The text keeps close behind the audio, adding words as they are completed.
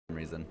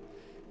reason.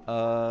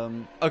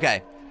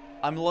 Okay.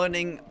 I'm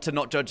learning to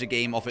not judge a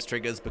game off its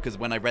triggers because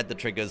when I read the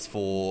triggers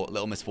for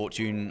Little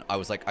Misfortune, I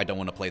was like, I don't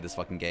want to play this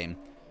fucking game.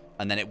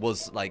 And then it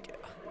was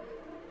like,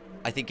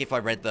 I think if I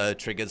read the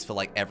triggers for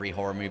like every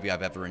horror movie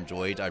I've ever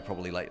enjoyed, I'd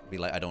probably like be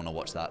like, I don't want to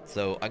watch that.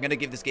 So I'm gonna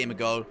give this game a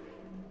go.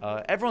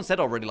 Everyone said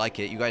I really like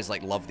it. You guys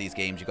like love these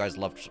games. You guys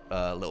loved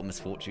Little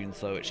Misfortune,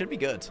 so it should be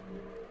good.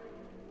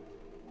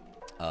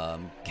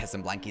 Get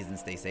some blankies and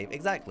stay safe.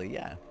 Exactly,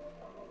 yeah.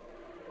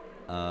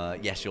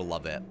 Yes, you'll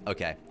love it.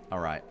 Okay, all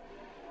right.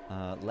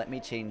 Let me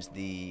change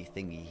the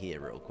thingy here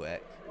real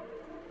quick.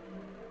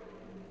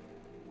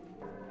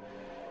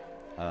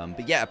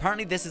 But yeah,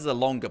 apparently this is a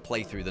longer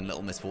playthrough than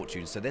Little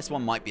Misfortune, so this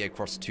one might be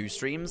across 2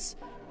 streams.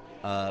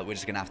 We're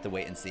just gonna have to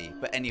wait and see.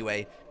 But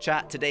anyway,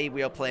 chat, today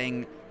we are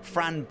playing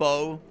Fran.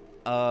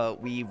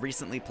 We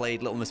recently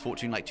played Little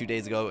Misfortune like 2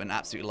 days ago and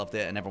absolutely loved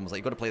it, and everyone was like,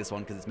 you gotta play this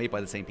one because it's made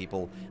by the same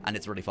people and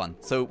it's really fun.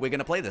 So we're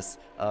gonna play this.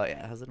 It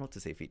has an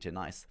auto-save feature,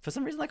 nice. For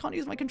some reason I can't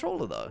use my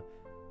controller though.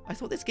 I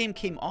thought this game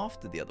came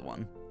after the other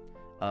one.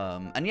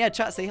 And yeah,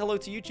 chat, say hello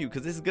to YouTube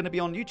because this is gonna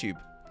be on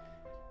YouTube.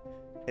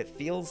 It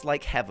feels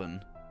like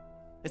heaven.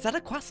 Is that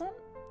a croissant?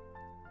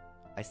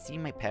 I see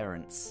my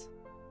parents.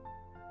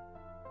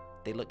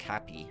 They look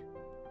happy.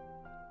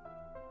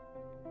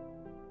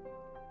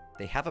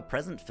 They have a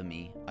present for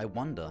me. I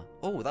wonder.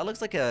 Oh, that looks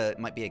like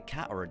might be a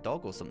cat or a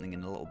dog or something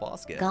in a little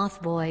basket.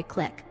 Goth boy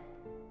click.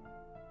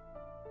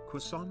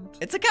 Croissant?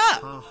 It's a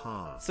cat! Ha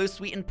ha. So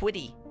sweet and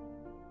pretty.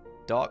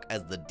 Dark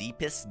as the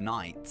deepest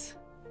night.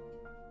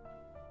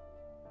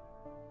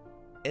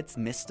 It's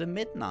Mr.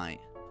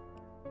 Midnight.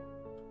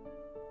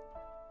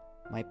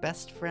 My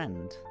best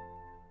friend.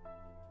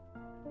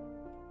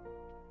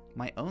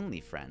 My only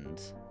friend.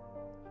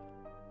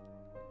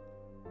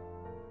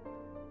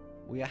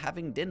 We are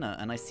having dinner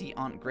and I see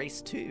Aunt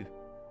Grace too.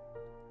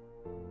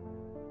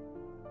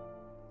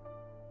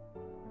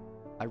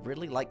 I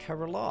really like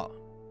her a lot.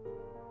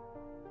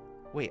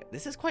 Wait,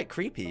 this is quite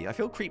creepy. I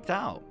feel creeped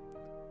out.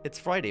 It's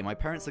Friday, my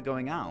parents are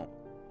going out.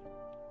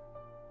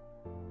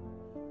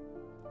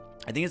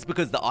 I think it's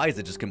because the eyes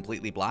are just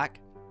completely black.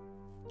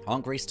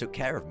 Aunt Grace took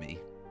care of me.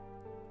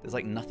 There's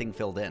like nothing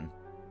filled in.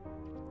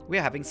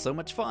 We're having so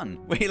much fun.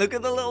 Wait, look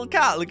at the little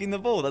cat looking the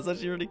ball. That's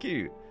actually really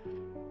cute.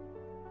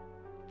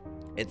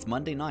 It's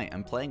Monday night.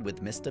 I'm playing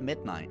with Mr.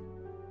 Midnight.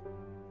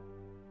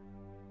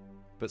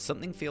 But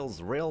something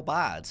feels real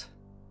bad.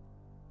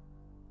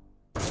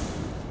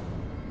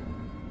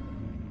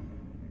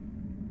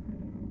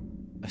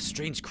 A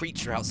strange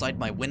creature outside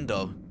my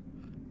window.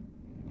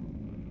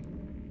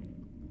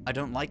 I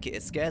don't like it.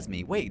 It scares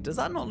me. Wait, does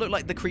that not look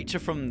like the creature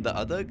from the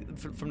other,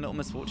 from Little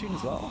Misfortune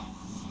as well?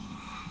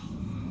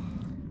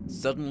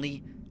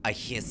 Suddenly, I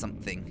hear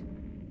something.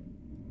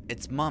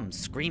 It's Mum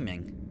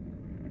screaming.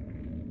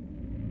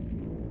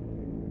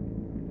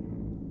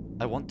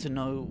 I want to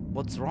know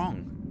what's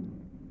wrong.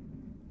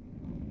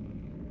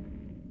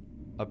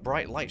 A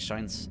bright light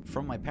shines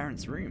from my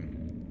parents' room.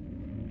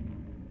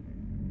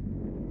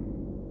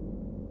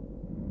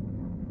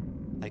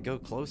 I go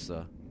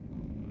closer.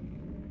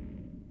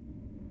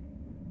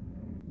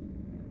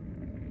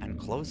 And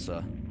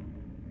closer.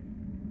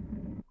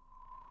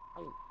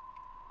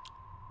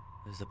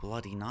 There's a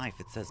bloody knife.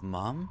 It says,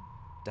 Mum?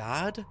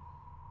 Dad?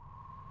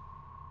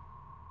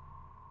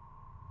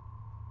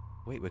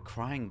 Wait, we're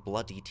crying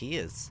bloody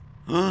tears.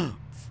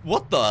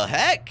 What the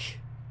heck?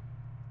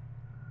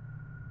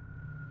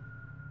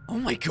 Oh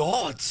my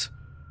god!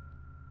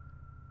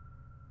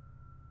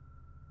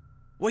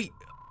 Wait,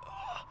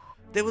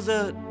 there was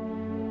a...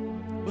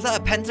 Was that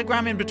a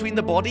pentagram in between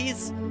the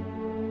bodies?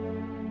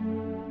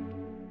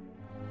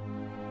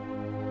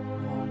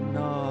 Oh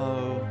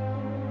no.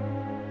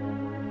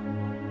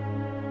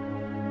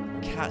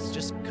 Cat's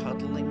just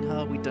cuddling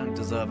her. We don't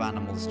deserve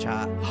animals,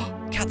 chat.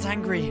 Cat's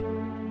angry.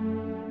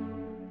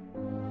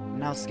 I'm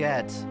now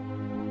scared.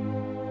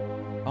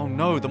 Oh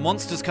no, the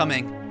monster's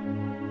coming.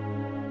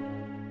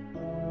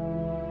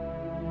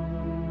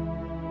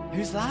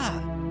 Who's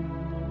that?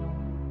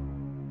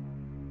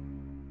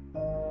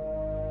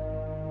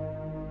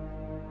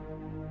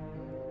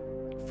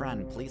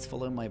 Fran, please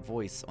follow my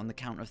voice. On the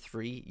count of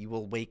 3, you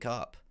will wake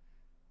up.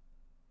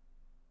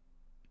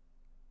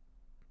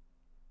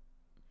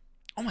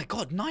 Oh my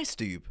god, nice,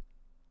 dude.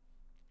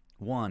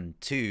 1,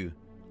 2.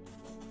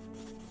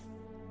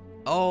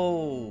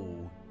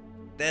 Oh,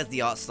 there's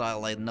the art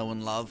style I know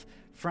and love.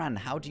 Fran,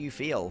 how do you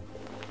feel?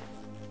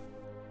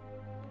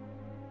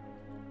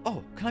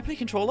 Oh, can I play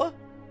controller?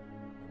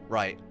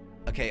 Right.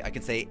 Okay, I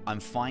can say I'm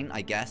fine,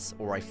 I guess,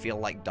 or I feel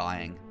like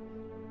dying.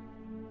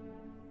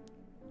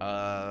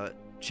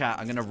 Chat,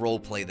 I'm gonna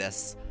roleplay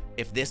this.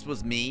 If this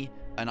was me,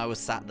 and I was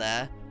sat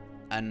there,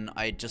 and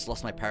I just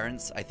lost my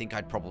parents, I think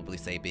I'd probably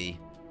say B.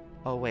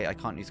 Oh wait, I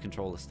can't use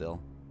controller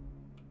still.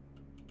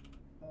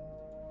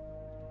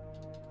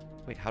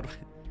 Wait, how do I...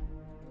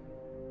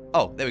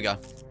 Oh, there we go.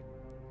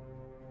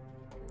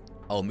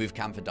 Oh, move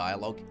cam for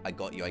dialogue. I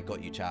got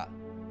you, chat.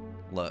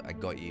 Look, I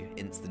got you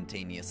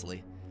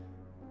instantaneously.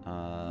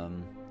 I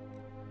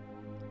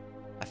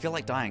feel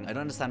like dying. I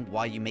don't understand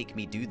why you make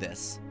me do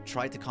this.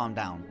 Try to calm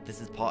down. This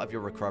is part of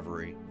your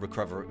recovery.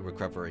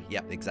 Recovery.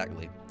 Yep,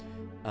 exactly.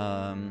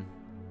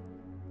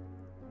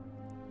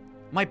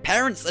 My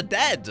parents are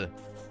dead!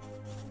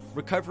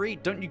 Recovery?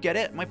 Don't you get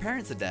it? My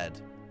parents are dead.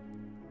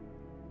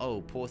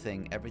 Oh, poor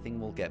thing. Everything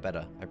will get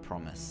better. I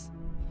promise.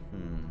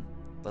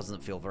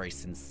 Doesn't feel very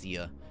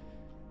sincere.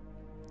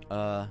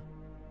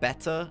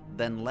 Better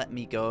than let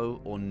me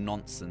go or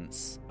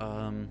nonsense?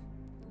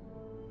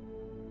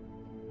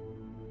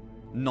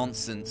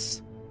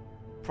 Nonsense.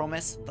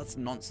 Promise? That's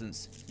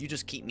nonsense. You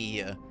just keep me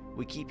here.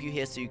 We keep you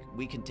here so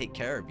we can take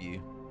care of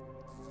you.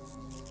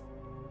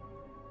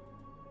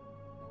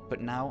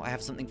 But now I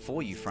have something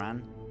for you,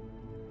 Fran.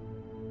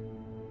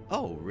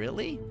 Oh,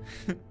 really?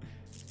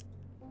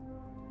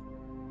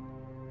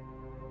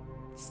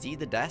 See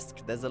the desk?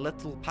 There's a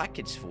little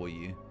package for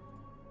you.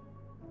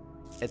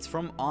 It's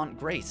from Aunt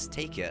Grace.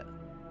 Take it.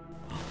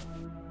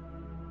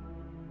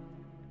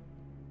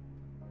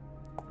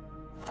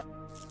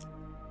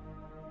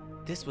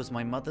 This was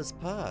my mother's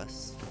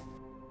purse.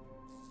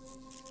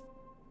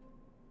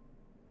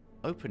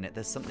 Open it.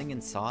 There's something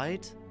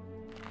inside.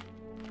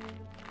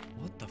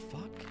 What the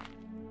fuck?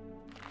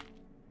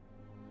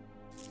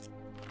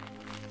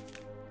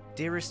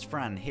 Dearest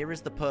Fran, here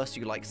is the purse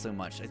you like so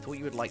much. I thought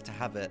you would like to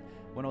have it.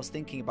 When I was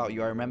thinking about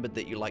you, I remembered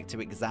that you like to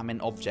examine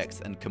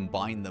objects and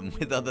combine them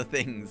with other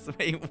things.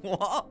 Wait,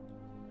 what?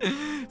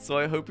 So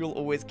I hope you'll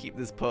always keep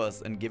this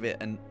purse and give it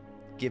and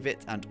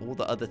all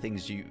the other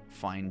things you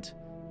find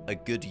a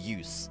good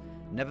use.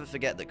 Never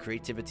forget that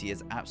creativity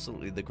is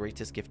absolutely the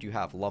greatest gift you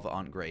have. Love,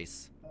 Aunt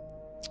Grace.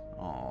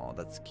 Oh,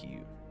 that's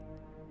cute.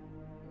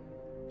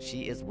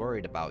 She is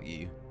worried about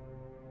you.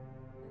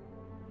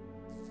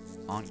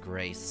 Aunt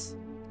Grace.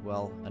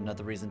 Well,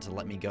 another reason to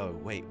let me go.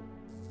 Wait.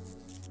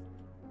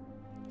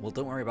 Well,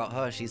 don't worry about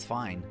her. She's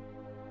fine.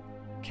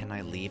 Can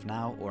I leave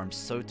now? Or I'm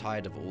so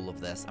tired of all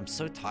of this. I'm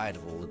so tired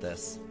of all of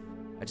this.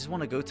 I just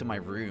want to go to my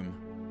room.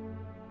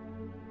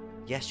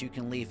 Yes, you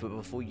can leave, but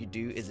before you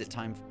do, it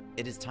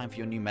is time for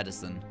your new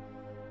medicine.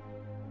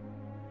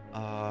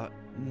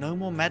 No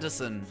more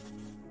medicine.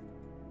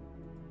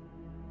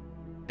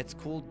 It's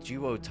called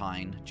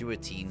duotine,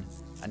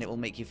 and it will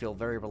make you feel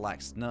very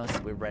relaxed. Nurse,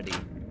 we're ready.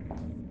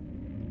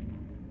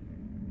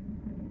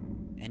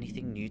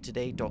 Anything new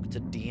today, Dr.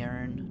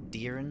 Dern?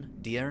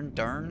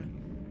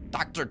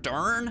 Dr.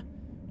 Dern?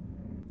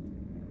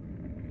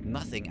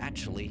 Nothing,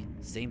 actually.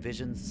 Same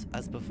visions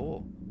as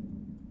before.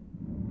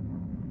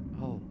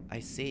 Oh,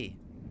 I see.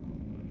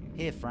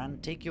 Here, Fran,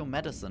 take your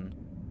medicine.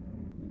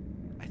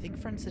 I think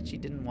Fran said she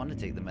didn't want to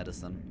take the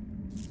medicine.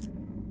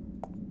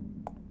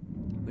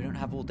 We don't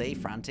have all day,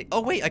 Fran.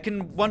 Oh, wait, I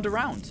can wander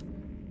around.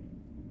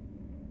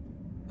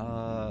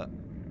 Well,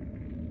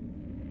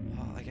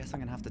 I guess I'm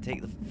gonna have to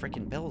take the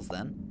freaking pills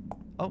then.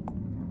 Oh.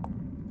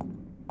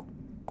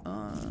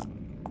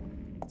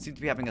 Seem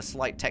to be having a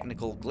slight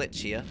technical glitch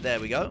here. There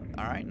we go.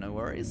 Alright, no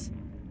worries.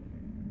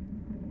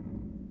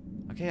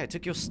 Okay, I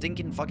took your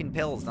stinking fucking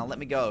pills. Now let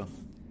me go.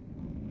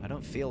 I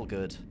don't feel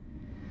good.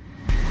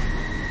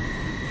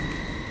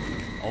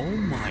 Oh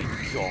my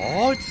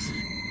god!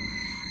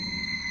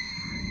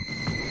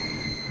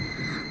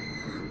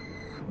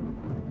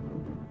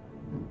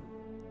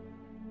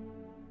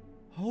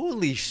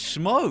 Holy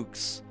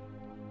smokes!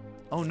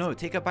 Oh no,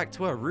 take her back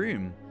to her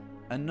room.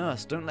 A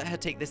nurse, don't let her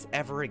take this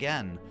ever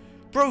again.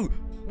 Bro,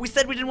 we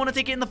said we didn't want to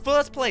take it in the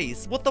first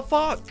place! What the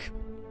fuck?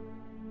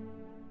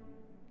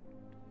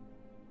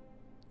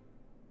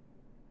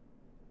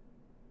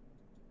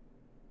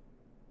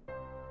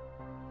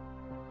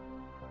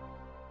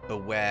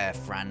 Beware,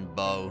 Fran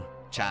Bow.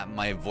 Chat,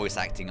 my voice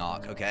acting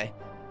arc, okay?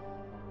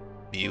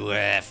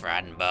 Beware,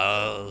 Fran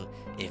Bow.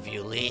 If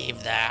you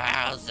leave the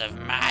house of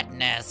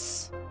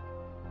madness,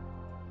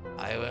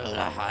 I will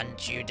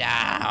hunt you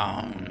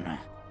down.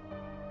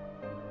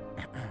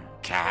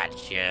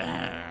 Catch you.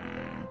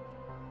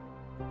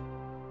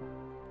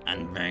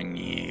 And bring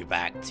you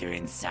back to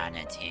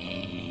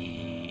insanity.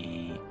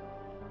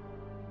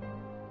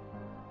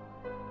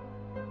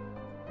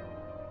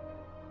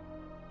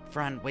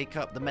 Fran, wake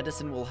up. The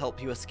medicine will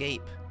help you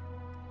escape.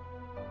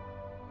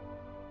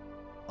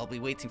 I'll be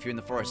waiting for you in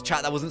the forest.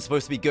 Chat, that wasn't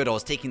supposed to be good. I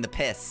was taking the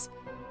piss.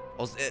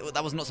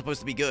 That was not supposed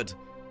to be good.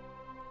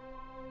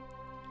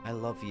 I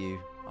love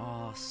you.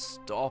 Oh,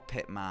 stop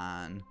it,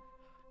 man.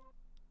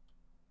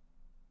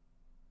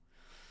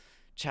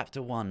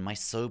 Chapter 1, My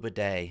Sober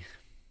Day.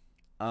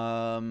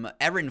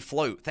 Erin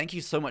Float, thank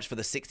you so much for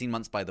the 16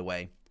 months, by the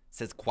way.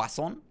 Says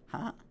croissant?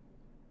 Huh?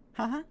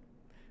 Huh?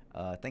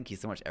 Thank you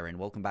so much, Erin.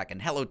 Welcome back.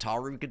 And hello,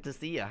 Taru. Good to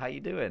see you. How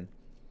you doing?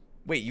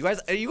 Wait,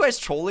 are you guys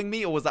trolling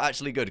me, or was that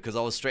actually good? Because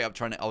I was straight up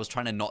trying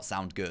to not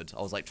sound good.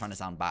 I was like trying to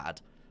sound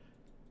bad.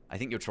 I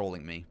think you're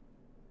trolling me.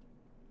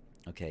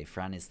 Okay,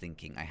 Fran is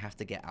thinking, I have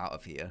to get out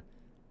of here.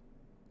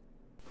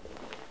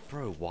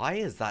 Bro, why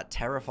is that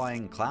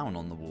terrifying clown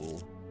on the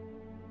wall?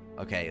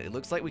 Okay, it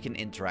looks like we can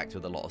interact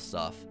with a lot of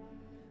stuff.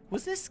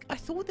 Was this... I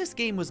thought this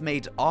game was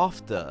made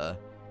after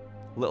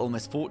Little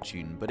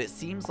Misfortune, but it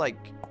seems like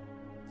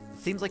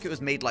seems like it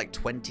was made like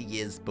 20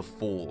 years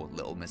before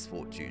Little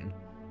Misfortune.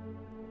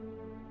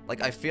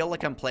 Like, I feel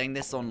like I'm playing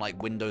this on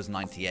like Windows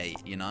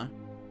 98, you know?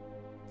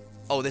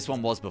 Oh, this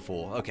one was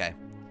before. Okay.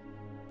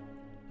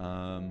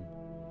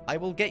 I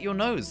will get your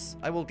nose.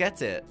 I will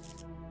get it.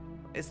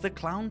 Is the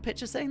clown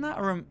picture saying that?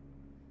 Or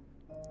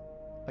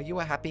are you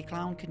a happy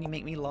clown? Can you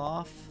make me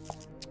laugh?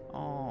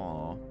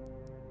 Oh,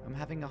 I'm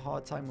having a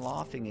hard time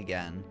laughing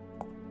again.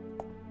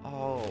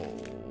 Oh.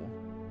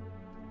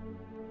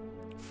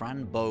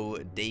 Fran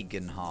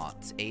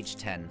Dagenhart, age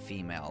 10,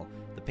 female.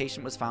 The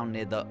patient was found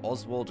near the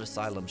Oswald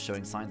Asylum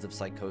showing signs of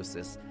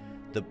psychosis.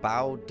 The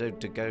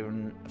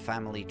Dagon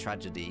family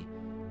tragedy.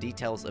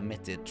 Details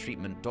omitted.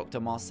 Treatment. Dr.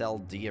 Marcel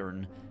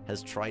Diern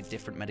has tried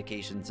different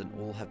medications and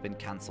all have been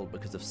cancelled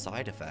because of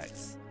side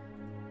effects.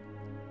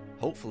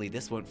 Hopefully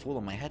this won't fall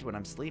on my head when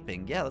I'm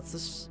sleeping. Yeah, that's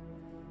just...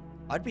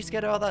 I'd be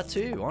scared about that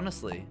too,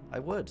 honestly. I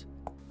would.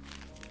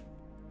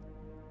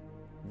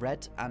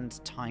 Red and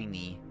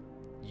Tiny.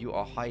 You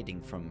are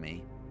hiding from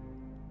me.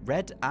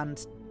 Red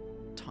and...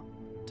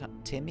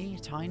 Timmy?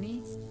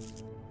 Tiny?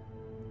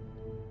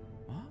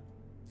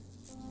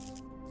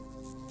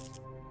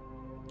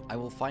 I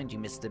will find you,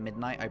 Mr.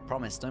 Midnight. I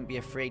promise. Don't be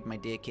afraid, my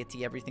dear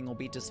kitty. Everything will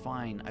be just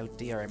fine. Oh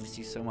dear, I miss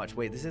you so much.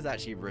 Wait, this is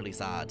actually really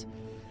sad.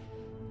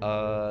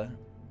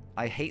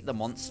 I hate the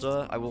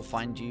monster. I will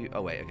find you.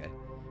 Oh wait, okay.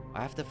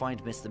 I have to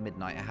find Mr.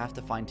 Midnight. I have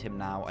to find him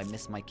now. I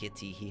miss my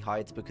kitty. He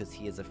hides because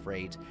he is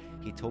afraid.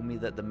 He told me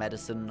that the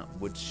medicine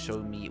would show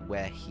me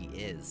where he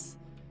is.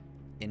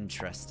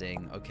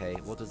 Interesting. Okay,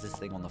 what does this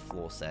thing on the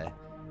floor say?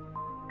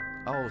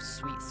 Oh,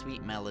 sweet,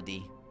 sweet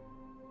melody.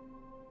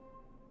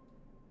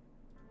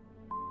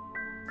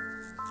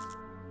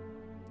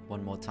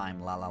 One more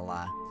time, la la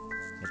la.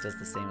 It does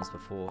the same as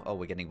before. Oh,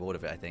 we're getting bored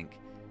of it, I think.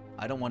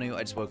 I don't want to,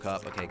 I just woke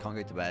up. Okay, can't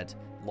go to bed.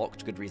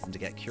 Locked, good reason to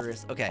get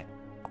curious. Okay.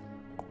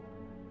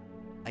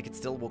 I could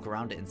still walk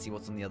around it and see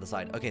what's on the other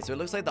side. Okay, so it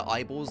looks like the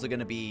eyeballs are going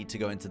to be to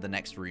go into the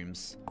next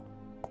rooms.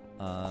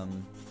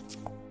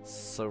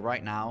 So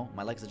right now,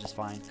 my legs are just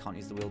fine. Can't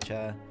use the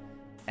wheelchair.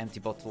 Empty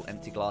bottle,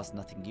 empty glass,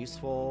 nothing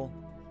useful.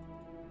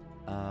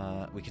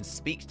 We can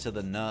speak to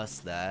the nurse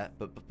there,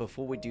 but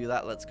before we do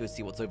that, let's go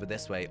see what's over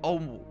this way.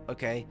 Oh,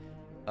 okay.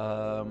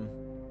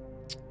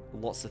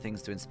 Lots of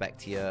things to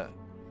inspect here.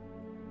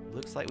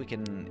 Looks like we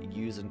can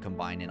use and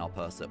combine in our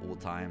purse at all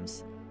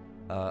times.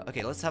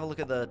 Okay, let's have a look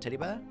at the teddy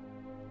bear.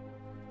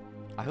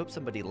 I hope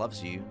somebody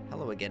loves you.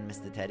 Hello again,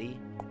 Mr. Teddy.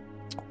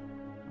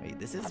 Wait,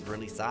 this is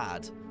really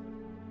sad.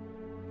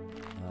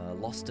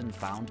 Lost and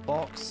found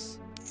box.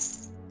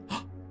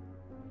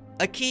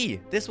 A key!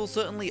 This will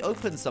certainly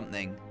open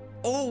something.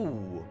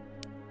 Oh!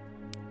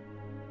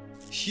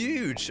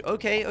 Huge!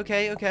 Okay,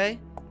 okay, okay.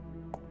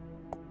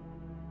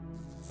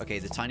 Okay,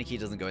 the tiny key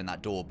doesn't go in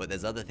that door, but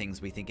there's other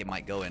things we think it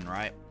might go in,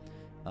 right?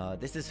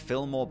 This is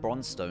Fillmore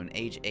Bronstone,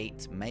 age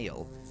 8,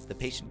 male. The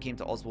patient came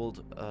to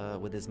Oswald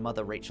with his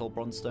mother, Rachel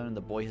Bronstone.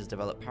 The boy has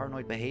developed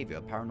paranoid behavior.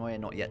 Paranoia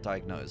not yet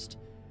diagnosed.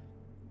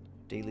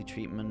 Daily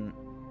treatment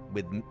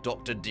with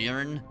Dr.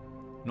 Deern.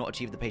 Not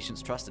achieved the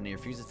patient's trust and he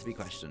refuses to be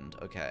questioned.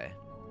 Okay.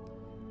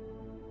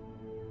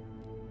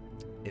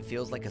 It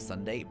feels like a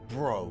Sunday.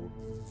 Bro.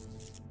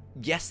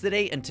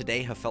 Yesterday and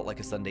today have felt like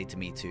a Sunday to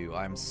me too.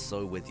 I'm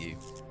so with you.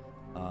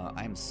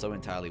 I am so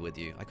entirely with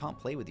you. I can't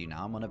play with you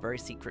now. I'm on a very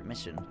secret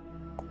mission.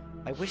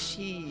 I wish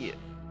he...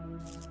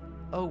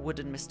 Oh,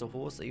 Wooden Mr.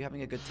 Horse, are you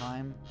having a good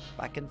time?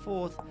 Back and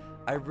forth.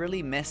 I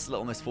really miss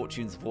Little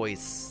Misfortune's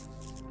voice.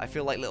 I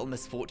feel like Little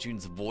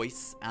Misfortune's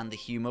voice and the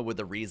humor were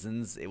the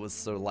reasons it was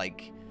so,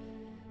 like,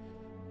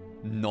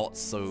 not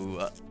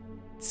so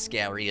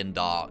scary and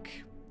dark.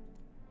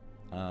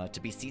 To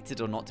be seated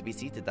or not to be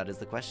seated, that is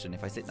the question.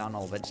 If I sit down,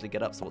 I'll eventually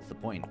get up, so what's the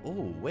point?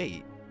 Oh,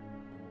 wait.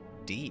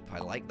 Deep, I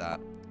like that.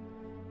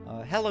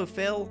 Hello,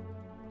 Phil.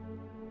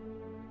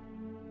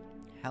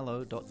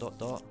 Hello, ...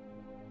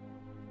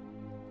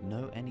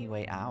 No any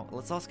way out.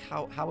 Let's ask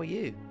how are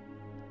you?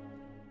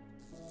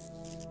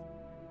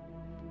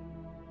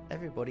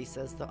 Everybody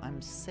says that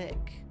I'm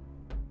sick.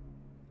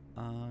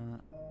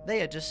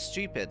 They are just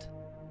stupid.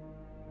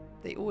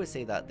 They always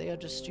say that. They are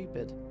just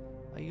stupid.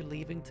 Are you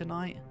leaving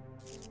tonight?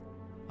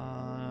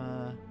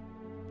 I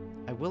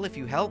will if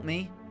you help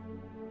me.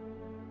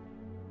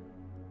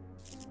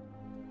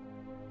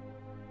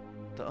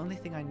 The only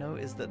thing I know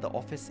is that the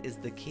office is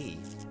the key.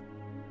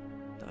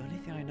 The only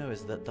thing I know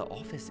is that the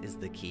office is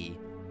the key.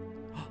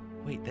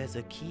 Wait, there's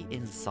a key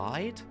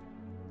inside?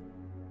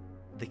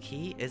 The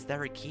key? Is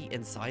there a key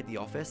inside the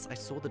office? I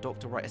saw the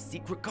doctor write a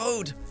secret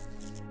code!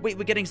 Wait,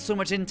 we're getting so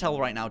much intel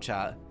right now,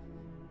 chat.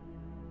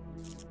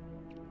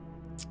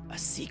 A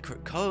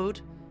secret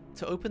code?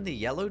 To open the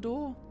yellow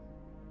door?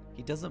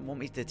 He doesn't want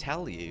me to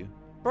tell you.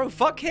 Bro,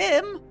 fuck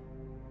him!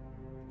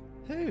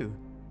 Who?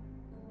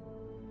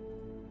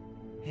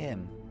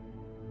 Him.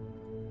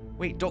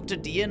 Wait, Dr.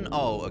 Dean?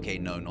 Oh, okay,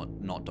 no,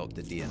 not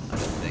Dr. Dean, I don't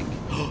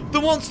think. The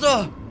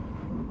monster!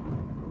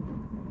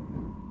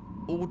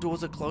 All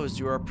doors are closed.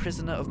 You are a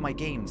prisoner of my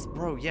games.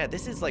 Bro, yeah,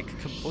 this is like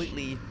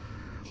completely...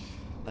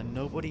 And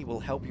nobody will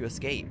help you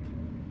escape.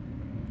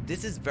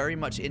 This is very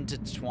much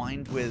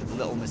intertwined with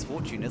Little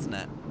Misfortune, isn't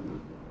it?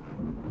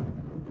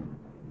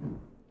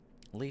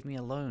 Leave me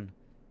alone.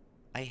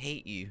 I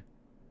hate you.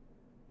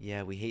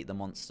 Yeah, we hate the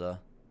monster.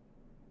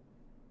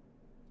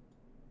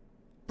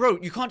 Bro,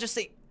 you can't just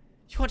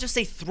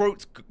say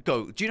throat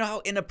goat. Do you know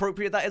how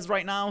inappropriate that is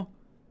right now?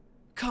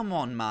 Come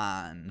on,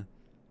 man.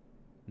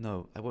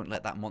 No, I won't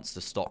let that monster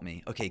stop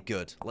me. Okay,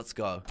 good. Let's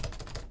go.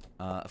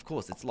 Of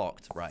course, it's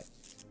locked. Right.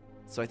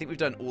 So I think we've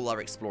done all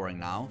our exploring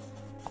now.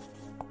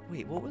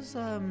 Wait, what was,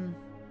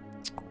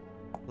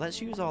 let's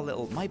use our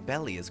little... My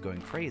belly is going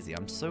crazy.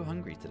 I'm so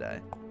hungry today.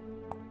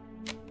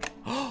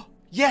 Oh,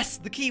 yes!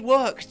 The key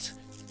worked!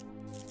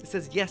 It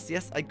says, yes,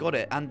 yes, I got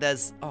it. And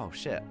there's... Oh,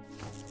 shit.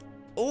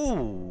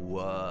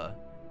 Oh!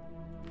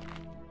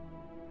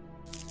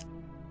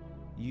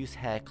 Use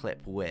hair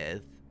clip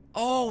with...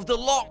 Oh, the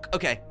lock!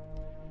 Okay.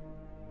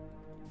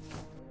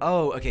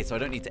 Oh, okay, so I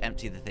don't need to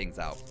empty the things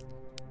out.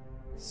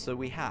 So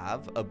we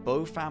have a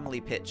Bow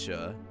family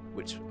picture,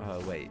 which...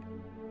 wait.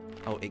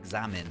 Oh,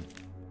 examine.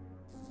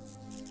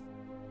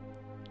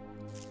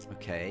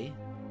 Okay.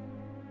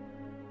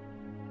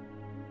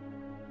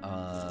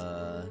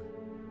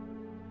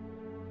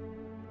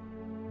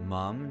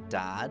 Mum,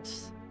 Dad,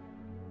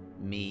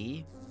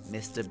 me,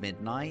 Mr.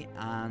 Midnight,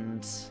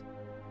 and...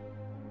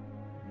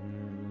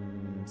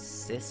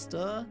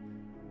 sister?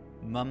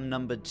 Mum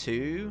number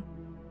 2?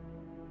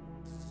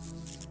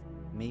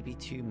 Maybe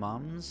 2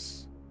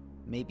 mums?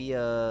 Maybe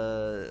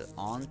a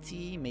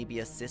auntie? Maybe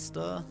a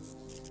sister?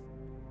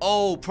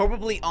 Oh,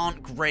 probably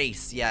Aunt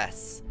Grace,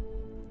 yes.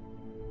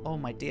 Oh,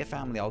 my dear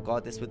family, I'll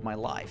guard this with my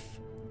life.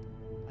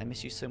 I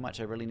miss you so much,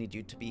 I really need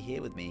you to be here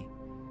with me.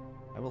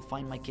 I will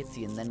find my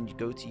kitty and then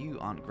go to you,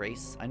 Aunt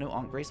Grace. I know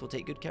Aunt Grace will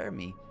take good care of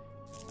me.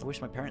 I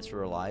wish my parents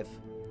were alive.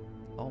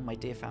 Oh, my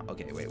dear fam...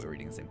 Okay, wait, we're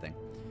reading the same thing.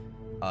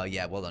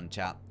 Yeah, well done,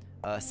 chat.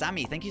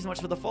 Sammy, thank you so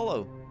much for the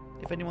follow.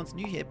 If anyone's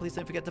new here, please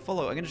don't forget to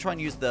follow. I'm going to try and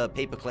use the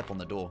paper clip on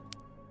the door.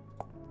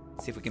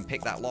 See if we can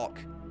pick that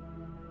lock.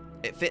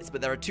 It fits, but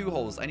there are 2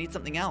 holes. I need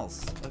something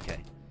else. Okay.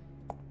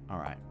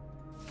 Alright.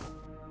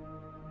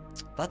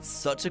 That's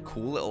such a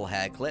cool little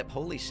hair clip.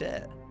 Holy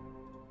shit.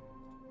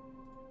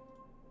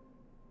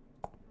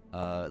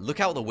 Look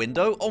out the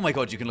window? Oh my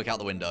god, you can look out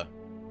the window.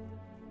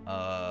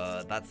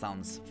 That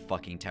sounds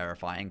fucking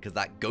terrifying, because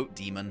that goat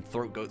demon,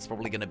 throat goat's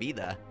probably going to be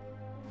there.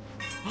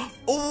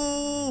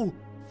 Oh!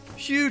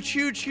 Huge,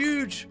 huge,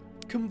 huge!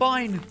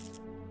 Combine!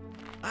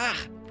 Ah!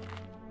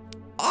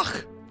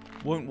 Ugh!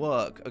 Won't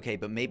work. Okay,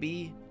 but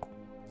maybe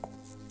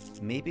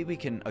we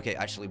can... Okay,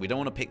 actually, we don't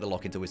want to pick the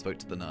lock until we spoke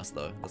to the nurse,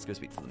 though. Let's go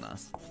speak to the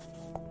nurse.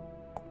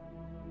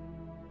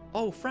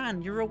 Oh,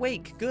 Fran, you're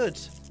awake. Good.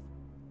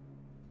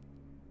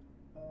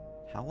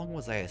 How long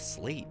was I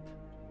asleep?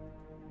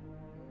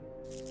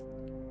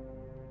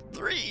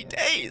 3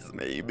 days,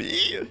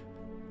 maybe.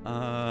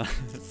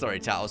 Sorry,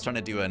 chat. I was trying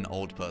to do an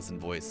old person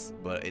voice,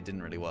 but it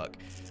didn't really work.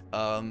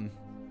 That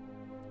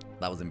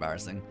was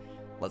embarrassing.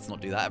 Let's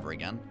not do that ever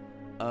again.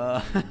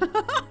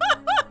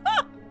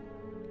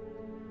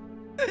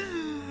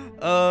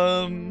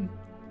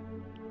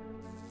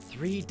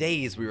 3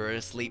 days we were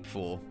asleep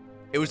for.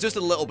 It was just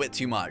a little bit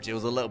too much. It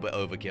was a little bit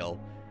overkill.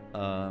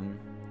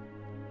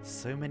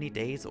 So many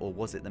days, or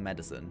was it the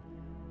medicine?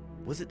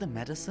 Was it the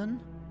medicine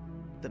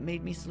that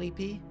made me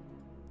sleepy?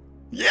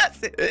 Yes,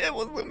 it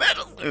was the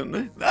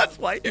medicine. That's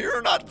why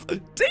you're not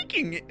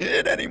taking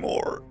it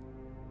anymore.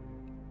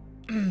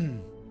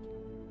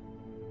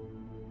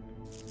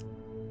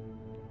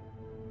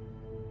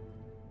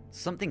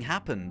 Something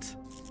happened.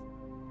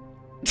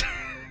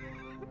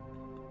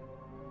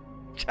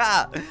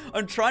 Chat,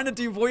 I'm trying to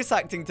do voice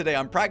acting today.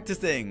 I'm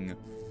practicing.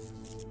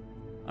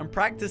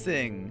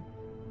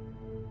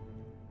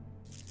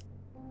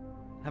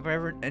 Have I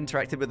ever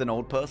interacted with an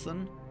old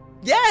person?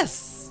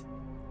 Yes!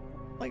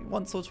 Like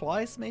once or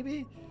twice,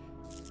 maybe?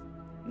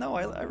 No,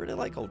 I really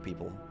like old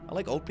people. I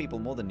like old people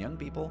more than young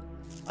people.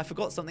 I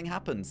forgot something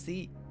happened.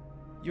 See,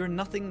 you're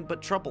nothing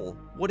but trouble.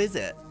 What is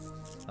it?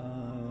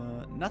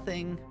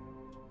 Nothing.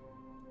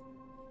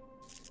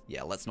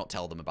 Yeah, let's not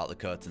tell them about the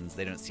curtains.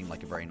 They don't seem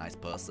like a very nice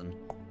person.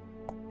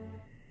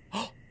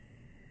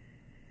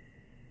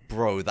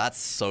 Bro, that's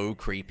so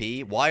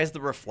creepy. Why is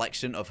the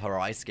reflection of her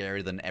eye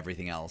scarier than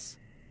everything else?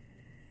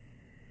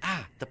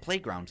 Ah, the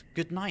playground.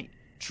 Good night,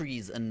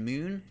 trees and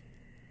moon.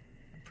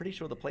 I'm pretty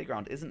sure the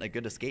playground isn't a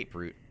good escape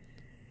route.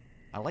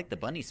 I like the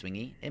bunny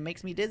swingy. It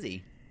makes me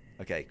dizzy.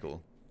 Okay,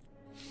 cool.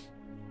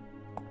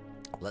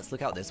 Let's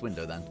look out this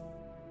window then.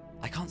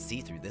 I can't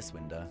see through this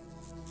window.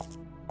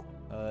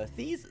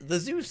 The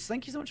Zeus,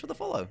 thank you so much for the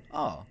follow.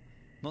 Oh,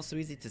 not so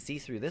easy to see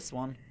through this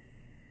one.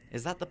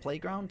 Is that the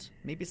playground?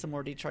 Maybe someone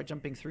already tried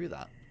jumping through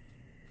that.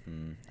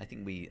 I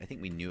think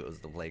we knew it was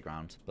the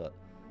playground, but...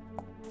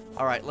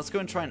 Alright, let's go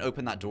and try and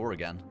open that door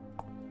again.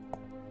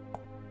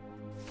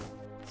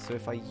 So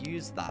if I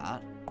use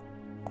that...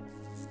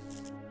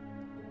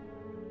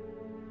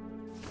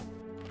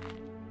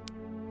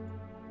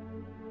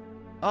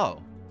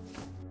 Oh.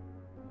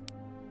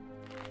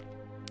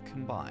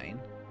 Combine.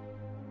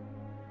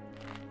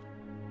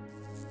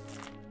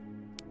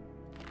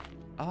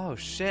 Oh,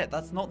 shit.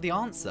 That's not the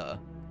answer.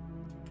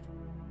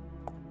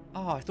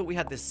 Oh, I thought we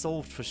had this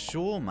solved for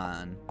sure,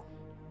 man.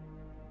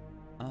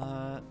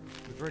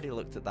 We've already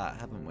looked at that,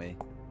 haven't we?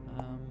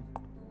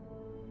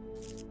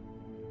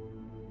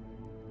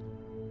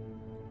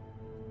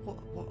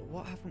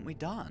 What haven't we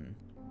done?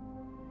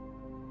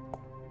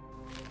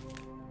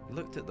 We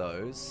looked at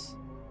those.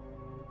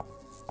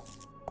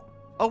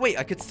 Oh, wait,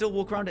 I could still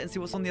walk around it and see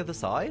what's on the other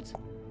side?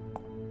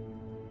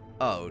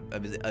 Oh,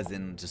 as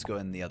in just go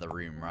in the other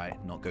room,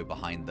 right? Not go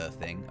behind the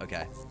thing.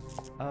 Okay.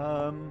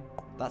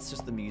 That's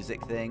just the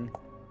music thing.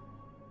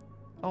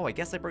 Oh, I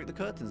guess I broke the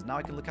curtains. Now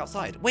I can look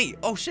outside. Wait,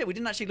 oh shit, we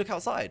didn't actually look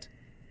outside.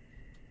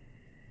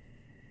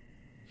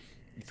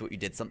 You thought you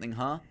did something,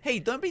 huh? Hey,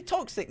 don't be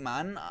toxic,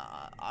 man.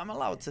 I'm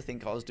allowed to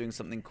think I was doing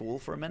something cool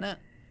for a minute.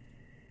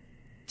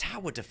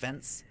 Tower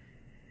defense.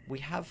 We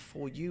have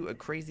for you a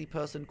crazy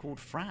person called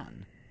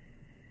Fran.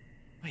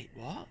 Wait,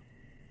 what?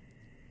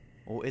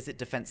 Or is it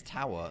defense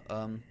tower?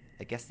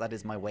 I guess that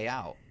is my way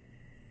out.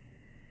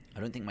 I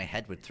don't think my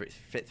head would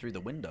fit through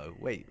the window.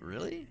 Wait,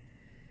 really?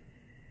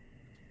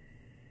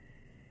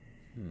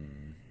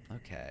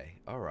 Okay.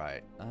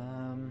 Alright.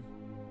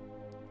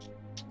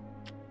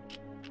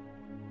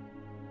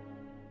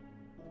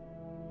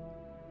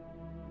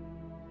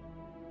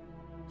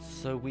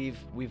 So we've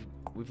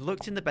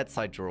looked in the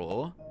bedside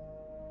drawer.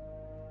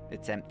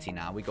 It's empty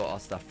now. We got our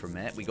stuff from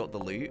it. We got the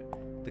loot.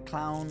 The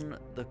clown,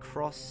 the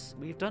cross.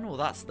 We've done all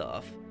that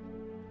stuff.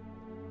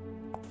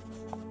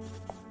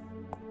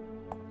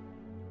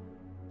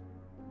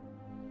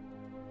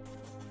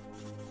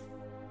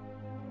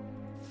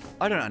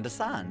 I don't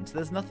understand.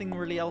 There's nothing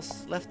really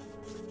else left.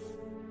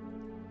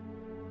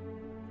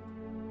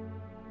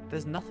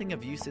 There's nothing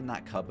of use in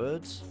that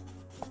cupboard.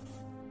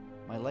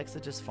 My legs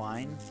are just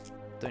fine.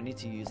 Don't need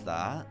to use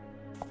that.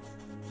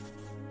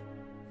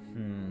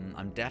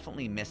 I'm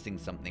definitely missing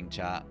something,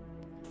 chat.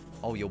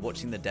 Oh, you're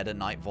watching the Dead at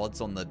Night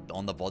VODs on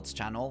the VODs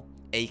channel?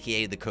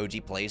 AKA the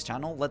Koji Plays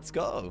channel? Let's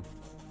go.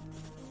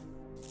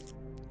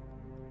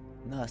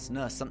 Nurse,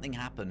 something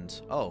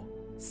happened. Oh,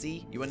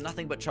 see? You were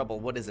nothing but trouble.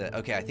 What is it?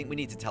 Okay, I think we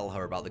need to tell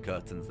her about the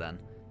curtains then.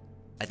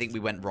 I think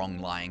we went wrong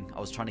lying. I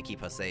was trying to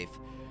keep her safe.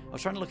 I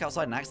was trying to look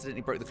outside and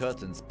accidentally broke the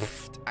curtains.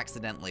 Pfft,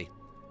 accidentally.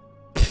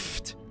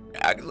 Pfft,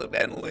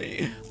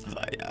 accidentally.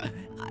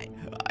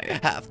 I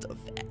have to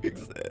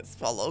fix this.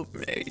 Follow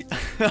me.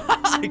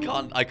 I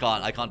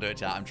can't do it,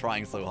 chat. I'm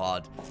trying so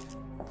hard.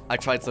 I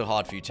tried so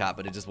hard for you, chat,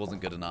 but it just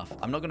wasn't good enough.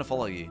 I'm not going to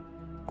follow you.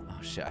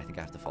 Oh, shit. I think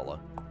I have to follow.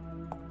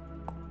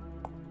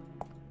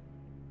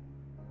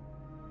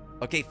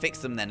 Okay, fix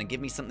them then and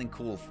give me something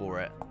cool for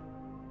it.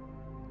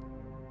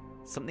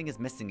 Something is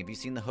missing. Have you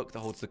seen the hook that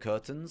holds the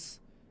curtains?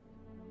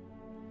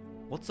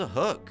 What's a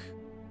hook?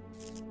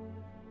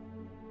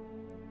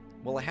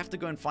 Well, I have to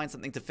go and find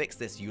something to fix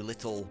this, you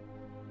little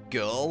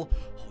girl.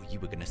 Oh, you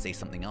were going to say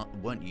something else,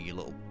 weren't you, you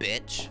little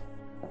bitch?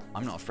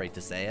 I'm not afraid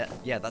to say it.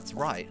 Yeah, that's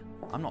right.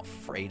 I'm not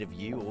afraid of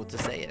you or to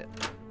say it.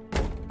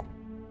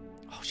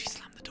 Oh, she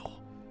slammed the door.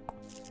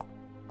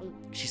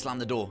 She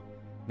slammed the door.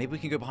 Maybe we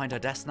can go behind her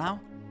desk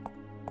now?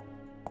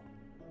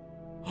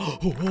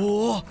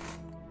 Oh,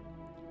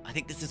 I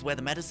think this is where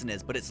the medicine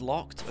is, but it's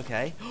locked.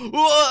 Okay.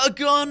 Oh, a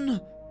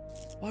gun!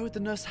 Why would the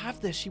nurse have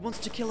this? She wants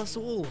to kill us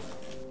all.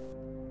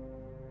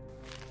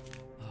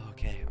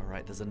 Okay,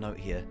 alright, there's a note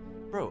here.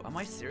 Bro, am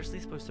I seriously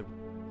supposed to...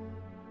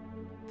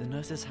 The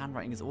nurse's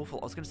handwriting is awful.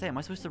 I was going to say, am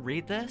I supposed to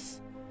read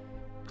this?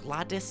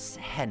 Gladys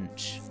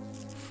Hench.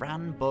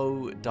 Fran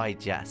Bo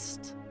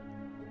Digest.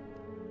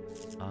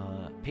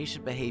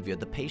 Patient behavior.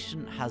 The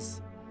patient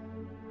has...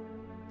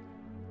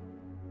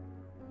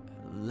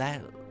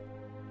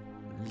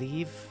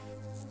 Leave.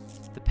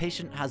 The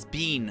patient has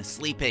been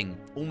sleeping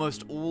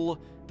almost all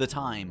the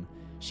time.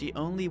 She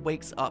only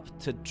wakes up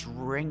to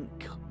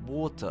drink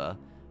water,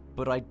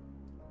 but I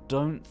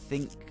don't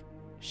think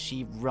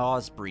she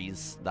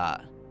raspberries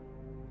that.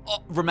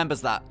 Oh,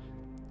 remembers that.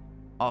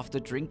 After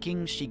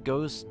drinking, she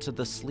goes to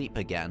the sleep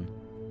again.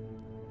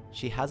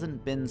 She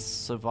hasn't been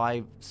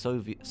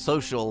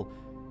social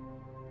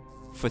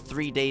for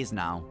 3 days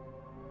now.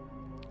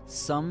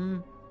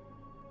 Some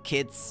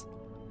kids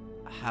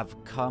have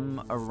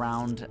come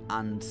around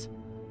and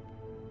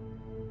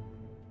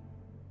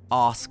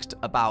asked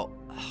about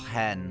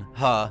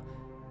her,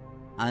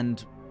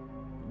 and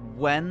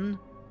when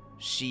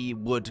she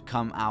would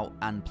come out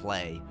and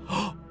play.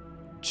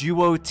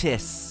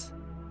 Duotis,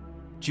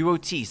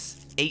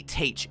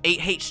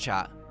 8H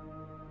chat.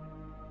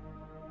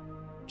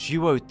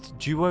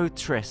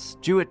 Duotris,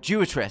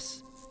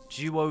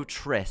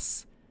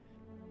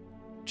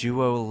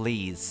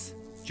 Duolise,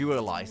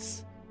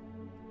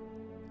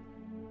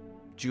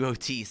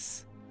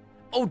 Duotis.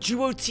 Oh,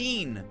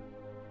 Duotine!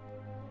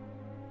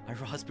 I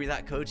raspberry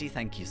that, Koji?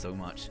 Thank you so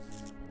much.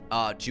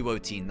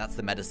 Duotine, that's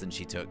the medicine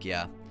she took,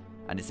 yeah.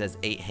 And it says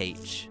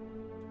 8H.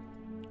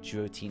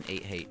 Duotine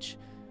 8H.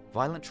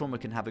 Violent trauma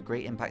can have a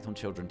great impact on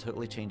children,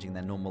 totally changing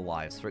their normal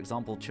lives. For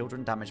example,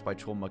 children damaged by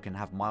trauma can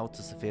have mild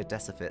to severe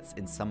deficits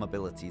in some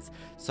abilities,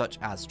 such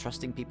as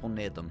trusting people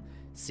near them,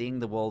 seeing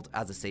the world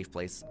as a safe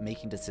place,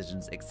 making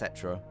decisions,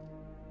 etc.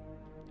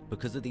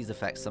 Because of these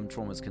effects, some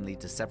traumas can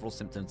lead to several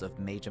symptoms of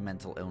major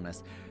mental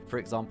illness. For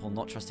example,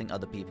 not trusting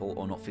other people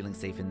or not feeling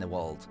safe in the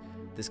world.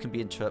 This can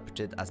be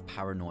interpreted as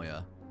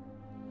paranoia.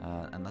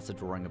 And that's a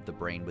drawing of the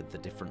brain with the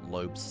different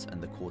lobes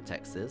and the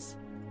cortexes.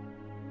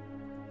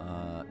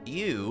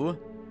 Ew!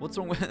 What's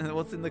wrong with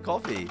what's in the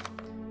coffee?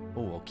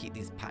 Oh, I'll keep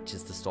these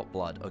patches to stop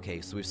blood. Okay,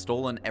 so we've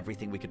stolen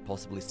everything we could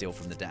possibly steal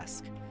from the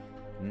desk.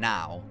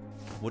 Now,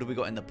 what do we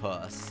got in the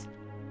purse?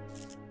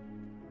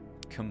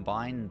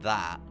 Combine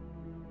that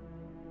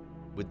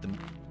with the...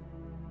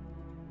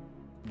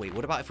 Wait,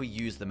 what about if we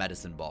use the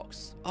medicine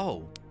box?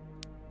 Oh.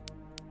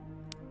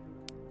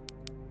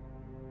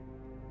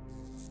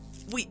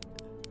 Wait.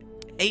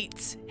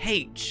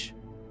 8H.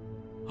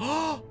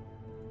 Oh!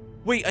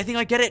 Wait, I think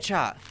I get it,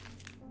 chat.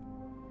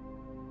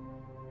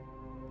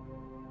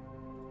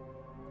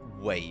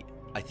 Wait,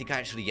 I think I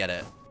actually get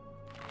it.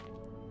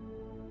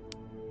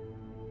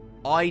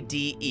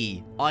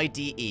 IDE.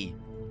 IDE.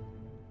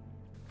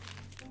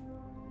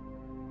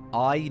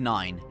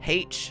 I9.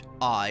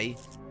 HI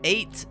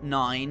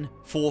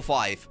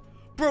 8945.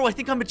 Bro, I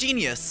think I'm a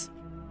genius.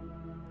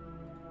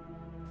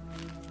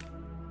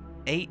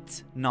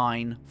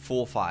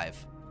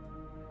 8945.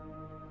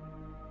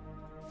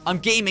 I'm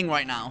gaming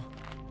right now.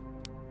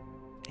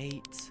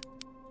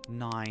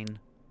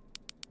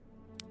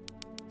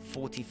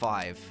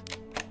 8945.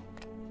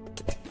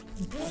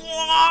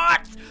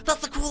 What?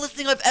 That's the coolest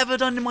thing I've ever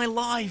done in my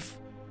life.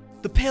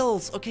 The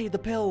pills. Okay, the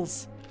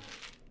pills.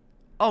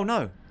 Oh,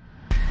 no.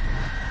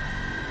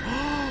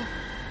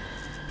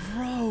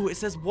 Bro, it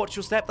says watch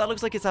your step. That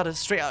looks like it's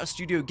straight out of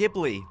Studio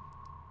Ghibli.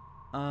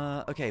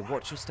 Okay,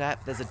 watch your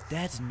step. There's a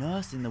dead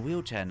nurse in the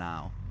wheelchair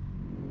now.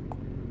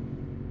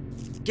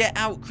 Get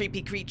out,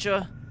 creepy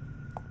creature.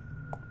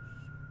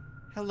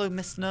 Hello,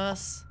 Miss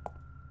Nurse.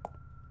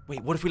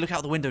 Wait, what if we look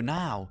out the window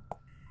now?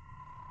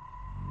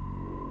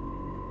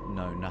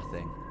 No,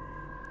 nothing.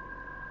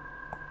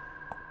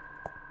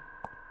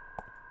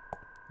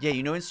 Yeah,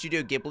 you know in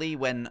Studio Ghibli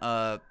when,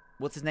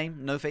 what's his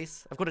name? No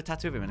Face? I've got a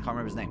tattoo of him and I can't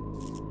remember his name.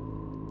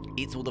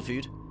 Eats all the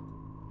food.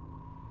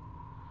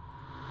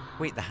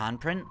 Wait, the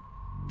handprint?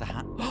 The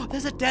hand... Oh,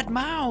 there's a dead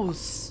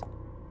mouse!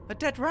 A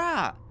dead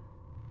rat!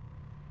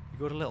 You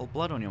got a little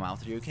blood on your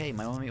mouth. Are you okay?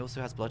 My mommy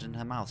also has blood in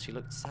her mouth. She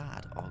looked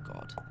sad. Oh,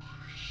 God.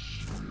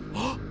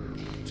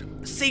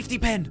 Safety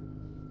pin!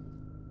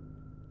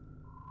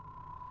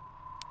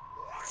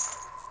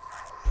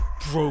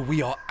 Bro,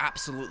 we are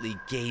absolutely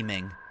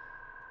gaming.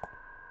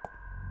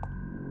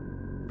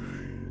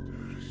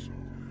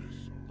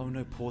 Oh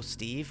no, poor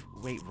Steve.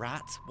 Wait,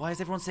 rat? Why is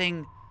everyone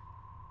saying...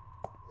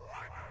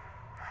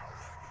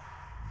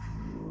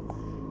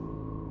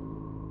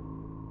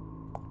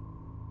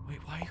 Wait,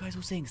 why are you guys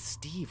all saying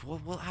Steve?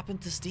 What happened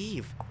to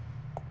Steve?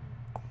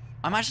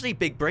 I'm actually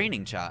big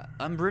braining, chat.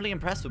 I'm really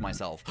impressed with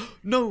myself.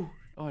 No!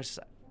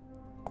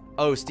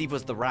 Oh, Steve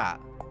was the rat.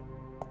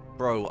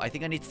 Bro, I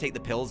think I need to take the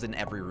pills in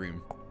every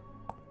room.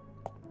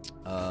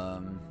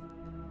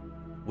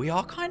 We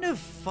are kind of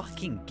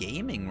fucking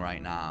gaming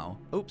right now.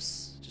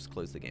 Oops, just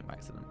closed the game by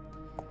accident.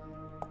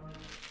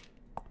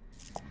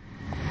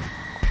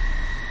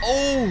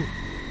 Oh!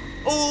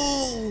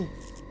 Oh!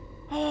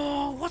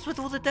 Oh, what's with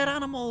all the dead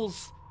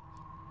animals?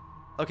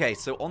 Okay,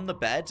 so on the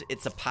bed,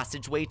 it's a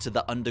passageway to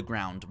the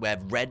underground where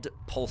red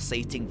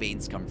pulsating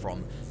veins come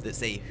from that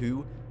say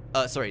who...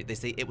 sorry, they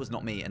say it was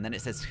not me, and then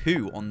it says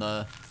who on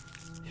the...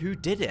 Who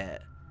did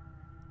it?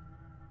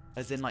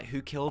 As in, like,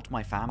 who killed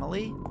my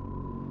family?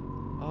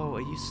 Oh,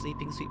 are you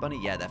sleeping, sweet bunny?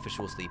 Yeah, they're for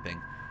sure sleeping.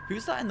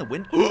 Who's that in the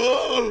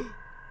window?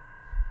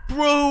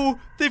 Bro,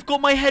 they've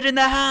got my head in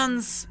their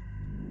hands.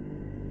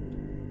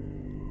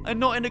 And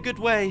not in a good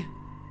way.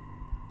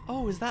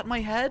 Oh, is that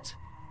my head?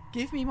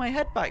 Give me my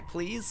head back,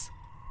 please.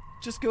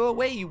 Just go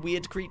away, you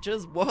weird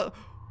creatures.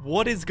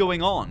 What is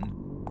going on?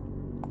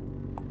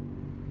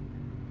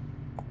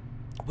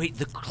 Wait,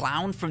 the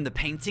clown from the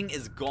painting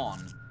is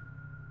gone.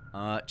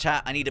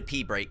 Chat, I need a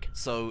pee break.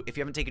 So if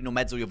you haven't taken your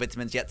meds or your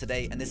vitamins yet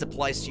today, and this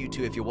applies to you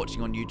too if you're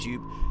watching on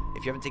YouTube,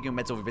 if you haven't taken your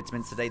meds or your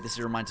vitamins today, this is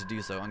a reminder to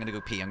do so. I'm gonna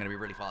go pee. I'm gonna be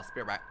really fast.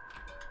 Be right back.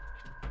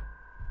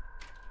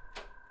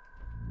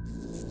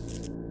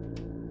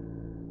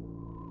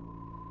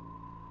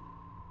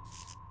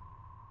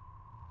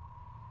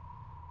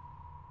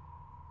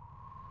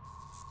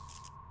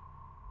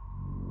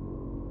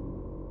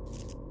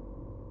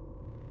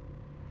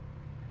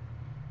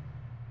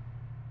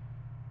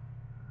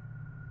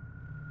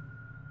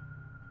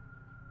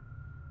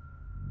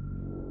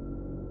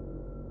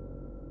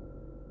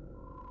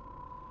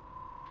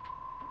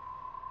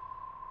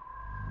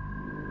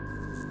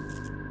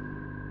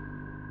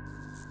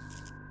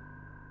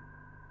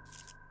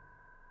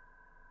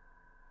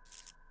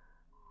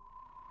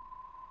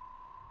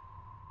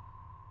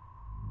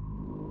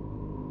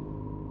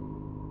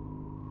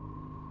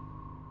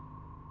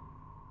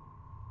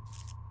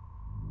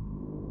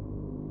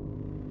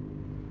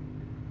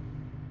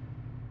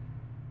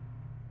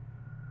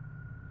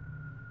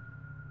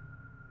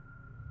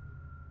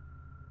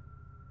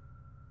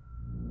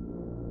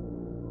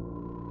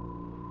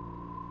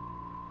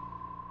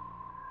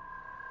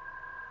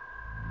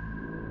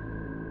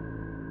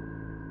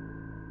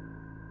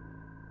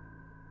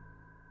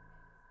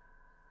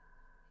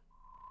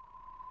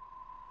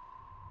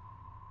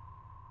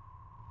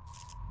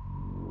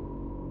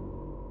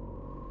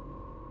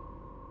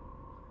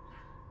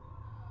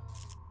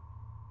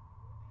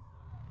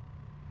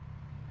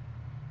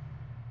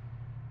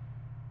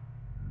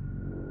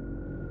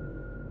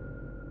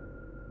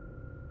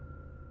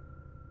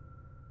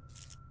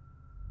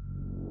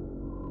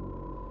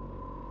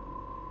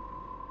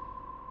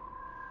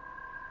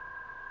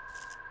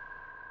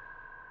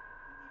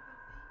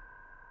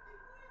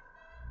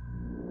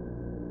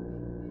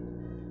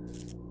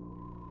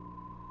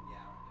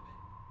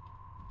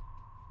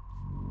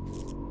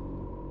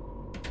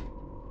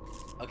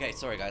 Okay,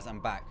 sorry guys, I'm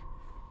back.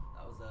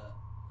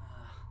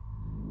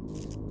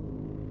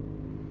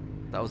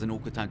 That was an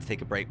awkward time to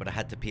take a break, but I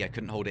had to pee. I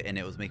couldn't hold it in.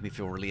 It was making me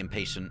feel really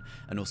impatient.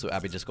 And also,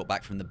 Abby just got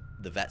back from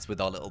the vets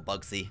with our little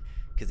Bugsy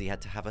because he had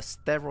to have a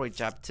steroid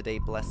jab today,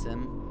 bless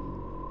him,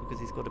 because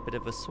he's got a bit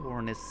of a sore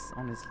on his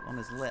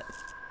lip.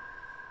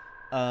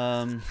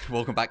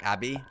 Welcome back,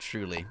 Abby.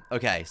 Truly.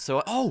 Okay,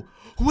 so oh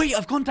wait,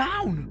 I've gone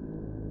down.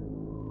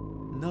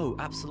 No,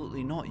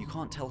 absolutely not. You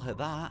can't tell her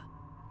that.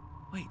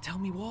 Wait, tell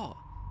me what?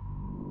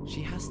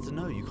 She has to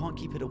know. You can't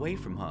keep it away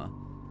from her.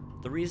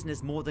 The reason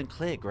is more than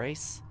clear,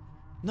 Grace.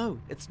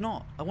 No, it's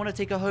not. I want to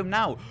take her home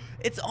now.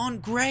 It's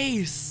Aunt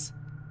Grace!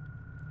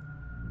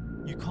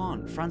 You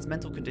can't. Fran's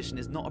mental condition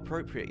is not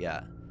appropriate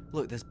yet.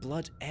 Look, there's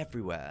blood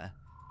everywhere.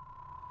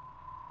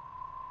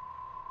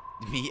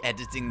 Me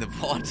editing the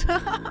pod.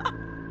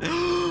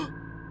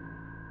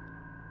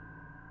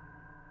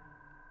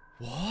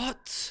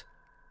 What?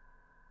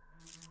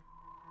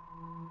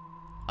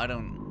 I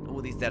don't...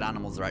 All these dead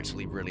animals are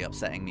actually really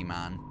upsetting me,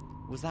 man.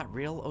 Was that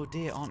real? Oh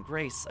dear, Aunt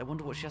Grace. I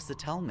wonder what she has to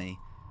tell me.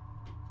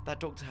 That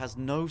doctor has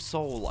no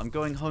soul. I'm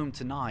going home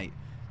tonight.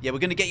 Yeah, we're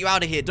gonna get you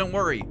out of here. Don't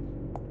worry.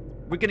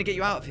 We're gonna get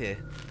you out of here.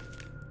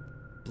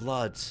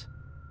 Blood.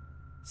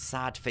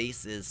 Sad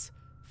faces.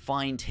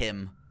 Find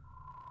him.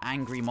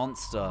 Angry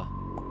monster.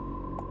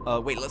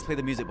 Wait, let's play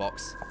the music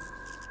box.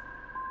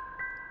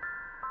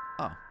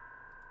 Oh.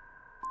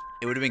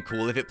 It would have been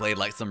cool if it played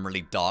like some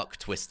really dark,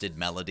 twisted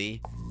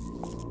melody.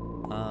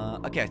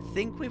 Okay, I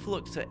think we've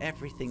looked at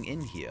everything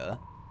in here.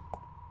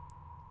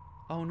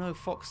 Oh no,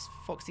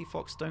 Foxy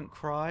Fox, don't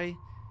cry.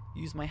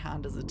 Use my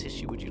hand as a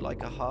tissue. Would you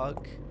like a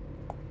hug?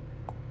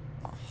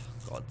 Oh,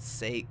 God's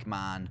sake,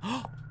 man.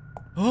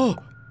 Oh,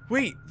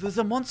 wait, there's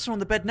a monster on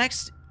the bed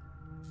next.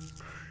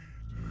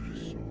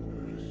 Bro,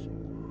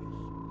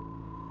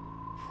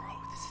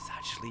 this is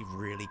actually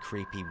really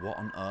creepy. What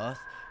on earth?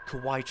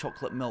 Kawaii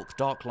chocolate milk,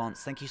 Dark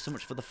Lance, thank you so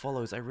much for the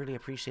follows. I really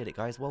appreciate it,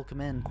 guys.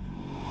 Welcome in.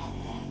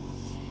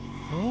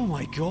 Oh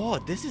my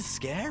God, this is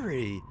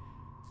scary.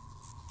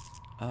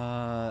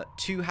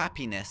 To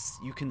happiness,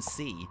 you can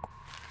see.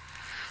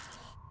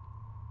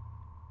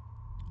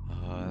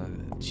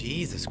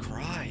 Jesus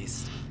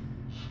Christ.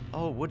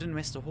 Oh, Wooden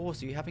Mr.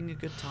 Horse, are you having a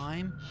good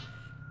time?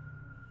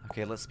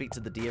 Okay, let's speak to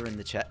the deer in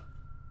the chat.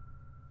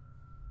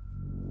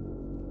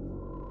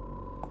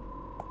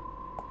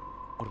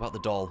 What about the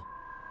doll?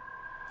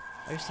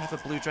 I used to have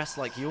a blue dress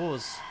like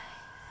yours.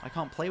 I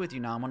can't play with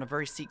you now. I'm on a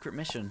very secret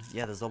mission.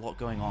 Yeah, there's a lot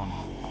going on.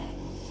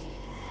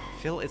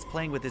 Phil is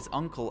playing with his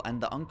uncle, and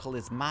the uncle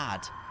is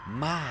mad.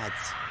 Mad.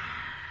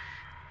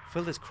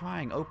 Phil is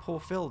crying. Oh,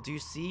 poor Phil. Do you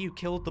see? You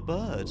killed the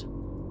bird.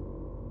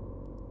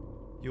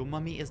 Your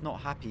mummy is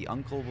not happy.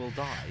 Uncle will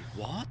die.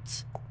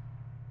 What?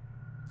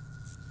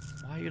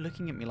 Why are you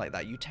looking at me like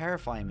that? You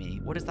terrify me.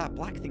 What is that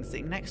black thing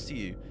sitting next to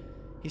you?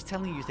 He's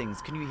telling you things.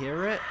 Can you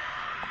hear it?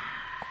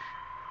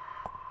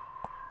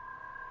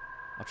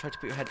 I'll try to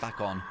put your head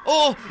back on.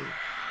 Oh!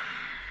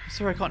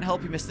 Sorry, I can't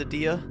help you, Mr.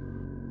 Deer.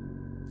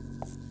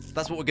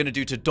 That's what we're going to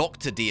do to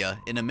Dr. Deer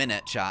in a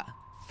minute, chat.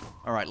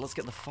 Alright, let's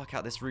get the fuck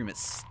out of this room. It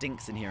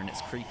stinks in here and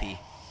it's creepy.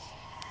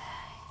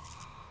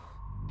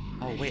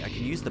 Oh, wait, I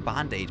can use the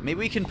band-aid. Maybe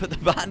we can put the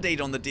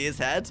band-aid on the deer's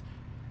head?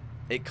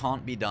 It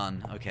can't be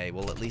done. Okay,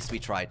 well, at least we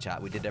tried,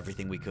 chat. We did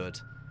everything we could.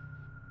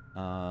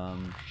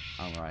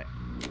 Alright.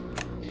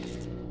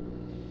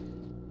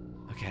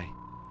 Okay.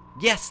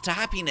 Yes, to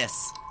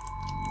happiness!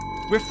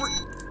 We're free!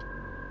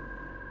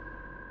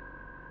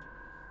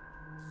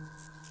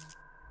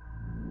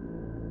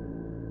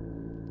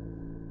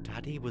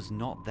 Daddy was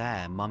not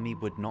there. Mummy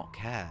would not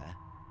care.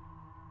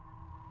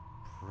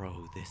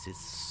 Bro, this is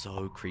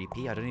so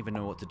creepy. I don't even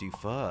know what to do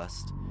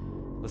first.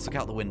 Let's look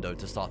out the window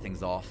to start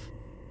things off.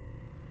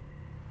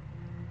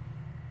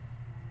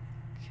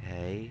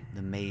 Okay,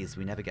 the maze.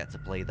 We never get to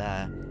play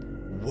there.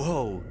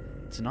 Whoa!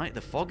 Tonight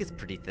the fog is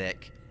pretty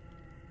thick.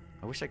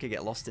 I wish I could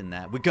get lost in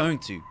there. We're going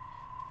to.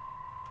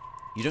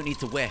 You don't need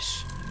to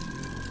wish.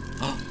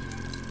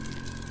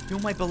 You're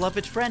my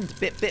beloved friend.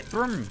 Bip, bip,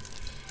 brum.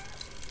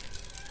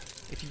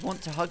 If you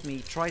want to hug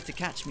me, try to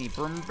catch me.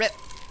 Brum, bip.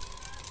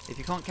 If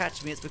you can't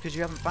catch me, it's because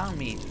you haven't found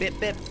me. Bip,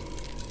 bip.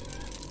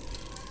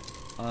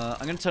 I'm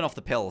going to turn off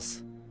the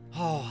pills.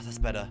 Oh, that's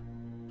better.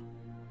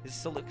 Does it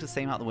still look the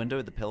same out the window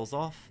with the pills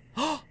off?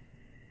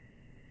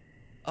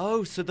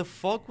 Oh, so the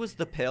fog was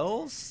the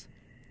pills?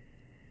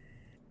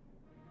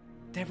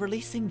 They're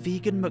releasing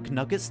vegan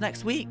McNuggets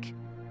next week.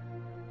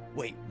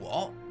 Wait,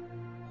 what?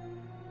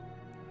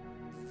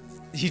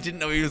 You didn't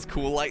know he was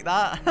cool like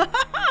that?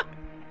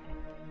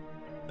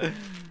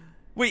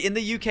 Wait, in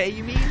the UK,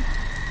 you mean?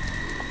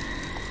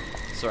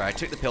 Sorry, I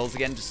took the pills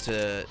again just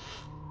to...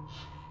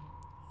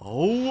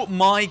 Oh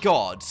my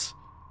god.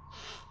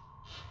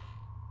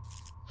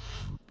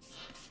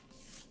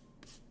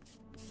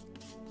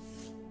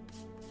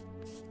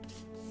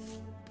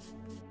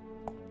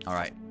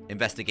 Alright,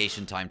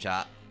 investigation time,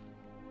 chat.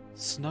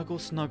 Snuggle,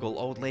 snuggle,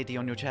 old lady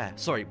on your chair.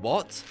 Sorry,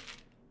 what?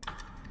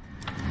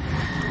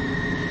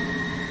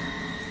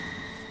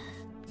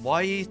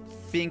 Why are you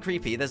being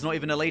creepy? There's not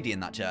even a lady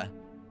in that chair.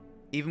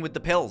 Even with the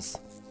pills.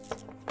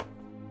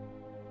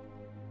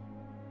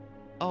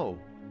 Oh,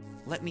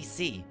 let me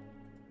see.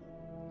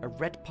 A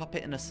red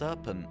puppet and a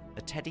serpent,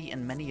 a teddy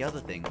and many other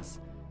things.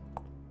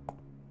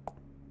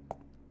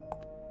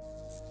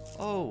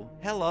 Oh,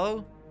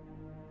 hello.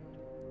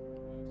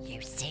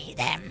 You see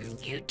them,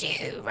 you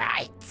do,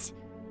 right?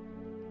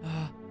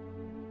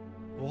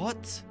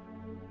 What?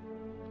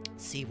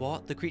 See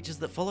what? The creatures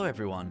that follow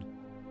everyone.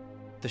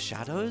 The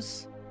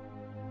shadows?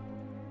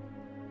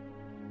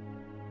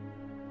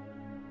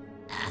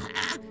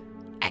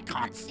 I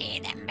can't see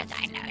them, but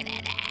I know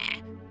they're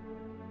there.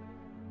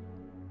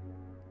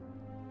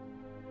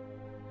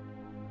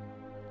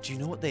 Do you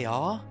know what they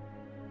are?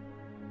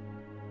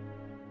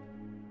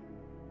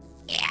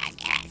 Yeah, I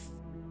guess.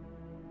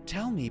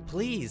 Tell me,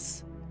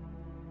 please.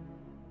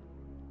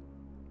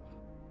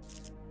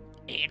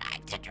 You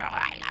like to draw,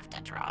 I love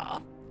to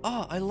draw.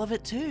 Oh, I love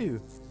it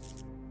too.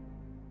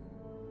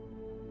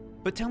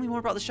 But tell me more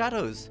about the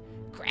shadows.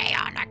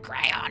 Crayon, a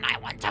crayon, I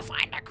want to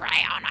find a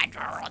crayon, I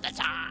draw all the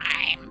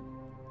time.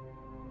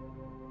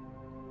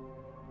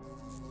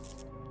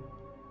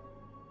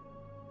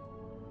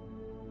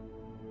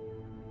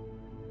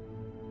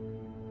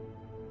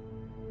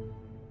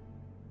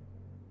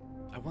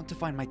 I want to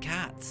find my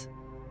cat.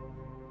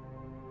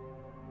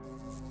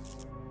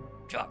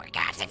 Draw a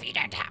cat if you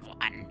don't have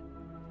one.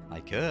 I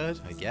could,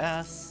 I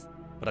guess.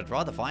 But I'd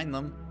rather find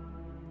them.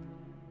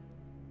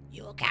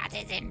 Your cat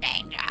is in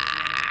danger.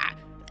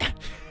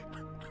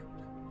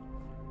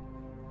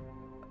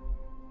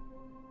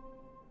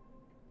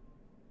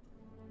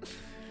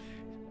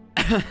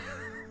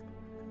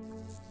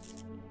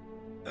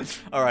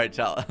 Alright,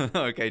 chat.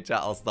 Okay, chat,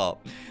 I'll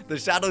stop. The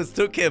shadows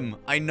took him.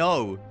 I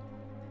know.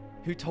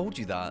 Who told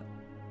you that?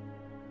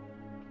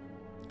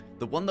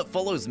 The one that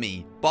follows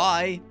me.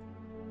 Bye.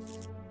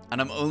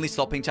 And I'm only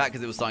stopping chat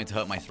because it was starting to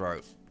hurt my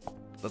throat.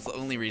 That's the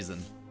only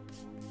reason.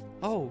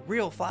 Oh,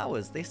 real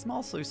flowers. They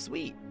smell so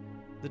sweet.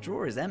 The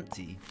drawer is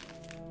empty.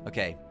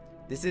 Okay.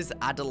 This is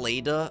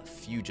Adelaida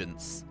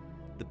Fugence.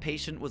 The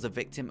patient was a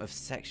victim of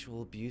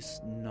sexual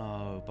abuse,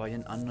 no, by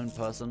an unknown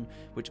person,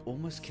 which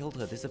almost killed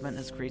her. This event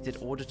has created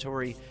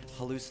auditory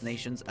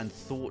hallucinations and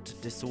thought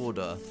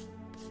disorder.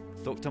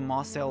 Dr.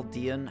 Marcel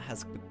Dion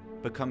has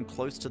become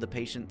close to the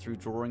patient through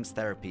drawings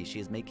therapy. She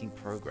is making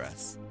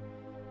progress.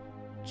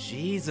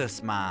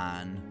 Jesus,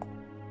 man.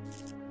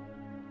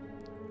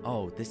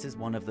 Oh, this is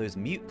one of those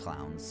mute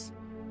clowns.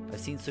 I've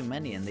seen so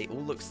many and they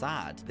all look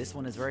sad. This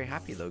one is very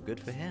happy though, good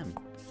for him.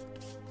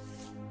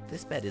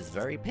 This bed is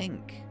very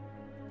pink.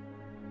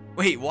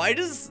 Wait, why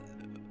does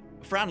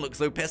Fran look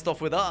so pissed off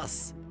with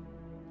us?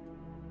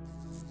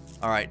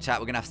 Alright, chat,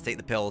 we're gonna have to take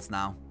the pills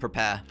now.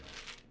 Prepare.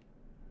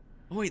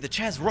 Oh, wait, the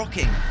chair's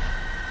rocking.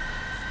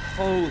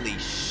 Holy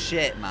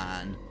shit,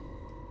 man.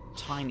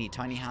 Tiny,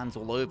 tiny hands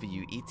all over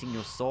you, eating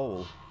your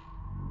soul.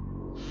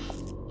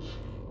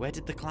 Where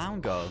did the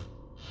clown go?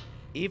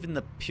 Even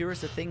the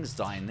purest of things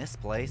die in this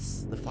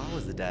place. The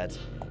flowers are dead.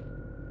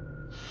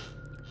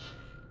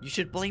 You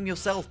should blame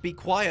yourself. Be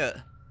quiet.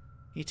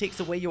 He takes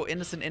away your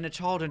innocent inner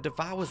child and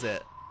devours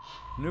it.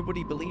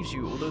 Nobody believes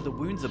you, although the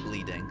wounds are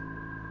bleeding.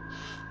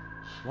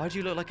 Why do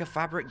you look like a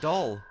fabric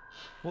doll?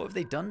 What have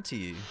they done to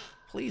you?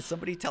 Please,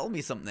 somebody tell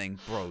me something.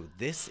 Bro,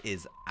 this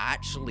is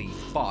actually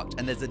fucked.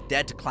 And there's a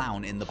dead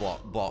clown in the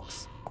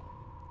box.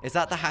 Is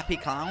that the happy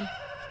clown?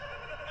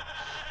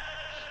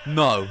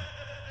 No.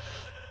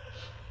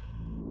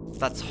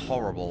 That's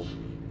horrible.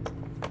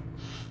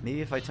 Maybe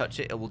if I touch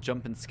it, it will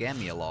jump and scare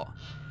me a lot.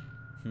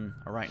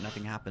 Alright,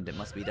 nothing happened. It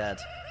must be dead.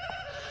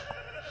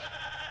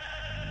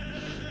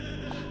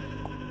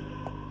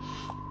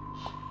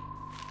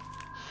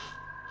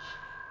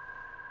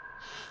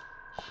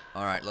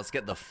 Alright, let's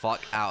get the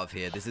fuck out of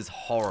here. This is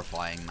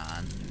horrifying,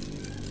 man.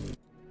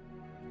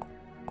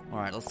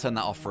 Alright, let's turn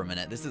that off for a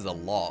minute. This is a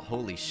lot.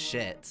 Holy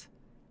shit.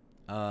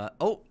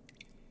 Oh!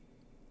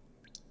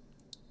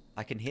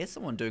 I can hear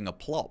someone doing a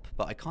plop,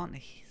 but I can't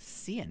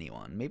see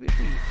anyone. Maybe if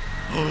we...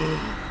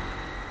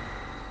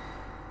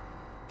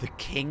 The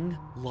king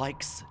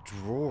likes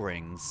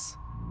drawings.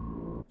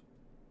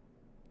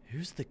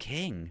 Who's the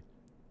king?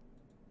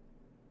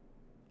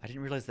 I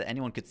didn't realize that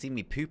anyone could see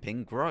me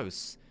pooping.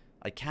 Gross.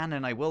 I can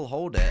and I will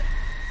hold it.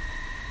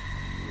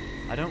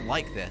 I don't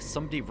like this.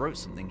 Somebody wrote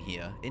something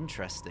here.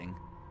 Interesting.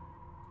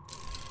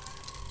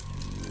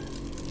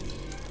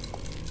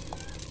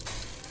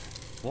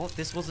 What?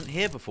 This wasn't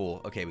here before.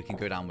 Okay, we can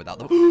go down without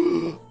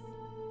the...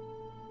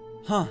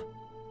 Huh.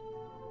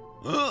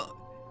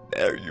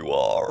 There you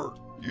are.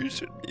 You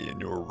should be in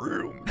your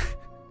room.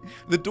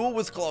 The door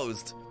was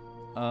closed.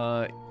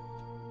 No,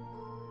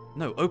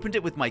 opened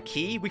it with my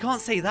key? We can't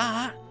say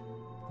that.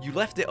 You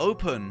left it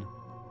open.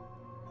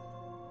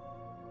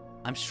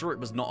 I'm sure it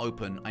was not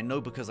open. I know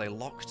because I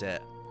locked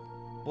it.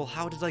 Well,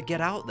 how did I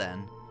get out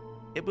then?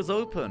 It was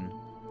open.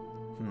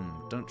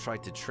 Don't try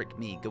to trick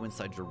me. Go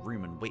inside your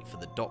room and wait for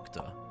the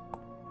doctor.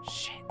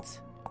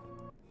 Shit.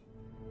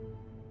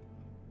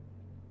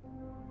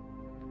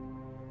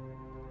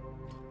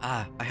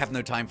 I have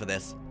no time for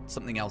this.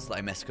 Something else that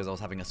I missed because I was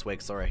having a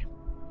swig, sorry.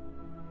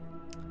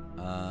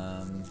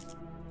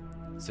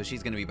 So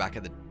she's going to be back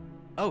at the...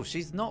 Oh,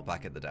 she's not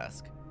back at the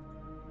desk.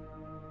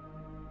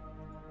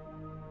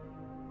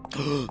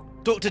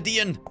 Dr.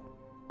 Dean!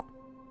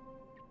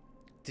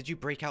 Did you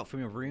break out from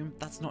your room?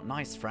 That's not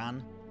nice,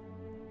 Fran.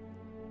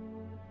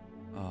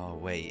 Oh,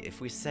 wait.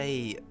 If we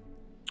say...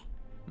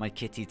 My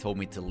kitty told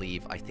me to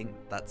leave, I think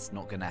that's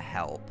not going to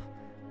help.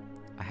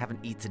 I haven't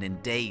eaten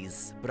in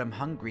days. But I'm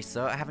hungry,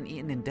 sir. I haven't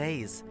eaten in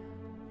days.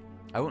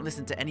 I won't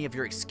listen to any of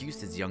your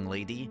excuses, young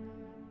lady.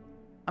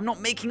 I'm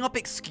not making up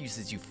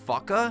excuses, you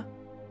fucker.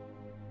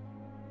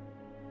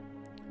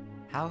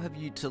 How have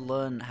you to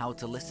learn how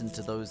to listen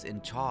to those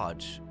in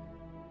charge?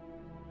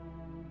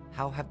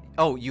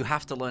 Oh, you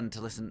have to learn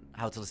to listen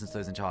how to listen to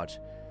those in charge.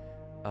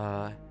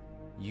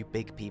 You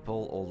big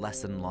people or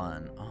lesson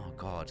learn. Oh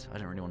god, I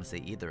don't really want to say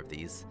either of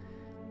these.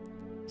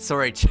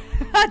 Sorry,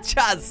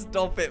 Chaz,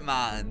 stop it,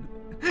 man.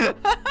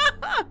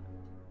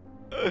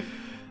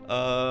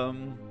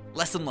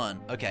 Lesson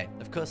learn. Okay,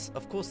 of course,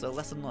 so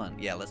lesson learn.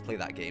 Yeah, let's play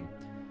that game.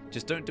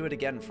 Just don't do it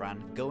again,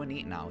 Fran. Go and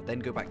eat now, then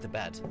go back to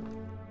bed.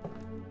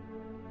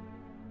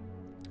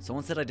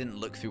 Someone said I didn't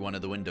look through one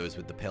of the windows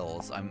with the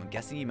pills. I'm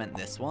guessing you meant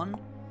this one?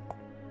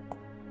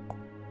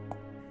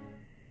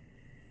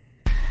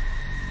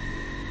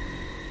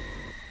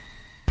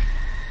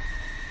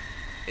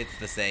 It's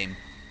the same.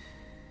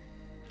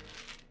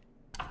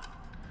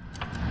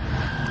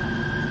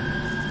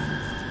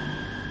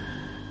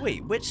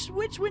 Wait,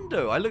 which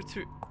window? I looked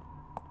through...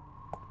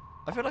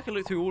 I feel like I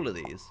looked through all of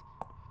these.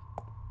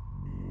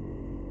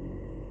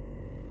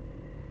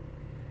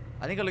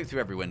 I think I looked through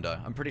every window.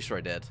 I'm pretty sure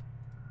I did.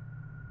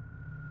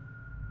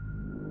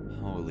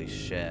 Holy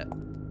shit.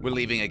 We're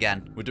leaving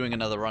again. We're doing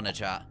another runner,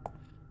 chat.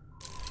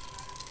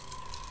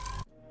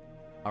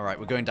 Alright,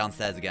 we're going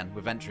downstairs again.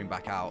 We're venturing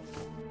back out.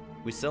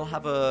 We still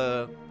have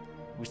the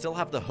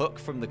hook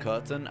from the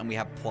curtain, and we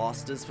have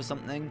plasters for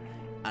something,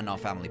 and our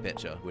family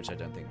picture, which I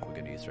don't think we're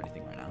going to use for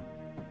anything right now.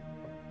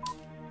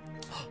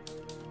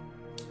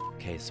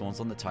 Okay,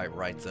 someone's on the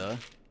typewriter.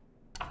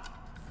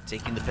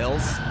 Taking the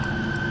pills.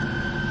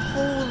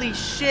 Holy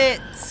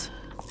shit!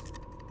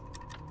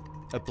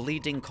 A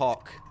bleeding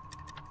cock.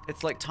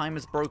 It's like time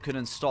is broken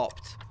and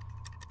stopped.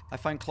 I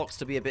find clocks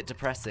to be a bit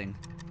depressing.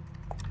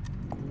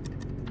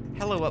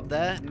 Hello up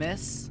there,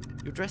 miss.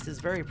 Your dress is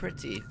very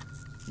pretty.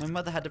 My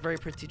mother had a very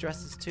pretty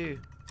dresses too.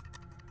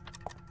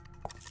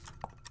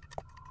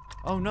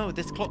 Oh no,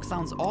 this clock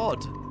sounds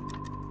odd.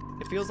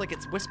 It feels like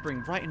it's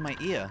whispering right in my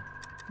ear.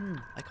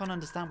 I can't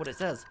understand what it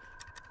says.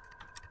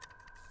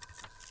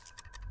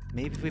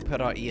 Maybe if we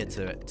put our ear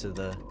to it, to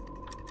the...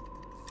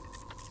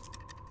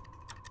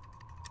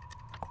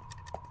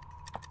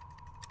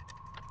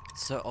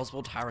 Sir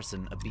Oswald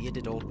Harrison, a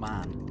bearded old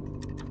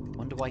man.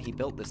 Wonder why he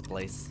built this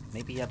place.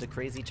 Maybe he had a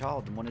crazy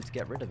child and wanted to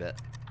get rid of it.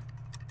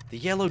 The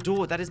yellow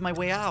door, that is my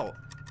way out.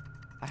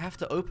 I have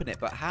to open it,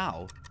 but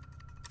how?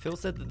 Phil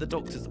said that the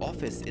doctor's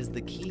office is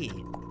the key.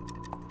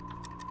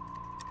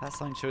 That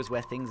sign shows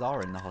where things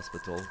are in the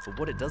hospital, but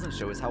what it doesn't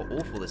show is how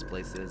awful this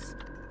place is.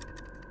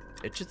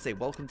 It should say,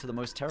 welcome to the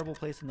most terrible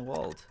place in the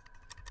world.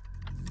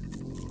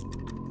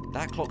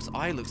 That clock's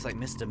eye looks like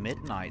Mr.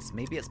 Midnight's.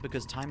 Maybe it's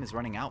because time is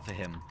running out for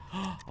him.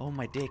 Oh,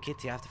 my dear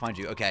kitty, I have to find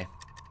you. Okay.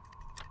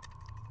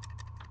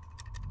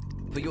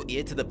 Put your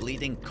ear to the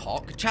bleeding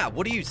cock? Chat,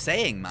 what are you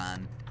saying,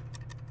 man?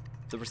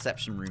 The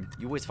reception room.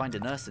 You always find a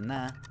nurse in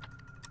there.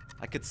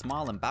 I could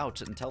smile and bow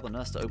and tell the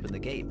nurse to open the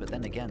gate, but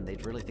then again,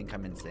 they'd really think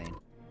I'm insane.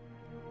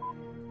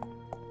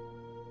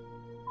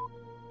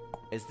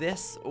 Is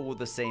this all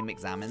the same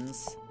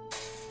examines?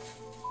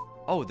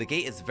 Oh, the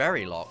gate is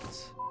very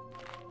locked.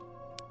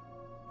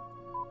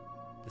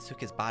 This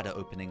hook is bad at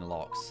opening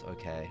locks.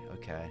 Okay,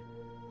 okay.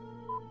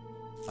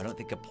 I don't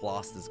think a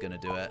plaster's gonna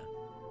do it.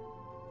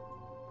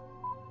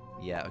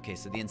 Yeah, okay,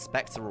 so the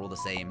inspectors are all the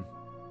same.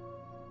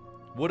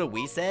 What are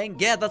we saying?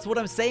 Yeah, that's what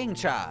I'm saying,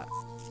 chat.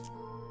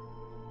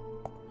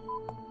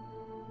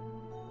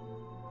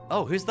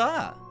 Oh, who's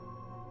that?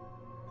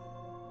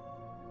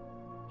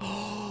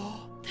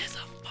 Oh, there's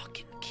a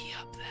fucking key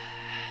up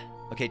there.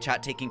 Okay,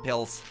 chat, taking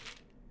pills.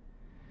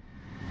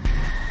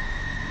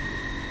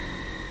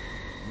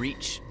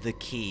 Reach the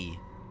key.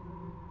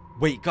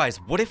 Wait, guys,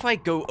 what if I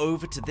go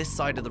over to this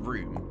side of the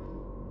room?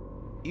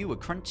 Ew, a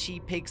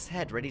crunchy pig's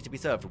head ready to be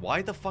served.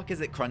 Why the fuck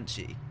is it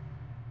crunchy?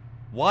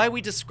 Why are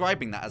we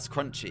describing that as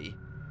crunchy?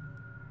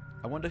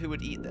 I wonder who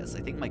would eat this.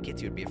 I think my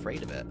kitty would be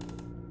afraid of it.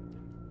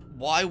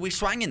 Why are we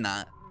swanging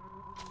that?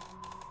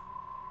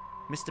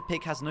 Mr.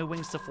 Pig has no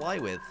wings to fly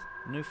with.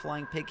 No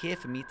flying pig here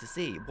for me to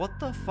see. What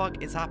the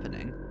fuck is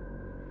happening?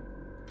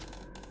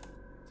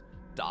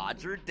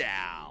 Dodger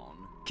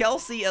down.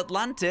 Kelsey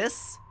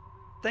Atlantis.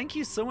 Thank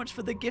you so much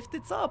for the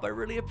gifted sub. I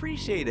really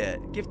appreciate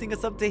it. Gifting a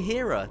sub to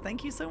Hera.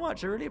 Thank you so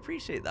much. I really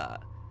appreciate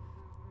that.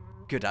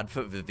 Good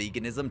advert for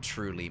veganism.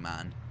 Truly,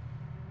 man.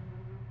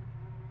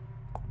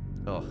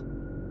 Oh.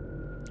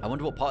 I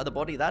wonder what part of the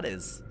body that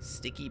is.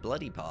 Sticky,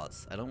 bloody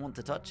parts. I don't want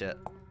to touch it.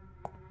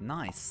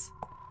 Nice.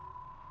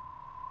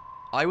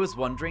 I was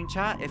wondering,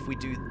 chat, if we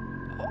do...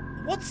 Oh,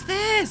 what's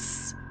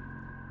this?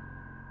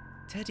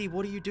 Teddy,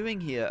 what are you doing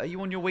here? Are you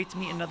on your way to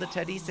meet another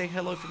Teddy? Say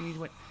hello from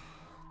me.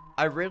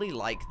 I really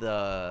like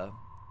the,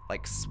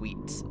 like,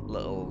 sweet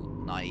little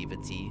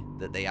naivety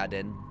that they add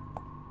in.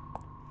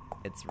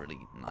 It's really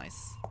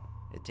nice.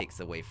 It takes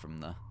away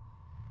from the...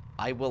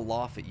 I will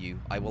laugh at you.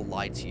 I will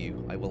lie to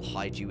you. I will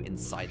hide you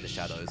inside the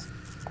shadows.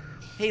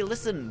 Hey,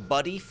 listen,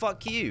 buddy.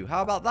 Fuck you.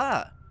 How about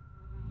that?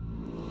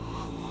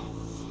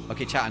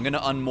 Okay, chat. I'm going to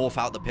unmorph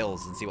out the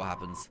pills and see what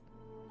happens.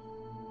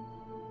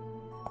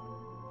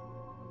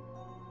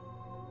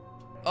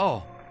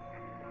 Oh.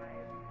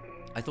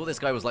 I thought this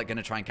guy was, like, going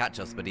to try and catch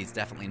us, but he's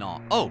definitely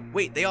not. Oh,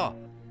 wait, they are.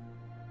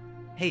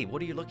 Hey,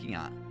 what are you looking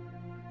at?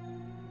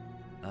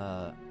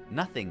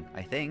 Nothing,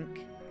 I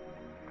think.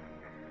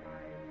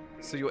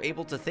 So you're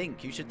able to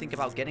think. You should think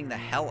about getting the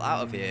hell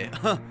out of here.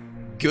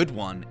 Good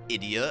one,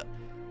 idiot.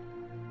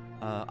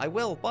 I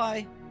will.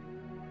 Bye.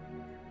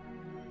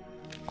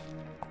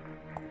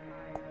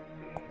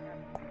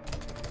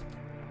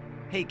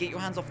 Hey, get your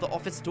hands off the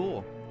office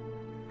door.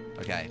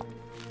 Okay.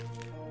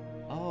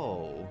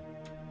 Oh.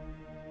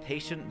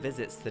 Patient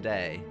visits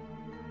today.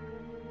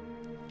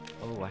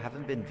 Oh, I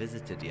haven't been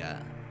visited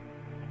yet.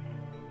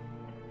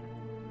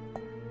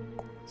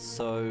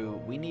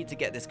 So, we need to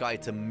get this guy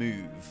to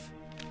move.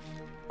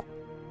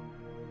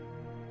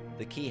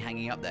 The key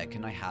hanging up there,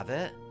 can I have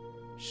it?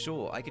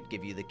 Sure, I could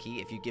give you the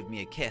key if you give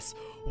me a kiss.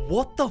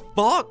 What the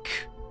fuck?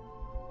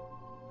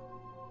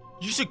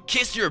 You should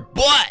kiss your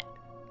butt!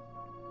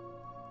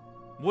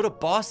 What a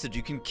bastard,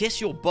 you can kiss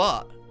your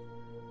butt.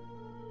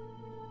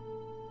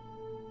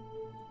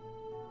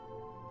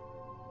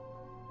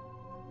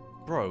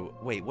 Bro,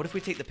 wait, what if we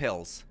take the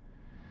pills?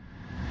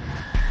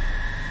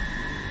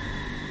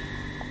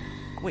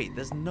 Wait,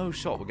 there's no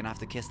shot we're gonna have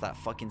to kiss that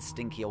fucking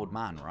stinky old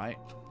man, right?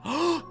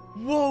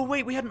 Whoa,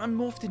 wait, we hadn't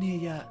unmorphed in here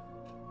yet.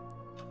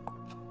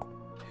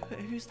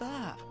 Who's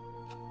that?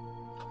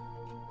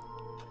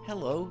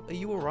 Hello, are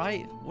you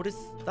alright? What is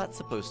that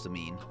supposed to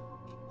mean?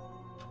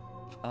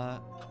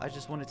 I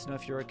just wanted to know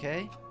if you're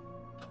okay.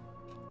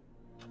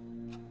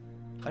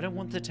 I don't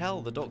want to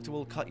tell. The doctor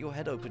will cut your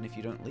head open if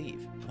you don't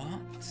leave.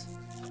 What?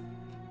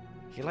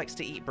 He likes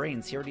to eat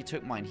brains. He already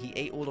took mine. He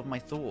ate all of my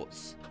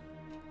thoughts.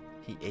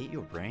 He ate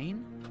your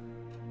brain?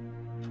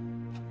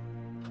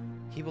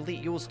 He will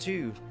eat yours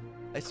too.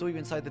 I saw you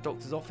inside the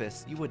doctor's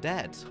office. You were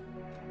dead.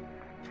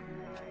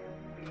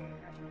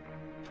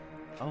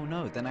 Oh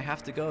no, then I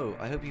have to go.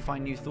 I hope you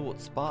find new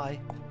thoughts. Bye.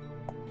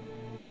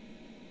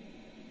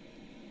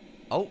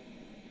 Oh.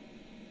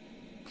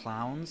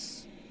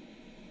 Clowns.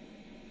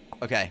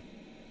 Okay.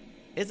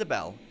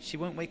 Isabel, she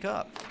won't wake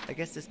up. I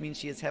guess this means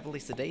she is heavily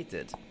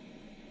sedated.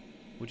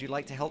 Would you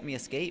like to help me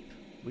escape?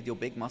 With your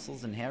big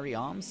muscles and hairy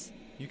arms?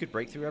 You could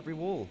break through every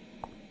wall.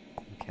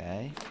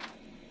 Okay.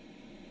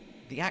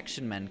 The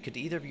action men. Could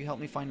either of you help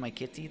me find my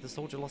kitty? The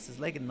soldier lost his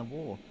leg in the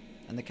war.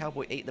 And the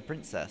cowboy ate the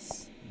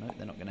princess. No,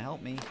 they're not going to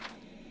help me.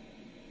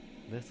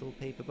 Little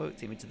paper boat,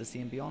 take me to the sea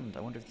and beyond.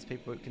 I wonder if this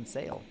paper boat can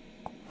sail.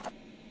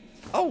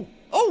 Oh!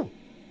 Oh!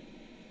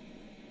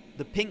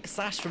 The pink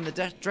sash from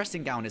the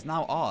dressing gown is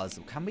now ours.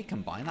 Can we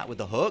combine that with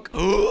the hook?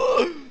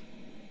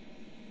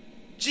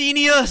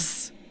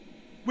 Genius!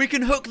 We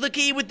can hook the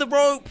key with the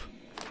rope!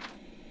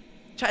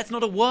 Chat, it's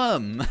not a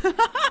worm.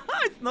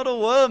 It's not a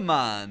worm,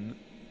 man.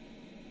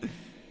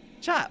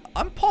 Chat,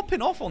 I'm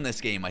popping off on this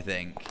game, I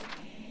think.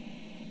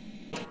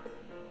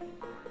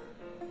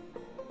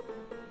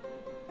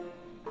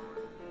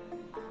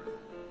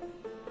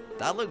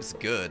 That looks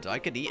good. I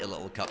could eat a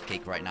little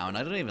cupcake right now, and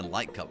I don't even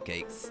like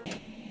cupcakes.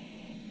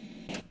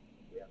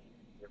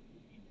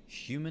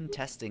 Human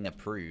testing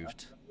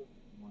approved.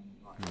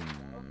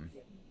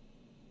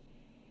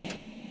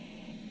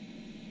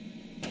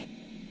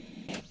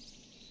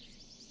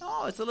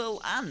 Oh, it's a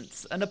little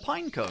ant and a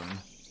pine cone.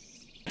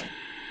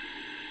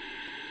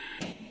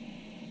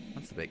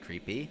 That's a bit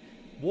creepy.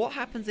 What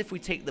happens if we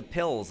take the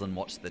pills and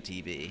watch the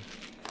TV?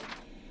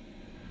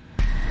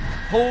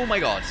 Oh my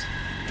god.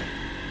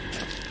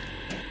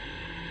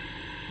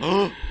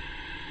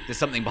 There's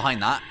something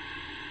behind that.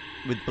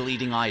 With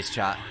bleeding eyes,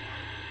 chat.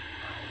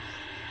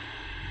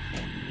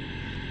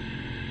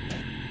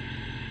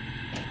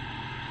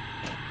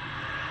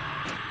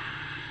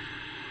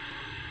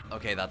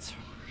 Okay, that's...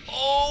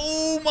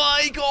 Oh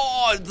my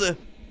god!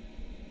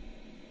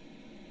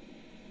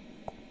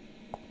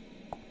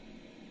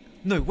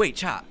 No, wait,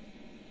 chat.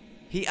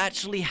 He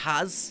actually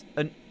has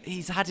an...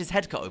 He's had his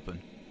head cut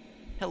open.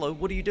 Hello,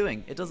 what are you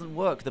doing? It doesn't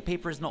work. The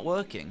paper is not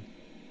working.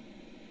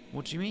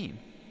 What do you mean?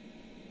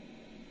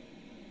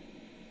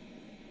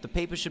 The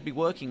paper should be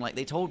working like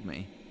they told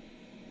me.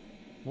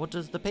 What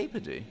does the paper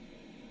do?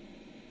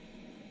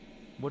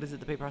 What is it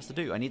the paper has to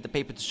do? I need the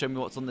paper to show me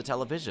what's on the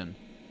television.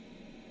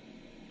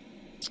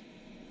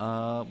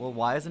 Well,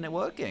 why isn't it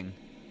working?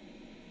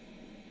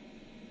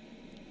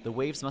 The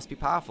waves must be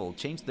powerful.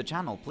 Change the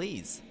channel,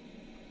 please.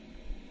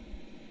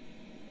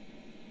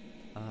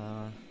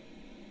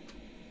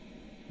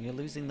 You're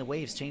losing the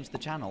waves. Change the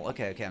channel.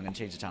 Okay, I'm gonna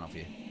change the channel for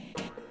you.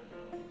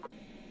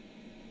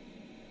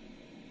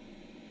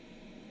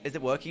 Is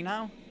it working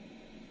now?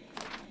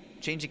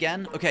 Change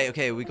again. Okay,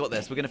 okay, we got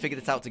this. We're going to figure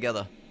this out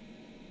together.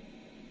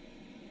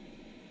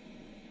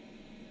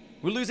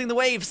 We're losing the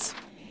waves.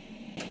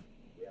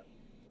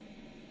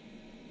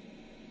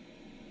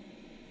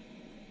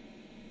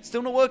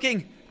 Still not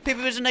working.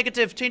 Paper vision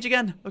negative. Change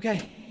again.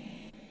 Okay.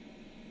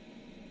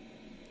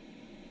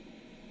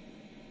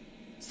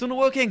 Still not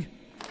working.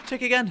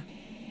 Check again.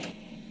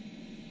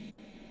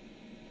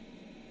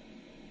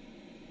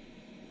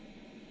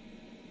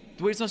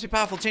 The waves must be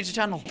powerful. Change the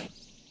channel.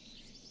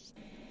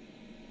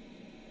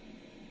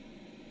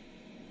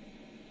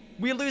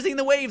 We're losing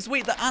the waves.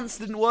 Wait, the ants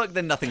didn't work.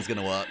 Then nothing's going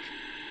to work.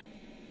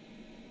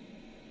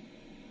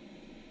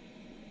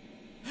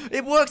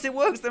 It works. It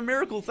works. A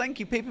miracle. Thank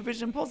you. Paper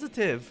vision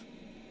positive.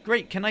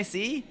 Great. Can I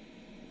see?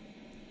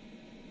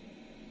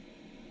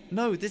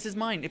 No, this is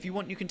mine. If you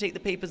want, you can take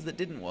the papers that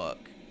didn't work.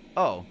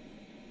 Oh.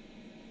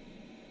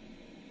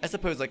 I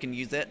suppose I can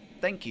use it.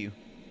 Thank you.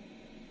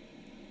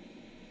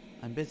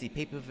 I'm busy.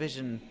 Paper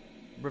vision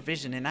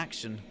revision in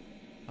action.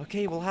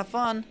 Okay, we'll have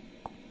fun.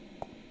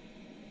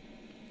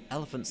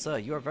 Elephant, sir,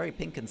 you are very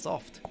pink and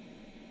soft.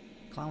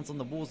 Clowns on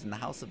the walls in the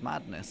House of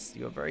Madness.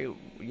 You're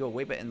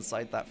way better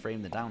inside that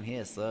frame than down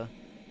here, sir.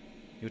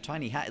 Your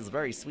tiny hat is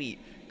very sweet.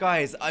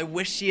 Guys, I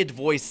wish she had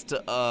voiced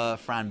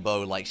Fran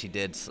Bow like she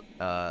did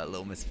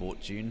Little Miss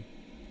Fortune.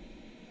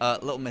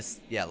 Little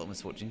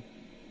Misfortune.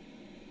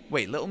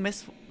 Wait, Little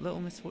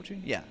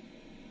Misfortune? Yeah.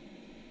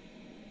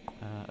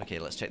 Okay,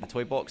 let's check the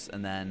toy box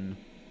and then...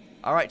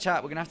 Alright,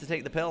 chat, we're gonna have to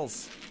take the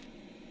pills.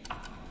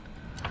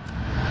 Alright,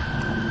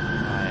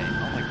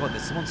 oh my god,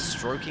 there's someone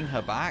stroking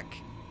her back.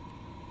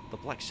 The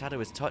black shadow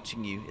is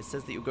touching you. It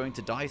says that you're going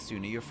to die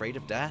soon. Are you afraid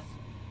of death?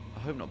 I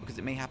hope not, because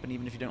it may happen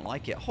even if you don't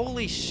like it.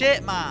 Holy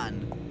shit,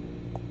 man!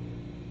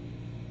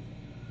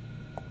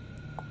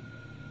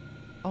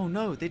 Oh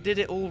no, they did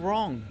it all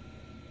wrong.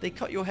 They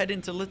cut your head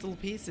into little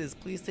pieces.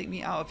 Please take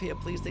me out of here.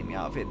 Please take me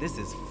out of here. This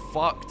is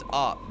fucked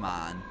up,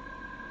 man.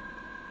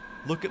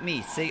 Look at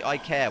me. Say I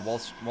care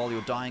while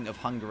you're dying of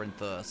hunger and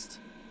thirst.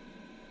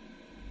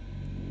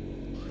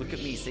 Look at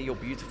me. Say you're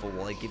beautiful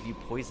while I give you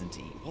poison to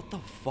eat. What the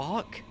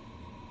fuck?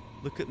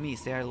 Look at me.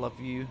 Say I love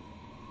you.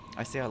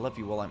 I say I love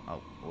you while I'm...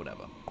 Oh,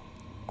 whatever.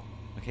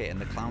 Okay, and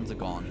the clowns are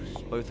gone.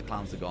 Both the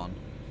clowns are gone.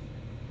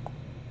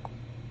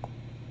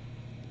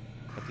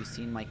 Have you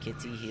seen my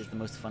kitty? He is the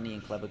most funny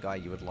and clever guy.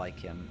 You would like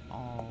him.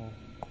 Oh.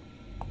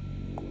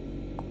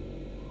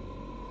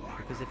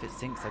 Because if it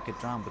sinks, I could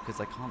drown because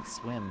I can't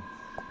swim.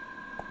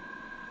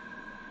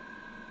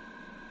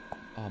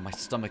 Oh, my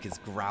stomach is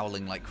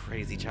growling like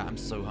crazy, chat. I'm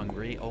so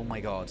hungry. Oh my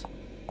god.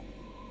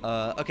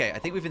 Okay, I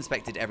think we've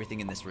inspected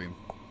everything in this room.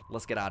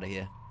 Let's get out of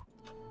here.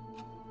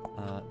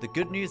 The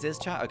good news is,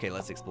 chat... Okay,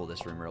 let's explore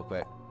this room real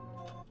quick.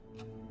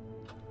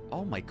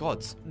 Oh my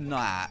god.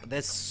 Nah,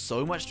 there's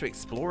so much to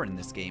explore in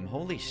this game.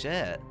 Holy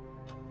shit.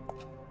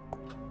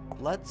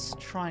 Let's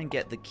try and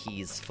get the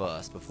keys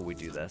first before we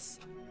do this.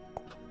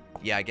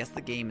 Yeah, I guess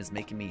the game is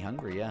making me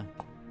hungry, yeah.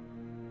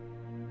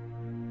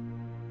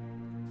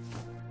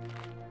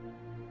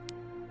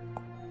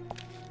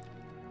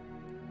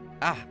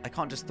 Ah, I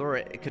can't just throw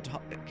it. It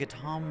could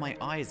harm my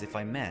eyes if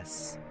I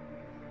miss.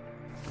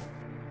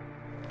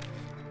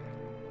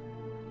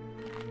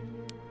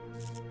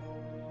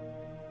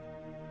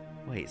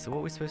 Wait, so what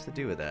are we supposed to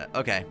do with it?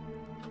 Okay.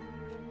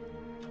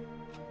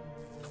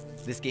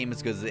 This game,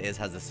 as good as it is,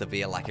 has a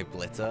severe lack of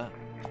glitter.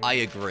 I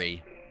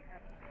agree.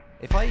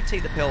 If I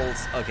take the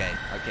pills... Okay,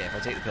 if I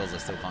take the pills, I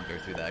still can't go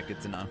through there.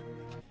 Good to know.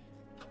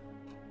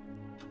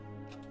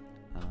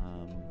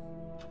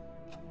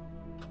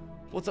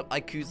 What's up,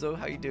 Ikuzo?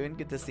 How you doing?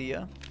 Good to see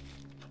you.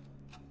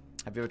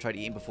 Have you ever tried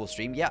eating before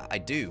stream? Yeah, I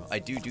do. I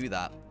do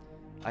that.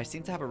 I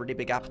seem to have a really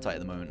big appetite at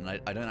the moment,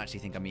 and I don't actually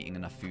think I'm eating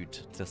enough food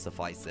to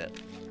suffice it.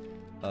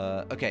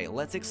 Okay,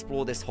 let's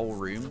explore this whole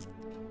room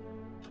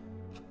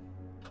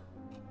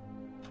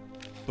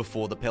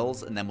before the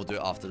pills, and then we'll do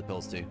it after the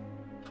pills too.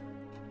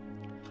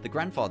 The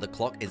grandfather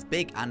clock is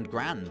big and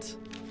grand.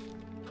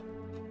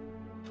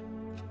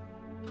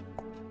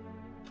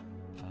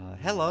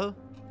 Hello.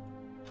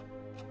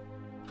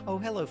 Oh,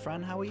 hello,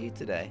 Fran. How are you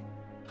today?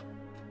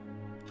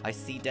 I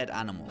see dead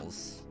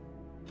animals.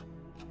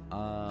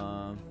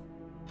 Or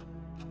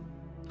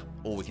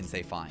we can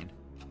say fine.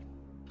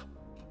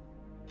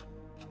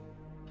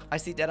 I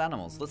see dead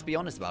animals. Let's be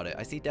honest about it.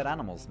 I see dead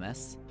animals,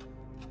 miss.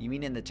 You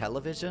mean in the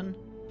television?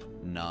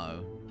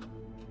 No.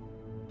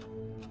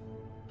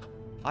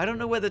 I don't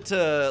know whether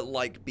to,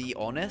 like, be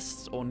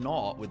honest or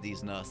not with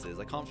these nurses.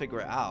 I can't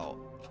figure it out.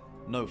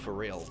 No, for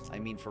real. I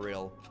mean for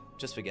real.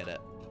 Just forget it.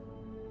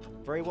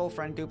 Very well,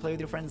 friend. Go play with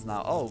your friends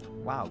now. Oh,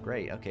 wow.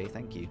 Great. Okay,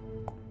 thank you.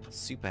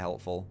 Super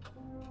helpful.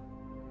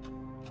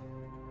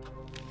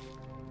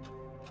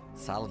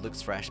 Salad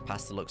looks fresh.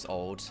 Pasta looks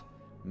old.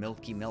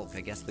 Milky milk.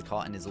 I guess the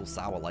carton is all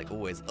sour like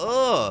always.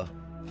 Ugh!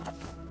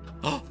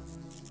 Oh!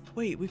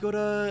 Wait, we got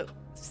a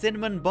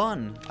cinnamon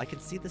bun. I can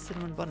see the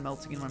cinnamon bun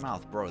melting in my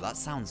mouth. Bro, that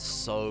sounds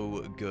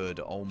so good.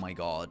 Oh my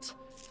god.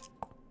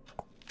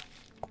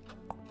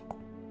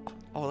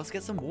 Oh, let's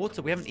get some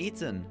water. We haven't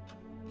eaten.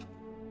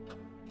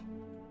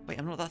 Wait,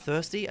 I'm not that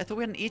thirsty? I thought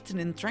we hadn't eaten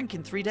and drank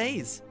in 3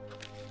 days.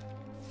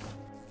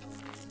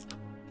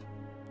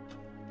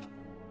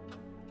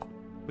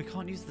 We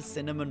can't use the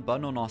cinnamon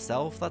bun on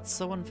ourselves? That's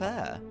so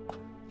unfair.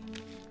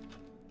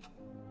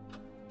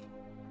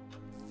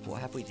 What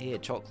have we here?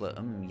 Chocolate.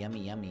 Yummy,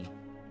 yummy.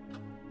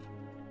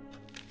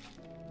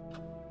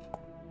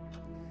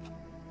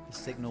 The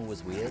signal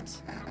was weird.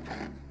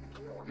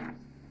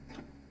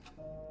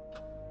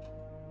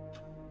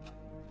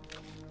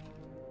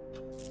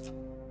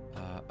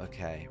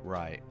 Okay,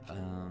 right.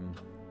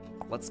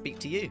 Let's speak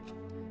to you.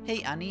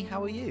 Hey, Annie,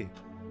 how are you?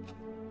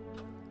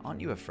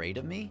 Aren't you afraid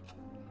of me?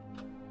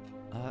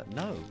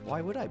 No.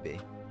 Why would I be?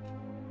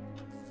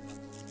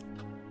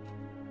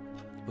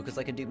 Because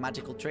I can do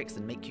magical tricks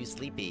and make you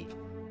sleepy.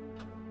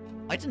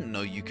 I didn't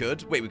know you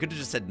could. Wait, we could have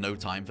just said no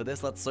time for this.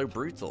 That's so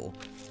brutal.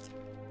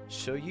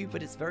 Show you,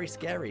 but it's very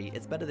scary.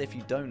 It's better if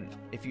you don't.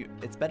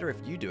 It's better if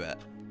you do it.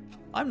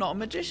 I'm not a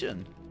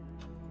magician.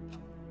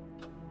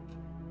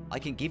 I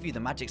can give you the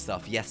magic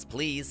stuff. Yes,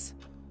 please.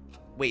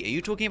 Wait, are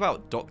you talking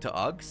about Dr.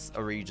 Uggs,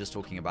 or are you just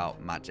talking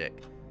about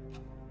magic?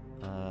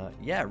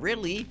 Yeah,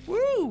 really?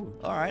 Woo!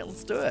 Alright,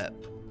 let's do it.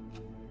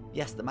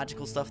 Yes, the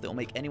magical stuff that will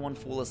make anyone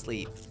fall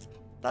asleep.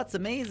 That's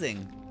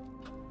amazing.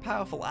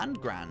 Powerful and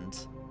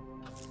grand.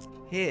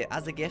 Here,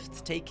 as a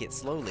gift, take it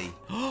slowly.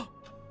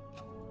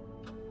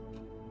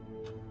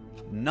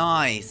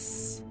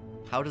 Nice!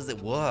 How does it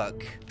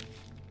work?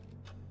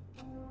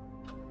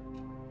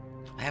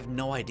 I have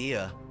no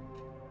idea.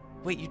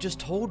 Wait, you just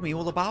told me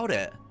all about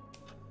it.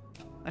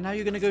 And now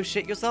you're gonna go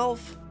shit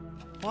yourself?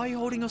 Why are you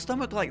holding your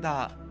stomach like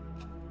that?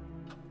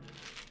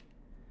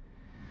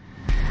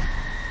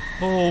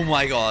 Oh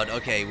my god.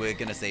 Okay, we're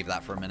gonna save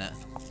that for a minute.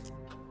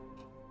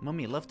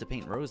 Mummy loved to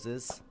paint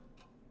roses.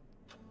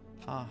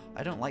 Ah,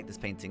 I don't like this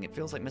painting. It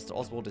feels like Mr.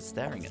 Oswald is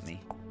staring at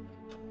me.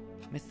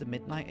 Mr.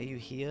 Midnight, are you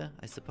here?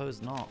 I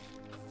suppose not.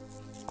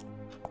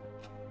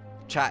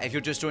 Chat, if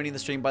you're just joining the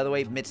stream, by the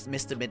way,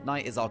 Mr.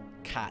 Midnight is our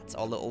cat,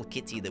 our little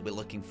kitty that we're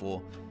looking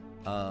for.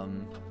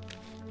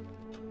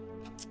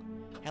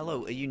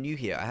 Hello, are you new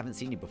here? I haven't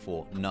seen you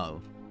before.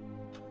 No.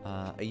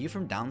 Are you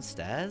from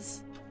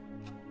downstairs?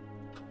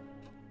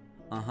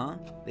 Uh-huh.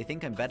 They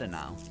think I'm better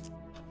now.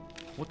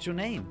 What's your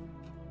name?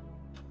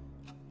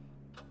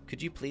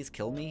 Could you please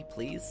kill me,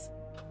 please?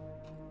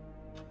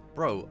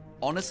 Bro,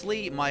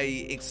 honestly, my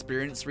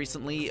experience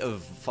recently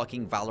of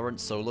fucking Valorant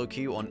solo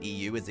queue on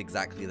EU is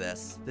exactly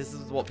this. This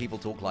is what people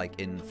talk like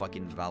in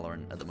fucking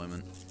Valorant at the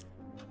moment.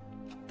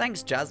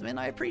 Thanks, Jasmine.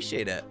 I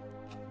appreciate it.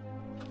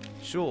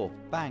 Sure.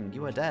 Bang,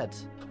 you are dead.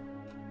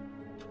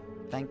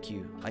 Thank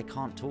you. I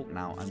can't talk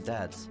now. I'm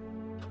dead.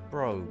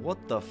 Bro,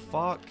 what the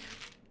fuck?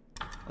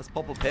 Let's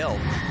pop a pill.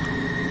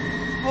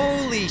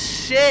 Holy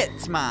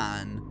shit,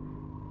 man!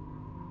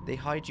 They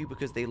hide you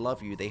because they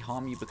love you. They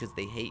harm you because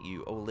they hate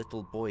you. Oh,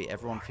 little boy,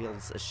 everyone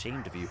feels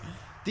ashamed of you.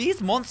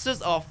 These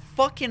monsters are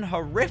fucking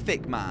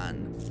horrific,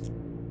 man.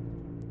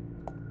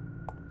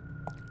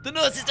 The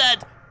nurse is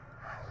dead!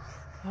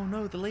 Oh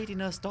no, the lady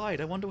nurse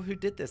died. I wonder who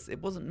did this.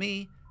 It wasn't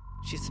me.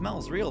 She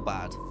smells real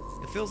bad.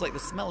 It feels like the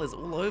smell is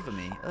all over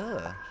me.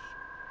 Ugh.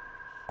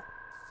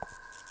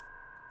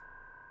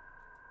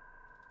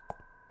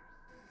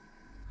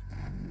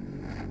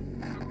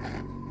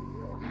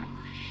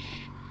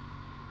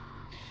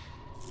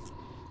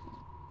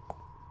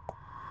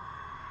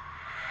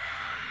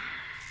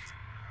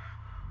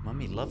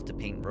 Mummy loved to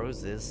paint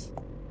roses.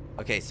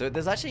 Okay, so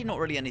there's actually not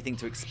really anything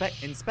to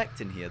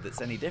inspect in here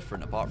that's any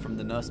different, apart from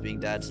the nurse being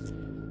dead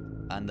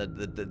and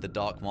the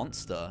dark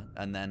monster,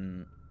 and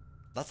then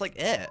that's like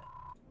it.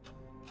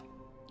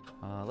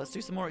 Let's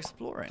do some more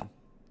exploring.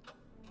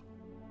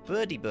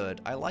 Birdie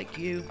bird, I like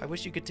you. I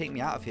wish you could take me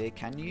out of here.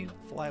 Can you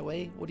fly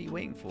away? What are you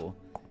waiting for?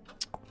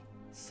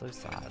 So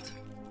sad.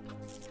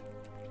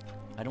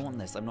 I don't want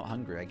this. I'm not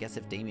hungry. I guess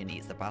if Damien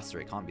eats the pasta,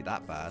 it can't be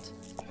that bad.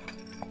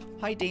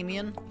 Hi,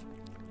 Damien.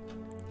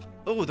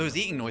 Oh, those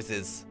eating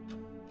noises.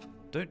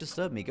 Don't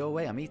disturb me. Go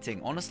away. I'm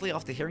eating. Honestly,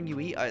 after hearing you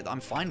eat, I'm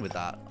fine with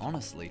that.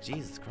 Honestly.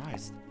 Jesus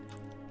Christ.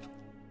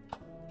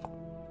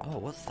 Oh,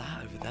 what's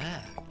that over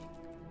there?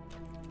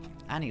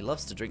 Annie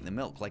loves to drink the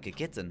milk like a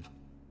kitten.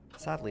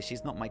 Sadly,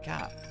 she's not my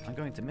cat. I'm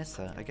going to miss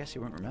her. I guess she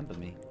won't remember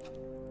me.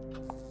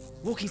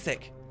 Walking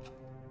stick!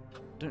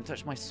 Don't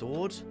touch my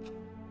sword.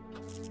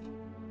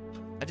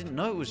 I didn't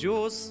know it was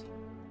yours.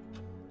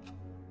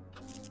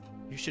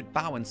 You should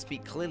bow and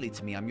speak clearly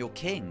to me. I'm your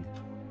king.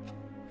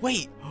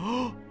 Wait!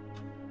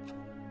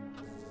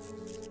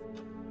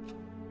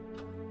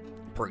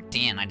 Perked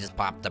I just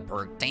popped the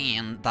perked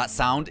in. That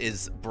sound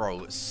is,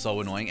 bro,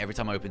 so annoying. Every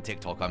time I open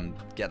TikTok,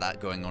 get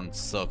that going on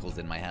circles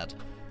in my head.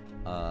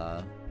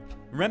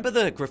 Remember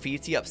the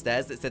graffiti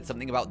upstairs that said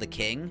something about the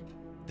king?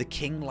 The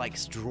king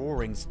likes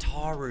drawings.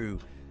 Taru.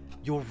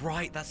 You're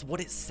right. That's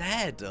what it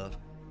said.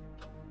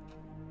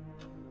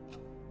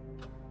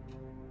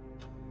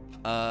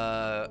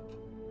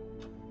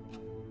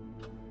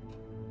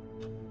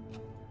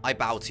 I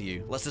bow to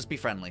you. Let's just be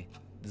friendly.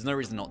 There's no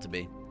reason not to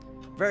be.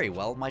 Very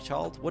well, my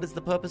child. What is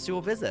the purpose of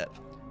your visit?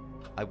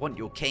 I want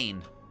your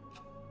cane.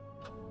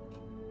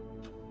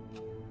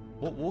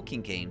 What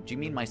walking cane? Do you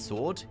mean my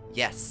sword?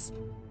 Yes.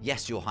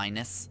 Yes, your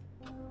highness.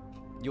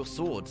 Your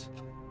sword.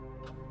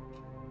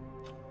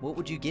 What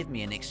would you give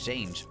me in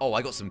exchange? Oh,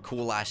 I got some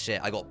cool ass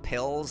shit. I got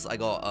pills. I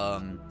got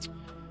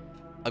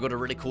a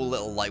really cool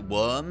little, like,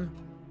 worm.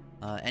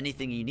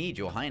 Anything you need,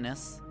 your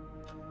highness.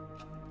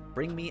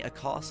 Bring me a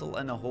castle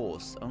and a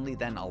horse. Only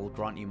then I'll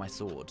grant you my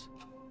sword.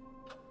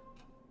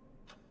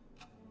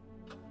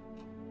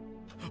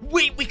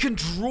 Wait, we can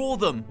draw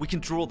them. We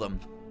can draw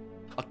them.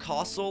 A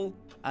castle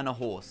and a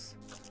horse.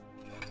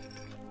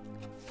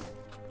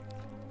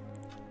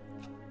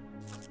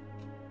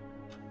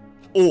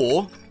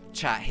 Or,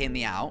 chat, hear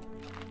me out.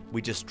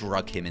 We just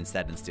drug him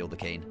instead and steal the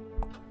cane.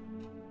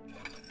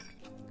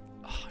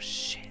 Oh,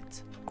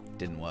 shit.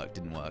 Didn't work,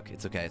 didn't work.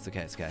 It's okay, it's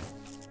okay, it's okay.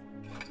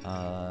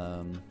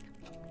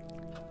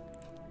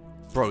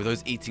 Bro,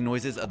 those eating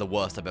noises are the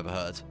worst I've ever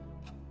heard.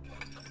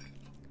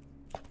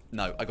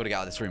 No, I gotta get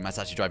out of this room. That's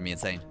actually driving me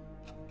insane.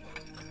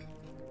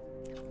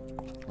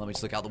 Let me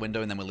just look out the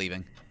window and then we're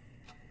leaving.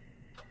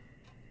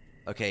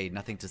 Okay,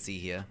 nothing to see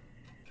here.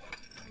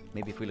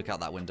 Maybe if we look out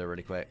that window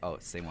really quick. Oh,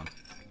 it's the same one.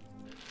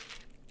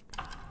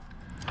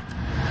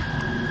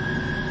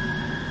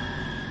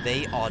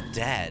 They are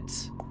dead.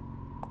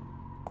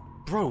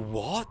 Bro,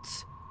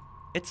 what?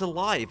 It's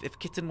alive. If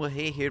Kitten were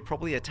here, he would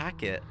probably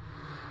attack it.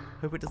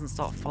 Hope it doesn't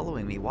start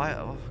following me. Why?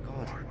 Oh,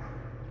 God.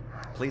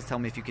 Please tell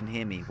me if you can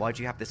hear me. Why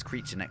do you have this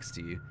creature next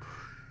to you?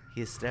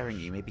 He is staring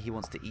at you. Maybe he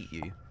wants to eat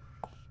you.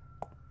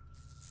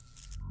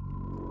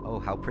 Oh,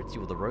 how pretty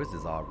all the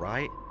roses are,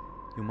 right?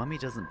 Your mummy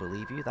doesn't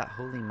believe you? That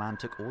holy man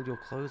took all your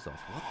clothes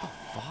off. What the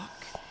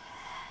fuck?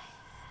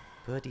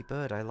 Birdie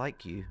bird, I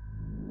like you.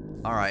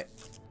 Alright.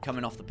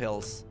 Coming off the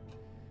pills.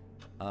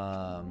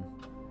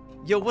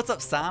 Yo, what's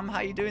up, Sam?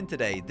 How you doing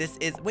today? This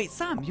is... Wait,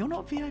 Sam, you're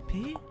not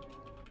VIP?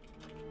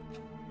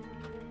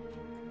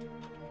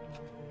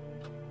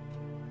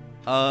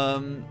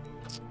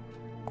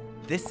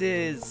 This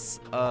is,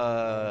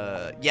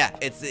 yeah,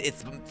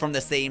 it's from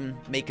the same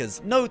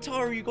makers. No,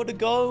 Taru, you gotta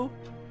go.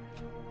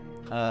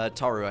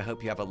 Taru, I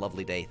hope you have a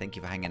lovely day. Thank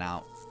you for hanging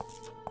out.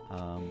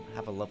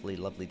 Have a lovely,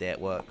 lovely day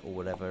at work or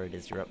whatever it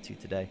is you're up to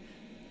today.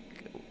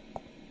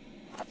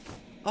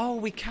 Oh,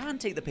 we can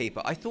take the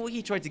paper. I thought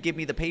he tried to give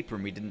me the paper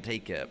and we didn't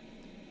take it.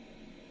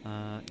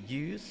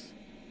 Use.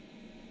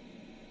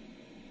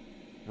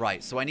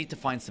 Right, so I need to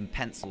find some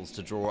pencils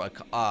to draw a...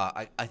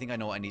 I think I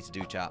know what I need to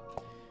do, chat.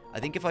 I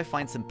think if I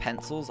find some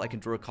pencils, I can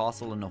draw a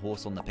castle and a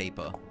horse on the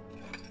paper.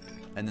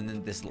 And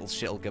then this little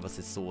shit will give us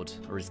his sword,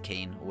 or his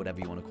cane, or whatever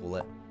you want to call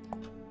it.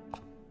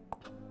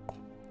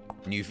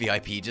 New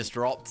VIP just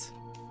dropped.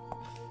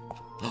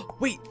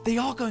 Wait, they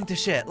are going to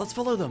shit. Let's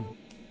follow them.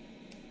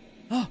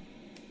 Oh,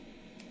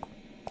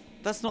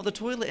 that's not the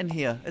toilet in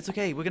here. It's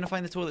okay, we're going to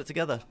find the toilet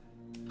together.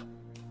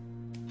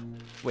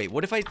 Wait,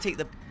 what if I take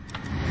the...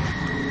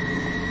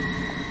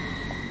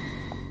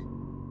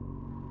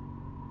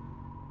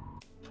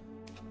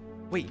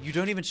 Wait, you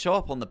don't even show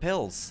up on the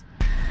pills.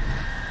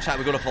 Chat,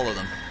 we gotta follow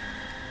them.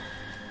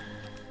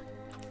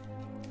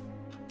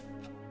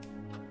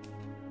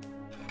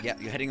 Yeah,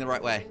 you're heading the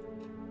right way.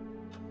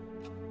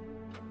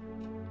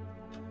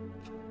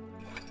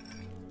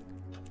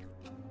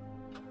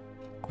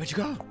 Where'd you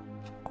go?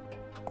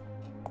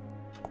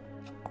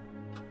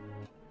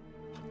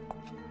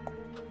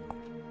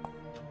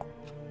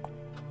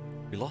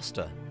 We lost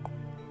her.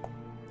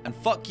 And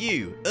fuck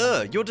you.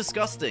 Ugh, you're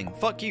disgusting.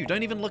 Fuck you,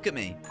 don't even look at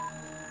me.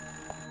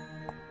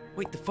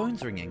 Wait, the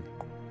phone's ringing.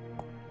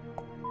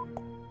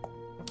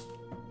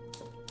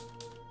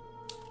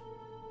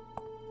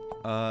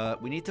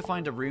 We need to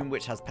find a room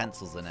which has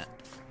pencils in it.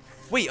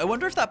 Wait, I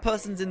wonder if that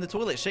person's in the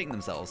toilet shaking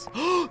themselves.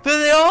 There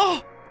they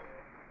are!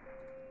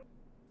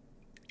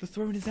 The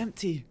throne is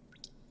empty.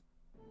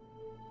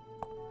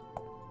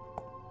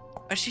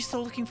 Is she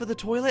still looking for the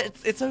toilet?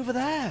 It's over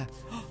there.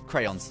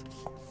 Crayons.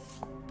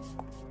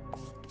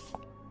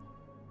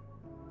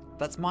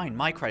 That's mine,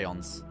 my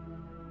crayons.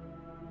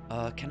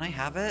 Can I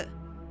have it?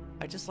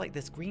 I just like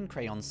this green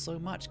crayon so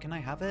much. Can I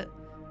have it?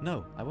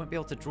 No, I won't be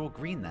able to draw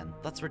green then.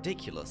 That's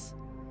ridiculous.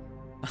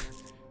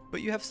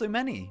 But you have so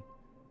many.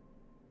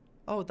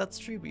 Oh, that's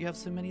true, but you have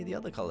so many of the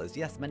other colors.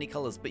 Yes, many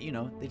colors, but you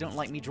know, they don't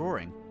like me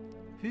drawing.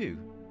 Who?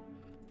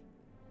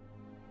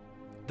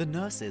 The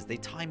nurses, they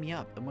tie me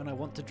up, and when I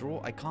want to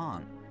draw, I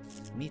can't.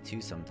 Me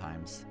too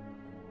sometimes.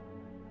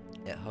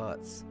 It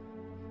hurts.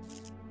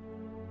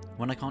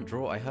 When I can't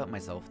draw, I hurt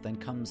myself. Then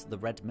comes the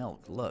red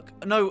milk. Look.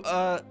 No,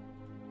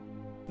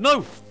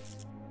 no!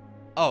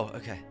 Oh,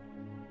 okay.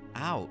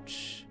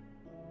 Ouch.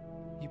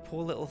 You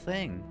poor little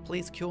thing.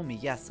 Please cure me,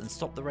 yes, and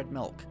stop the red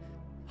milk.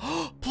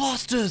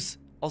 Plasters!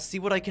 I'll see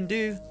what I can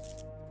do.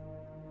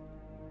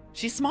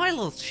 She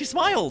smiled! She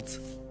smiled!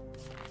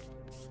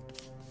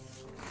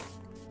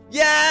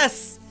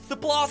 Yes! The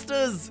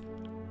plasters!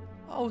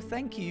 Oh,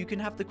 thank you. You can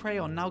have the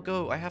crayon. Now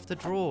go. I have to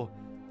draw.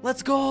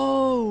 Let's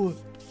go!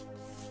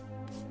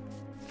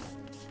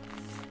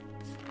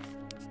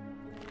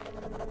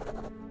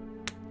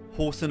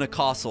 Horse in a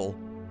castle.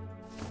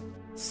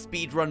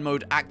 Speedrun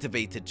mode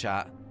activated,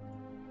 chat.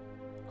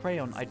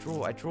 Crayon, I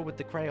draw with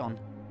the crayon.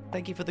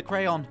 Thank you for the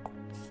crayon.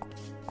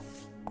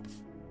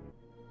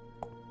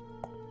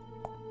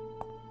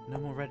 No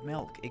more red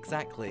milk.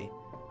 Exactly.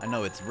 I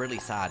know, it's really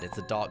sad. It's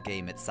a dark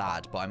game. It's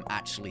sad, but I'm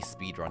actually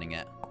speedrunning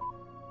it.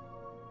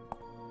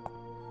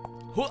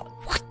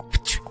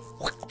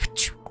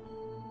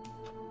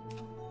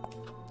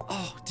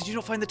 Oh, did you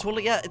not find the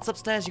toilet yet? It's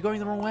upstairs. You're going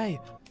the wrong way.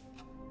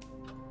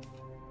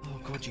 Oh,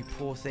 God, you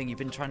poor thing. You've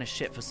been trying to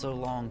shit for so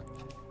long.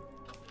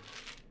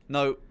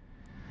 No.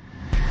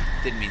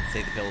 Didn't mean to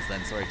say the pills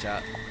then. Sorry,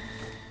 chat.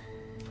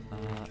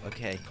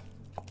 Okay.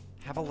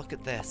 Have a look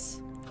at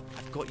this.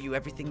 I've got you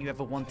everything you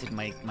ever wanted,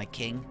 my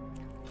king.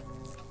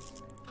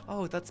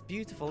 Oh, that's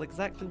beautiful.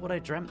 Exactly what I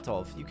dreamt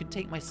of. You can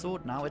take my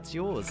sword now. It's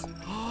yours.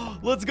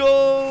 Let's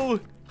go!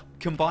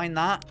 Combine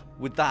that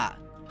with that.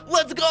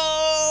 Let's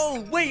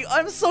go! Wait,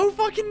 I'm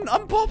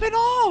popping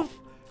off!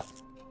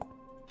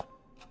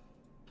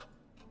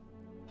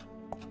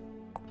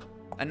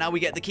 And now we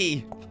get the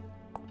key.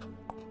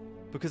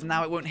 Because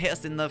now it won't hit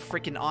us in the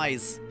freaking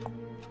eyes.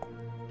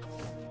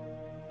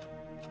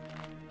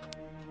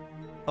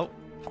 Oh.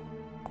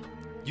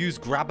 Use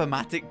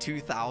Grab-O-Matic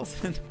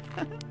 2000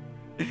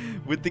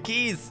 with the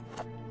keys.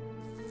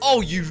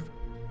 Oh, you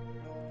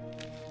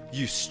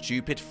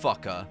stupid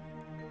fucker.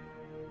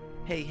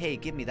 Hey,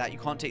 give me that. You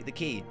can't take the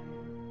key.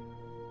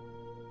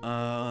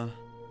 Can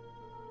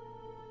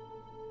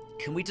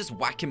we just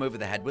whack him over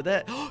the head with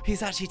it?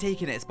 He's actually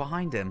taking it. It's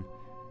behind him.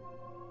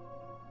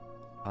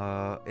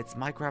 It's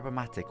my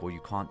Grab-O-Matic, or you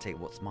can't take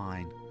what's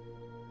mine.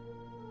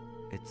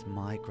 It's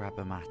my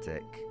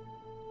Grab-O-Matic.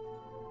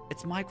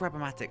 It's my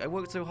Grab-O-Matic. I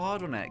worked so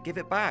hard on it. Give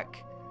it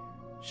back.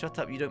 Shut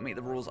up. You don't make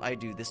the rules. I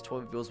do. This toy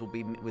of yours will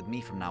be with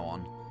me from now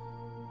on.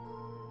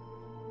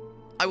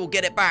 I will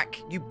get it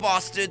back, you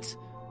bastard.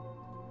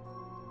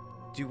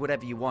 Do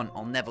whatever you want.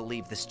 I'll never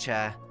leave this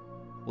chair.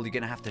 Well, you're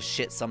gonna have to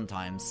shit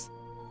sometimes.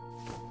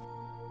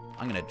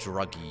 I'm gonna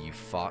drug you, you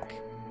fuck.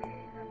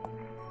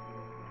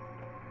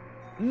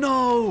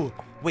 No!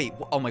 Wait,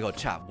 oh my god,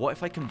 chat. What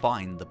if I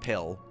combine the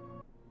pill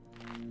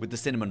with the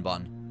cinnamon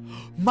bun?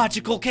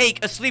 Magical cake!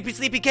 A sleepy,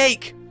 sleepy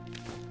cake!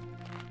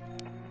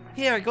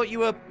 Here, I got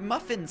you a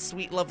muffin,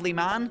 sweet, lovely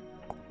man.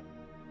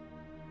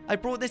 I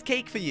brought this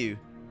cake for you.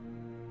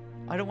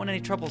 I don't want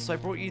any trouble, so I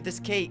brought you this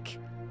cake.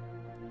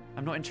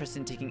 I'm not interested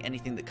in taking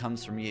anything that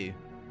comes from you.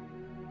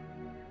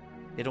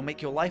 It'll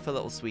make your life a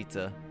little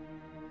sweeter.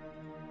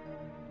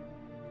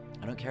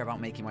 I don't care about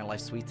making my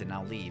life sweeter.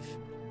 Now leave.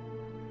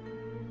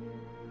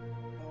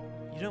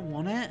 You don't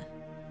want it?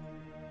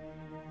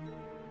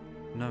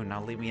 No,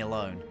 now leave me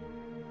alone.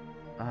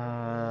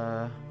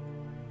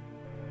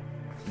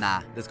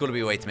 Nah, there's got to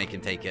be a way to make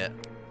him take it.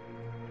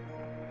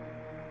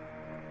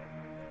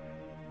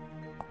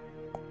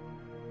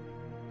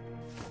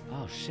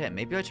 Oh shit,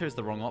 maybe I chose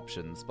the wrong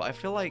options, but I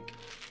feel like...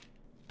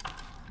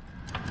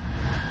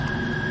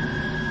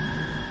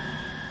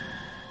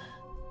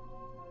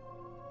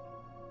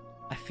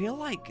 I feel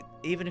like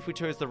even if we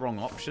chose the wrong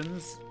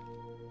options...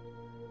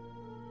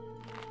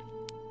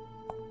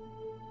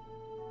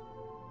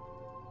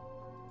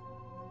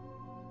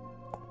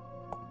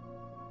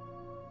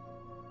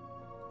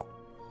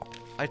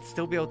 I'd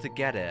still be able to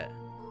get it.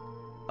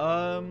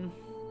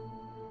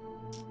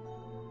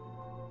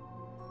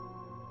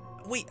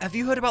 Wait, have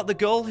you heard about the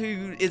girl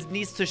who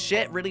needs to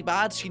shit really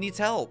bad? She needs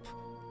help.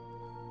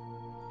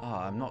 Oh,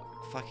 I'm not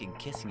fucking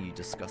kissing you,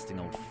 disgusting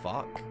old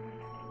fuck.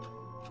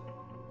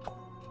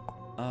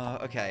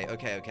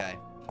 Okay.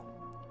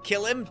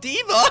 Kill him,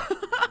 Diva!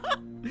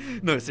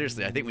 No,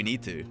 seriously, I think we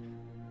need to.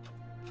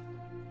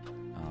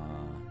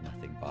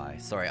 Nothing, bye.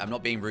 Sorry, I'm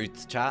not being rude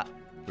to chat.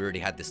 We already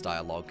had this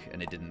dialogue,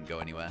 and it didn't go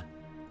anywhere.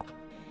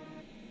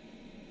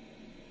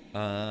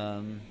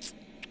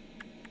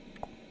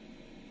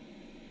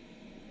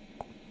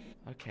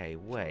 Okay,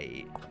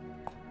 wait.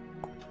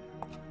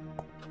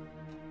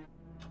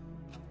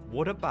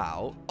 What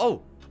about...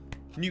 Oh!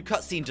 New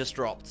cutscene just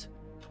dropped.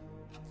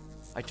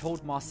 I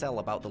told Marcel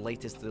about the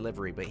latest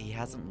delivery, but he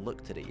hasn't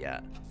looked at it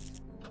yet.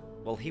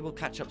 Well, he will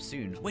catch up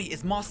soon. Wait,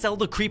 is Marcel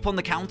the creep on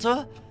the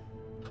counter?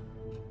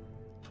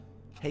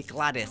 Hey,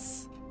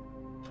 Gladys.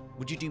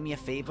 Would you do me a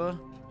favor?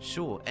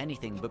 Sure,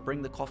 anything, but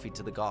bring the coffee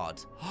to the guard.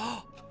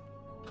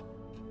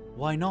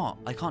 Why not?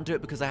 I can't do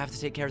it because I have to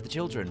take care of the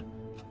children.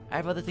 I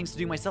have other things to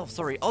do myself,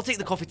 sorry. I'll take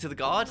the coffee to the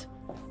guard.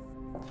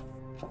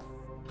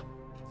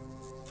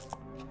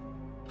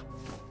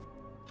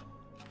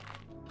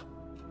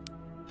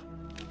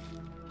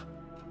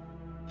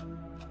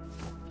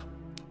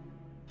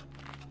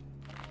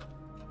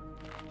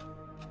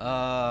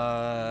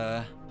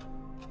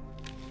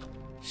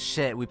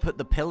 Shit, we put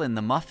the pill in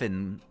the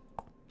muffin.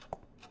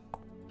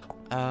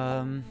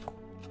 Fran,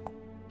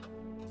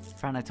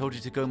 I told you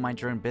to go mind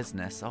your own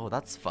business. Oh,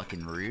 that's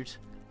fucking rude.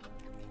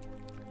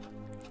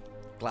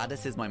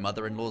 Gladys is my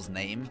mother-in-law's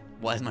name.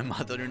 Why is my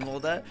mother-in-law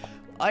there?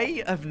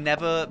 I have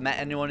never met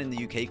anyone in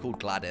the UK called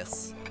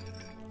Gladys.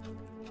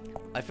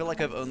 I feel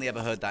like I've only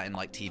ever heard that in,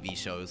 like, TV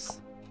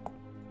shows.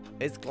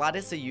 Is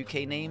Gladys a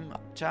UK name,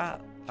 chat?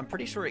 I'm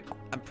pretty sure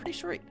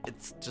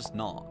it's just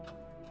not.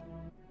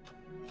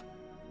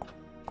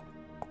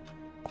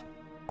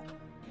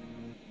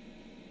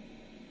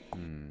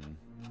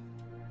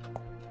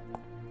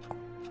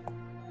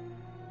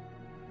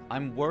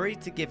 I'm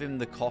worried to give him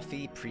the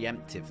coffee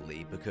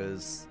preemptively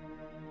because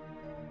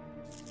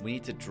we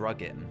need to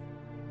drug him.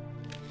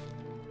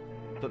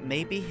 But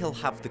maybe he'll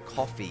have the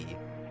coffee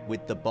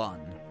with the bun.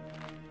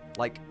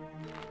 Like...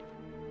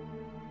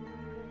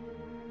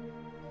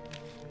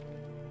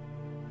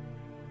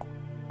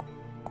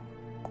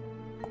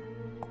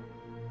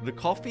 the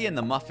coffee and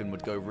the muffin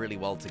would go really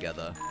well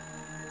together.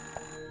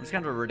 I'm just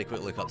going to have a really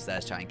quick look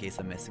upstairs, chat, in case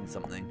I'm missing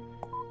something.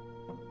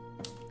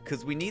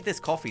 Because we need this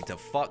coffee to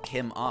fuck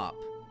him up.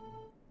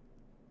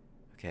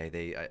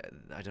 Okay,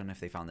 I don't know if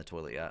they found the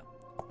toilet yet.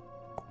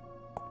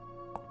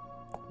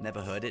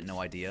 Never heard it, no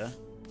idea.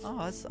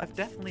 Oh, I've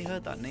definitely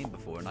heard that name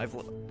before,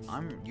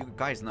 and you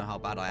guys know how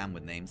bad I am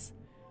with names.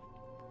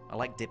 I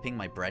like dipping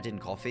my bread in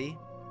coffee.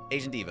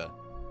 Asian Diva.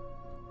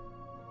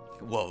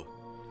 Whoa.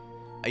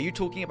 Are you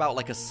talking about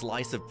like a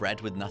slice of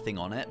bread with nothing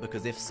on it?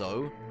 Because if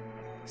so,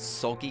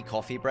 soggy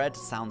coffee bread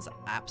sounds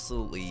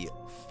absolutely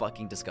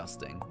fucking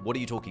disgusting. What are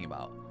you talking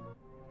about?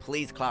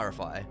 Please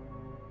clarify.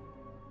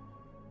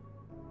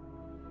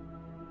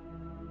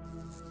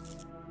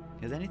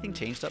 Has anything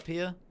changed up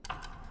here?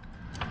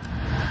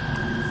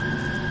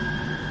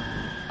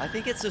 I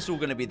think it's just all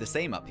going to be the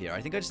same up here. I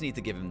think I just need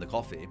to give him the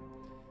coffee.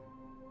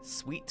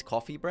 Sweet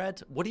coffee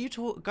bread? What are you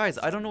talking... Guys,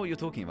 I don't know what you're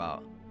talking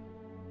about.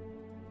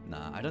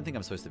 Nah, I don't think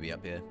I'm supposed to be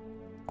up here.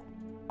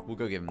 We'll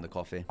go give him the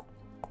coffee.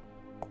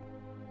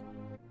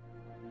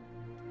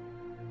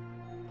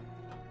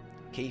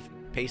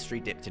 Pastry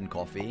dipped in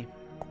coffee.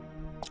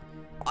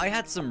 I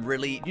had some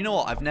really... You know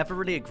what? I've never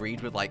really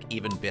agreed with, like,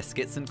 even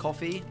biscuits and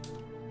coffee.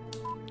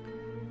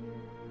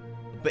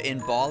 But in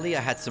Bali,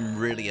 I had some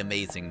really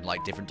amazing,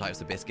 like, different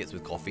types of biscuits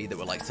with coffee that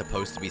were, like,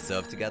 supposed to be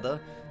served together.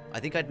 I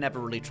think I'd never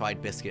really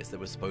tried biscuits that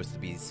were supposed to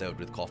be served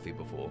with coffee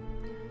before.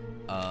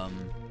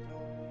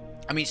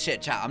 I mean,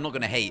 shit, chat, I'm not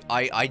gonna hate.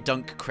 I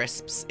dunk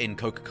crisps in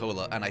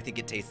Coca-Cola, and I think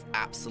it tastes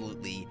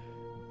absolutely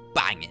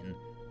banging.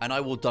 And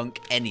I will dunk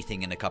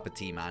anything in a cup of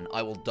tea, man.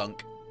 I will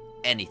dunk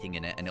anything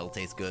in it, and it'll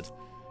taste good.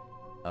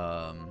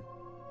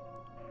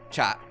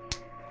 Chat,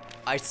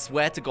 I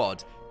swear to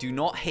God, do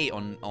not hate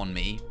on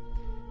me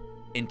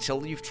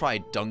until you've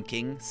tried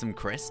dunking some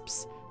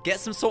crisps. Get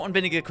some salt and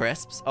vinegar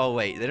crisps. Oh,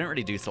 wait, they don't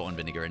really do salt and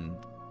vinegar in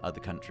other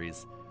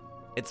countries.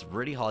 It's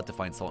really hard to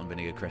find salt and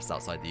vinegar crisps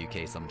outside the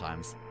UK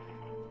sometimes.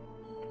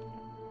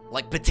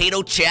 Like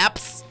potato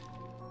chips.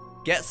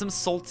 Get some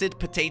salted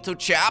potato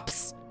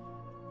chips.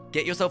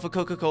 Get yourself a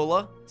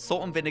Coca-Cola.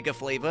 Salt and vinegar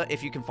flavor,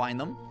 if you can find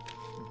them.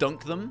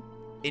 Dunk them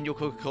in your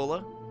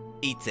Coca-Cola.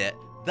 Eat it.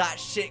 That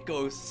shit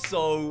goes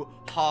so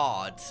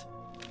hard.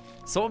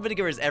 Salt and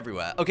vinegar is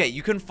everywhere. Okay,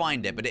 you can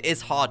find it, but it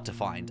is hard to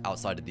find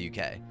outside of the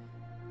UK.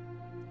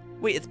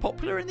 Wait, it's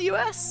popular in the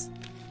US?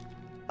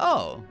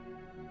 Oh.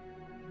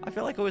 I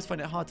feel like I always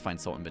find it hard to find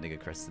salt and vinegar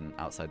crisps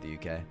outside the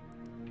UK.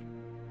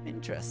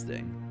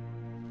 Interesting.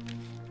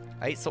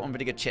 I eat salt and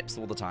vinegar chips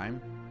all the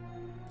time.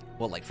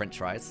 Well, like French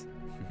fries.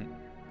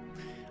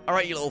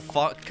 Alright, you little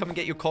fuck. Come and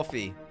get your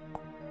coffee.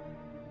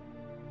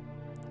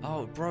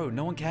 Oh, bro,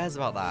 no one cares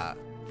about that.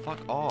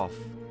 Fuck off.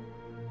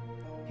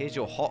 Here's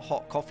your hot,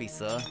 hot coffee,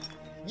 sir.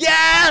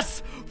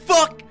 Yes!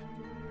 Fuck!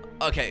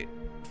 Okay,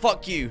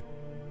 fuck you.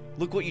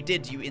 Look what you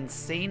did, you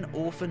insane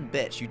orphan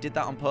bitch. You did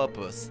that on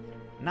purpose.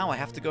 Now I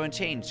have to go and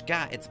change.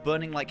 Gah, it's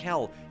burning like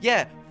hell.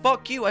 Yeah,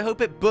 fuck you. I hope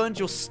it burns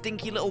your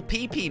stinky little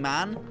pee-pee,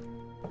 man.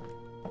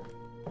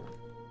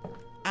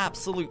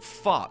 Absolute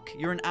fuck.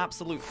 You're an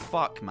absolute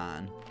fuck,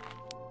 man.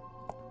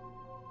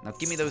 Now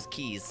give me those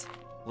keys.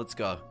 Let's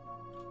go.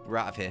 We're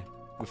out of here.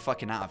 We're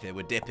fucking out of here.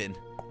 We're dipping.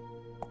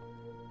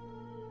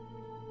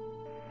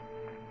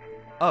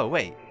 Oh,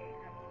 wait.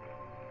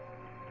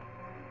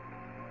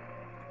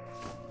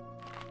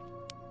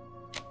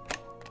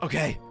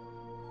 Okay.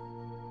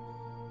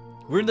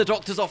 We're in the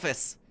doctor's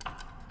office.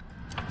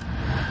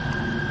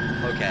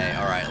 Okay,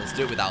 alright. Let's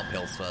do it without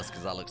pills first,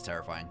 because that looks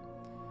terrifying.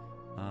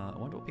 I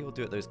wonder what people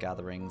do at those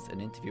gatherings. An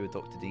interview with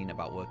Dr. Dean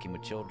about working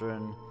with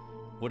children.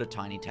 What a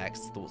tiny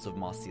text. Thoughts of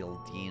Marcel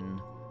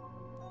Dean.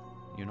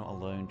 You're not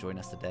alone. Join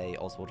us today.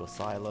 Oswald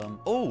Asylum.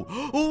 Oh!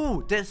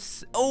 Oh!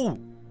 This... Oh!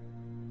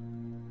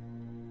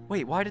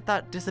 Wait, why did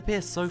that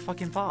disappear so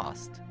fucking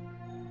fast?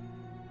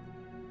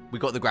 We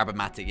got the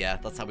grab-o-matic, yeah.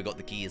 That's how we got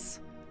the keys.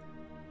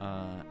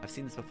 I've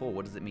seen this before.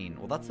 What does it mean?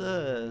 Well, that's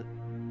a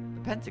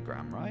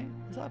pentagram, right?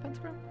 Is that a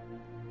pentagram?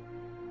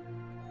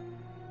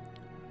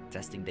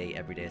 Testing day.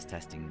 Every day is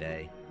testing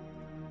day.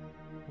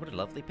 What a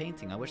lovely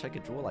painting. I wish I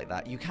could draw like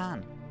that. You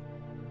can.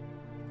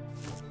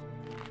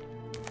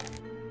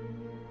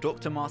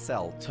 Dr.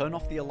 Marcel, turn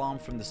off the alarm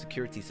from the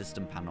security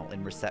system panel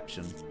in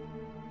reception.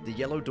 The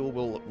yellow door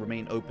will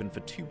remain open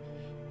for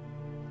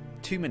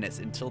two minutes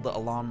until the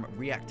alarm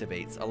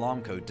reactivates.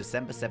 Alarm code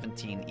December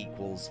 17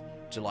 equals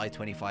July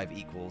 25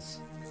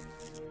 equals.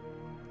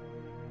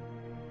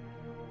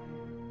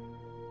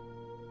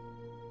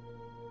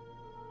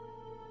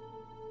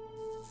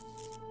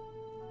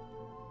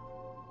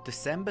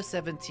 December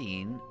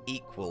 17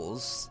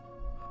 equals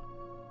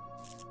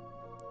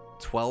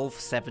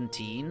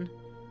 12/17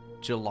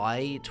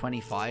 July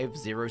 25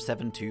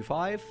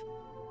 0725.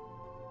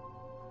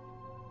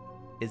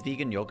 Is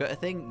vegan yogurt a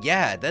thing?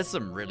 Yeah, there's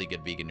some really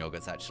good vegan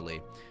yogurts,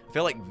 actually. I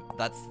feel like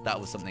that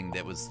was something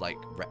that was, like,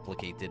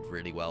 replicated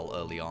really well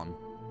early on.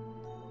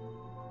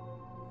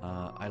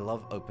 I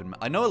love open...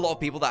 I know a lot of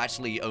people that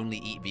actually only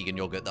eat vegan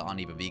yogurt that aren't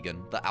even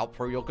vegan. The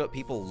Alpro yogurt,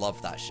 people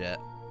love that shit.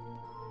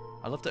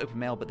 I love to open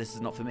mail, but this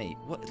is not for me.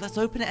 What? Let's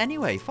open it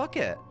anyway. Fuck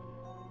it.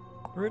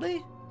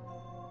 Really?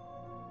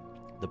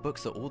 The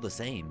books are all the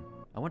same.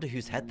 I wonder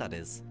whose head that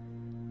is.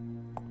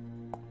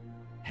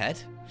 Head?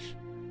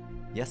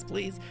 Yes,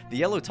 please. The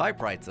yellow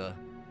typewriter.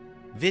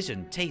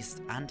 Vision,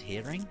 taste, and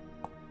hearing?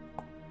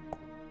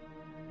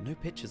 No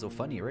pictures or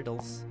funny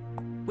riddles.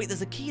 Wait,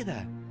 there's a key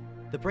there.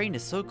 The brain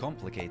is so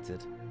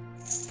complicated.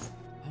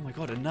 Oh my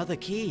god, another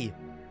key.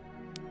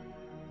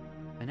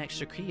 An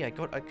extra key. I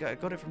got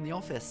it from the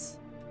office.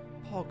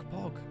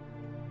 Pog.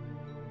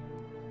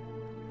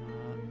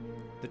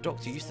 The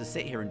doctor used to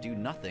sit here and do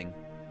nothing.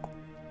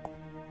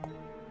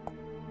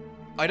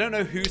 I don't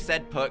know who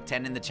said perk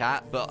 10 in the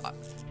chat, but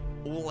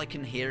all I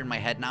can hear in my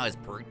head now is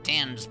perk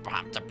 10, just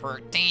popped a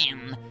perk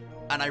 10.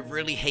 And I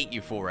really hate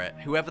you for it.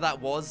 Whoever that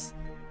was,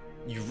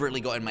 you really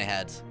got in my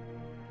head.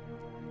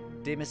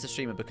 Dear Mr.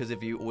 Streamer, because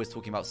of you always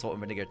talking about salt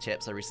and vinegar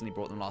chips, I recently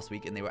brought them last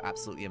week and they were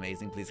absolutely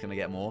amazing. Please can I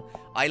get more?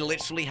 I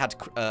literally had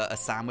a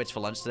sandwich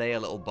for lunch today, a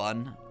little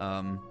bun.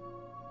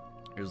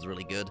 It was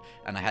really good.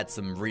 And I had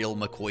some real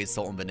McCoy's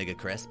salt and vinegar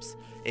crisps.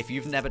 If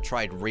you've never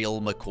tried real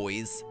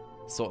McCoy's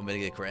salt and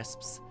vinegar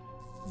crisps,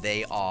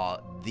 they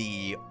are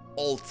the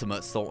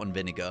ultimate salt and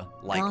vinegar.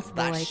 Like,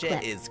 that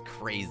shit is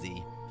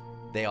crazy.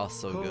 They are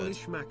so good. Holy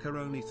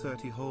schmacaroni,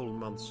 30 whole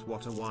months,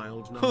 what a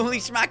wild number. Holy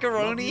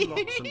schmacaroni!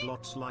 Lots and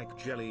lots like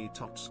jelly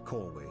tots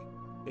Corey.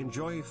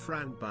 Enjoy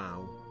Fran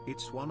Bow.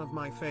 It's one of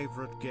my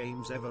favorite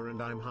games ever and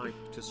I'm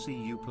hyped to see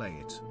you play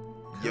it.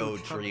 Yo,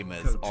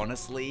 Dreamers,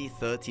 honestly,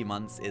 30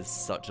 months is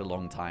such a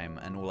long time,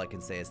 and all I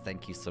can say is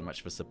thank you so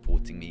much for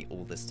supporting me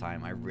all this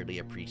time. I really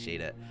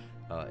appreciate it.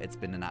 It's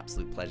been an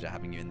absolute pleasure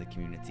having you in the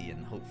community,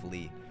 and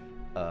hopefully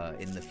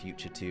in the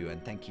future too,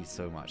 and thank you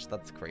so much.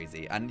 That's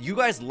crazy. And you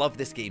guys love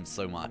this game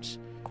so much.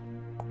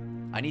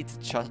 I need to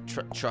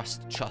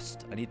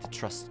trust. I need to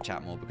trust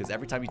chat more, because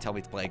every time you tell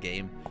me to play a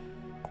game,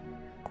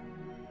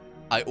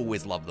 I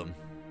always love them.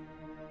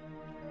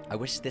 I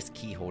wish this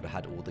key holder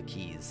had all the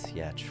keys.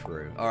 Yeah,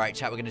 true. Alright,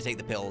 chat, we're gonna take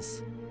the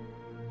pills.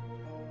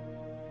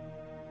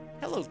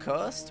 Hello,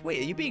 Cursed.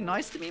 Wait, are you being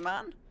nice to me,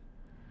 man?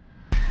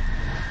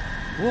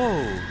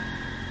 Whoa.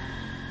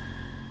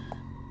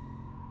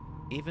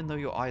 Even though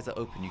your eyes are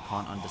open, you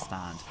can't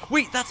understand.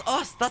 Wait, that's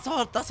us!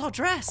 That's our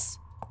dress!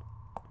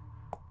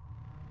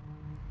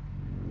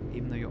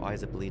 Even though your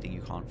eyes are bleeding,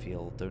 you can't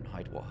feel. Don't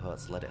hide what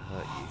hurts, let it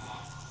hurt you.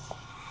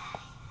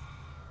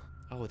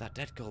 Oh, that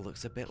dead girl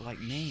looks a bit like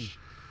me.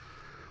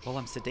 Well,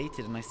 I'm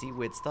sedated and I see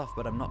weird stuff,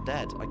 but I'm not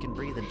dead. I can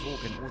breathe and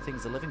talk and all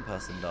things a living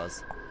person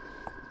does.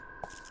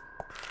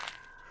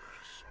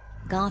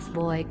 Goth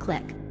boy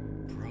click.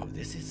 Bro,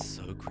 this is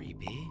so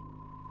creepy.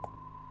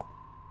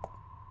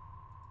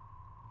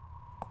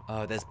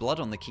 There's blood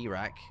on the key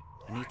rack.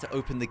 I need to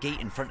open the gate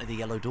in front of the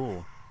yellow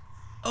door.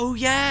 Oh,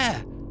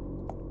 yeah!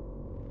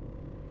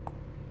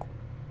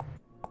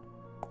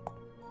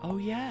 Oh,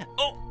 yeah.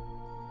 Oh!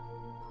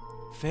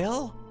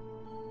 Phil?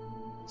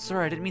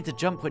 Sorry, I didn't mean to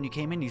jump when you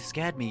came in. You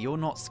scared me. You're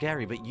not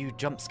scary, but you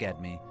jump-scared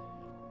me.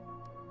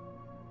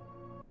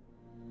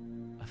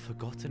 A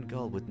forgotten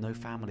girl with no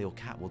family or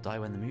cat will die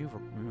when the moon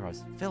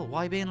rises. Phil,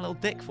 why are you being a little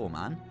dick for,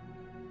 man?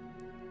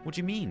 What do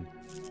you mean?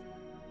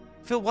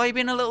 Phil, why are you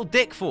being a little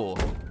dick for?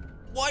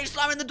 Why are you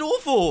slamming the door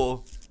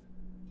for?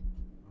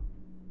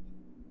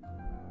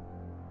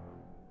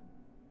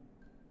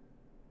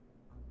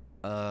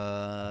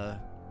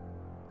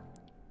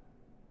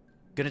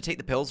 Gonna take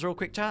the pills real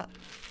quick, chat?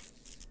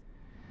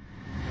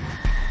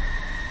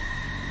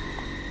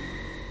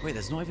 Wait,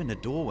 there's not even a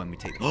door when we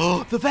take...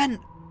 Oh, the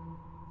vent!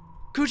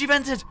 Coochie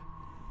vented!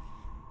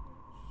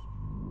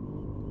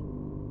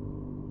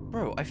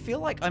 Bro, I feel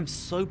like I'm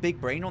so big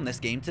brain on this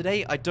game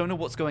today, I don't know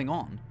what's going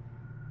on.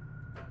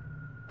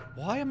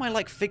 Why am I,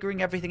 like,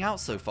 figuring everything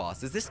out so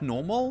fast? Is this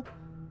normal?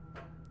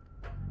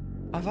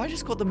 Have I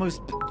just got the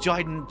most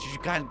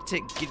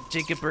gigantic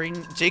jigger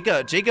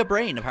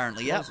brain,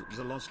 apparently, yep.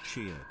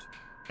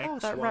 Oh,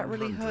 that rat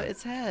really hurt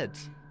its head.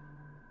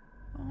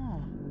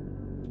 Oh.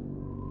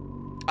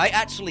 I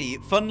actually,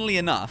 funnily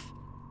enough,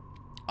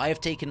 I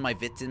have taken my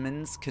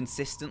vitamins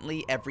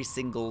consistently every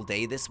single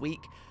day this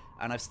week,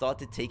 and I've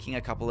started taking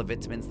a couple of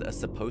vitamins that are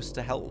supposed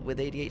to help with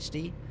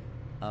ADHD.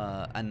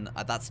 And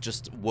that's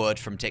just word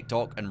from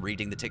TikTok and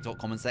reading the TikTok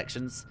comment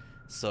sections.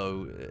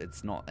 So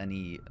it's not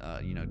any,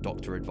 you know,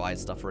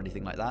 doctor-advised stuff or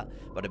anything like that.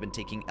 But I've been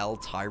taking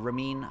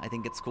L-tyramine, I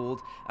think it's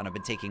called. And I've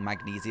been taking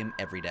magnesium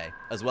every day.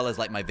 As well as,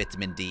 like, my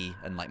vitamin D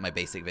and, like, my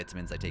basic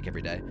vitamins I take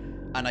every day.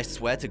 And I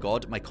swear to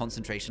God, my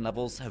concentration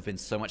levels have been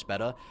so much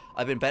better.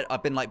 I've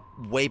been like,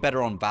 way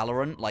better on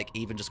Valorant. Like,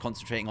 even just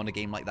concentrating on a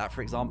game like that,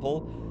 for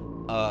example.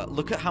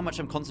 Look at how much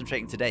I'm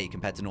concentrating today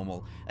compared to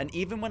normal. And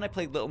even when I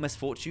played Little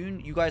Misfortune,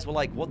 you guys were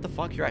like, what the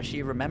fuck, you're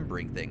actually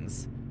remembering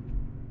things.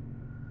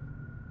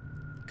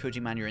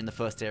 Koji Man, you're in the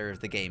first area of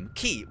the game.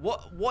 Key,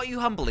 what are you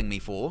humbling me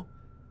for?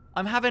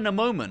 I'm having a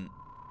moment.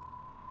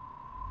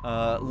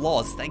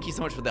 Loz, thank you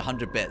so much for the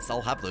 100 bits.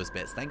 I'll have those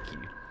bits. Thank you.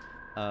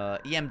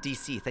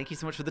 EMDC, thank you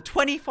so much for the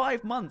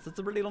 25 months. That's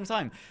a really long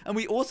time. And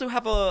we also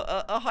have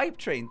a hype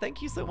train.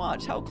 Thank you so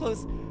much. How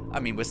close? I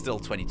mean, we're still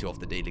 22 off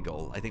the daily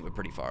goal. I think we're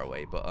pretty far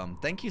away, but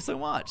thank you so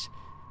much.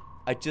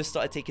 I just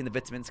started taking the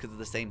vitamins because of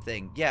the same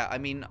thing. Yeah, I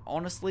mean,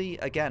 honestly,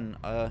 again,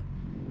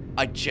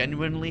 I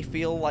genuinely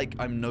feel like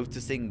I'm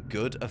noticing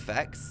good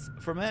effects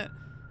from it.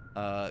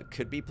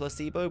 Could be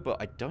placebo,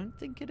 but I don't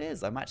think it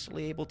is. I'm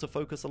actually able to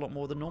focus a lot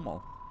more than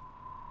normal.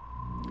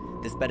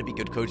 This better be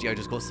good, Koji. I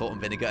just got salt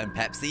and vinegar and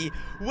Pepsi.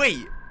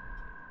 Wait!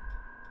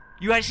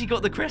 You actually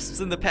got the crisps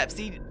and the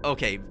Pepsi?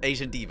 Okay,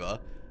 Asian Diva.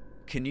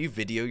 Can you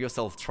video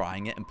yourself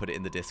trying it and put it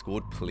in the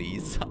Discord,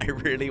 please? I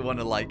really want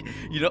to, like...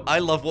 You know, I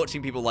love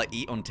watching people, like,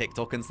 eat on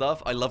TikTok and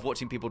stuff. I love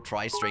watching people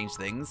try strange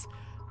things.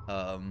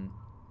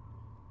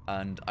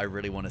 And I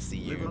really want to see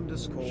you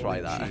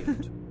try that.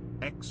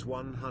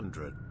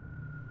 X100.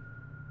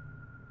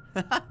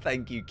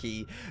 Thank you,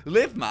 Key.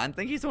 Liv, man,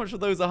 thank you so much for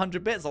those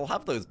 100 bits. I'll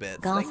have those bits.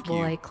 Goth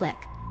Boy Click.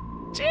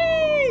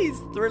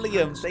 Jeez!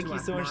 Thrillium, thank you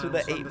so much for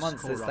the 8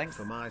 months. Thanks.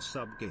 For my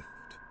sub gift.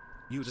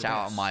 Shout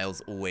out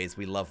Miles, always.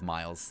 We love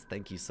Miles.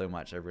 Thank you so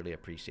much. I really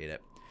appreciate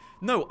it.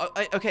 No,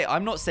 okay,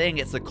 I'm not saying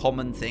it's a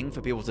common thing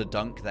for people to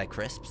dunk their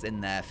crisps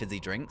in their fizzy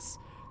drinks.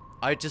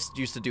 I just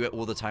used to do it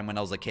all the time when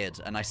I was a kid,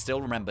 and I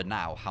still remember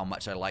now how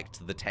much I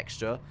liked the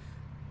texture.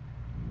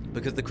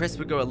 Because the crisp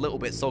would go a little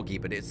bit soggy,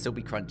 but it'd still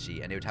be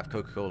crunchy, and it would have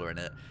Coca-Cola in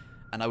it.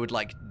 And I would,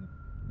 like,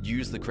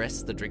 use the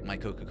crisp to drink my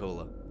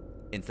Coca-Cola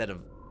instead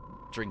of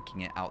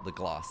drinking it out the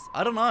glass.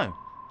 I don't know.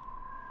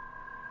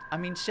 I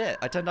mean, shit,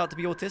 I turned out to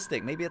be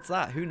autistic. Maybe it's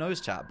that. Who knows,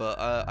 chat? But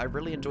I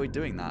really enjoyed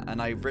doing that,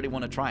 and I really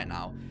want to try it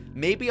now.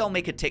 Maybe I'll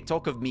make a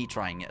TikTok of me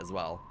trying it as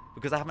well,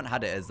 because I haven't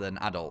had it as an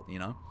adult, you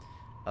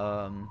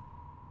know?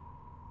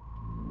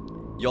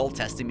 Y'all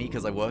testing me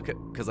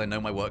because I know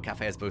my work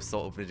cafe has both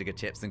salt and vinegar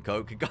chips and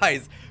Coke.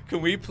 Guys,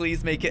 can we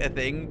please make it a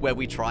thing where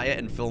we try it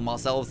and film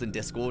ourselves in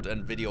Discord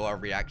and video our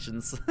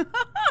reactions?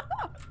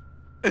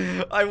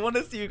 I want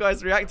to see you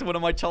guys react to one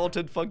of my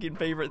childhood fucking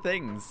favorite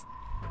things.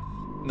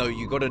 No,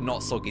 you gotta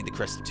not soggy the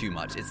crisp too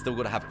much. It's still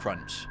gotta have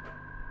crunch.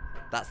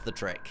 That's the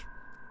trick.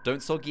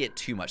 Don't soggy it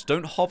too much.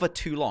 Don't hover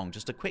too long.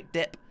 Just a quick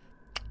dip.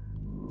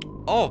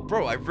 Oh,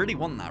 bro, I really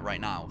want that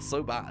right now.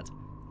 So bad.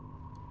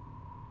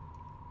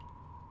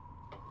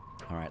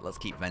 Alright, let's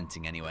keep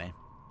venting anyway.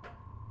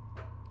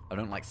 I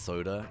don't like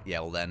soda.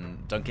 Yeah, well then,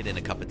 dunk it in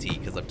a cup of tea,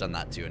 because I've done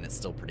that too, and it's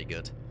still pretty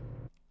good.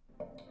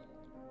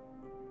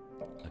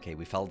 Okay,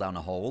 we fell down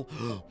a hole.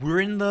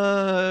 We're in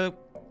the...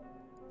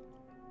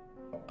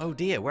 Oh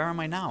dear, where am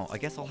I now? I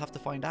guess I'll have to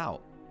find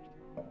out.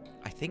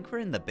 I think we're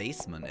in the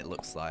basement, it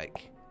looks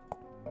like.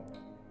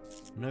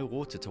 No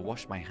water to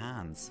wash my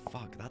hands.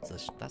 Fuck, that's a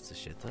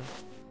shitter.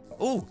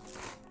 Oh!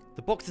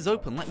 The box is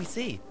open, let me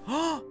see.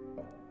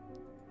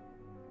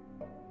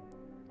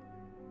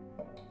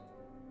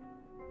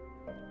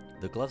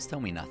 The gloves tell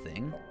me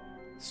nothing.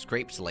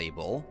 Scraped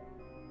label.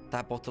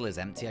 That bottle is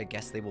empty. I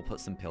guess they will put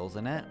some pills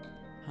in it.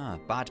 Huh,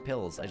 bad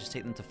pills. I just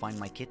take them to find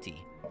my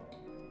kitty.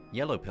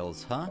 Yellow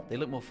pills, huh? They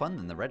look more fun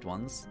than the red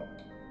ones.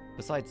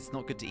 Besides, it's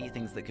not good to eat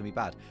things that can be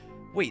bad.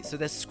 Wait, so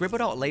there's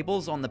scribbled out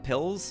labels on the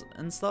pills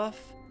and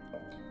stuff?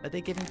 Are they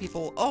giving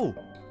people... Oh!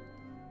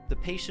 The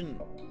patient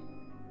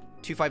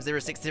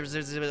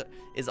 2506000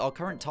 is our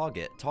current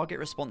target. Target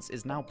response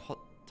is now...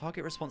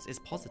 Target response is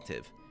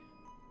positive.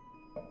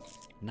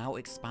 Now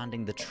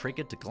expanding the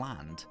triggered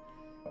gland.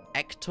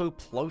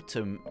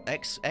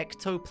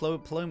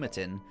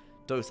 Ectoplomatin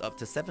dose up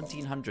to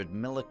 1700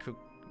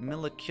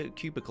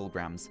 millicubical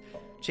grams.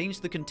 Change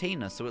the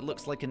container so it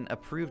looks like an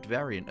approved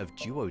variant of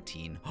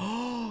duotine.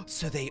 Oh,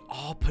 so they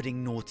are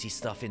putting naughty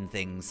stuff in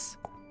things.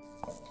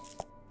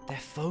 They're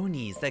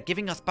phonies. They're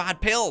giving us bad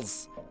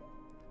pills.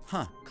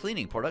 Huh,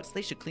 cleaning products.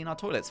 They should clean our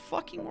toilets.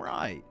 Fucking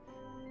right.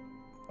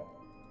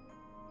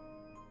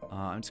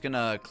 I'm just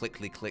gonna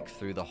quickly click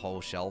through the whole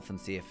shelf and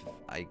see if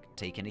I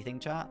take anything,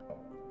 chat.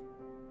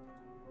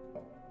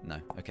 No,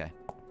 okay.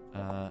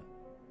 A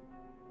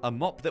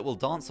mop that will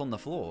dance on the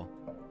floor.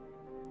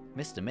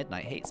 Mr.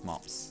 Midnight hates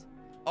mops.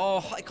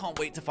 Oh, I can't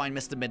wait to find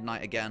Mr.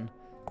 Midnight again.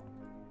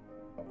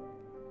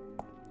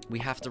 We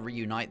have to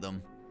reunite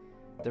them.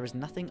 There is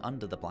nothing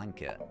under the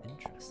blanket.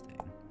 Interesting.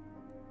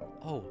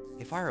 Oh,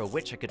 if I were a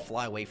witch, I could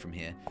fly away from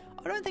here.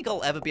 I don't think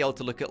I'll ever be able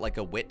to look at like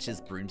a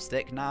witch's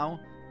broomstick now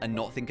and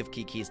not think of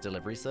Kiki's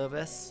delivery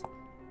service.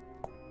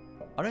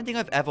 I don't think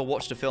I've ever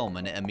watched a film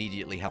and it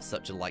immediately have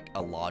such a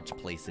large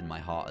place in my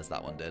heart as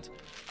that one did.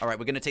 All right,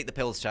 we're gonna take the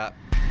pills, chat.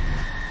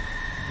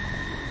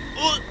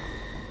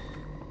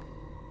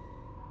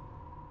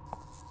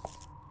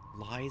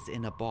 Lies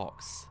in a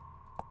box.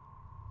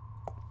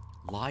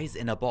 Lies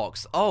in a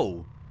box.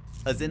 Oh,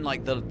 as in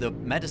like the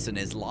medicine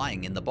is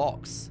lying in the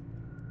box.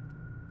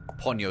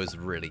 Ponyo's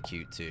really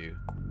cute too.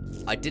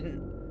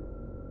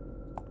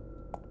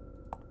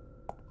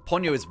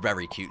 Ponyo is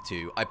very cute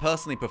too. I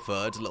personally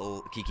preferred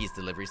little Kiki's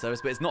delivery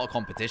service, but it's not a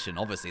competition.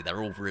 Obviously,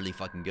 they're all really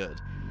fucking good.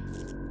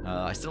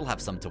 I still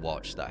have some to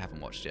watch that I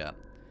haven't watched yet.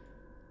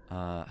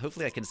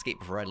 Hopefully I can escape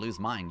before I lose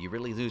mine. You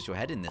really lose your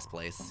head in this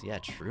place. Yeah,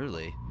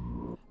 truly.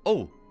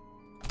 Oh!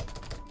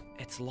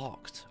 It's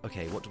locked.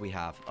 Okay, what do we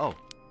have? Oh.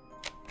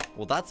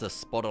 Well, that's a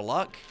spot of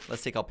luck.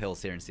 Let's take our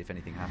pills here and see if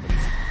anything happens.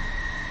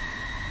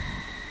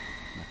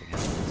 Nothing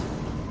happens.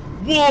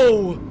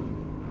 Whoa!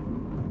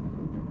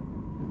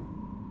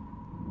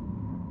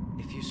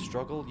 If you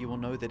struggle, you will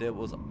know that it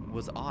was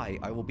I.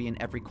 I will be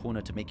in every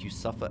corner to make you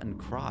suffer and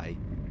cry.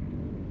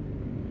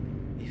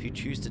 If you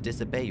choose to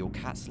disobey, your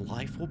cat's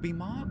life will be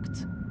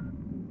marked.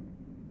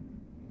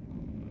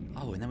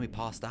 Oh, and then we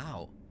passed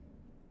out.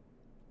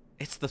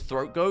 It's the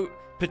throat goat.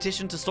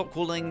 Petition to stop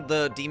calling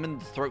the demon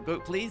the throat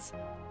goat, please.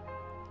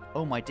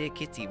 Oh, my dear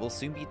kitty, we'll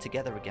soon be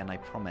together again, I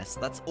promise.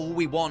 That's all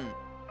we want.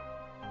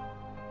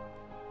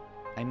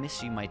 I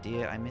miss you, my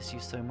dear. I miss you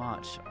so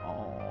much.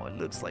 Oh, it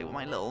looks like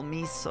my little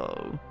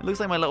miso. It looks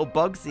like my little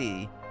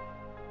Bugsy.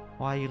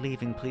 Why are you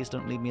leaving? Please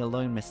don't leave me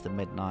alone, Mr.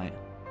 Midnight.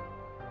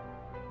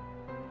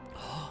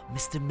 Oh,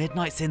 Mr.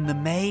 Midnight's in the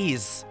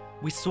maze.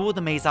 We saw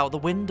the maze out the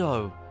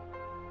window.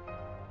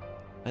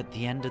 At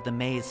the end of the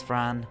maze,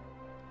 Fran.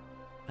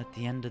 At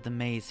the end of the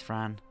maze,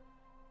 Fran.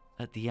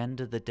 At the end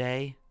of the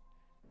day.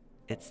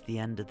 It's the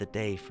end of the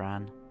day,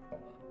 Fran.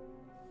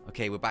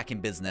 Okay, we're back in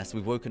business.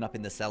 We've woken up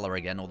in the cellar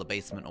again, or the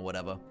basement, or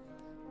whatever.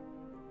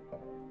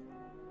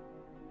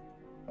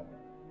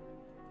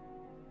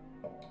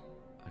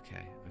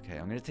 Okay, okay.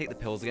 I'm going to take the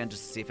pills again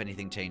just to see if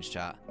anything changed,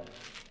 chat.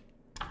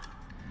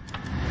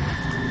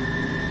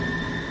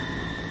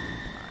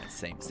 Alright,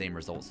 same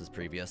results as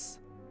previous.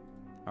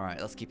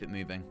 Alright, let's keep it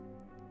moving.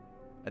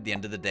 At the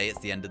end of the day, it's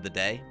the end of the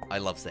day. I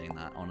love saying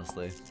that,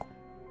 honestly.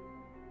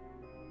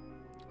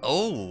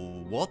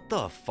 Oh, what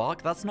the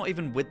fuck? That's not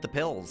even with the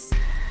pills.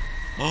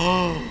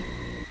 Oh!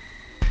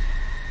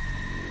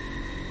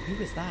 Who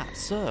is that?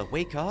 Sir,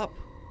 wake up.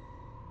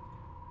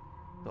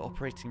 The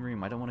operating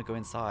room. I don't want to go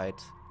inside.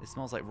 It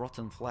smells like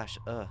rotten flesh.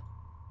 I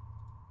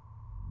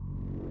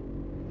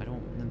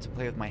don't want them to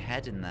play with my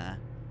head in there.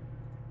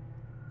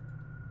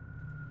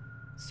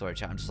 Sorry,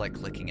 chat. I'm just like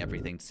clicking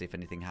everything to see if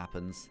anything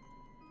happens.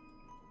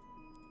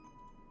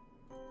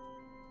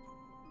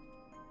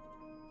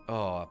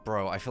 Oh,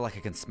 bro, I feel like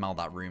I can smell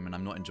that room and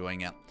I'm not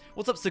enjoying it.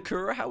 What's up,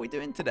 Sakura? How are we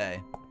doing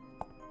today?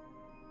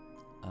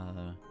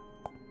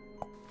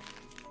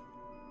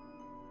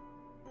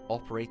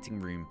 Operating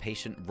room.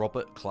 Patient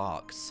Robert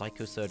Clark.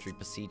 Psychosurgery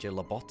procedure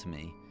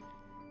lobotomy.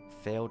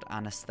 Failed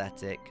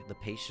anesthetic. The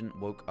patient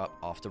woke up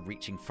after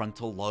reaching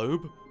frontal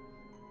lobe.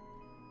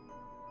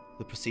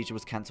 The procedure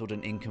was cancelled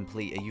and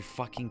incomplete. Are you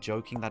fucking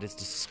joking? That is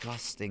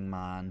disgusting,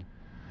 man.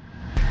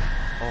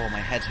 Oh, my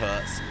head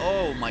hurts.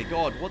 Oh my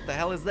god, what the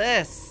hell is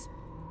this?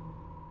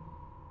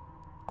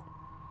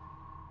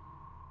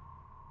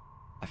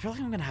 I feel like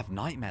I'm gonna have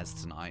nightmares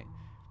tonight.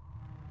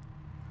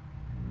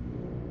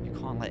 You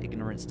can't let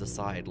ignorance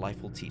decide.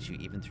 Life will teach you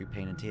even through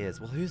pain and tears.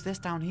 Well, who's this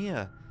down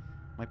here?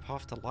 My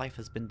path to life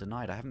has been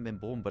denied. I haven't been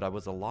born, but I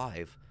was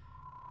alive.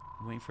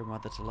 I'm waiting for a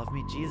mother to love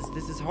me. Jesus,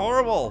 this is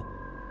horrible!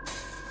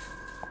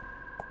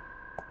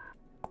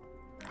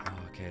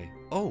 Okay.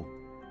 Oh!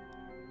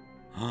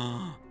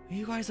 Are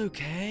you guys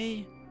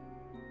okay?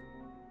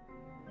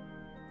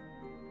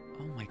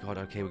 Oh my god,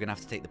 okay, we're gonna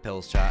have to take the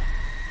pills, chat.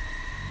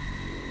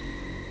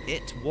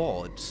 It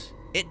would.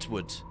 It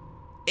would.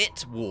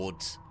 It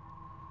would.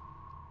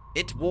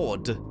 It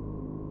would.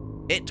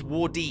 It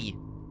woody.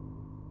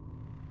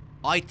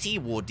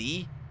 IT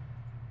woody.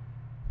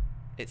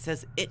 It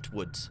says it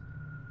would.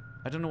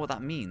 I don't know what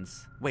that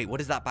means. Wait, what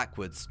is that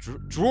backwards?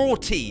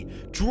 Draw-ty.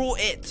 Draw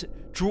it.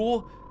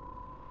 Draw...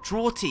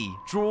 Draw-ty.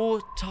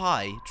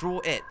 Draw-tie.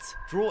 Draw it.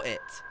 Draw it.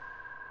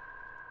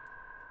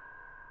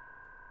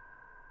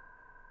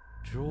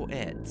 Draw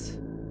it.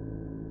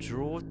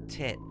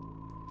 Draw-tit.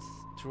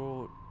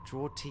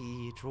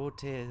 Draw-ty.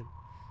 Draw-ty.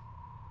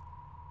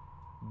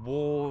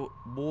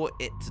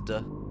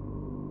 War-it-da.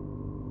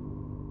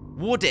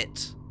 Ward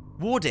it.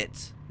 Ward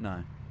it.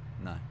 No.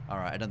 No.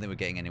 Alright, I don't think we're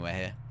getting anywhere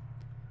here.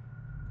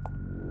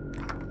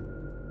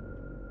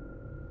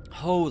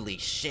 Holy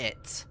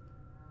shit.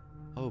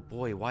 Oh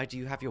boy, why do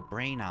you have your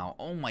brain out?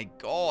 Oh my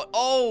god.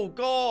 Oh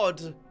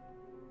god.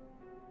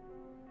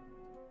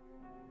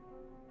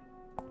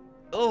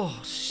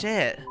 Oh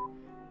shit.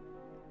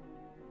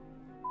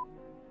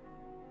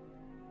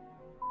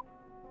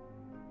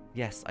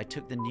 Yes, I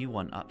took the new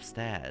one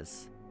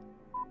upstairs.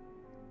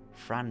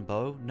 Fran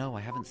Bow? No, I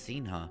haven't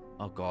seen her.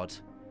 Oh god.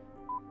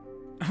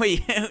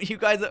 Wait, you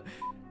guys are...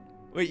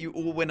 Wait, you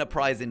all win a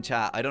prize in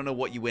chat. I don't know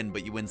what you win,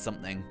 but you win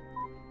something.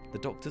 The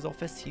doctor's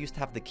office? He used to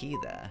have the key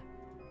there.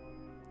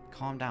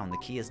 Calm down, the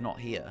key is not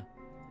here.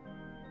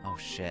 Oh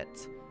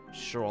shit.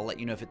 Sure, I'll let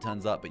you know if it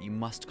turns up, but you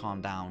must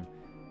calm down.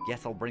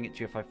 Yes, I'll bring it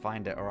to you if I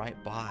find it,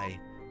 alright? Bye.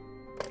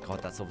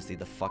 God, that's obviously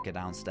the fucker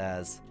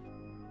downstairs.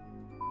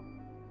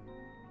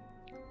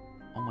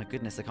 Oh my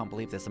goodness, I can't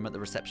believe this. I'm at the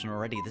reception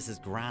already. This is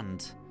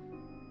grand.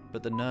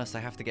 But the nurse, I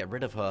have to get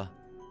rid of her.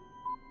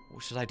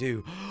 What should I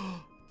do?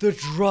 The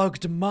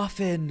drugged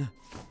muffin!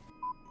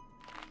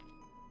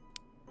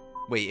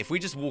 Wait, if we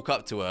just walk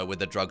up to her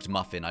with a drugged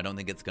muffin, I don't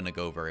think it's gonna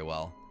go very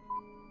well.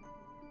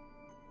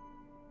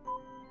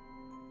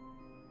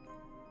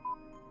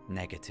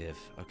 Negative.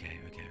 Okay.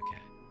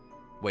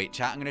 Wait,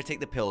 chat, I'm gonna take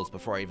the pills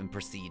before I even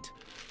proceed.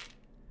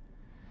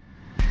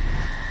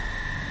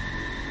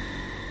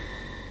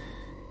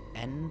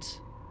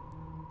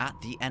 At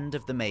the end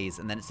of the maze,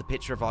 and then it's a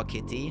picture of our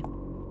kitty.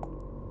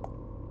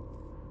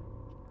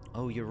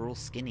 Oh, you're all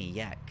skinny,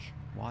 yuck.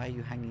 Why are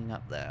you hanging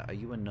up there? Are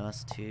you a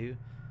nurse too?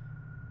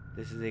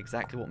 This is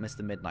exactly what Mr.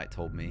 Midnight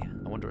told me.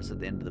 I wonder what's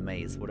at the end of the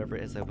maze. Whatever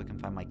it is, I hope I can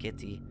find my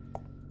kitty.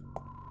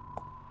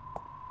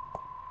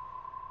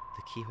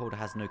 The key holder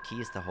has no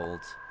keys to hold.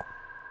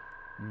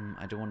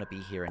 I don't want to be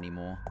here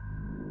anymore.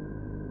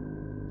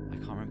 I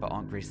can't remember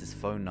Aunt Grace's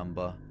phone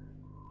number.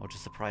 I'll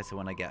just surprise her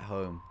when I get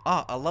home.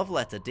 Ah, a love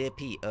letter. Dear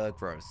Pete.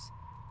 Gross.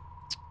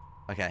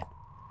 Okay.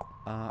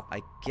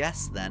 I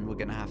guess then we're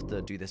gonna have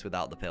to do this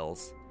without the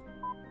pills.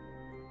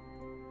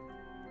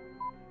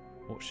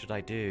 What should I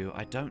do?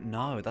 I don't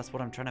know. That's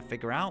what I'm trying to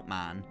figure out,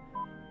 man.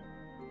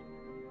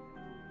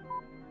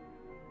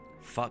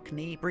 Fuck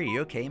me. Bree,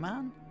 you okay,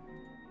 man?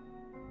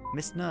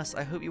 Miss Nurse,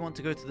 I hope you want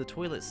to go to the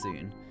toilet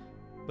soon.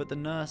 But the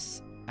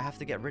nurse, I have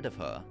to get rid of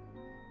her.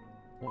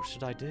 What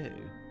should I do?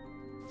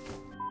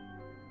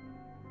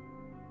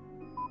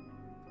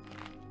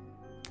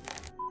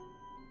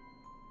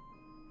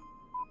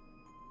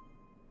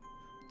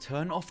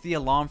 Turn off the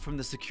alarm from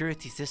the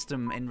security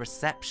system in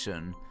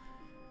reception.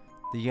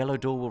 The yellow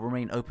door will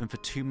remain open for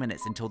 2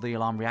 minutes until the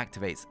alarm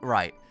reactivates.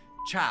 Right.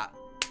 Chat,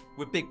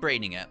 we're big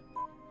braining it.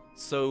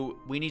 So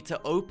we need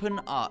to open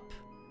up.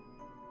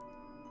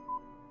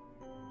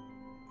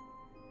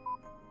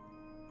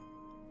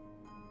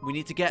 We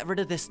need to get rid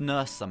of this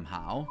nurse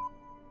somehow.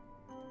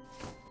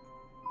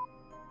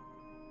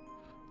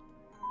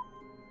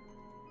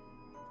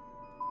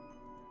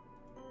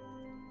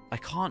 I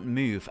can't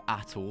move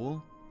at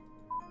all.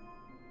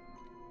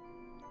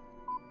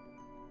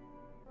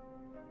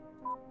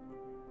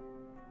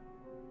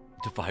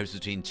 The vibes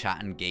between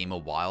chat and game are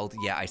wild.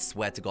 Yeah, I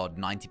swear to God,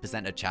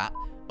 90% of chat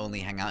only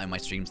hang out in my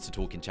streams to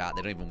talk in chat.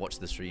 They don't even watch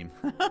the stream.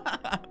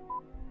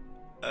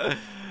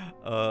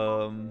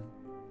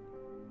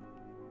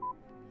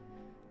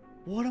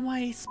 What am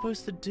I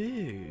supposed to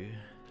do?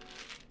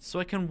 So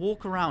I can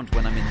walk around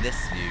when I'm in this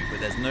view, but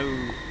there's no...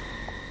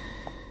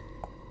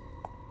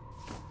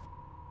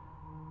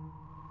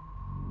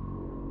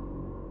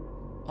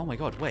 Oh my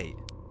God, wait.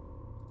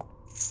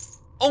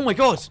 Oh my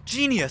God,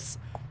 genius!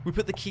 We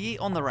put the key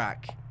on the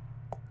rack.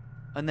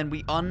 And then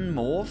we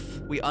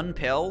unmorph, we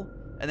unpill,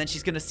 and then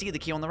she's gonna see the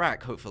key on the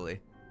rack,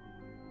 hopefully.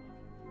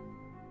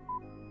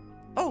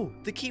 Oh,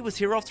 the key was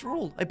here after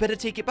all. I better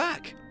take it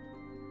back.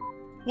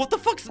 What the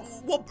fuck's...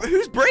 What,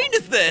 whose brain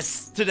is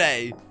this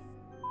today?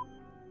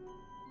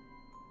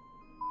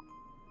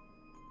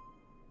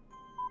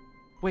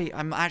 Wait,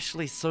 I'm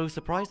actually so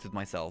surprised with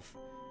myself.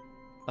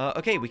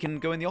 Okay, we can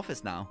go in the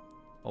office now.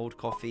 Old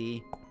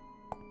coffee.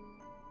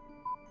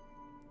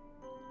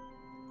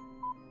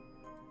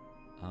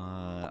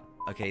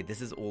 Okay, this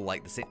is all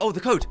like the same. Oh, the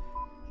code!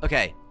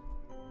 Okay.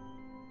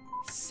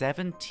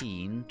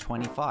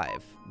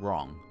 1725.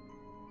 Wrong.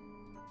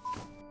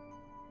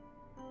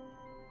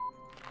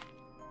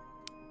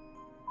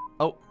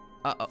 Oh.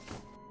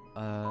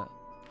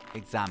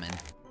 Examine.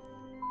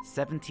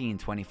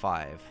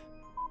 1725.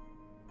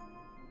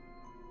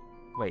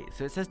 Wait,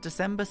 so it says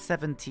December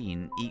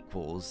 17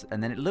 equals,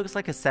 and then it looks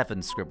like a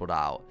 7 scribbled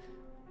out.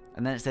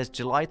 And then it says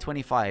July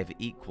 25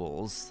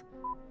 equals,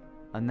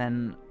 and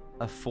then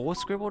a 4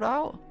 scribbled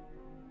out?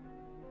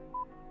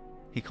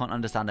 He can't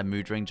understand a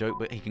mood ring joke,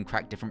 but he can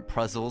crack different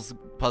puzzles.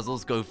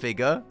 Puzzles, go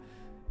figure.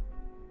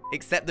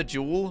 Except the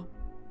jewel.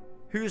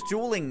 Who's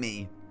jeweling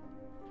me?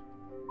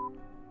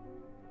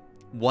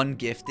 One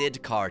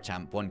gifted. Car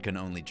champ. One can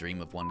only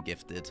dream of one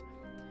gifted.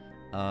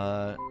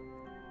 The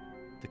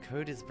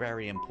code is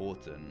very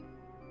important.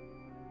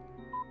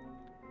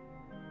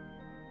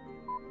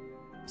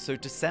 So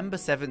December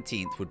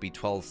 17th would be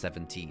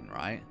 12/17,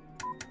 right?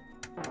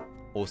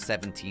 Or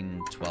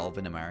 17/12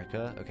 in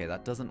America. Okay,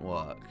 that doesn't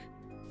work.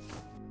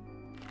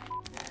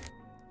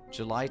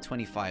 July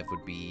 25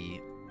 would be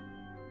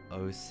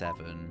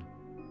 07.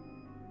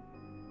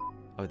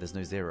 Oh, there's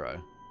no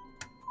 0.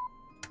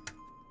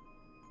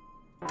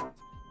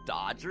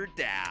 Dodger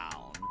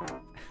down.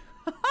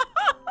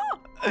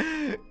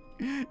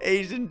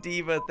 Asian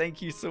Diva,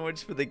 thank you so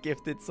much for the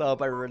gifted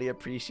sub. I really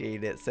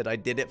appreciate it. Said I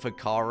did it for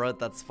Kara.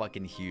 That's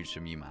fucking huge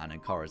from you, man.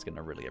 And Kara's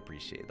gonna really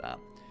appreciate that.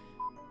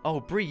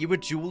 Oh, Bree, you were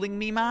jeweling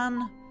me,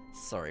 man?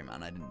 Sorry,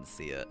 man. I didn't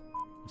see it.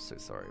 I'm so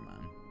sorry,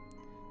 man.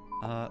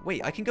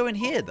 Wait, I can go in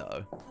here,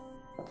 though.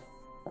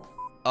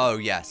 Oh,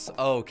 yes.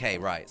 Okay,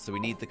 right. So we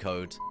need the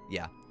code.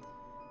 Yeah.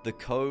 The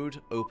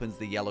code opens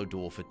the yellow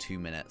door for 2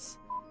 minutes.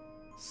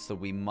 So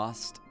we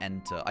must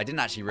enter. I didn't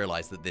actually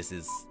realize that this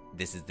is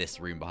this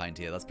room behind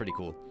here. That's pretty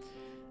cool.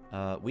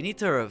 We need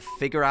to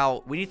figure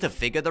out... We need to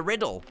figure the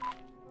riddle.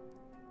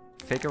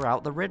 Figure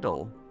out the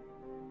riddle.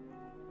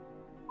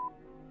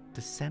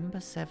 December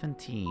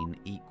 17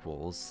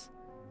 equals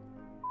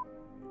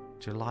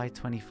July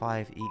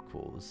 25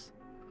 equals...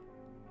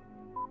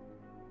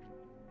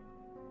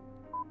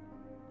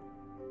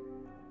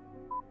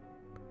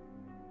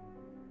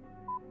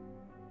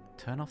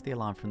 Turn off the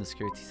alarm from the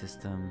security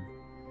system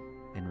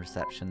in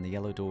reception. The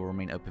yellow door will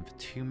remain open for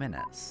 2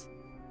 minutes.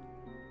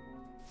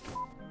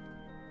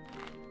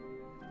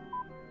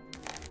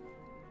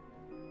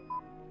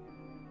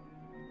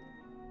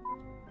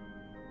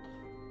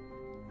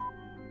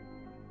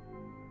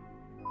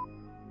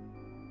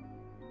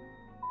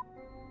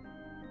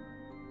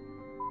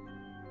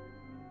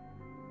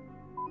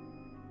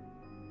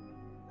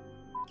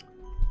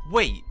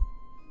 Wait.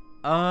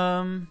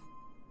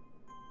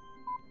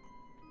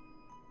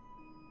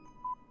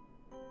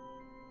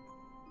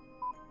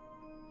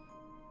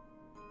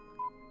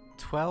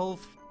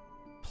 12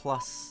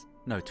 plus...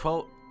 No,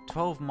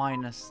 12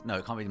 minus... No,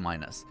 it can't be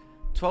minus.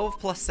 12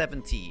 plus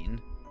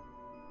 17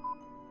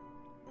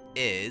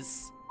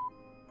 is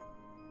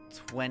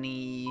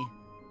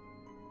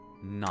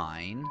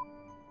 29.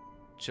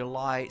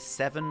 July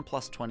 7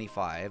 plus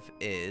 25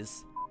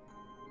 is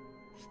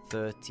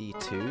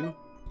 32.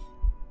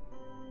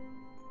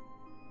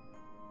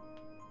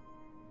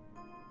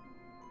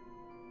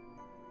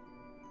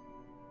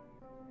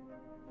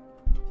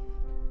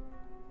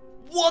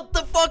 What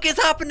the fuck is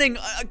happening?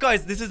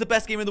 Guys, this is the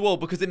best game in the world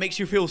because it makes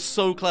you feel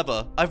so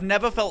clever. I've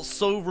never felt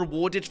so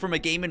rewarded from a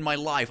game in my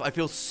life. I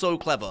feel so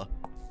clever.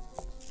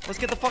 Let's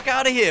get the fuck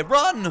out of here.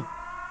 Run!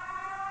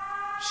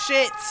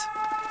 Shit!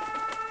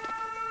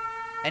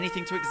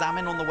 Anything to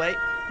examine on the way?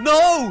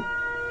 No!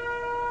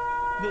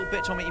 Little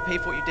bitch, I'll make you pay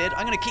for what you did.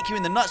 I'm gonna kick you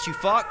in the nuts, you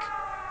fuck.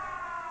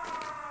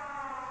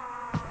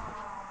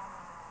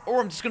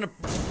 Or I'm just gonna...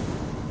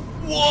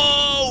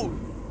 Whoa!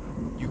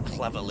 You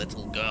clever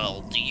little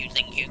girl. Do you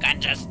think you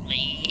can just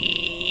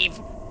leave?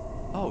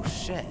 Oh,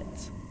 shit.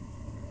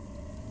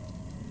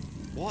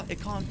 What? It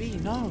can't be.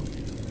 No.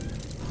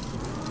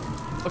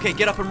 Okay,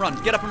 get up and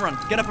run. Get up and run.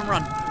 Get up and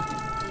run.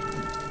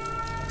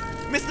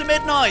 Mr.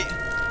 Midnight!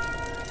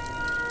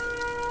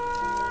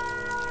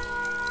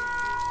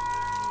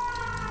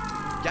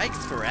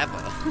 Yikes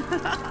forever.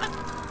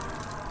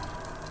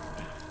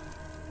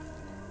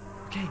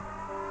 Okay.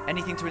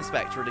 Anything to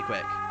inspect really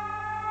quick?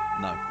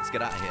 No. Let's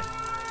get out of here.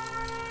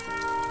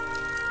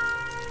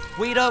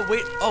 Wait.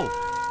 Oh.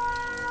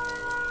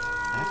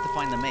 I have to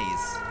find the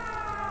maze.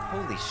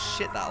 Holy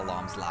shit, that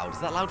alarm's loud. Is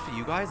that loud for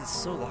you guys? It's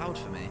so loud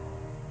for me.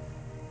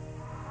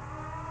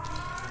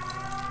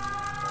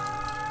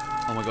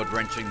 Oh my god, we're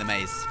entering the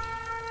maze.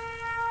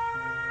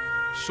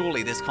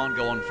 Surely this can't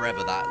go on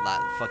forever,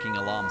 that fucking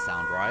alarm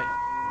sound, right?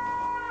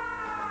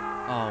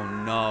 Oh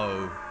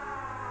no.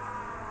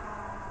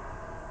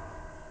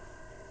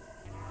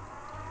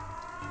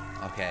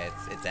 Okay,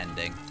 it's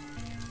ending.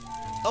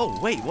 Oh,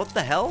 wait, what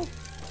the hell?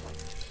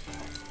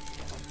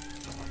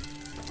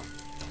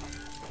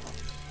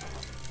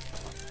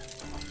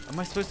 Am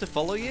I supposed to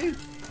follow you?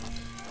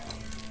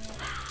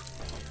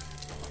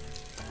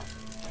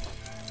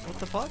 What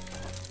the fuck?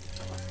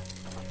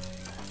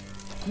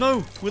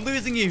 No, we're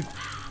losing you.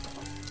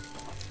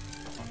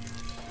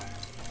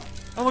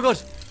 Oh my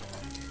god.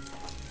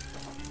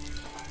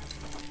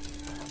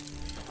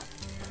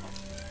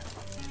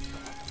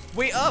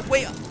 Wait up,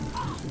 wait up.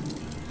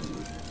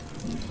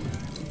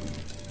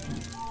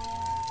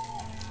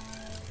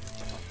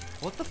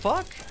 What the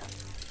fuck?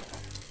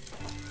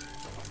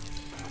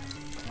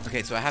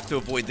 Okay, so I have to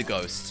avoid the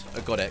ghost.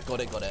 Oh, got it.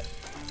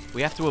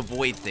 We have to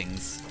avoid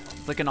things.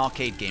 It's like an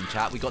arcade game,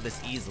 chat. We got this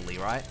easily,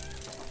 right?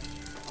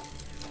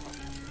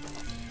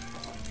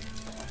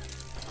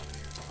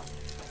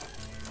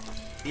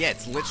 Yeah,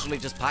 it's literally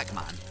just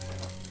Pac-Man.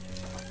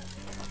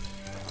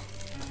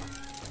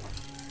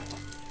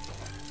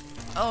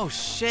 Oh,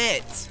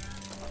 shit.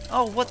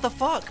 Oh, what the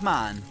fuck,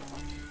 man?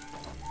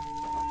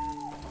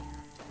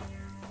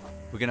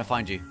 We're gonna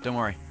find you. Don't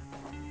worry.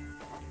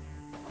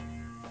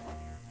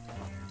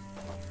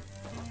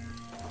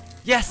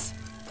 Yes!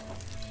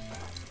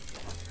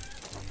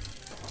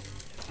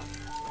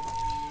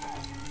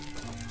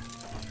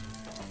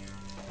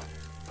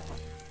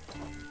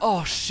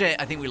 Oh, shit.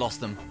 I think we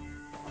lost them.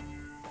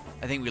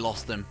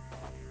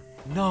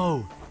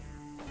 No.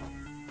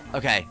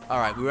 Okay,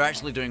 alright. We were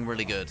actually doing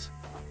really good.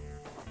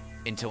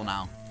 Until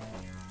now.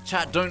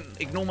 Chat, don't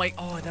ignore my...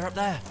 Oh, they're up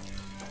there.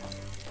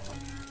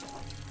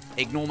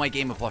 Ignore my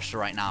gamer posture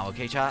right now,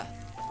 okay, chat?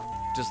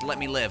 Just let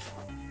me live.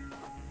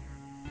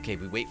 Okay,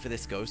 we wait for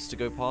this ghost to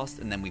go past,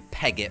 and then we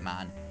peg it,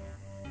 man.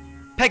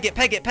 Peg it,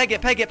 peg it, peg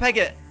it, peg it, peg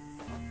it!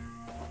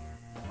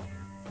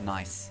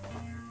 Nice.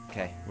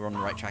 Okay, we're on the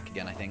right track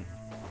again, I think.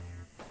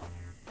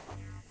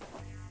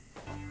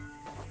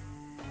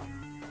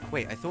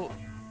 Wait, I thought...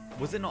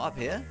 Was it not up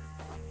here?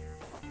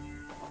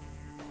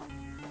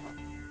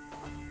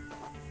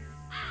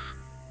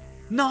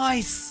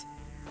 Nice!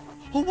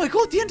 Oh my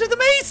god, the end of the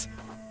maze!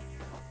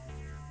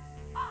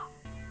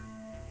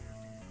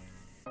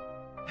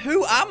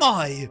 Who am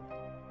I?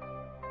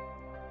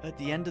 At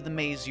the end of the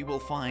maze, you will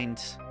find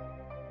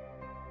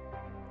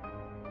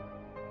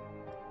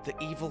the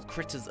evil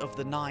critters of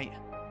the night.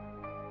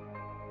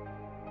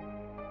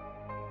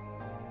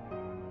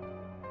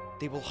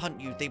 They will hunt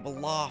you. They will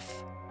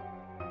laugh.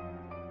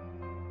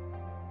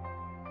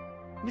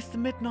 Mr.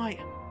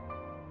 Midnight.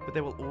 But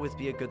there will always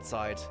be a good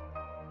side.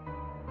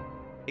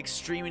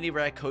 Extremely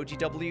rare Koji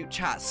W.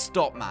 Chat,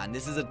 stop, man.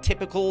 This is a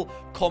typical,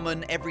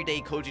 common,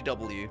 everyday Koji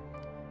W.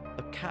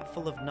 A cat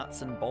full of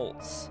nuts and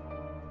bolts.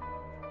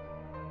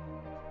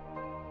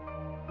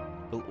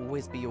 Will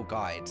always be your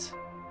guide.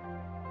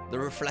 The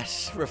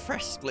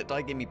refresh split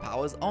die gave me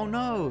powers. Oh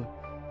no!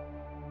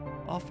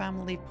 Our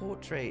family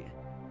portrait.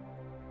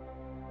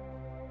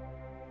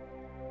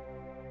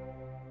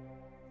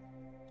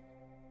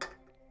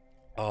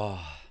 Oh.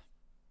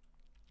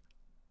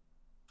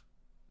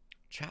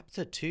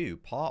 Chapter 2,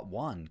 Part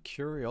 1,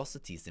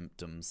 Curiosity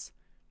Symptoms.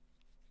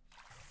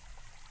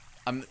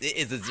 It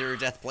is a zero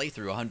death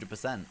playthrough,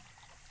 100%.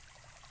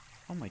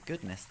 Oh my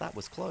goodness, that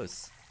was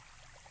close.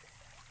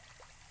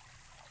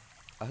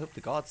 I hope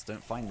the guards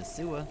don't find the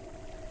sewer.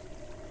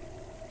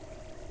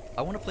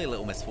 I want to play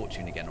Little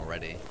Misfortune again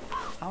already.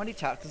 How many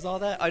chapters are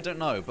there? I don't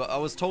know, but I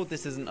was told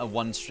this isn't a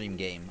one-stream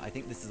game. I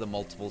think this is a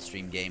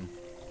multiple-stream game.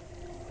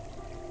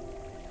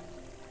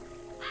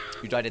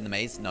 You died in the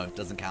maze? No,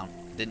 doesn't count.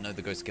 Didn't know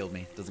the ghost killed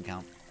me. Doesn't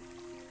count.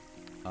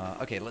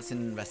 Okay, let's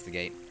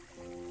investigate.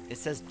 It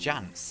says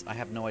Jance. I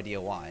have no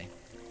idea why.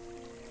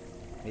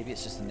 Maybe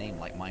it's just a name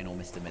like mine or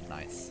Mr.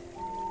 Midnight's.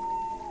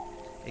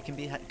 It can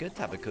be good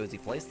to have a cozy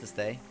place to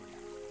stay.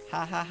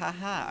 Ha ha ha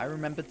ha, I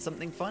remembered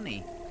something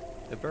funny.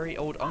 A very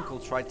old uncle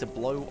tried to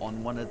blow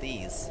on one of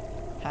these.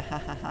 Ha ha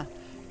ha ha.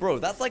 Bro,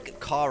 that's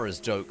like Kara's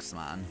jokes,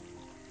 man.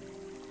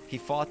 He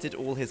farted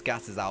all his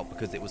gases out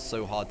because it was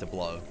so hard to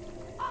blow.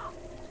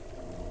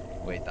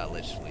 Wait, that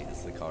literally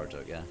is the Kara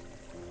joke, yeah.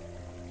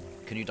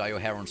 Can you dye your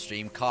hair on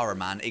stream? Kara,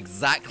 man,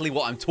 exactly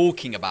what I'm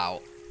talking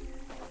about.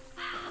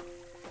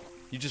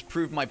 You just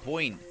proved my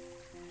point.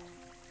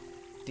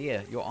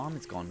 Dear, your arm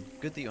is gone.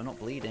 Good that you're not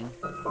bleeding.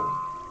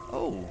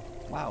 Oh,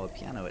 wow, a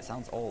piano. It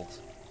sounds old.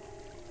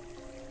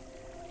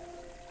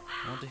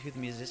 I wonder who the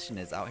musician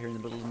is out here in the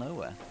middle of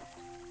nowhere.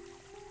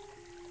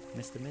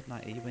 Mr.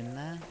 Midnight, are you in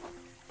there?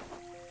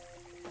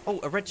 Oh,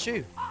 a red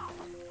shoe.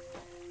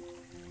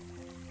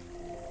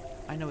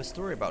 I know a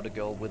story about a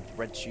girl with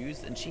red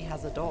shoes, and she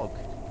has a dog.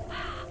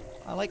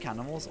 I like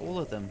animals, all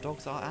of them.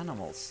 Dogs are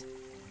animals.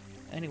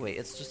 Anyway,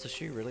 it's just a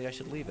shoe, really. I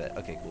should leave it.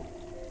 Okay, cool.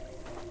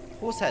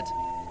 Horsehead.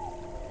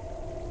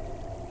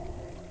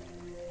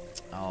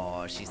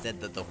 Oh, she said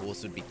that the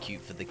horse would be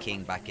cute for the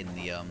king back in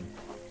the,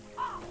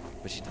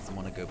 but she doesn't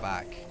want to go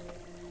back.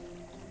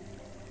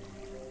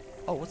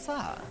 Oh, what's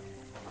that?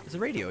 There's a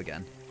radio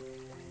again.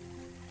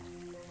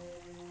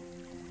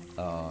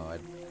 Oh, I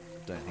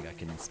don't think I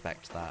can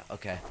inspect that.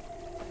 Okay.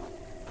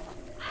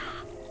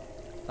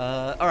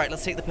 Alright,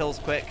 let's take the pills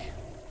quick.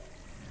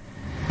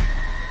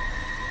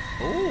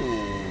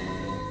 Ooh.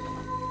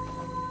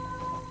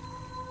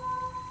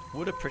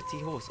 What a pretty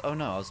horse. Oh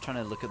no, I was trying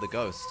to look at the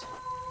ghost.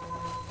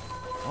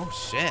 Oh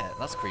shit,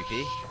 that's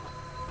creepy.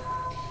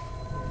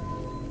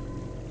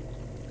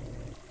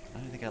 I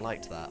don't think I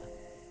liked that.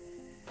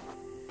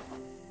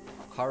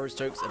 Kara's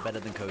jokes are better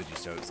than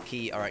Koji's jokes.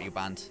 Key, alright, you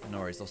banned. No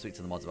worries, I'll speak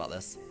to the mods about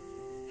this.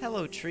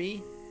 Hello,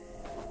 tree.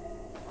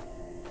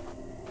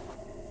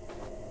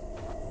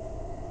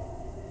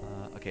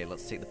 Okay,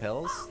 let's take the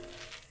pills.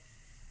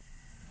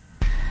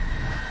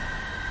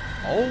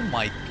 Oh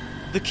my...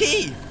 The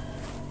key!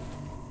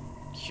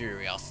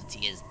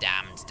 Curiosity is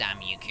damned,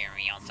 damn you,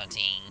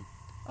 curiosity.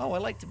 Oh, I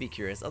like to be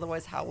curious,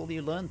 otherwise how will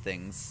you learn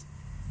things?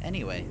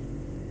 Anyway,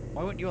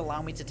 why won't you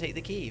allow me to take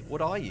the key?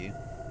 What are you?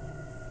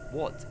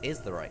 What is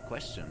the right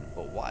question,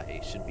 but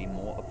why should be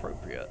more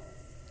appropriate?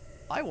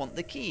 I want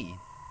the key.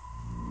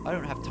 I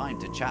don't have time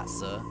to chat,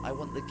 sir. I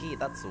want the key,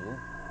 that's all.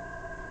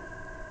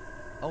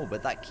 Oh,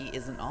 but that key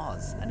isn't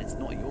ours, and it's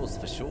not yours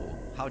for sure.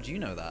 How do you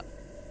know that?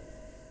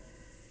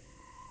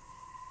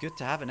 Good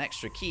to have an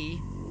extra key.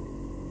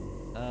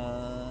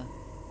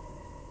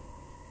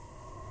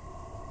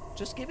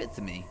 Just give it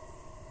to me.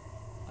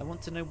 I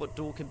want to know what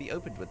door can be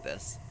opened with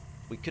this.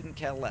 We couldn't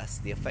care less.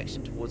 The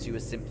affection towards you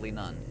is simply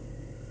none.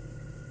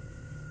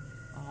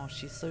 Oh,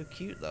 she's so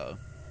cute, though.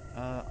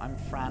 I'm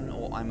Fran,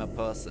 or I'm a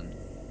person.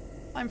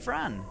 I'm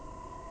Fran!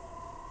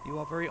 You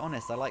are very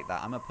honest, I like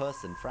that. I'm a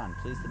person, Fran.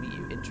 Pleased to meet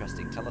you.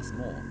 Interesting, tell us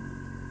more.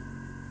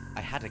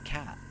 I had a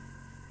cat.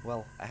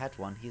 Well, I had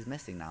one. He's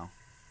missing now.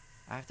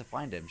 I have to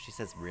find him. She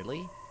says,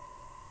 really?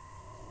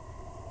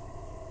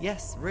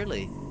 Yes,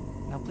 really.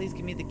 Now please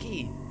give me the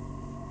key.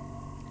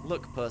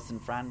 Look, person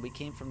Fran, we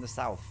came from the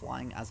south,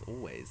 flying as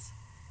always.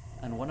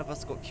 And one of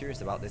us got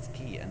curious about this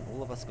key, and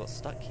all of us got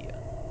stuck here.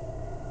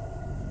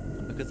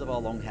 And because of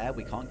our long hair,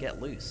 we can't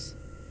get loose.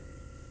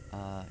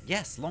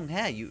 Yes, long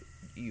hair you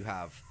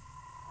have.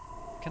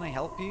 Can I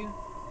help you?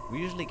 We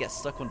usually get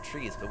stuck on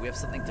trees, but we have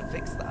something to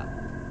fix that.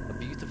 A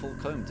beautiful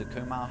comb to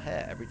comb our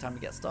hair every time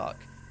we get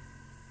stuck.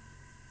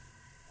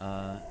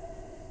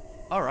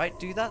 Alright,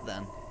 do that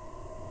then.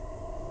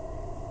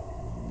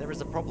 There is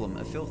a problem.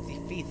 A filthy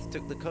thief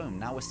took the comb.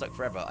 Now we're stuck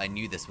forever. I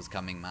knew this was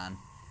coming, man.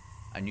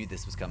 I knew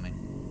this was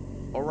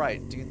coming.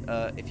 Alright,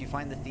 if you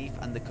find the thief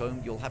and the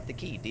comb, you'll have the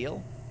key.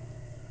 Deal?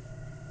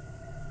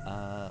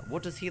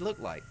 What does he look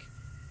like?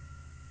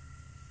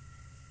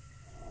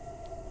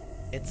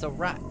 It's a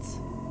rat.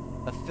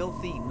 A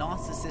filthy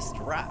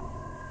narcissist rat.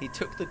 He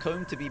took the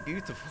comb to be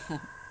beautiful.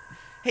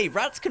 Hey,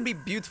 rats can be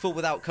beautiful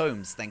without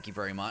combs, thank you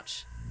very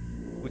much.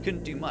 We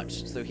couldn't do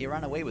much, so he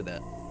ran away with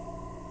it.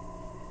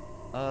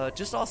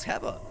 Just ask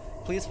Heather.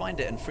 Please find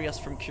it and free us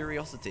from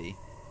curiosity.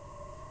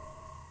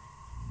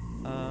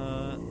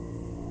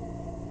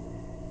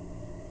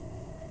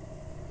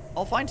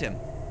 I'll find him.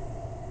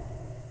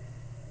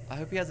 I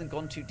hope he hasn't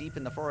gone too deep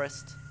in the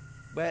forest.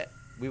 Where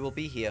we will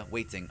be here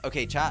waiting.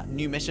 Okay, chat.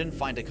 New mission.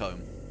 Find a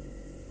comb.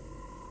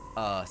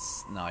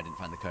 No, I didn't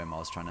find the comb. I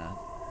was trying to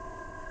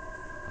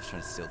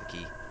steal the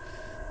key.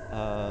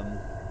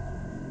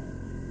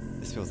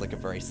 This feels like a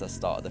very sus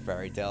start of the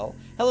fairy tale.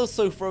 Hello,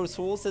 Sofrose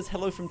Hall says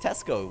hello from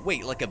Tesco.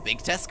 Wait, like a big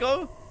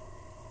Tesco?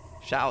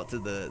 Shout out to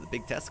the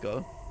big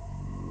Tesco.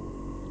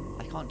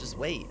 I can't just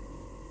wait.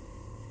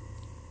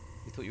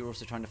 We thought you were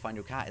also trying to find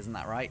your cat, isn't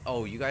that right?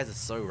 Oh, you guys are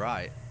so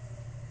right.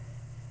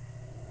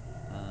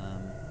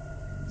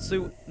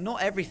 So,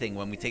 not everything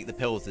when we take the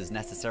pills is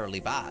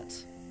necessarily bad.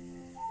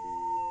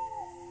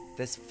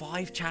 There's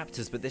 5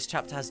 chapters, but this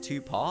chapter has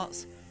 2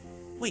 parts?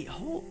 Wait,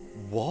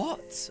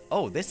 what?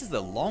 Oh, this is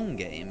a long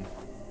game.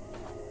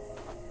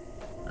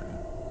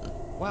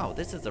 Wow,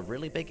 this is a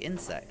really big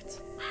insect.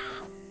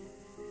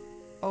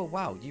 Oh,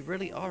 wow, you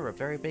really are a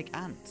very big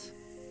ant.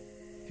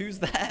 Who's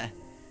there?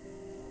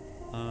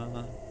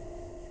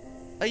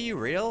 Are you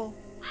real?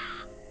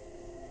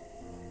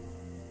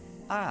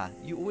 Ah,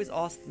 you always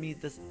ask me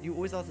this. You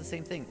always ask the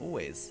same thing,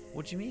 always.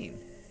 What do you mean?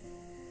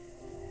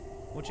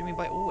 What do you mean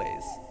by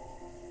always?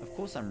 Of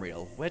course I'm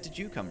real. Where did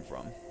you come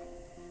from?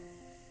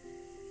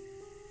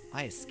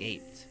 I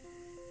escaped.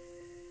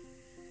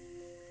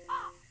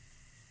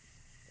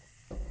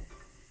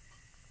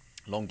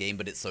 Long game,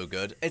 but it's so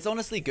good. It's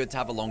honestly good to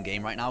have a long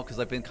game right now because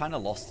I've been kind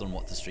of lost on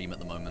what to stream at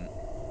the moment.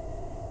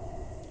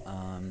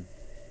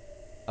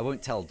 I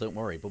won't tell, don't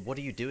worry, but what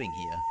are you doing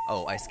here?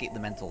 Oh, I escaped the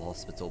mental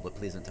hospital, but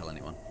please don't tell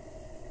anyone.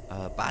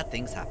 Bad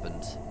things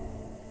happened.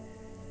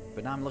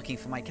 But now I'm looking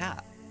for my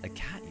cat. A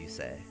cat, you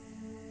say?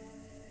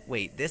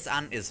 Wait, this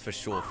ant is for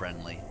sure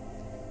friendly.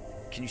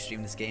 Can you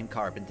stream this game?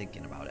 Car, I've been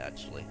thinking about it,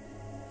 actually.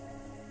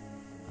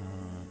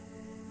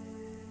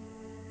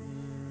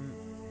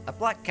 A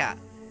black cat.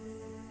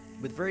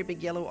 With very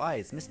big yellow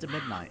eyes. Mr.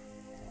 Midnight.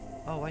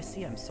 Oh, I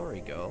see. I'm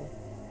sorry, girl.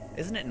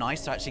 Isn't it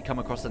nice to actually come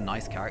across a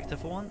nice character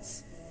for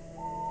once?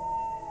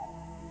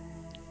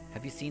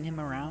 Have you seen him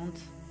around?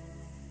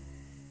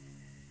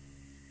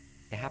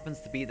 It happens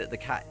to be that the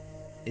cat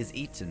is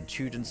eaten,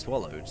 chewed and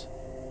swallowed.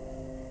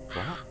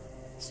 What?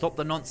 Stop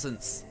the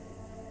nonsense.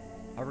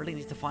 I really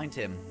need to find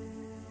him.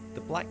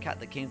 The black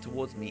cat that came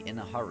towards me in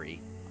a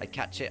hurry. I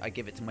catch it, I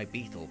give it to my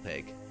beetle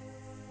pig.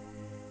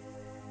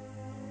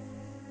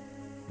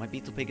 My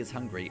beetle pig is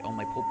hungry. Oh,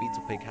 my poor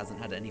beetle pig hasn't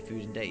had any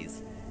food in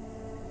days.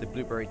 The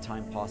blueberry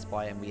time passed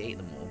by and we ate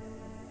them all.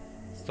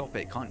 Stop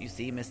it, can't you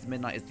see? Mr.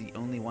 Midnight is the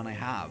only one I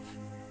have.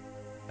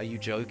 Are you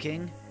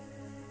joking?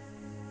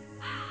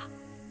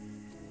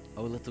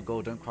 Oh, little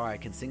girl, don't cry. I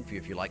can sing for you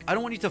if you like. I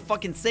don't want you to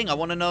fucking sing. I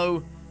want to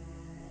know...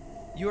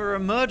 You're a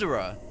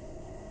murderer.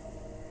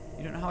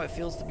 You don't know how it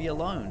feels to be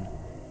alone.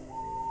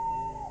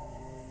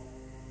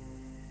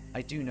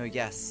 I do know,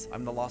 yes.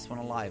 I'm the last one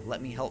alive.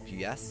 Let me help you,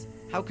 yes?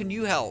 How can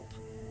you help?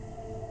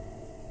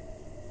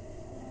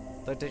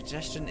 The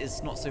digestion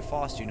is not so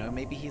fast, you know.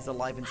 Maybe he's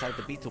alive inside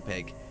the beetle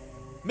pig.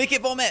 Make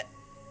it vomit!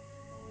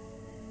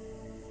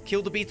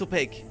 Kill the beetle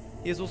pig.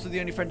 He is also the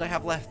only friend I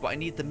have left, but I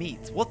need the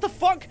meat. What the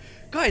fuck?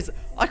 Guys,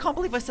 I can't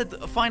believe I said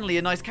finally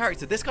a nice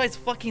character. This guy's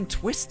fucking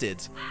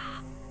twisted.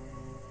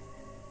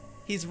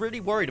 He's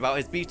really worried about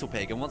his beetle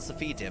pig and wants to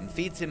feed him.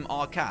 Feeds him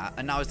our cat,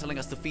 and now he's telling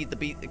us to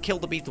kill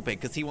the beetle pig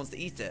because he wants to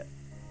eat it.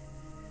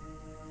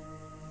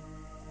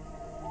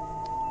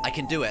 I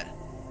can do it.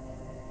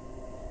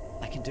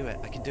 I can do it.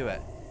 I can do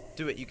it.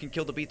 Do it. You can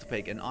kill the beetle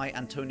pig, and I,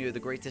 Antonio the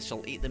Greatest,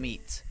 shall eat the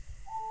meat.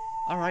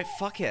 Alright,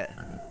 fuck it.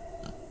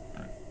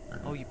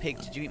 Oh, you pig,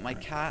 did you eat my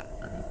cat?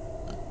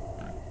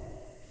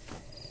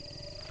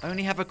 I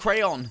only have a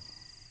crayon.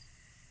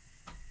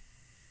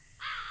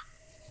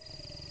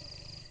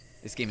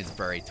 This game is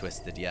very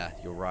twisted, yeah,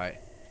 you're right.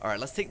 Alright,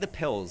 let's take the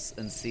pills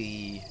and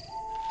see...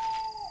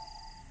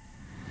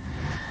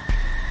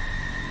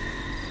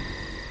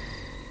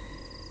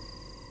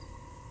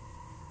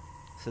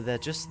 So they're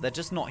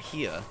just not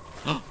here.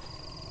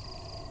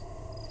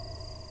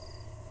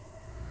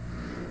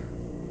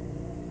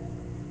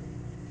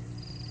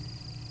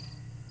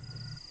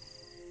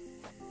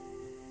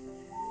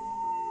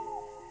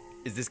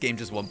 Is this game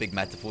just one big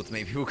metaphor to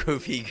make people go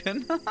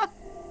vegan?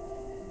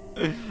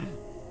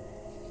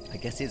 I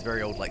guess he's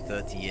very old, like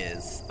 30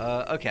 years.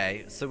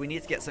 Okay, so we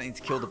need to get something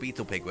to kill the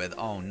beetle pig with.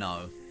 Oh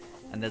no.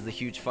 And there's a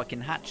huge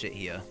fucking hatchet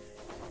here.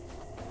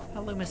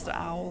 Hello, Mr.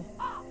 Owl.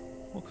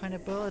 What kind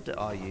of bird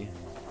are you?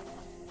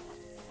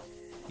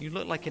 You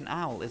look like an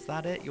owl, is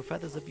that it? Your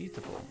feathers are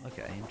beautiful.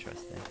 Okay,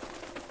 interesting.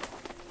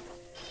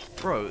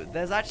 Bro,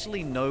 there's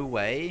actually no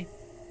way...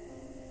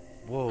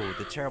 Whoa,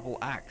 the terrible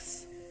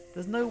axe.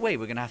 There's no way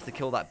we're gonna have to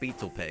kill that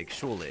beetle pig,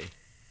 surely.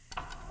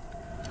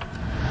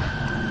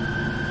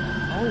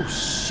 Oh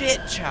shit,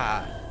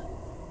 chat!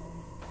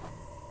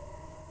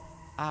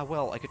 Ah,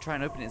 well, I could try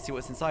and open it and see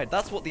what's inside.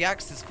 That's what the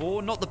axe is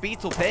for, not the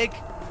beetle pig!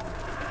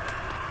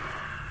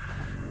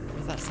 What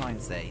does that sign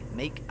say?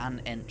 Make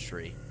an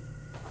entry.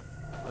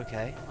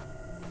 Okay.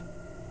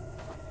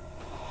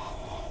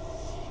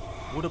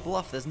 What a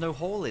bluff, there's no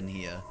hole in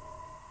here.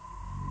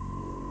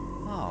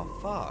 Oh,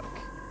 fuck.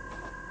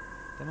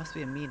 There must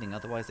be a meaning,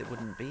 otherwise it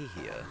wouldn't be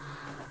here.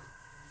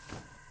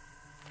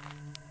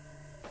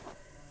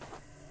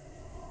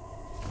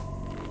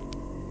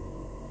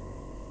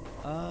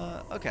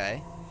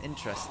 Okay.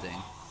 Interesting.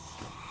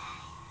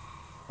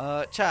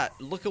 Chat,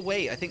 look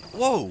away, I think...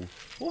 Whoa!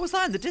 What was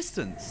that in the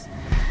distance?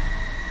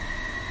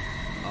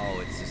 Oh,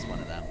 it's just one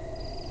of them.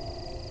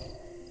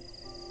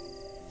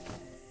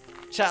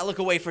 Chat, look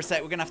away for a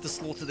sec, we're gonna have to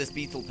slaughter this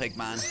beetle pig,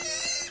 man.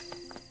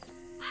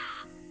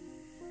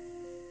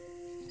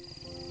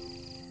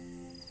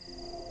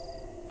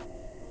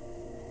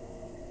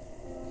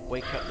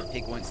 Wake up, the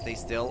pig won't stay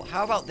still.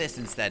 How about this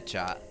instead,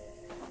 chat?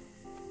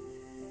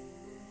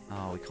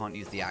 Oh, we can't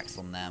use the axe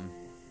on them.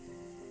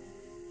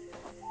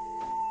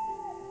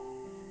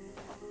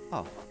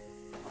 Oh.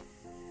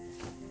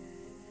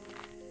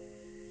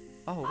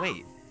 Oh,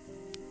 wait.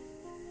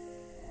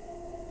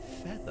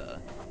 Feather?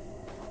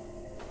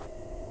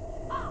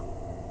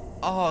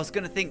 Oh, I was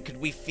gonna think,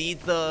 could we feed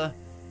the...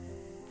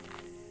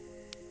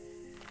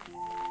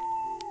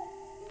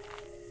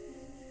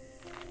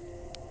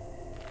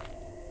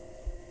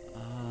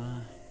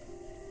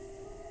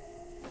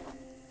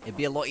 It'd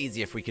be a lot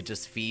easier if we could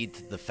just feed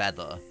the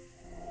feather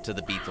to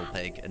the beetle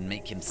pig and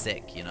make him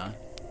sick, you know?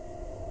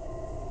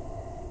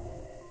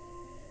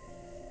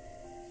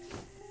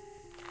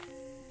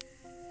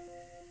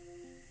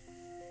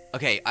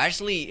 Okay,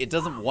 actually, it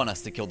doesn't want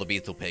us to kill the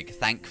beetle pig.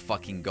 Thank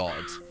fucking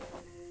God.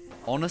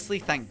 Honestly,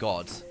 thank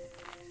God.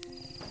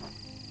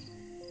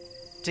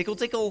 Tickle,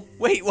 tickle.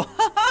 Wait, what?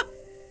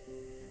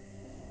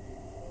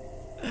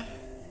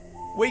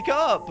 Wake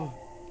up!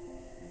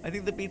 I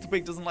think the beetle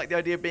pig doesn't like the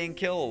idea of being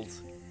killed.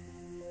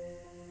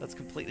 That's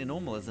completely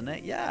normal, isn't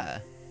it? Yeah.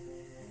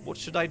 What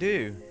should I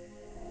do?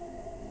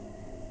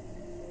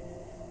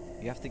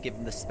 You have to give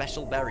him the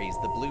special berries,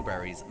 the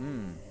blueberries.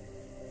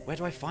 Where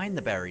do I find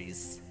the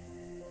berries?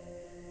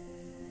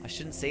 I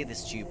shouldn't say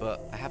this to you,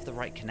 but I have the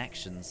right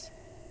connections.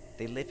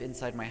 They live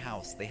inside my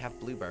house. They have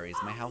blueberries.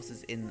 My house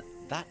is in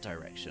that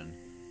direction.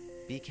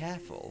 Be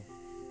careful.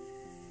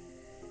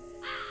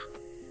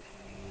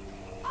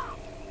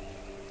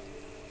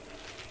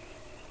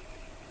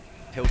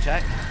 Pill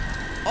check.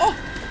 Oh!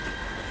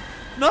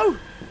 No!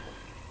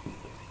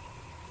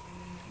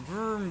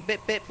 Vroom, bip,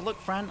 bip. Look,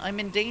 Fran, I'm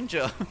in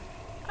danger.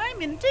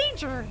 I'm in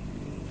danger.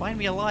 Find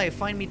me alive.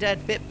 Find me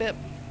dead. Bip, bip.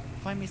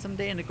 Find me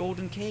someday in a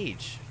golden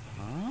cage.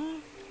 Huh?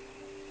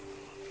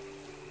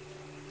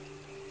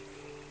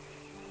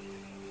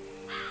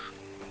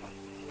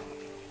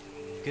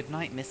 Good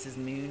night, Mrs.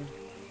 Moon.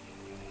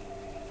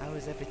 How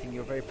is everything?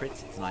 You're very pretty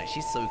tonight.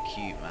 She's so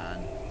cute,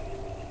 man.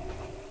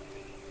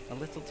 A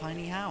little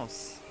tiny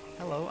house.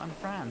 Hello, I'm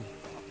Fran.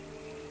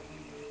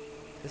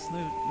 There's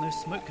no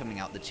smoke coming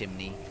out the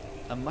chimney.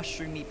 A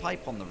mushroomy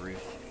pipe on the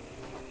roof.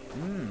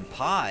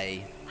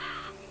 Pie.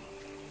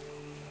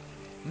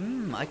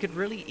 I could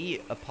really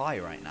eat a pie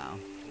right now.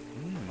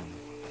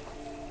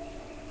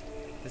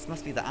 This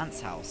must be the ant's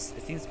house.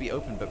 It seems to be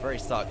open but very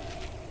stuck.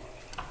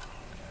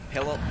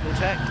 Pill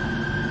check.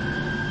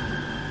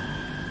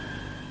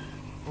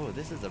 Oh,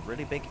 this is a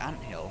really big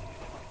anthill.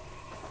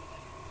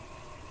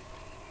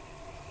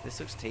 This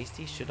looks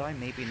tasty. Should I?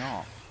 Maybe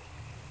not.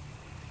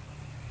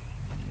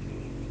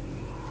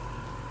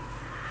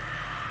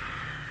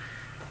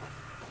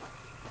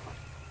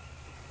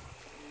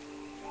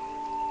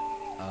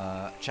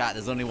 Chat,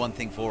 there's only one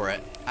thing for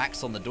it.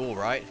 Axe on the door,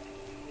 right?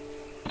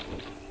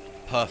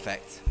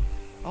 Perfect.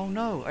 Oh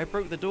no, I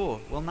broke the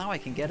door. Well, now I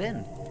can get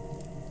in.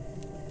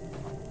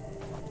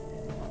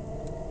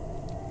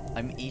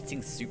 I'm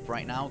eating soup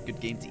right now. Good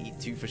game to eat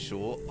too for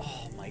sure.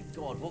 Oh my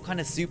god, what kind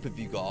of soup have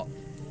you got?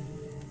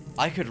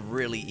 I could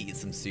really eat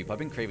some soup. I've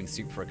been craving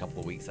soup for a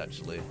couple of weeks,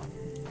 actually.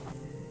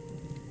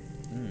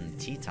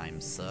 Tea time,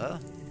 sir.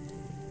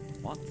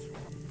 What?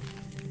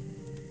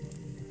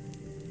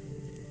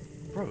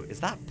 Bro, is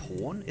that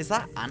porn? Is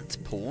that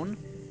ant porn?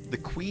 The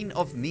queen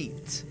of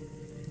meat.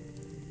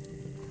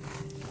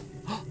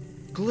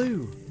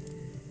 Glue!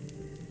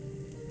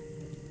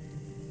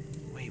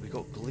 Wait, we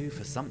got glue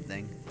for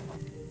something.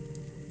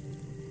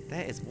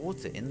 There is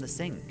water in the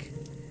sink.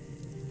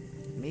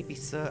 Maybe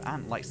Sir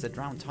Ant likes to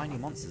drown tiny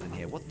monsters in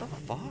here. What the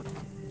fuck?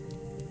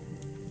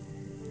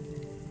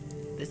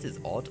 This is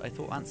odd. I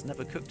thought ants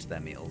never cooked their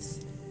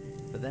meals.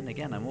 But then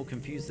again, I'm all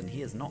confused and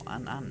he is not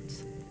an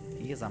ant.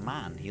 He is a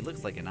man. He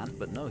looks like an ant,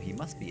 but no, he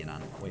must be an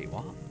ant. Wait,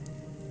 what?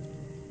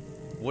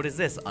 What is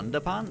this?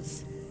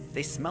 Underpants?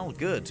 They smell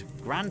good.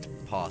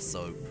 Grandpa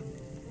soap.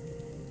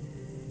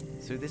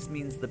 So this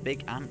means the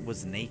big ant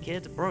was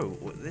naked? Bro,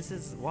 this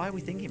is... Why are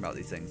we thinking about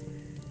these things?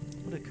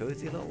 What a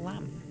cozy little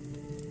lamp.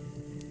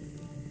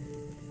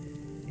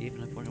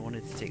 Even if I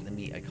wanted to take the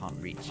meat, I can't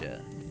reach it.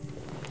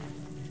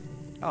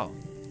 Oh. Well,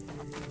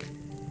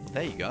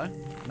 there you go.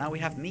 Now we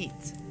have meat.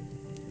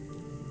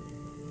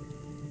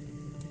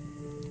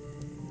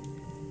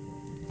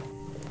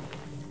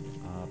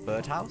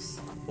 Birdhouse?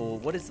 Or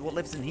what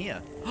lives in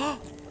here?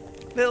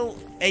 Little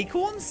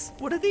acorns?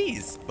 What are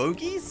these?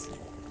 Bogies?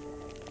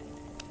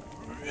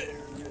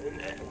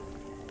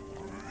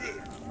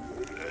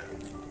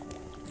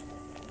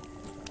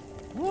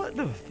 What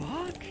the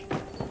fuck?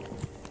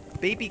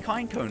 Baby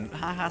kinecone.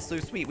 Haha, so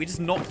sweet. We just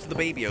knocked the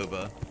baby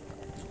over.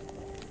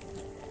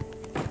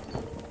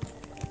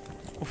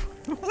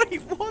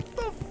 Wait, what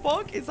the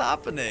fuck is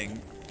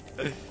happening?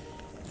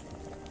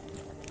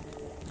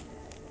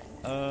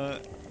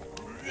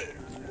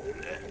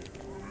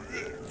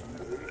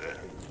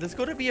 There's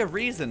got to be a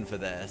reason for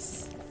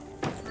this.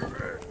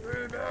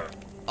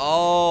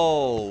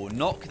 Oh,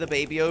 knock the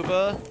baby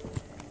over,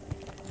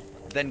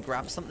 then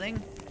grab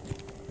something.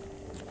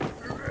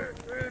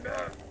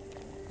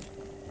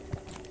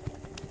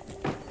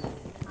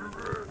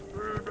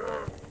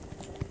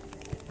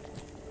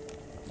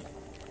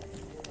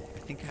 I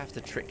think I have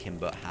to trick him,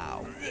 but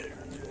how?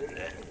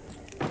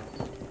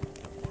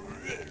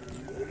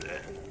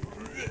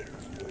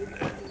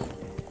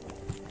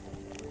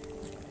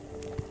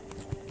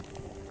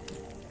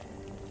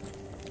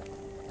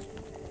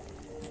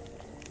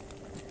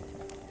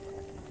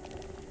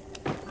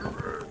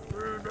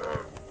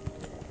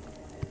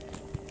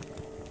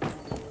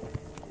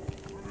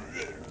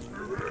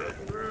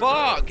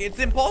 Fuck! It's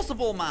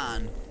impossible,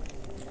 man!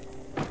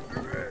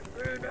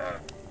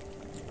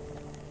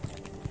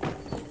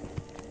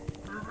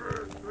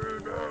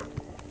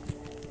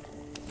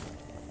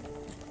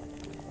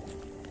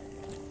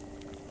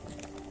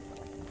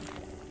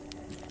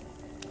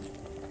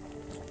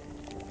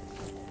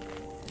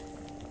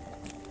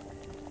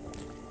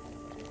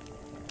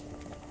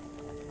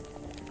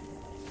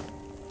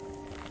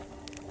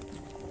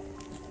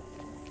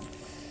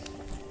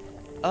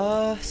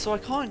 So I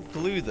can't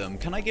glue them.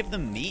 Can I give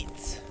them meat?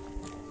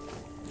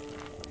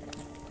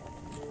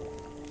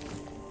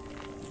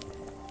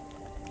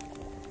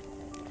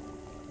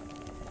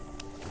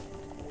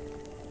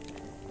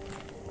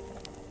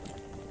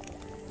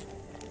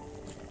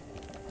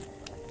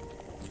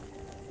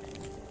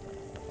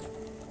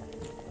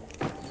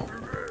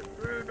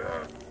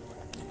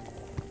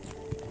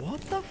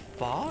 What the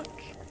fuck?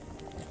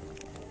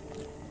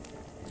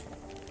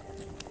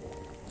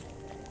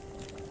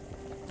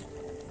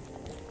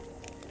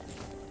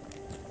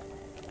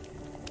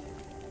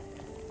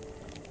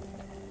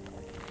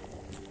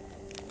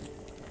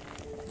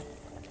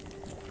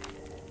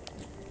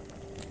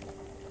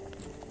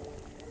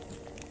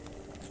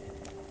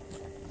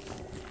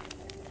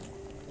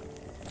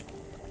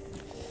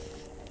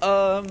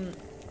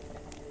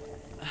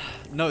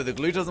 No, the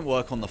glue doesn't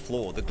work on the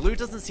floor. The glue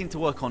doesn't seem to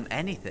work on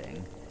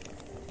anything.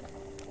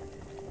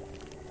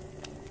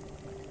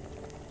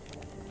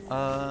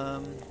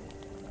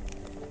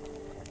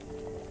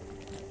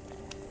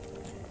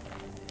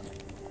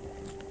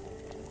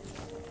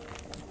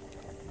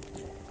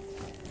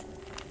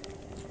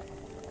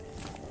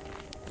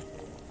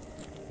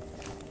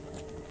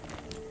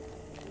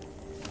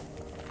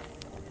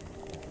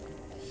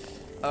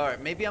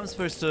 Alright, maybe I'm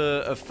supposed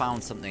to have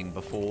found something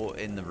before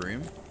in the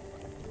room.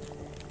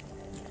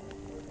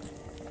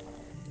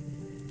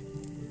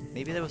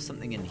 Maybe there was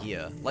something in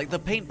here. Like the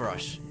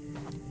paintbrush.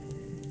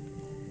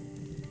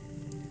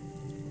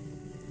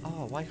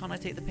 Oh, why can't I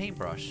take the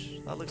paintbrush?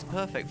 That looks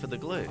perfect for the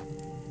glue.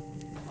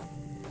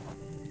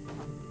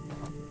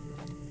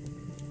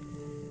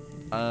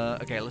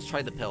 Okay, let's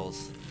try the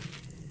pills.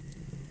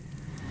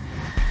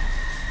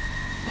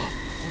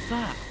 What's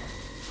that?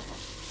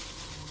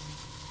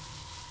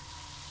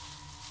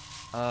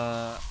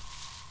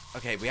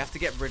 Okay, we have to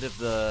get rid of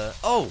the...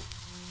 Oh!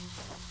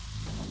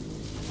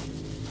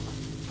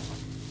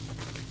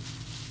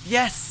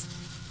 Yes!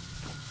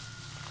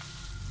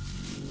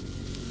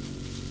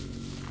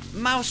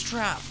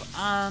 Mousetrap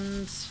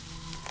and...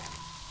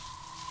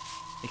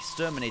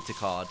 Exterminator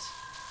card.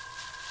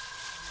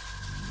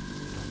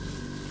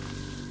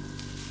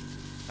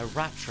 A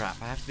rat trap.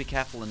 I have to be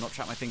careful and not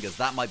trap my fingers.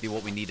 That might be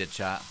what we needed,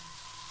 chat.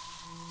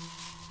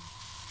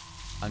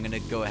 I'm gonna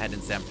go ahead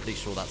and say I'm pretty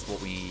sure that's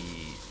what we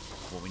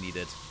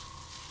needed.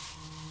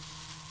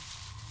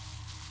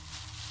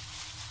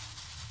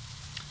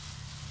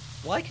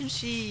 Why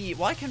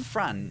can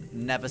Fran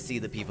never see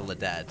that people are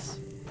dead?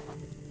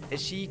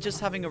 Is she just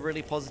having a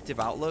really positive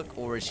outlook,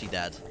 or is she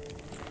dead?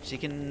 She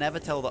can never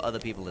tell that other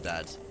people are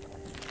dead.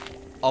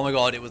 Oh my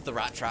god, it was the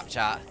rat trap,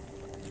 chat.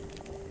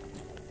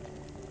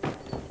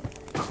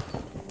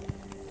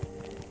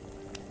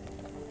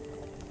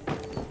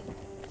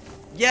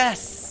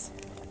 Yes!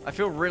 I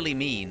feel really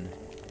mean.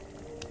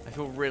 I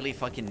feel really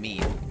fucking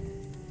mean.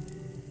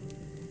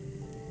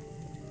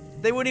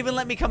 They wouldn't even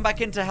let me come back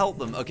in to help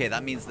them. Okay,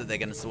 that means that they're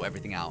gonna sort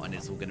everything out and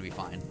it's all gonna be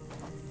fine.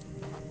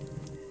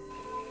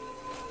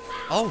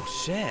 Oh,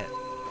 shit.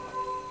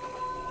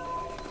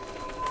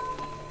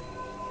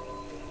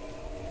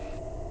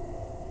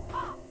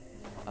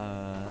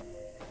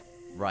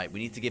 Right,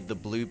 we need to give the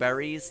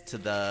blueberries to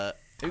the...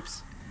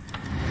 Oops.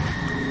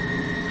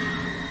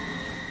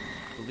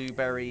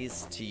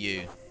 Blueberries to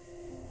you.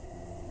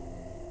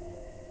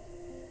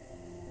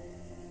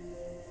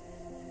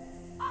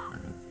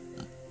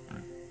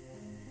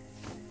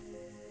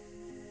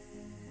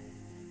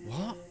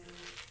 What?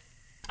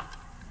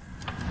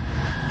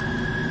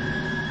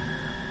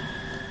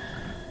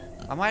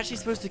 Am I actually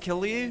supposed to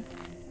kill you?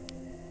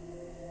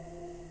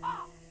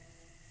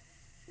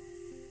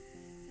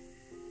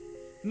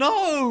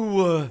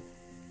 No!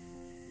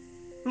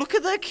 Look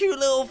at that cute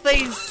little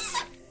face!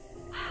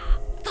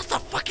 That's a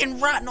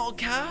fucking rat, not a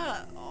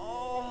cat!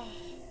 Oh.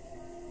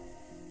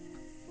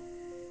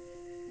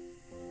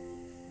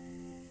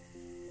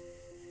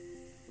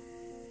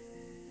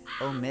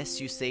 Oh, miss,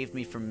 you saved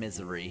me from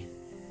misery.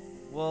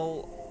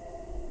 Well...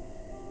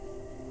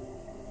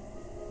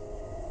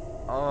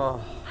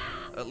 Oh...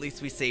 At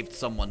least we saved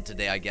someone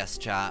today, I guess,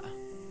 chat.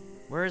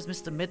 Where is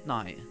Mr.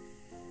 Midnight?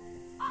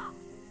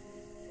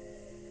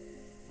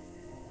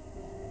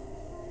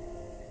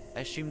 I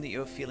assume that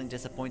you're feeling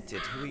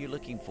disappointed. Who are you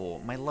looking for?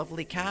 My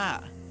lovely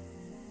cat!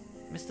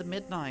 Mr.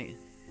 Midnight!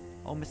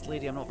 Oh, Miss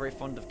Lady, I'm not very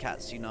fond of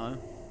cats, you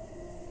know.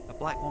 A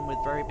black one with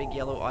very big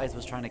yellow eyes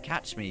was trying to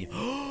catch me.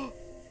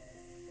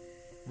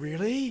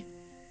 Really?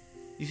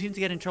 You seem to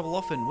get in trouble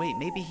often. Wait,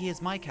 maybe he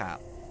is my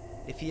cat.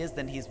 If he is,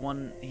 then he's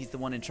the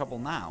one in trouble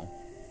now.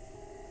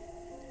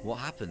 What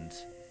happened?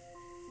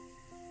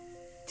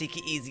 Take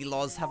it easy,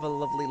 Loz. Have a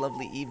lovely,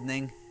 lovely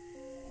evening.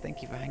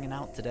 Thank you for hanging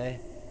out today.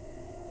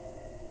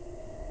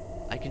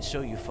 I can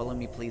show you. Follow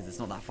me, please. It's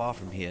not that far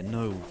from here.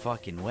 No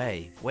fucking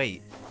way.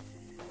 Wait.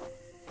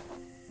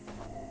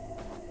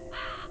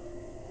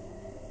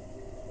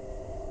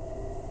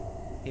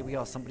 Here we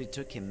are. Somebody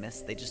took him,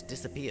 miss. They just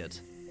disappeared.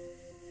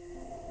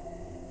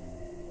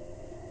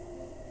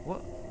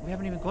 What? We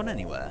haven't even gone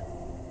anywhere.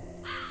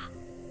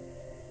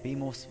 Be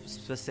more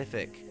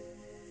specific.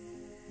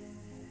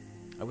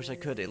 I wish I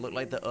could. It looked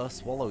like the earth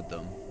swallowed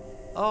them.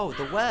 Oh,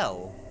 the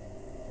well!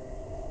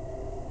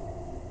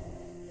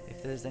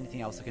 If there's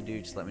anything else I can do,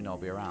 just let me know. I'll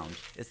be around.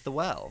 It's the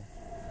well.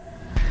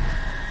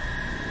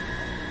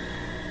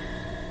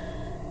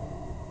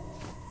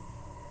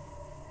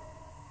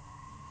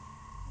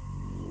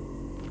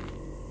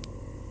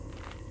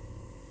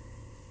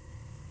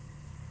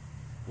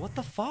 What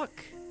the fuck?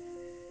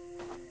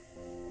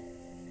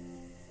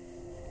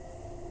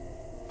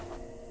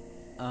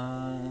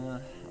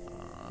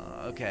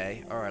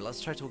 Okay, alright,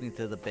 let's try talking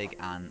to the big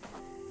ant.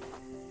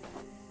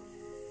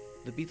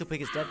 The beetle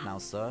pig is dead now,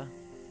 sir.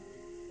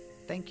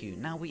 Thank you,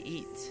 now we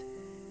eat.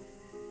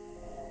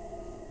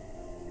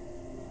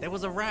 There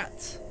was a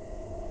rat!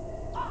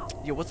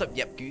 Yo, what's up,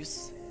 Yep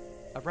Goose?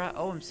 A rat?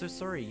 Oh, I'm so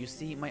sorry. You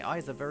see, my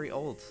eyes are very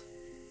old.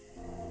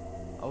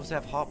 I also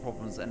have heart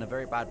problems and a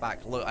very bad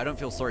back. Look, I don't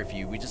feel sorry for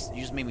you. You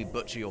just made me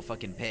butcher your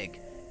fucking pig.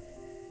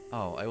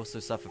 Oh, I also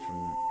suffer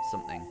from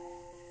something.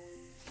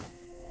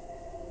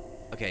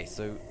 Okay,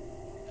 so...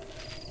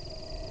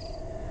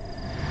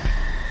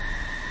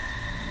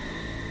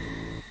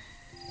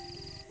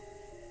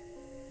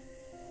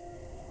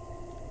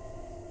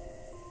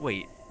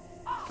 Wait.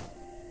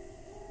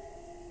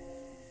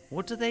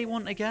 What do they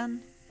want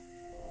again?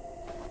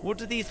 What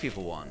do these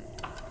people want?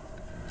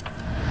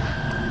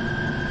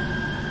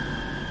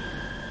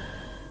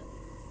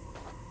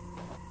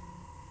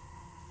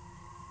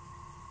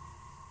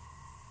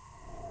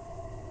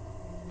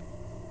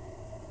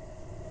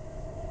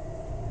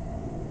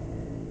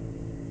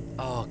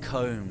 Oh,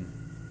 comb.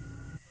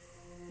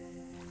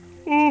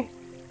 Oh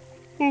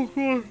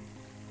god.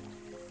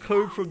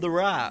 Comb from the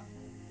rat.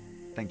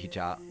 Thank you,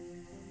 chat.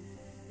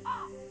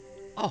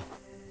 Oh.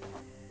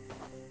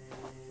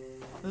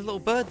 There's a little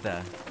bird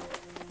there.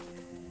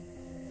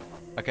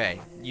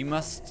 Okay, you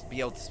must be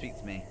able to speak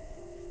to me.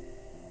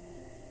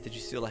 Did you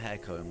steal a hair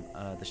comb?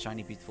 The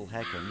shiny, beautiful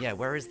hair comb. Yeah,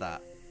 where is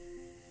that?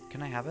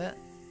 Can I have it?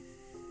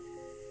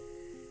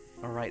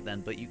 Alright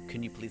then, but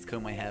can you please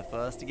comb my hair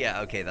first?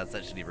 Yeah, okay, that's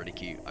actually really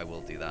cute. I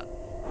will do that.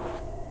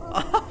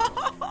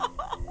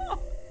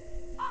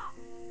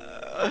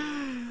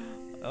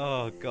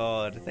 Oh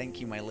god, thank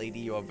you, my lady.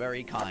 You are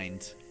very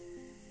kind.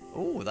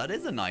 Oh, that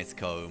is a nice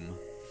comb.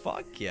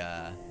 Fuck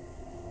yeah.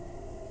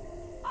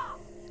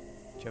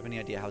 Do you have any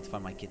idea how to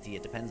find my kitty?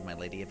 It depends, my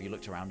lady. Have you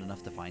looked around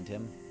enough to find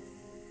him?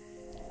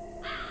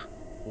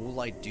 All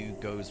I do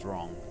goes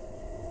wrong.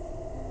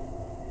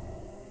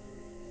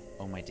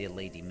 Oh, my dear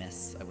lady,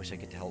 miss. I wish I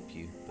could help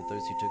you, but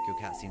those who took your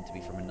cat seem to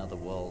be from another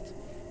world.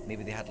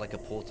 Maybe they had like a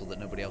portal that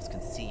nobody else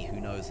can see. Who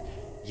knows?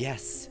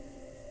 Yes!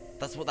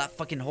 That's what that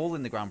fucking hole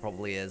in the ground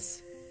probably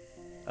is.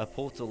 A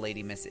portal,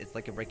 lady miss. It's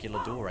like a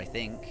regular door, I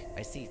think.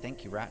 I see.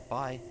 Thank you, rat.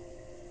 Bye.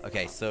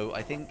 Okay, so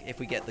I think if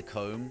we get the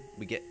comb,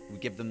 we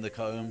give them the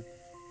comb.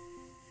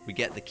 We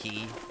get the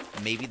key.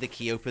 Maybe the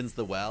key opens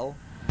the well.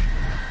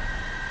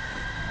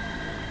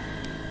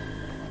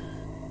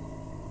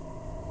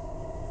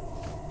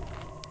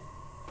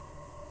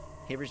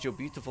 Here is your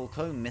beautiful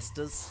comb,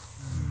 misters.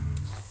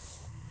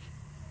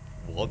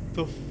 What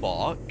the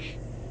fuck?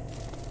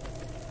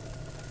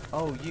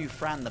 Oh, you,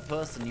 Fran, the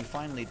person, you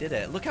finally did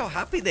it. Look how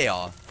happy they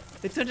are.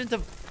 They've turned into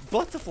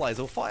butterflies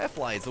or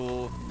fireflies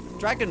or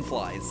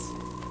dragonflies.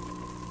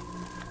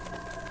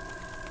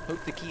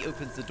 Hope the key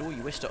opens the door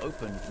you wish to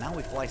open. Now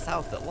we fly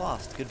south at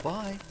last.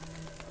 Goodbye.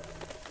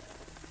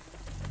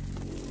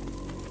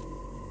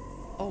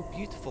 Oh,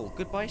 beautiful.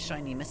 Goodbye,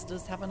 shiny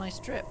misters. Have a nice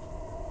trip.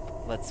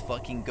 Let's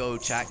fucking go,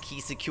 chat.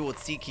 Key secured.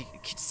 Seek it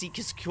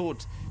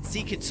secured.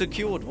 Seek it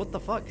secured. What the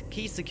fuck?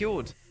 Key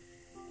secured.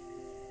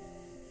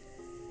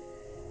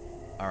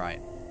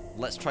 Alright.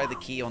 Let's try the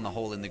key on the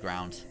hole in the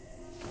ground.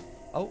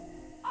 Oh.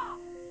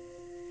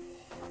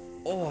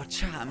 Oh,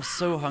 chat, I'm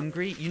so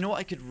hungry. You know what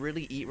I could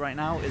really eat right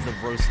now is a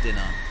roast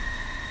dinner.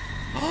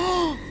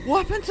 Oh,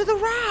 what happened to the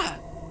rat?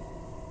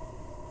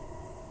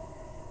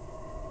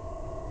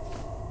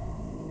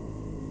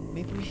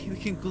 Maybe we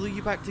can glue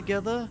you back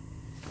together?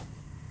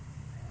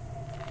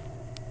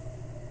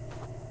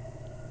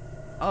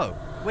 Oh,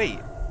 wait.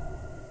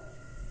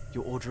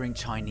 You're ordering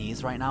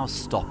Chinese right now?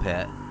 Stop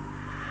it.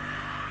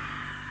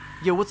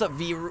 Yo, what's up,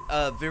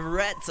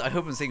 Virette? I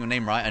hope I'm saying your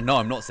name right. I know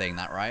I'm not saying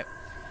that right.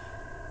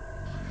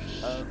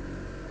 I'm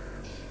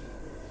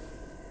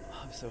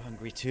so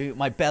hungry too.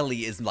 My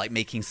belly is like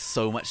making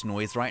so much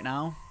noise right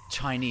now.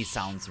 Chinese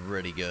sounds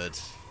really good.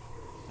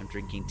 I'm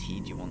drinking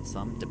tea. Do you want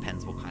some?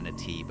 Depends what kind of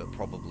tea, but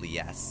probably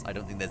yes. I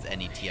don't think there's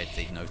any tea I'd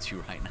say no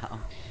to right now.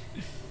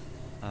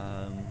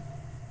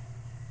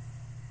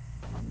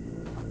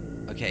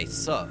 Okay,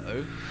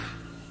 so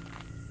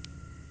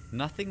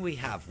nothing we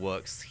have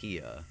works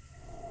here.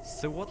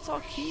 So what's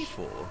our key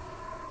for?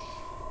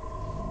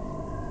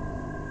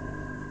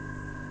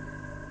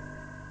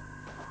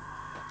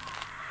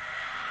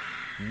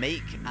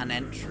 Make an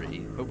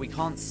entry, but we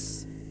can't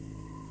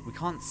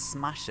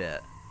smash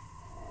it.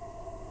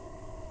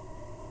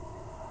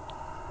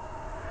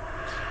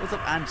 What's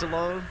up,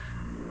 Angelo?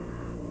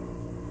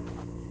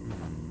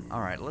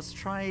 Alright, let's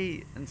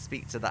try and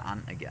speak to the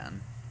ant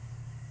again.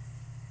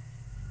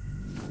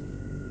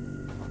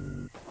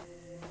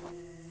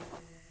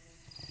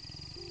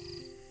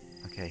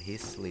 Okay,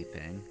 he's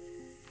sleeping.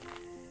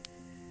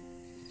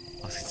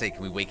 I was gonna say,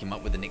 can we wake him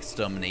up with an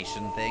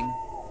extermination thing?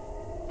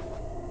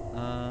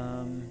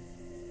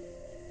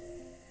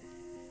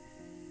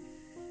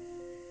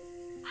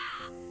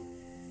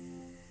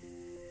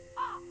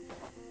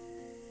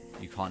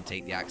 You can't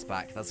take the axe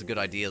back. That's a good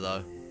idea,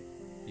 though.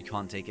 You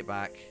can't take it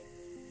back.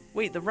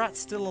 Wait, the rat's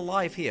still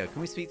alive here.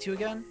 Can we speak to you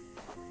again? Do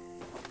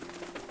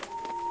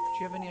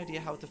you have any idea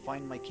how to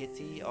find my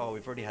kitty? Oh,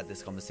 we've already had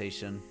this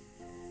conversation.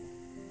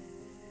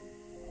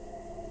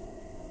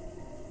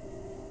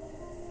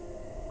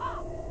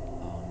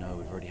 Oh no,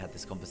 we've already had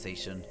this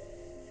conversation.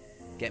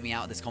 Get me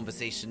out of this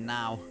conversation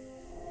now.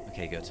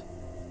 Okay, good.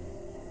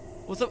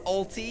 What's up,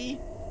 Alti?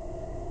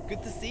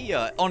 Good to see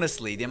you.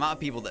 Honestly, the amount of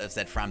people that have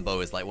said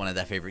Frambo is like one of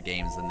their favorite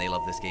games and they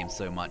love this game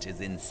so much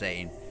is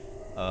insane.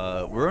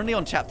 We're only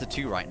on chapter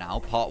 2 right now,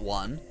 part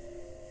 1.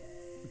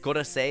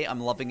 Gotta say, I'm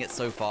loving it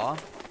so far.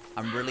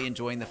 I'm really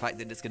enjoying the fact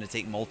that it's going to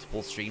take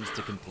multiple streams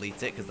to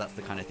complete it because that's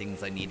the kind of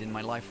things I need in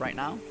my life right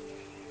now.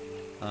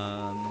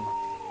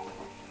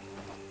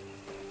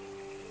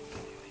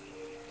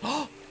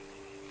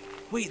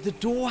 Wait, the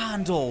door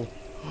handle.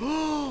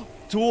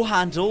 Door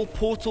handle,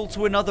 portal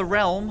to another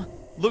realm.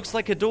 Looks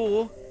like a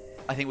door.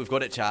 I think we've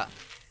got it, chat.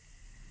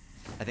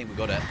 I think we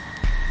got it.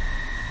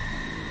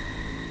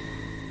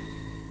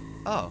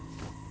 Oh.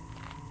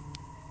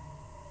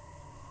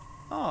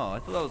 Oh, I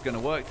thought that was going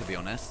to work, to be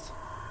honest.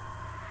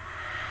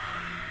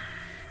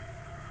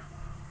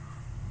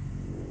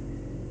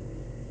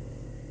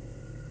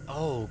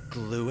 Oh,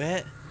 glue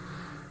it?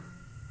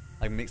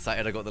 I'm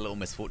excited I got the Little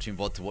Misfortune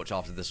VOD to watch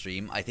after the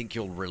stream. I think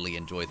you'll really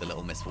enjoy the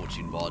Little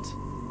Misfortune VOD.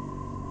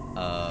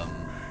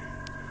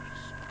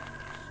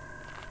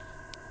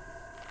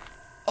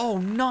 Oh,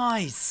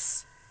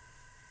 nice!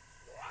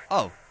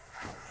 Oh.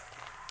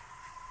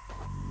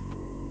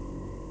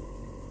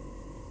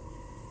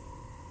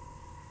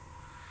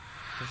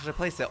 Where should I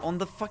place it? On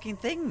the fucking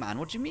thing, man.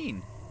 What do you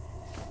mean?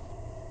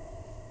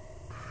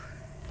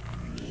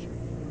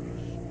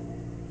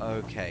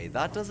 Okay,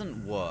 that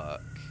doesn't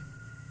work.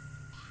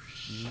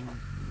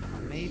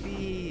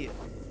 Maybe...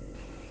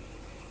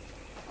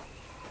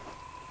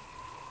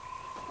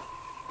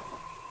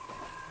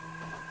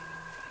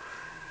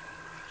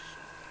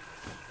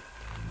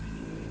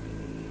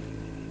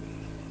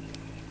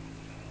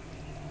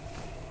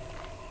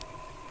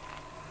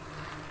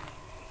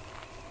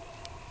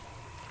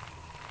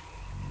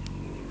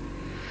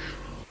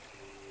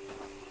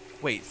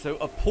 Wait, so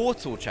a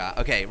portal, chat.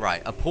 Okay,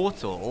 right, a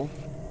portal.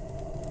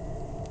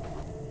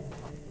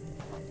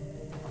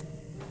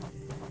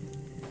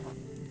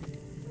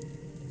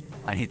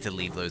 I need to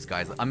leave those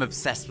guys. I'm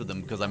obsessed with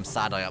them because I'm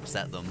sad I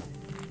upset them.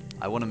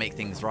 I want to make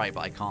things right, but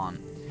I can't.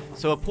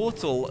 So a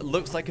portal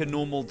looks like a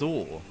normal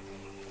door.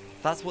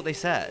 That's what they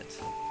said.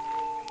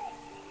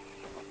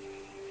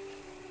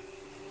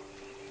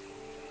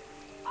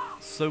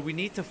 So we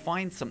need to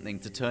find something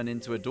to turn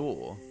into a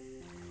door.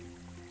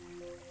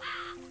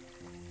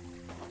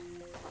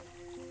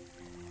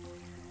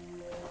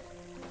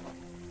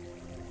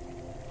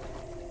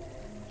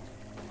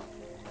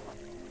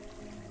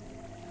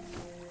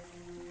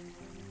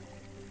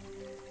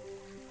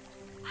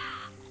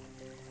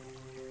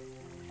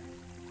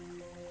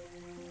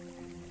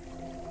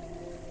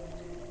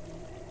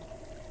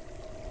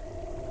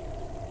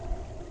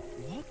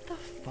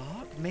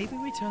 fuck? Maybe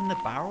we turn the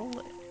barrel?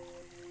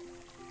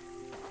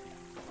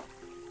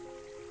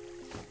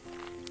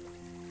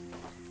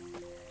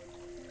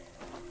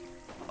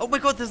 Oh my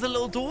god, there's a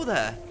little door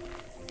there.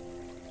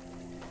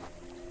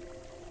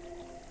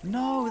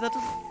 No, that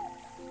doesn't...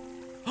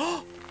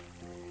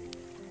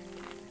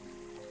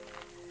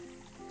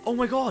 Oh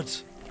my god.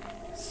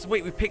 So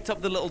wait, we picked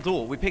up the little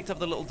door. We picked up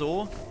the little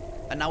door.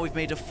 And now we've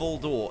made a full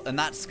door. And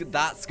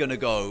that's gonna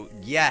go...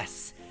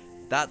 Yes.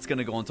 That's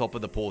gonna go on top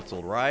of the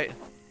portal, right?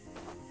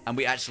 And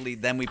we actually...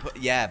 Then we put...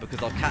 Yeah,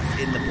 because our cat's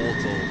in the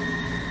portal.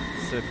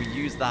 So if we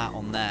use that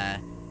on there...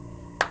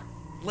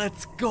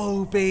 Let's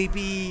go,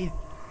 baby!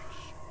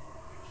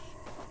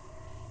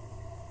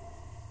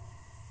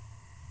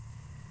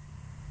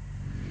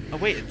 Oh,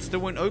 wait. It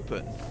still won't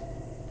open.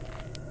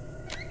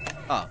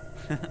 Oh.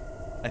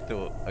 I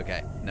thought...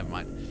 Okay. Never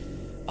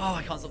mind. Oh,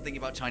 I can't stop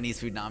thinking about Chinese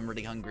food now. I'm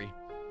really hungry.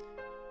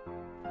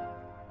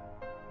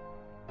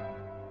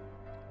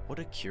 What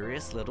a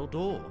curious little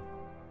door.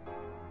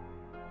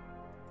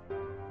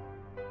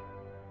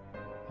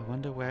 I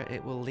wonder where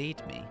it will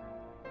lead me.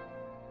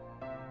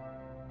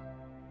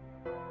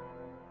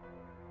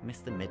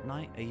 Mr.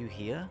 Midnight, are you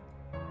here?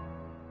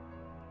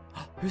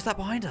 Who's that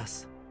behind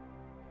us?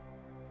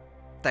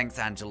 Thanks,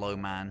 Angelo,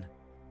 man.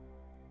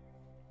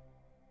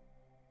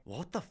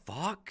 What the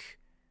fuck?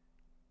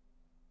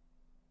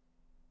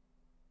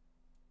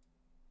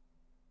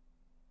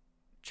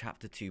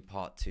 Chapter 2,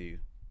 Part 2.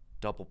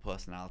 Double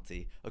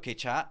personality. Okay,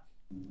 chat.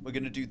 We're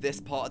going to do this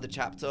part of the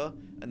chapter,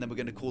 and then we're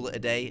going to call it a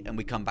day, and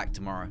we come back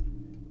tomorrow.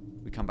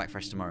 We come back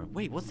fresh tomorrow.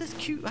 Wait, what's this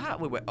cute hat?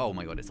 Wait. Oh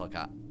my god, it's our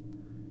cat.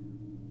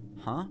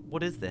 Huh?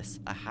 What is this?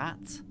 A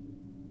hat?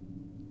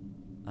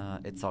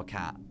 It's our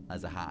cat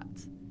as a hat.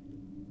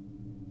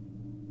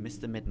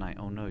 Mr. Midnight.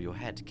 Oh no, your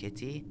head,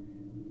 kitty.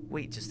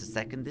 Wait just a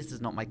second. This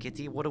is not my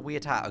kitty. What a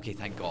weird hat. Okay,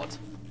 thank god.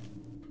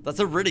 That's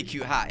a really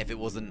cute hat if it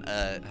wasn't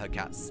her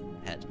cat's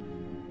head.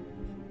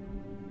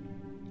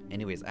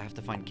 Anyways, I have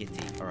to find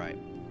Kitty. Alright.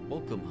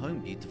 Welcome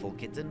home, beautiful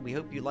kitten. We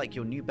hope you like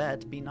your new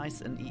bed. Be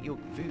nice and eat your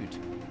food.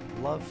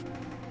 Love,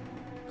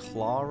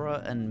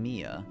 Clara and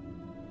Mia.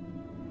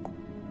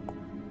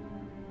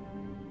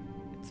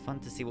 It's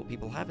fun to see what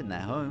people have in their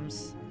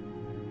homes.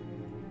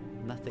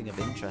 Nothing of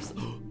interest.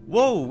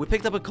 Whoa! We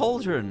picked up a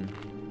cauldron!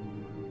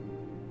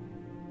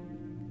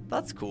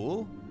 That's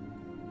cool.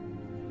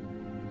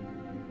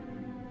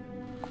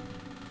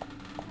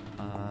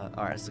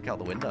 Alright, let's look out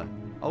the window.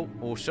 Oh,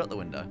 or shut the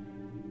window.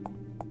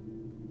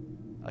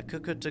 A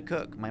cooker to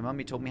cook. My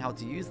mummy told me how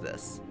to use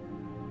this.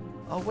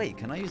 Oh wait,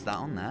 can I use that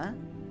on there?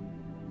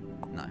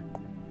 No.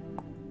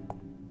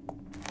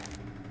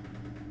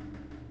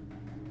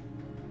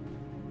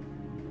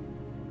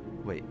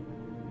 Wait.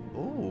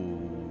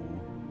 Ooh.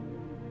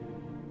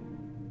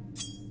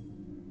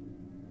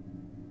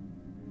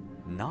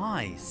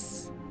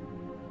 Nice.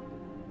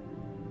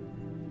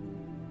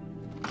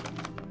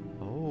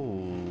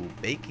 Oh,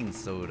 baking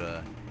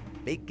soda.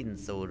 Baking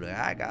soda.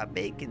 I got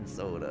baking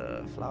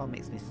soda. Flour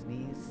makes me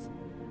sneeze.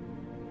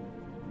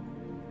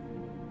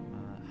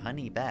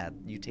 Honey bad.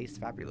 You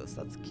taste fabulous.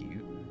 That's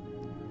cute.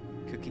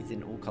 Cookies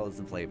in all colors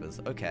and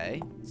flavors.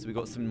 Okay. So we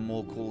got some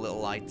more cool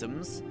little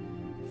items.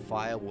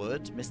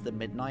 Firewood. Mr.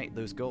 Midnight.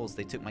 Those girls,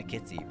 they took my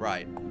kitty.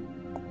 Right.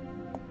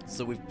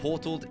 So we've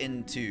portaled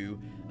into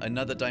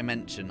another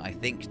dimension, I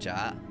think,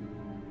 chat.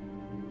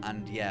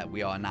 And yeah,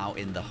 we are now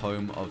in the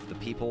home of the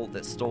people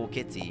that stole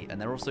Kitty. And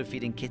they're also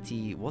feeding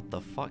Kitty... What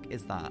the fuck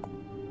is that?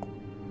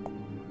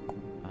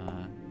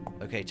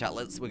 Okay, chat,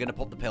 we're gonna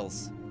pop the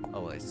pills.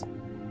 Oh, nice.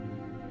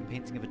 A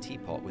painting of a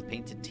teapot with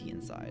painted tea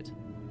inside.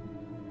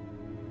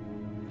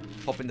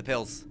 Popping the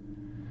pills.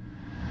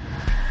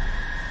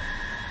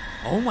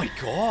 Oh my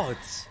god!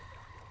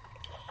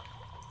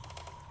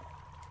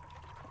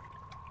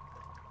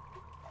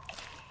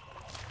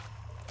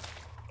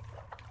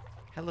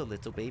 Hello,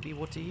 little baby.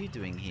 What are you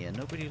doing here?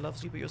 Nobody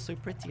loves you, but you're so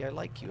pretty. I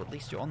like you. At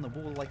least you're on the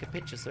wall like a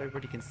picture so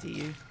everybody can see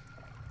you.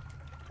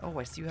 Oh,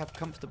 I see you have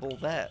comfortable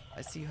there.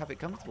 I see you have it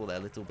comfortable there,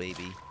 little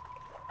baby.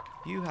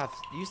 You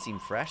seem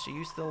fresh. Are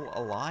you still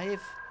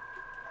alive?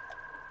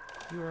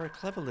 You are a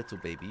clever little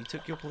baby. You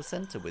took your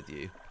placenta with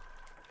you.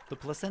 The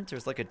placenta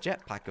is like a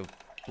jetpack of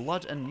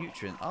blood and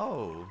nutrient.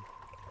 Oh.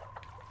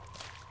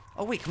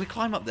 Oh, wait. Can we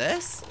climb up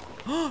this?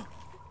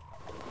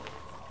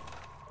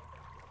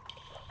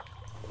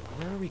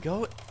 Where are we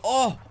going?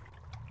 Oh!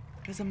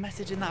 There's a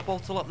message in that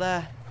bottle up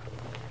there.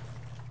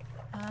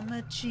 I'm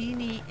a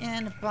genie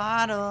in a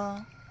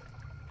bottle.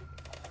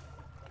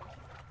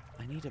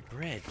 I need a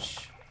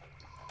bridge.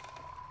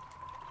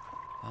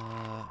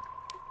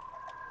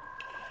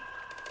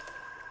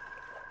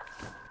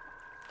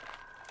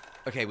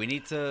 Okay, we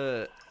need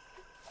to...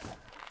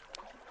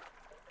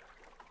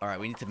 Alright,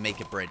 we need to make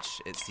a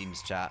bridge, it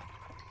seems, chat.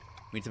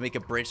 We need to make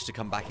a bridge to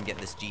come back and get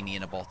this genie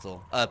in a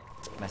bottle.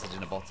 Message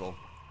in a bottle.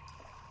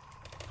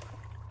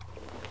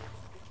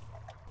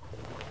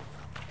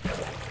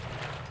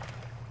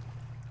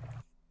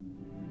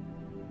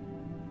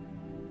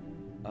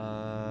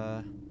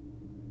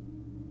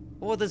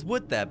 Oh, there's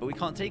wood there, but we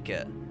can't take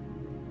it.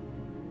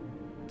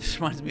 This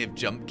reminds me of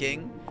Jump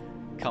King.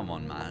 Come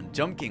on, man.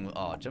 Jump King.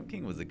 Oh, Jump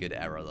King was a good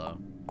era, though.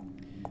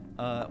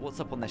 What's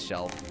up on this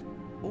shelf?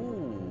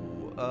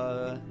 Ooh,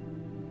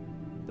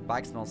 the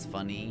bag smells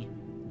funny.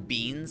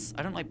 Beans.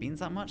 I don't like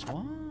beans that much.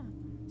 What?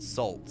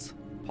 Salt.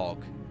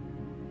 Pog.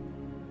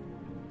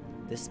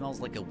 This smells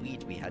like a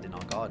weed we had in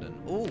our garden.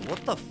 Oh,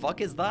 what the fuck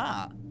is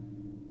that?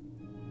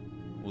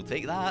 We'll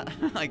take that.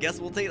 I guess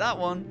we'll take that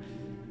one.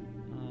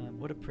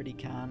 What a pretty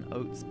can.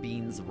 Oats,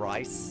 beans,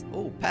 rice.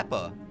 Oh,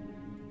 pepper.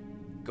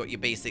 Got your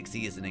basic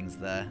seasonings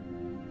there.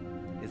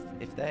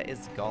 If there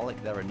is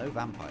garlic, there are no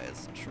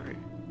vampires. True.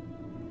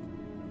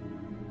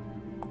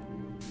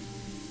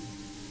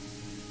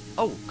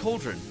 Oh,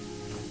 cauldron.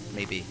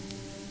 Maybe.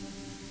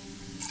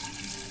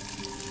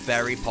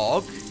 Very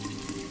pog.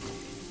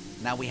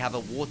 Now we have a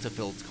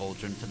water-filled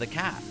cauldron for the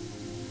cat.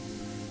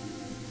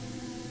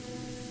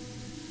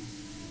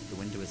 The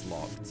window is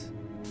locked.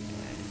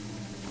 Okay.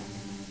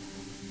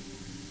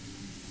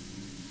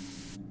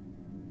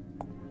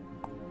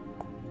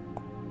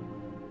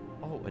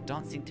 Oh, a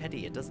dancing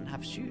teddy. It doesn't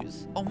have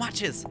shoes. Oh,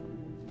 matches!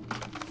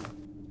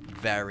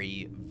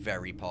 Very,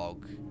 very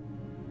pog.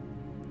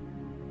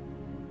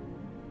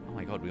 Oh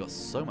my god, we got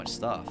so much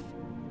stuff.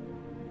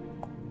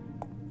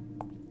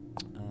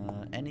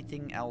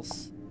 Anything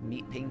else?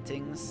 Meat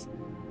paintings?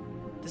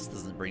 This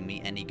doesn't bring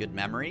me any good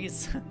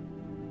memories.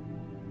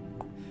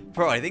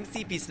 Bro, I think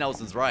CP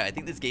Snelson's right. I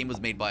think this game was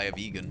made by a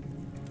vegan.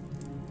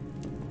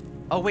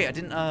 Oh wait, I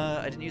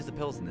didn't use the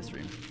pills in this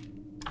room.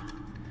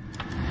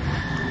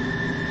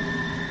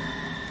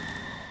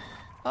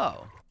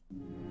 Oh.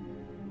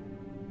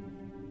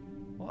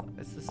 What?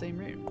 It's the same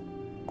room.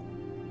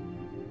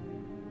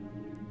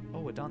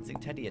 Oh, a dancing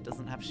teddy. It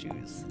doesn't have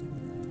shoes.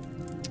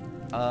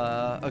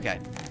 Okay.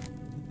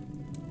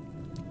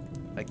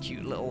 A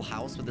cute little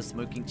house with a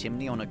smoking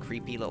chimney on a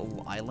creepy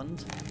little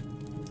island.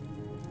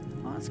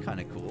 Oh, that's kind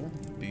of cool.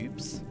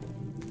 Boobs.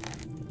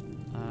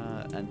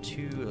 And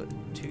two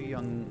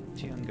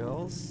young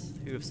girls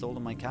who have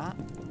stolen my cat.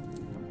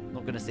 I'm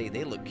not gonna say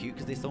they look cute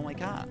because they stole my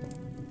cat.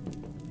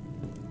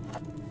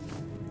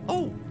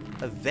 Oh,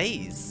 a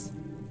vase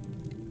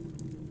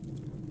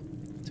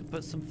to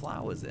put some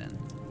flowers in.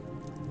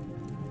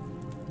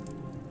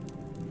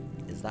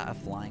 Is that a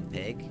flying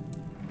pig?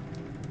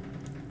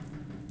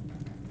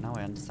 Now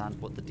I understand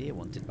what the deer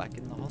wanted back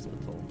in the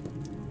hospital.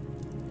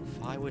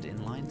 Firewood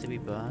in line to be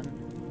burned.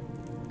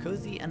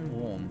 Cozy and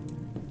warm.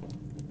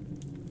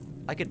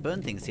 I could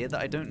burn things here that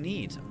I don't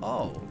need.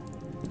 Oh.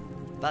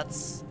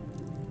 That's...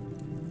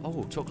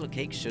 Oh, chocolate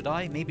cake, should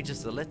I? Maybe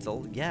just a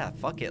little. Yeah,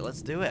 fuck it,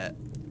 let's do it.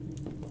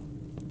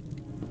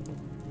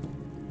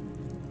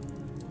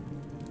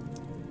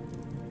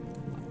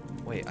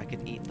 Wait, I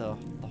could eat the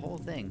whole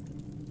thing.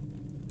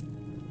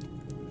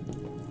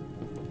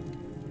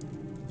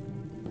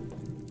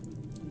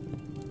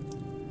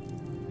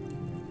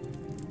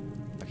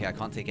 Okay, I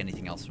can't take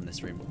anything else from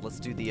this room. Let's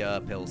do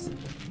the pills.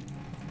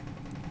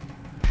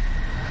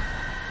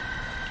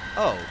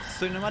 Oh,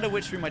 so no matter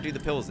which room I do the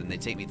pills in, they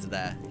take me to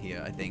there.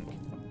 Here, I think.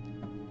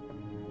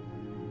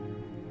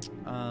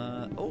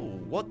 Oh,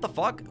 what the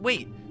fuck?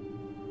 Wait.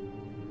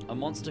 A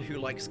monster who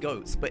likes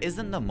goats. But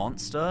isn't the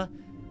monster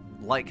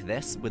like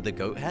this with the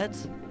goat head?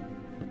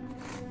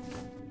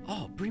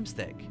 Oh,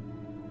 broomstick.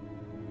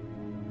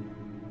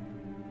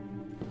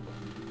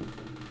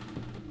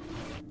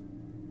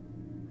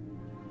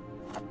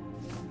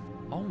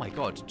 Oh my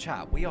god,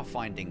 chat, we are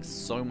finding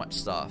so much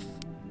stuff.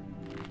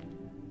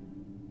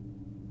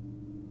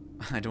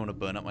 I don't want to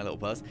burn up my little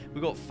purse.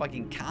 We got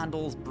fucking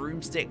candles,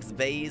 broomsticks,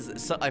 vase.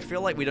 So I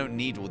feel like we don't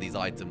need all these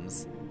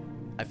items.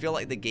 I feel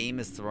like the game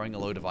is throwing a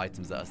load of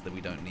items at us that we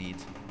don't need.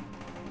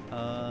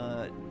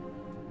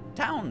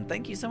 Town,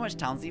 thank you so much,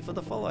 Townsy, for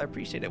the follow. I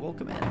appreciate it.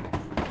 Welcome in.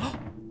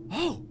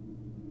 Oh!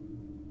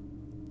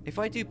 If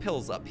I do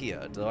pills up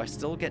here, do I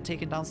still get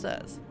taken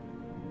downstairs?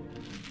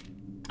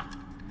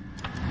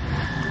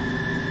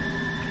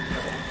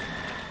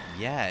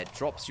 Yeah, it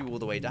drops you all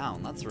the way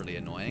down. That's really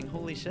annoying.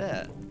 Holy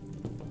shit.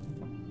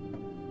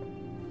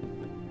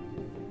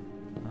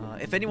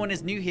 If anyone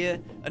is new here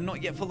and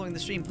not yet following the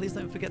stream, please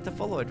don't forget to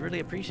follow. I'd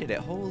really appreciate it.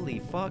 Holy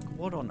fuck,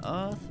 what on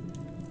earth?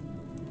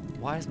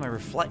 Why is my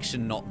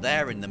reflection not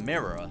there in the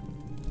mirror?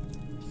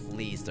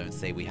 Please don't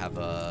say we have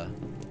a...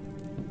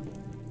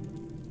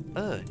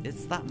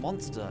 it's that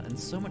monster and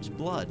so much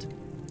blood.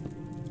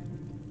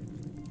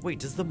 Wait,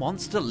 does the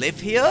monster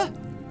live here?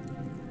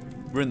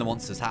 We're in the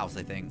monster's house,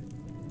 I think.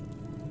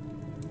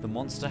 The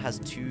monster has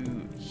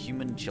 2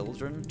 human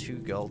children, 2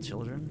 girl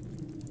children.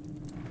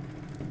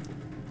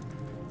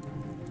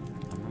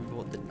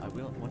 I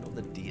wonder what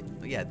the deer...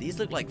 Yeah, these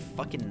look like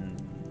fucking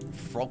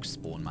frog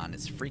spawn, man.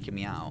 It's freaking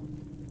me out.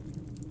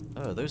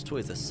 Oh, those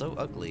toys are so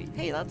ugly.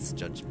 Hey, that's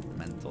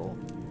judgmental.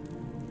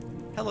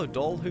 Hello,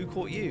 doll. Who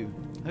caught you?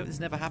 I hope this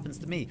never happens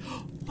to me.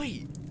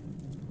 Wait.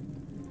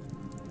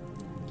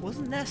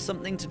 Wasn't there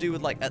something to do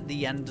with, like, at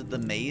the end of the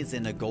maze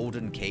in a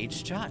golden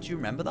cage, chat? Do you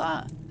remember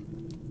that?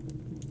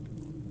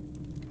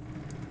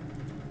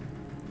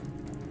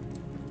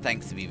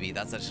 Thanks, VV.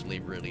 That's actually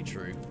really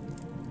true.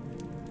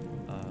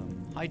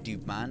 Hi,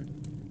 dude man.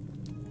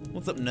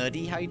 What's up,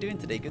 nerdy? How you doing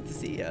today? Good to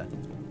see ya.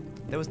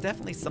 There was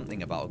definitely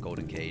something about a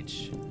golden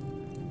cage.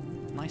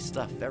 Nice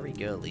stuff. Very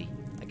girly.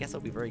 I guess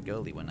I'll be very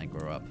girly when I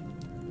grow up.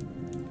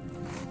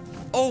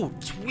 Oh,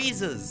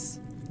 tweezers!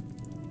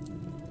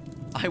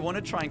 I want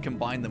to try and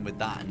combine them with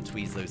that and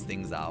tweeze those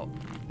things out,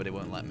 but it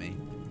won't let me.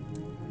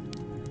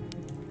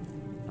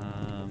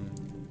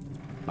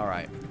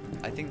 Alright.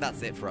 I think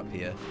that's it for up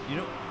here. You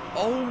know...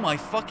 Oh my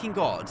fucking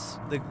god!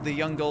 The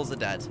young girls are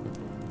dead.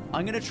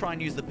 I'm going to try and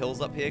use the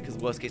pills up here, because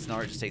worst case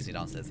scenario, it just takes me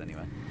downstairs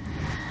anyway.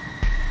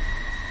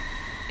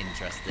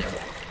 Interesting.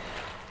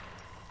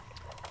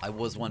 I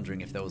was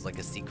wondering if there was like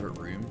a secret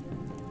room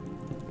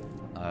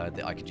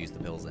that I could use the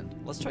pills in.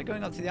 Let's try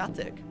going up to the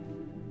attic.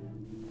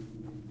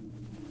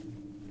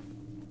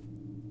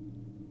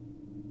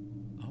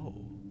 Oh.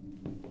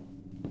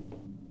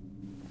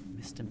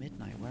 Mr.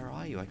 Midnight, where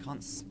are you? I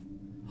can't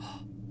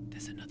Oh,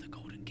 there's another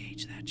golden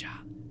cage there, chat.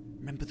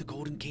 Remember the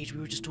golden cage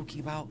we were just talking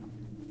about?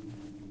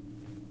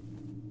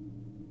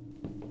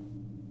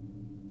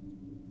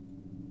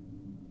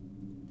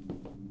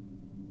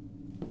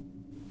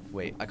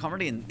 Wait, I can't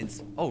really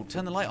oh,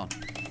 turn the light on.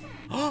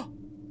 Oh!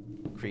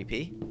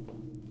 Creepy.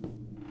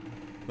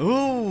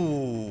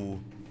 Ooh!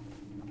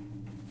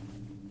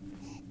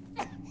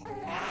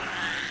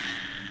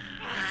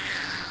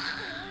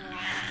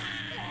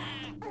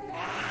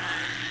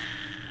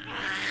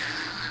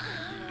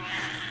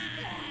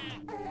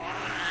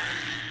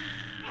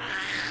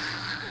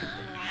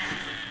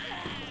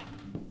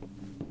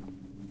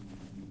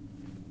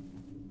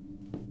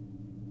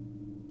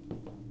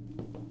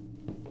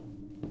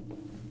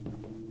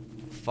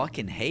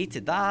 Fucking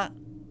hated that.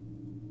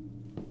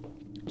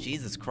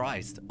 Jesus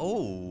Christ.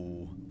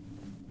 Oh.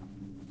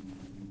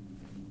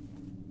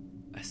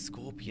 A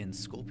scorpion.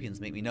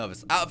 Scorpions make me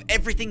nervous. Out of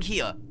everything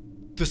here,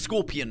 the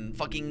scorpion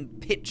fucking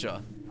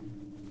picture.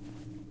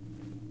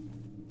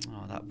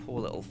 Oh, that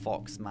poor little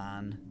fox,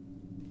 man.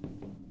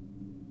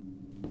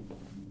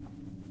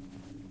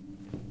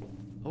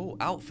 Oh,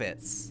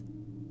 outfits.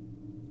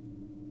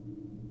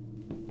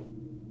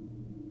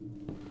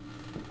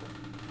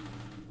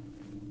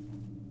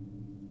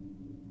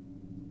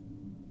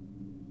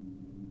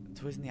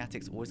 Toys in the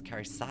attics always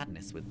carry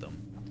sadness with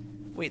them.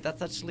 Wait,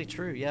 that's actually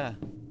true, yeah.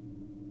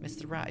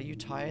 Mr. Rat, are you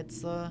tired,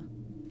 sir?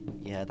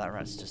 Yeah, that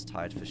rat's just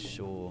tired for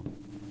sure.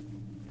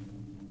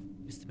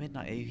 Mr.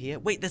 Midnight, are you here?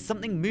 Wait, there's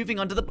something moving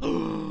under the...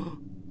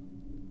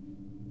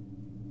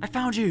 I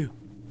found you!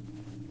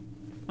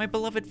 My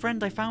beloved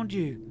friend, I found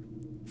you!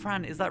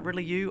 Fran, is that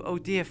really you? Oh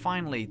dear,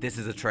 finally. This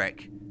is a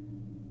trick.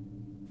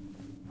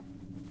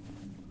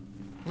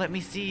 Let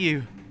me see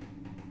you.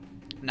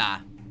 Nah,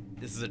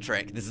 this is a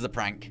trick. This is a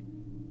prank.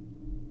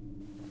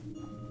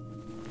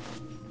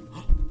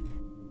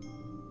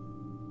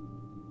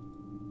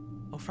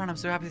 Fran, I'm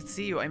so happy to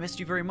see you. I missed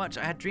you very much.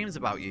 I had dreams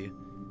about you.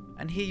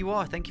 And here you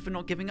are. Thank you for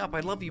not giving up. I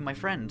love you, my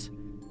friend.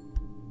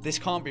 This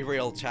can't be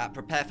real, chat.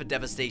 Prepare for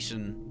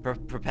devastation.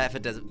 Prepare for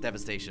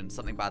devastation.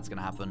 Something bad's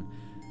gonna happen.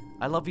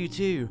 I love you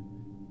too,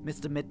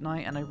 Mr.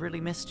 Midnight, and I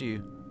really missed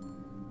you.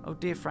 Oh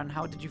dear, Fran,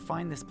 how did you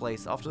find this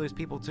place? After those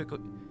people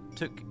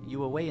took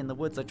you away in the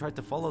woods, I tried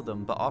to follow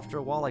them, but after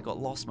a while I got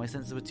lost. My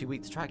senses were too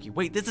weak to track you.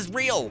 Wait, this is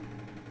real!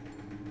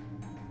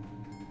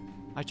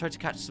 I tried to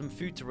catch some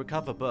food to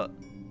recover, but...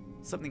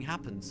 something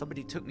happened.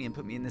 Somebody took me and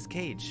put me in this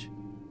cage.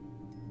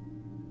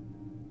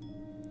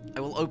 I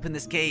will open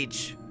this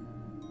cage.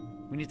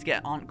 We need to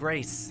get Aunt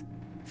Grace.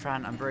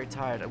 Fran, I'm very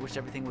tired. I wish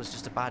everything was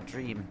just a bad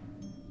dream.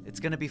 It's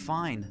gonna be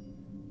fine.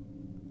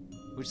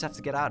 We just have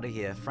to get out of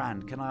here.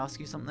 Fran, can I ask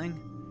you something?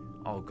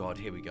 Oh god,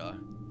 here we go.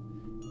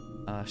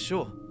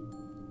 Sure.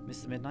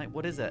 Mr. Midnight,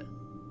 what is it?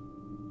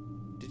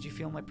 Did you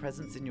feel my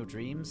presence in your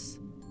dreams?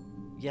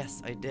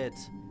 Yes, I did.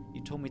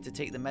 You told me to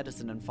take the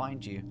medicine and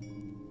find you.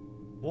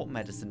 What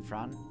medicine,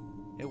 Fran?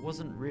 It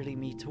wasn't really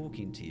me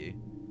talking to you.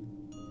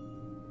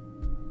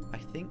 I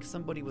think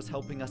somebody was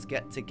helping us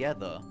get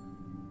together.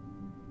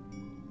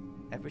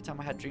 Every time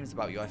I had dreams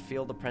about you, I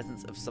feel the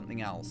presence of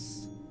something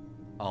else.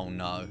 Oh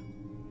no.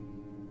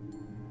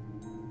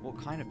 What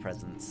kind of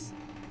presence?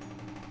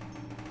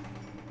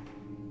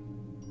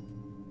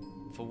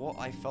 For what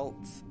I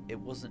felt, it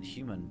wasn't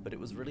human, but it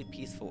was really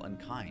peaceful and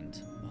kind.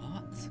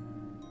 What?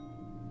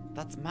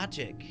 That's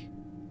magic.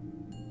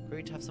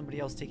 Great to have somebody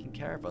else taking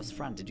care of us.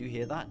 Fran, did you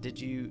hear that? Did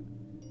you...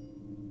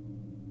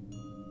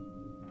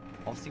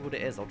 I'll see what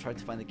it is. I'll try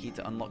to find the key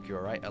to unlock you,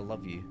 alright? I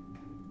love you.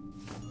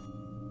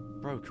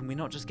 Bro, can we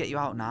not just get you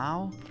out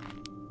now?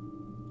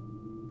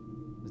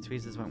 The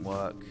tweezers won't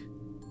work.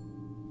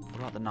 What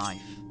about the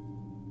knife?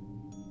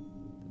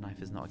 The knife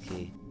is not a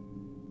key.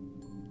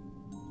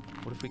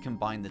 What if we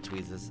combine the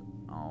tweezers?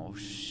 Oh,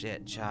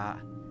 shit, chat.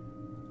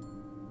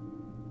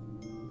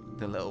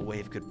 The little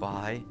wave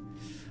goodbye.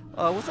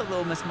 Oh, what's up,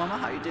 little Miss Mama?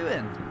 How you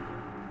doing?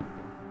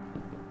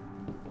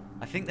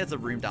 I think there's a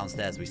room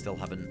downstairs we still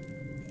haven't...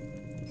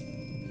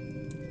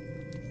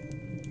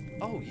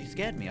 Oh, you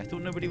scared me. I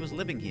thought nobody was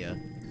living here.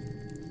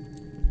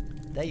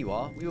 There you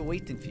are. We were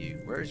waiting for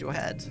you. Where is your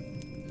head?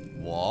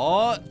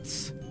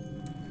 What?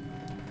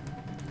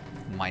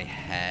 My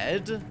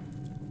head?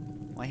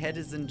 My head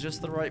is in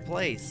just the right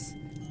place.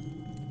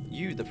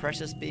 You, the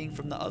precious being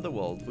from the other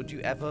world, would you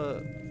ever...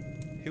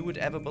 Who would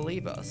ever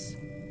believe us?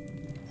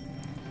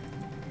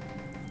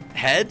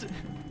 Head?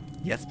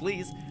 Yes,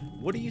 please.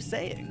 What are you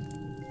saying?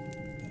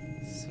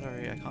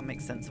 Sorry, I can't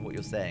make sense of what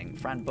you're saying.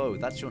 Fran Bow,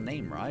 that's your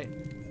name, right?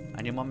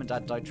 And your mom and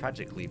dad died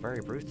tragically. Very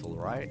brutal,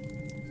 right?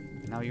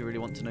 Now you really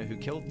want to know who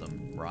killed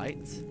them,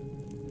 right?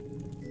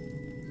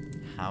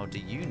 How do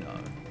you know?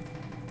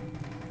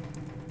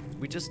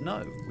 We just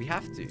know. We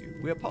have to.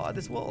 We are part of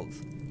this world.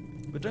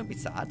 But don't be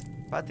sad.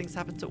 Bad things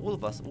happen to all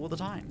of us all the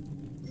time.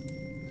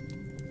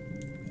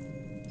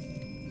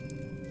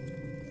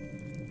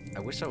 I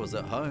wish I was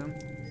at home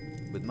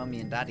with Mummy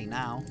and Daddy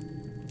now.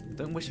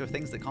 Don't wish for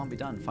things that can't be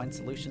done. Find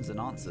solutions and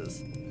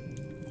answers.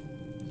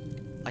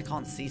 I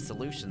can't see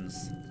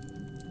solutions.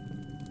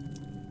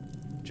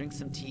 Drink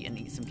some tea and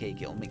eat some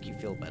cake. It'll make you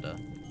feel better.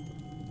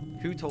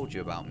 Who told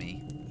you about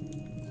me?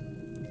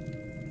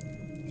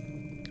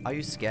 Are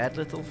you scared,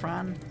 little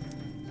Fran?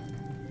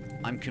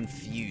 I'm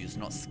confused,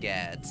 not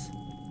scared.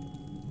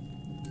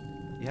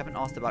 You haven't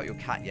asked about your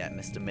cat yet,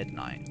 Mr.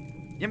 Midnight.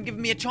 You haven't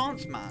given me a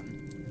chance, man.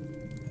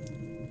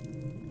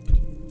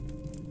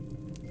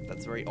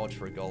 That's very odd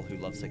for a girl who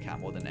loves her cat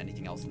more than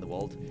anything else in the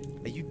world.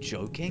 Are you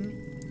joking?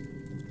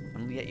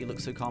 And yet you look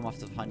so calm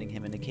after finding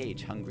him in a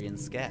cage, hungry and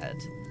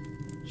scared.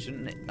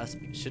 Shouldn't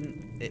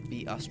it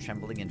be us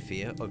trembling in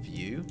fear of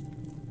you?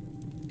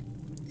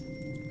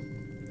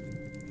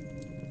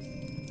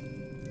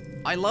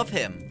 I love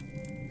him.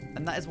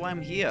 And that is why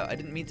I'm here. I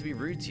didn't mean to be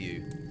rude to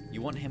you.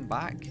 You want him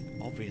back?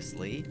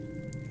 Obviously.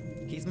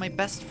 He's my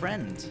best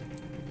friend.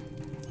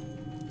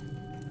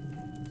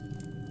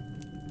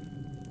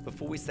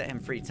 Before we set him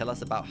free, tell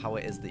us about how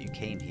it is that you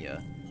came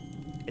here.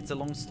 It's a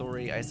long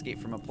story. I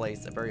escaped from a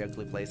place, a very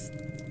ugly place.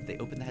 They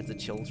opened the heads of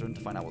children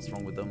to find out what's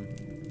wrong with them.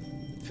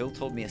 Phil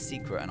told me a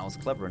secret and I was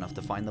clever enough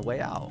to find the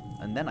way out.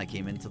 And then I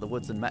came into the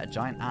woods and met a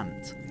giant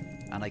ant.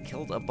 And I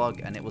killed a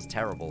bug and it was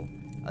terrible.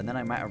 And then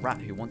I met a rat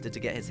who wanted to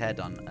get his hair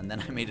done. And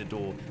then I made a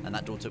door and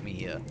that door took me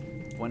here.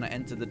 When I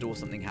entered the door,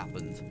 something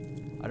happened.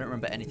 I don't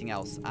remember anything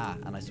else.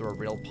 And I saw a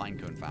real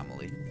pinecone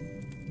family.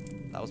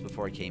 That was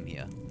before I came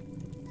here.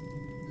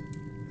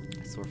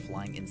 I saw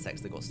flying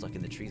insects that got stuck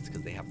in the trees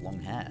because they have long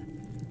hair.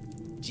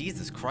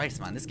 Jesus Christ,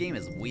 man, this game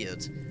is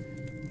weird.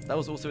 That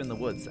was also in the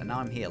woods, and now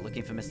I'm here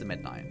looking for Mr.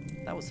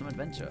 Midnight. That was some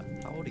adventure.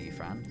 How old are you,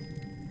 Fran?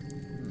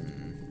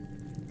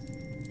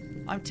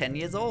 I'm 10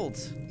 years old.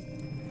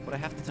 But I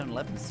have to turn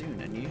 11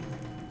 soon, and you?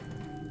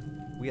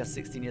 We are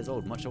 16 years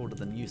old, much older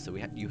than you, so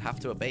you have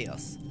to obey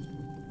us.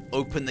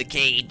 Open the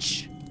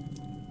cage!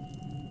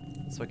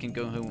 So I can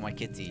go home with my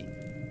kitty.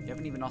 You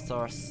haven't even asked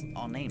our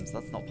names.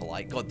 That's not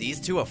polite. God, these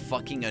two are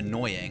fucking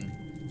annoying.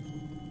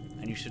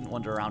 And you shouldn't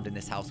wander around in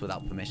this house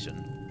without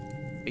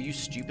permission. Are you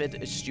stupid?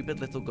 A stupid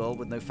little girl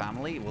with no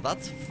family? Well,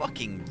 that's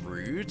fucking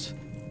rude.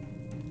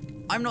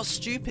 I'm not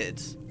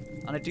stupid.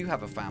 And I do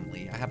have a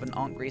family. I have an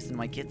Aunt Grace and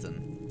my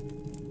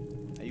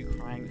kitten. Are you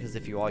crying? Because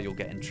if you are, you'll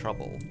get in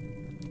trouble.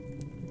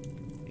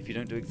 If you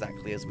don't do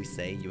exactly as we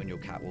say, you and your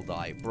cat will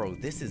die. Bro,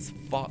 this is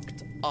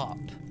fucked up.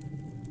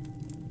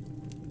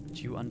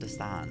 Do you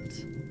understand?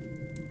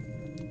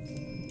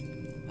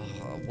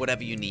 Oh,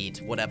 whatever you need.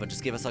 Whatever.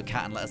 Just give us our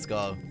cat and let us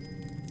go.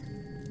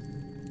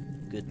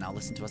 Good, now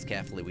listen to us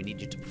carefully. We need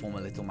you to perform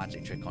a little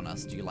magic trick on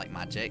us. Do you like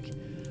magic?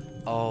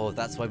 Oh,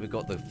 that's why we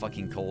got the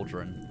fucking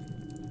cauldron.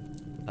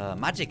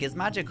 Magic is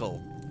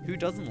magical. Who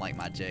doesn't like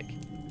magic?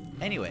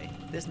 Anyway,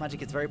 this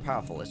magic is very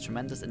powerful. It's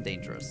tremendous and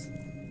dangerous.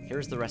 Here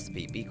is the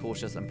recipe. Be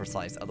cautious and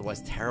precise,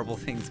 otherwise terrible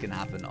things can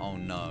happen. Oh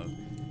no.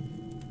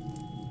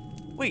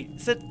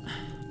 Wait, said...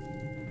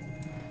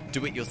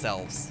 Do it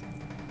yourselves.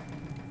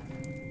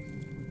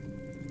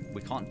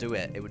 We can't do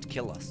it. It would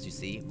kill us, you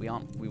see.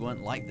 We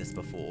weren't like this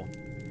before.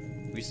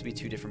 We used to be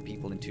two different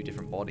people in two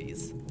different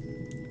bodies.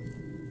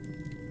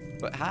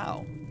 But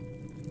how?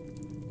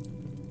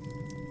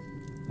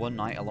 One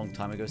night, a long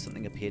time ago,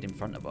 something appeared in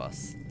front of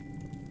us.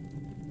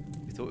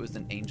 We thought it was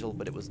an angel,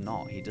 but it was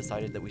not. He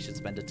decided that we should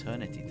spend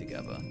eternity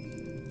together.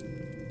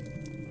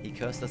 He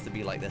cursed us to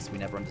be like this. We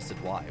never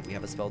understood why. We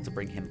have a spell to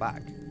bring him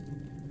back.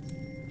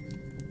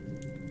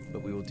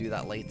 But we will do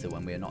that later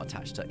when we are not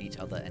attached to each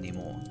other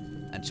anymore.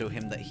 And show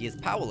him that he is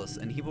powerless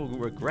and he will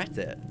regret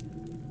it.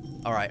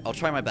 Alright, I'll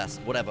try my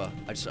best. Whatever.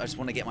 I just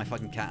want to get my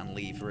fucking cat and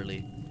leave,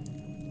 really.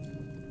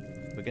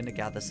 We're going to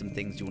gather some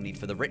things you'll need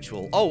for the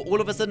ritual. Oh,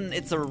 all of a sudden,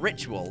 it's a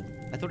ritual.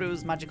 I thought it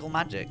was magical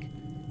magic.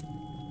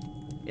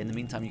 In the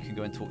meantime, you can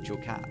go and talk to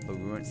your cat, but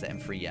we won't set him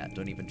free yet.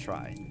 Don't even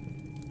try.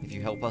 If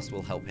you help us,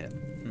 we'll help him.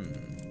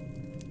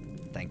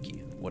 Thank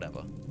you.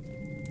 Whatever.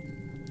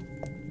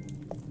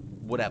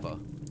 Whatever.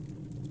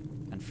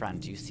 And Fran,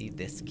 do you see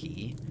this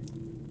key?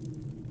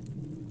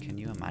 Can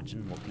you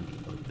imagine what can be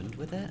opened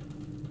with it?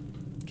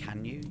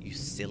 Can you? You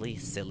silly,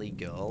 silly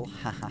girl.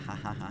 Ha ha ha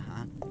ha ha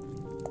ha.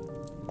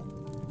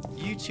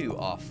 You two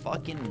are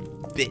fucking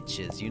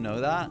bitches, you know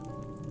that?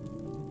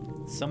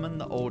 Summon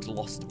the old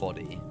lost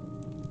body.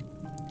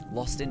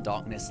 Lost in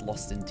darkness,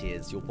 lost in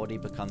tears, your body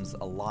becomes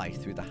alive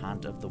through the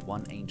hand of the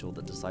one angel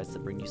that decides to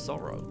bring you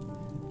sorrow.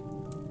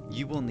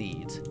 You will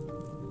need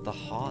the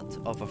heart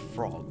of a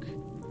frog,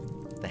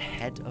 the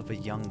head of a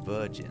young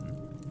virgin,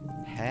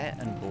 hair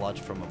and blood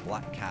from a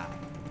black cat,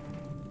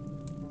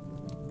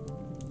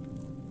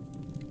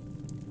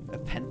 a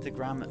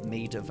pentagram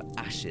made of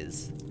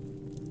ashes.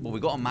 Well, we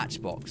got a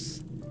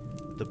matchbox.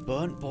 The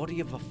burnt body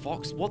of a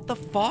fox? What the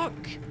fuck?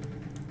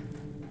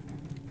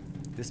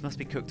 This must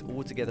be cooked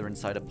all together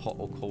inside a pot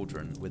or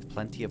cauldron with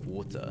plenty of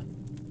water.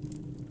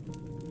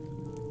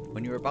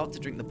 When you're about to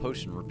drink the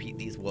potion, repeat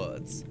these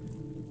words.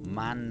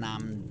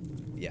 Manam...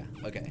 Yeah,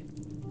 okay.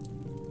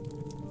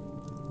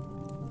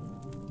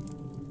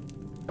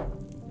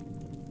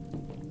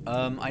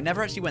 I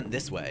never actually went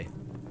this way.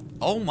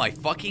 Oh my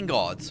fucking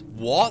god.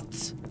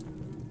 What?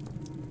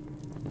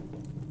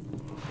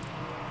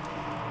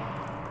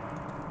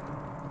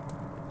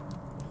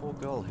 Poor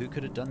girl, who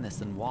could have done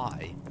this and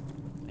why?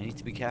 I need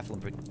to be careful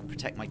and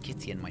protect my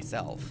kitty and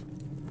myself.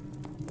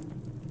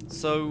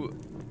 So...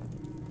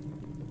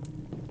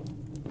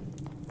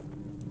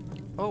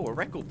 Oh, a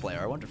record player.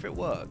 I wonder if it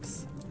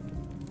works.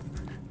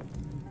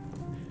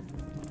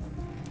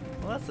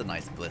 Well, that's a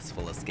nice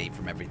blissful escape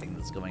from everything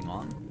that's going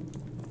on.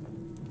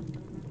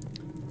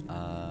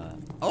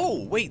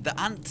 Oh, wait, the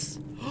ants.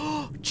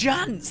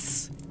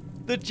 Jance!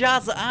 The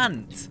jazz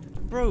ant!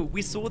 Bro,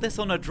 we saw this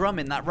on a drum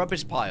in that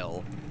rubbish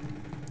pile.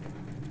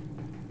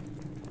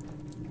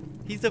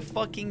 He's a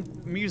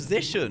fucking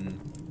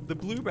musician. The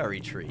blueberry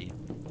tree.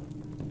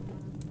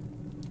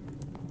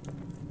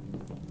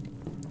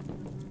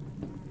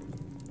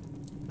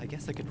 I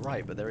guess I could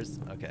write, but there is...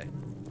 Okay.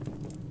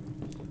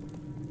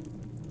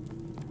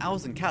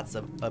 Owls and cats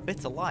are a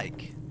bit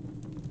alike.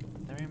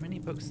 There are many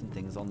books and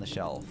things on the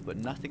shelf, but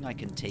nothing I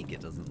can take, it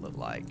doesn't look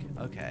like.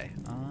 Okay,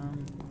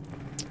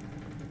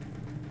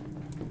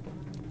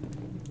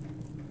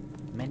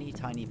 many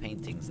tiny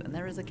paintings, and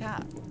there is a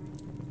cat.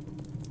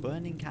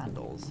 Burning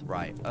candles.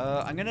 Right,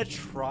 I'm gonna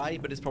try,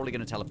 but it's probably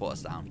gonna teleport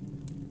us down.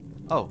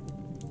 Oh,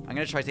 I'm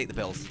gonna try to take the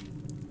pills.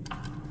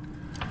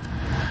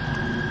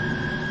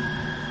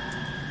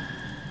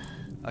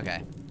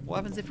 Okay, what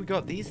happens if we go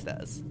up these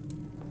stairs?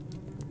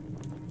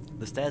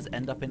 The stairs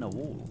end up in a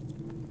wall.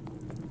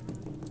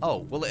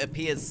 Oh, well, it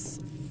appears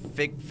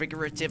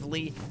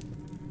figuratively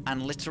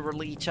and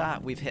literally,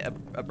 chat, we've hit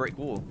a brick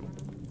wall.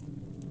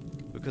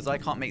 Because I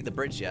can't make the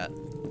bridge yet.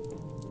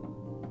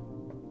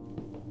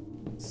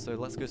 So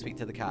let's go speak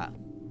to the cat.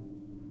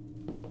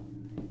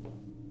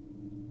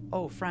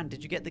 Oh, Fran,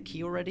 did you get the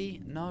key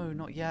already? No,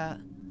 not yet.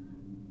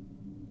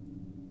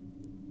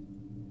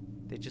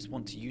 They just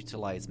want to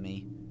utilize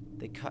me.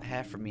 They cut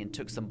hair from me and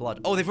took some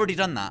blood. Oh, they've already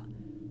done that.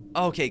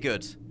 Okay,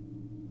 good.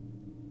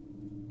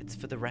 It's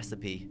for the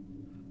recipe.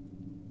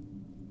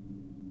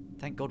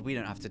 Thank God we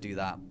don't have to do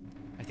that.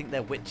 I think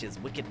they're witches,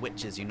 wicked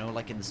witches, you know,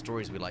 like in the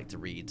stories we like to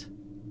read.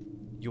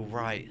 You're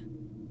right.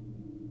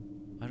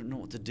 I don't know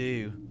what to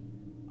do.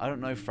 I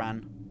don't know,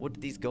 Fran. What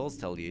did these girls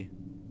tell you?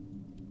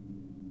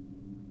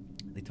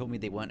 They told me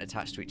they weren't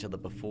attached to each other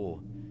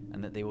before,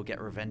 and that they will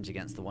get revenge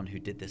against the one who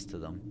did this to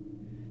them.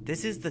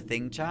 This is the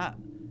thing, chat.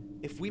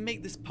 If we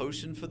make this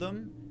potion for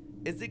them,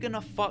 is it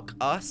gonna fuck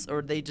us, or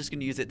are they just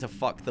gonna use it to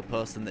fuck the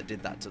person that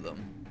did that to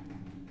them?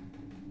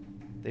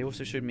 They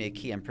also showed me a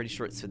key. I'm pretty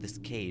sure it's for this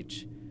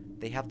cage.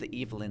 They have the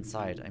evil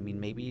inside. I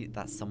mean, maybe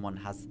that someone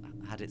has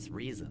had its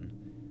reason.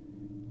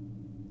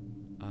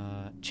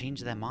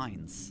 Change their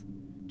minds.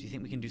 Do you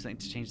think we can do something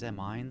to change their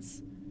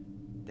minds?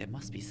 There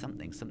must be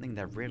something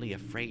they're really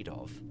afraid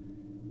of.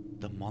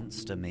 The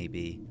monster,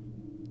 maybe.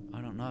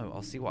 I don't know.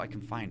 I'll see what I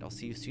can find. I'll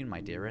see you soon,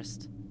 my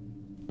dearest.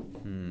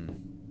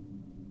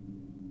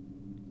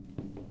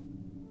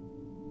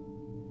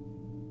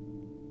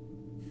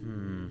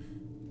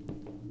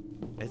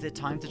 Is it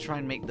time to try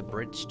and make the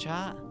bridge,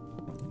 chat?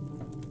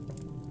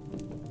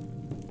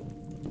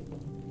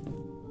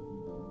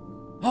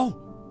 Oh!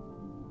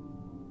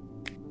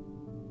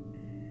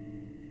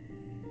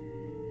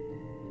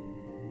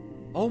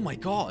 Oh my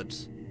god!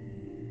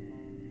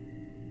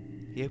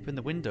 He opened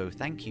the window,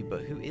 thank you,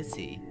 but who is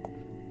he?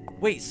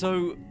 Wait,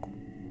 so...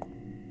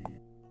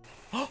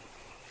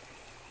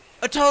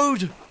 A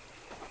toad!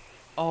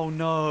 Oh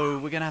no,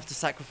 we're gonna have to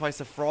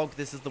sacrifice a frog.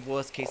 This is the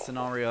worst case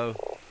scenario.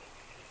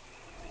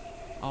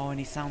 Oh, and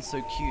he sounds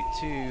so cute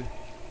too.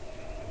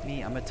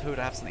 Me, I'm a toad,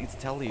 I have something to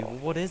tell you. Well,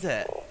 what is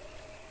it?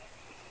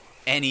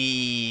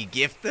 Any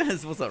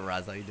gifters? What's up,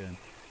 Raz? How you doing?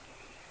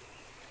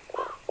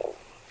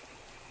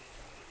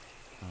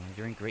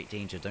 You're in great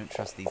danger. Don't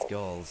trust these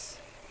girls.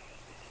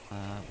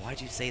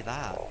 Why'd you say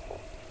that?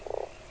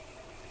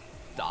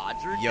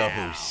 Dodger Yo,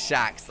 down.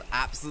 Shax,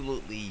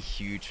 absolutely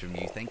huge from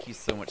you. Thank you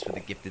so much for the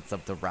gifted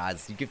sub to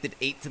Raz. You gifted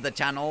 8 to the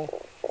channel.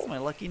 That's my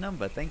lucky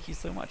number. Thank you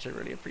so much. I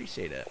really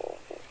appreciate it.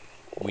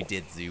 We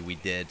did, Zoo. We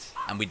did.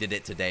 And we did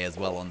it today as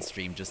well on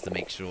stream just to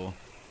make sure.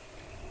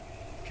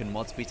 Can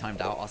mods be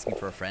timed out? Asking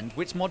for a friend.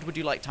 Which mod would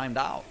you like timed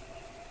out?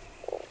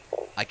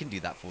 I can do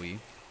that for you.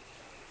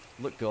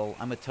 Look, girl,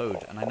 I'm a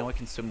toad, and I know I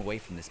can swim away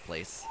from this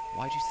place.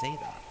 Why'd you say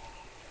that?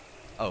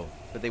 Oh,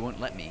 but they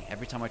won't let me.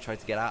 Every time I try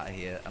to get out of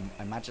here,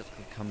 I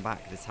magically come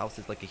back. This house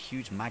is like a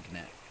huge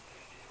magnet.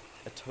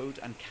 A toad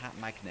and cat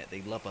magnet.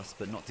 They love us,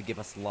 but not to give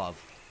us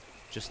love.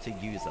 Just to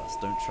use us.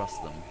 Don't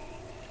trust them.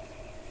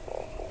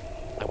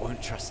 I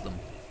won't trust them.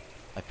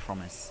 I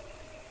promise.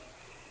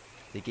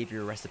 They gave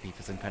you a recipe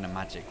for some kind of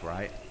magic,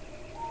 right?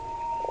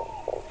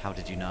 How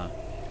did you know?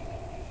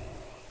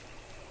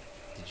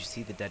 Did you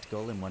see the dead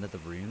girl in one of the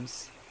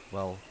rooms?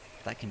 Well,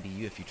 that can be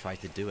you if you try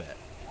to do it.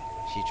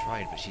 She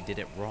tried, but she did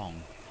it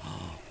wrong.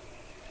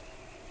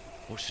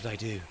 What should I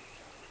do?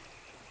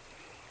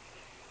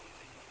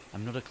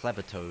 I'm not a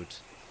clever toad.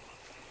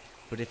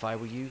 But if I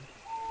were you...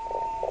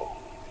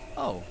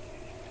 Oh.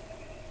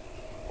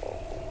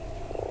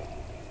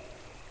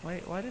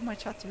 Why did my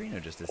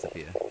Chatterino just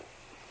disappear?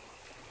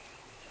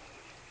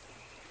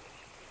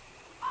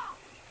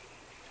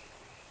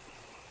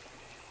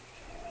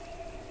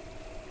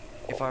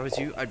 If I was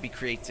you, I'd be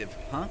creative.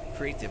 Huh?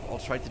 Creative. I'll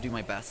try to do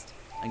my best.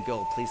 And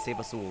girl, please save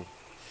us all.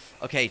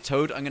 Okay,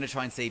 Toad, I'm gonna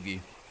try and save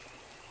you.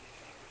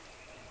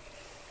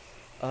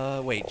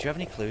 Wait, do you have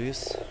any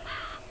clues?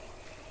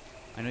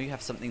 I know you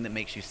have something that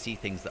makes you see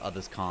things that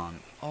others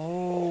can't.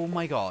 Oh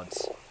my god.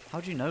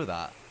 How do you know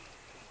that?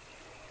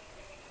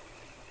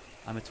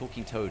 I'm a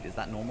talking toad. Is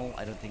that normal?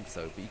 I don't think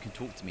so. But you can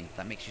talk to me.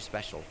 That makes you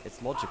special.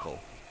 It's logical.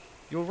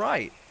 You're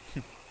right.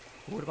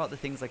 What about the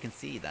things I can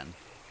see then?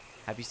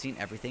 Have you seen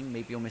everything?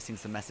 Maybe you're missing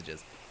some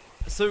messages.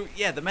 So,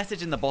 yeah, the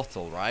message in the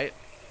bottle, right?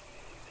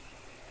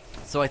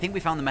 So I think we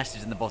found the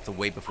message in the bottle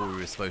way before we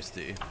were supposed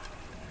to.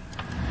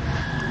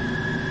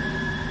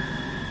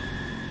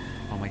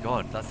 Oh my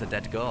god, that's a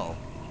dead girl.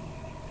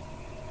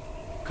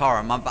 Kara,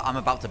 I'm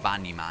about to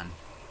ban you, man.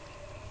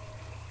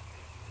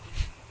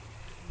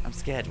 I'm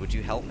scared. Would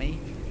you help me?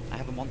 I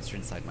have a monster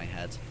inside my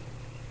head.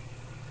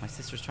 My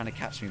sister was trying to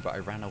catch me, but I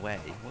ran away.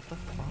 What the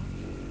fuck?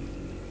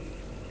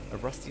 A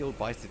rusty old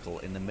bicycle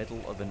in the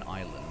middle of an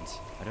island.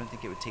 I don't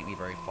think it would take me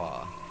very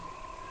far.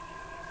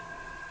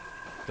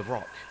 The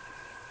rock.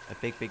 A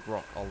big, big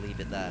rock. I'll leave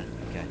it there.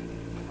 Okay.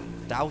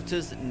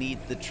 Doubters need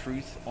the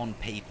truth on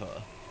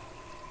paper.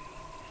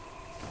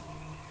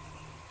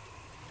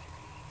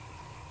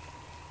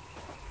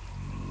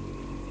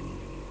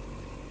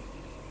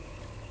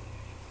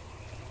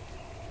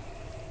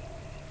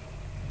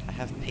 I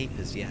have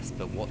papers, yes,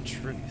 but what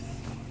truth?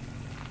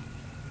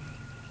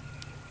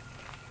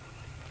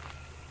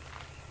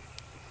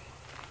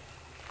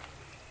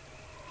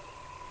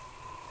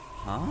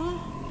 Huh?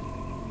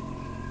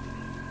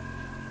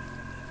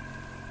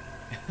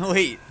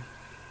 Wait.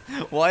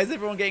 Why is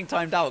everyone getting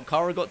timed out?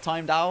 Kara got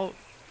timed out?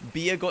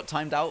 Bia got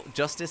timed out?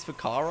 Justice for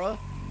Kara?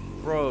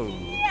 Bro.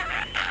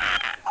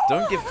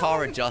 Don't give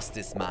Kara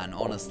justice, man,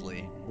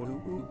 honestly.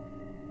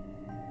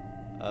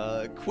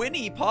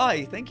 Quinny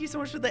Pie, thank you so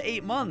much for the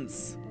 8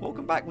 months.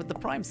 Welcome back with the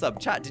Prime sub.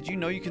 Chat, did you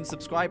know you can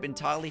subscribe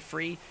entirely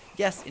free?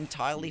 Yes,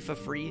 entirely for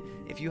free.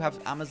 If you have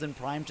Amazon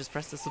Prime, just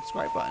press the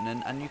subscribe button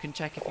and you can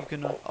check if you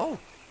can... oh,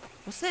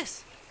 what's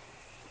this?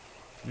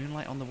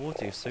 Moonlight on the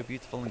water is so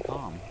beautiful and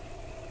calm.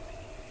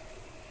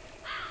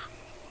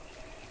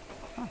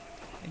 Huh,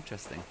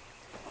 interesting.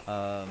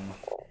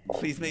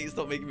 Please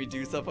stop making me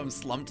do stuff. I'm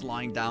slumped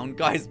lying down.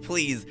 Guys,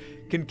 please.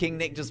 Can King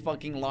Nick just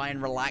fucking lie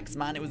and relax,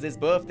 man? It was his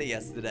birthday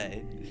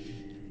yesterday.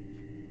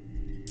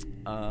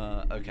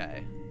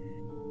 Okay.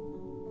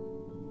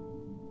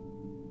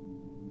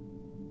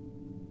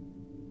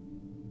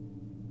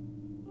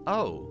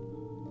 Oh.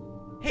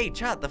 Hey,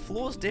 chat, the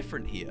floor's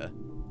different here.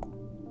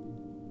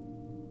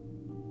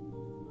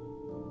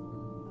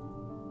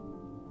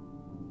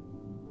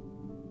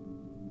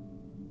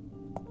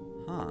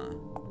 Huh.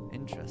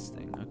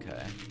 Interesting.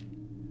 Okay.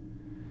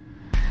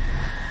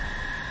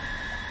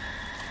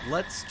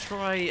 Let's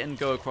try and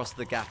go across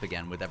the gap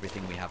again with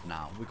everything we have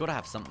now. We've got to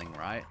have something,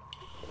 right?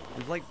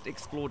 We've, like,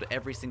 explored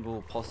every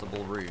single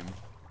possible room.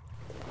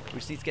 We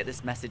just need to get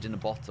this message in a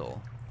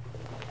bottle.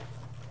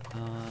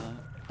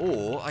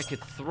 Or I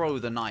could throw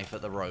the knife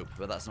at the rope,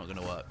 but that's not going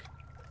to work.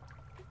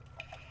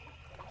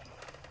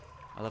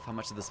 I love how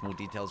much of the small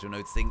details you're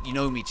noticing. You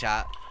know me,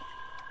 chat.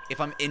 If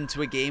I'm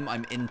into a game,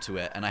 I'm into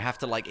it. And I have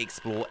to, like,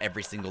 explore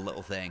every single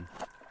little thing.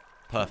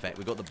 Perfect.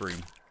 We got the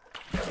broom.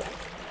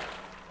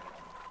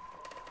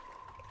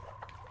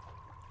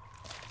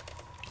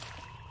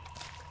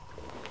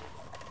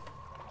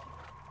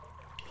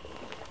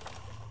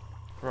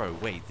 Bro,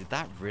 wait. Did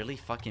that really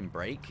fucking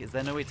break? Is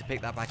there no way to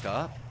pick that back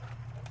up?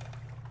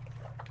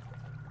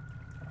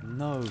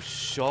 No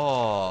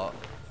shot.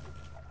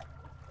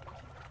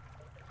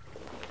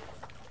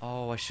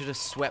 Oh, I should have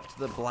swept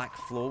the black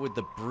floor with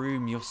the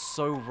broom. You're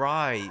so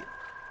right.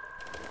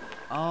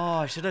 Oh,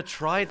 I should have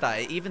tried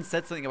that. It even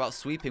said something about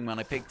sweeping when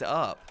I picked it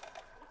up.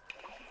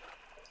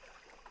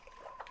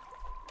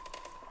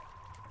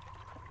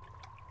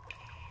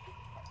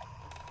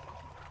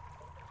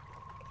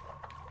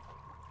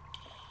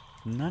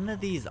 None of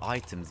these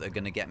items are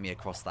going to get me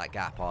across that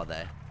gap, are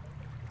they?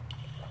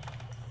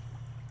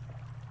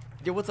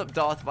 Yo, what's up,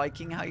 Darth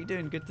Viking? How you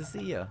doing? Good to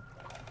see you.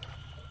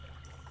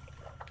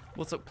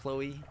 What's up,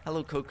 Chloe?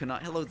 Hello,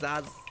 Coconut. Hello,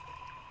 Zaz.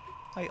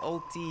 Hi,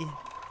 Ulti.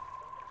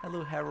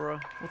 Hello,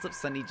 Hera. What's up,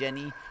 Sunny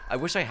Jenny? I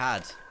wish I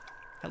had.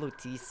 Hello,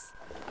 Tease.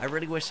 I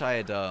really wish I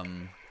had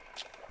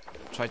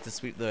tried to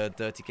sweep the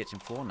dirty kitchen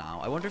floor now.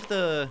 I wonder if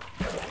the...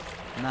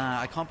 Nah,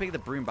 I can't pick the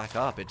broom back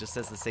up. It just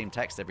says the same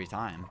text every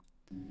time.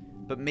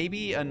 But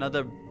maybe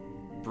another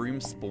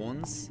broom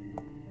spawns.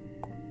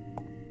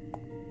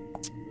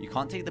 You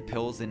can't take the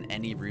pills in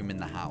any room in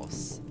the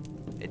house.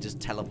 It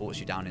just teleports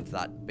you down into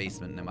that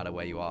basement no matter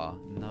where you are.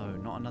 No,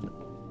 not another...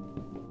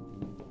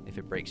 If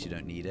it breaks, you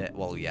don't need it.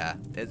 Well, yeah.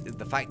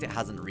 The fact it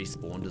hasn't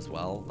respawned as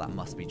well, that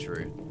must be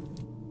true.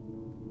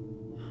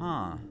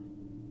 Huh.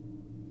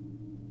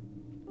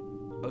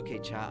 Okay,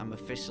 chat, I'm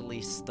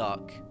officially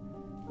stuck.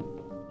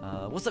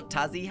 What's up,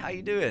 Tazzy? How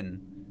you doing?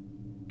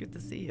 Good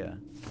to see you.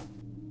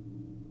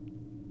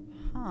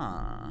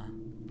 Huh.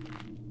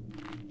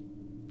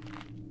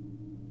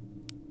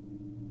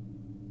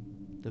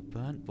 The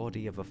burnt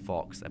body of a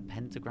fox, a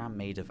pentagram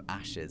made of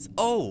ashes.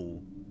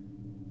 Oh!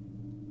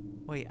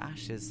 Wait,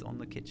 ashes on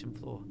the kitchen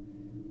floor.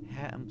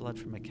 Hair and blood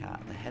from a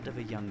cat, the head of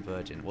a young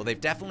virgin. Well, they've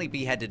definitely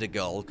beheaded a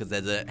girl because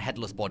there's a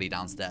headless body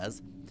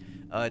downstairs.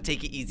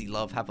 Take it easy,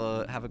 love. Have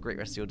a great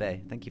rest of your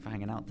day. Thank you for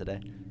hanging out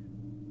today.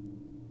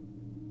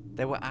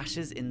 There were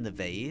ashes in the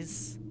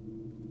vase.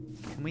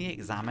 Can we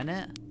examine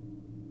it?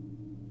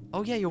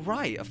 Oh yeah, you're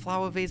right. A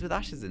flower vase with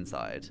ashes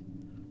inside.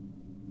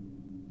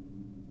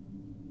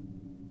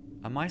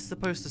 Am I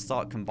supposed to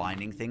start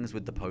combining things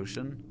with the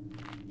potion?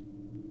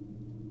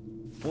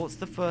 What's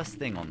the first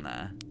thing on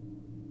there?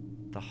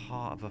 The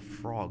heart of a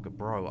frog.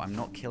 Bro, I'm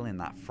not killing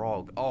that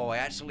frog. Oh, I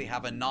actually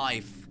have a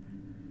knife.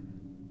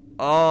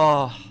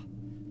 Oh.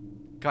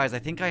 Guys, I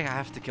think I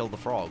have to kill the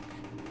frog.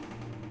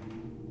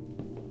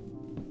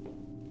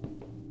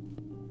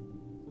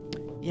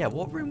 Yeah,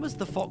 what room was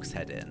the fox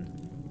head in?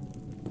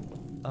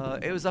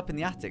 It was up in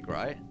the attic,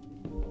 right?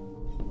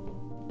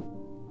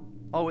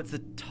 Oh, it's a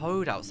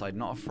toad outside,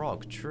 not a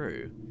frog.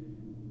 True.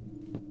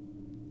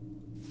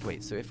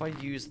 Wait, so if I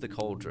use the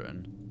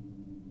cauldron...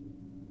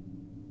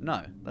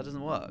 No, that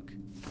doesn't work.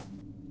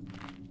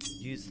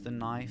 Use the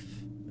knife...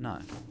 No.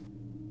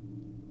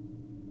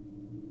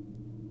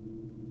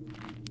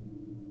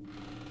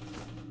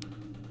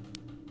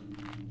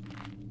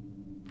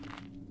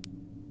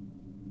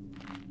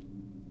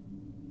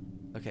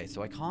 Okay,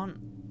 so I can't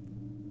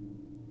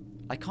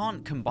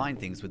combine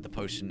things with the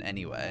potion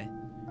anyway.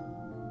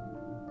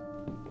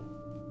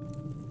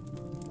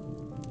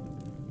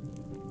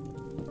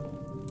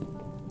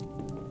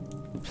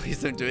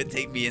 Please don't do it,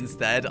 take me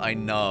instead. I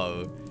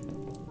know.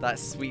 That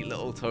sweet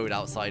little toad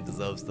outside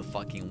deserves the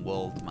fucking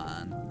world,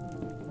 man.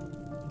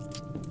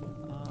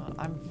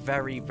 I'm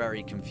very,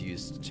 very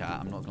confused,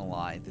 chat. I'm not gonna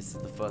lie. This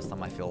is the first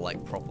time I feel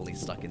like properly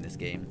stuck in this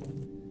game.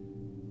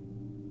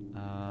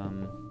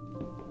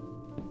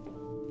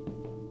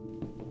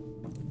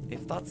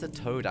 If that's a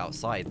toad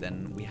outside,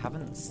 then we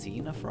haven't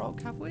seen a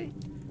frog, have we?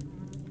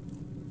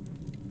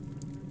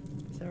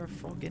 Is there a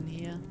frog in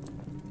here?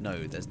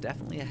 No, there's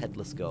definitely a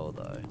headless girl,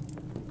 though.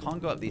 Can't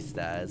go up these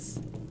stairs.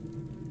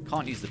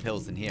 Can't use the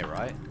pills in here,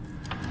 right?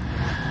 No,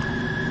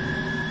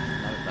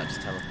 that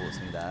just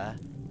teleports me there.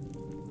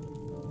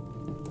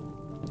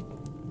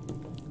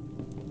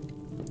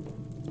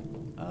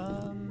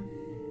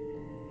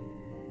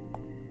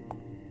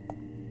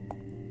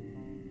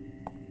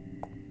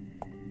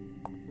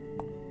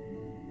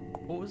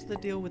 What was the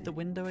deal with the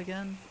window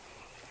again?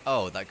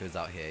 Oh, that goes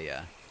out here,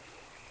 yeah.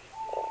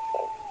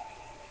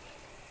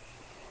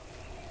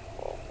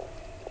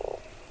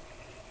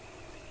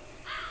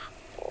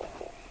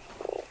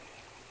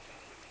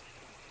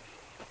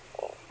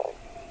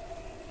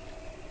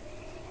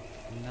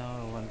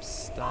 No, I'm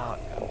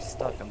stuck.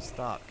 I'm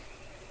stuck.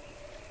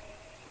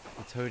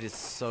 The toad is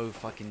so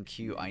fucking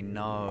cute, I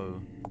know.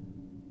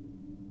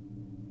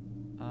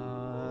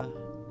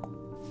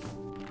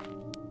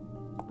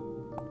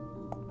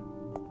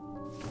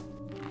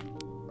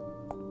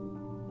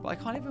 But I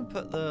can't even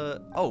put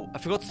the... Oh, I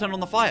forgot to turn on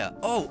the fire.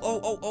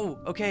 Oh,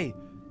 okay.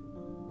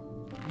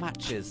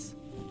 Matches.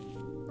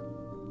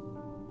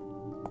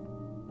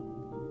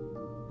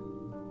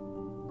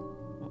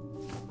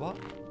 What?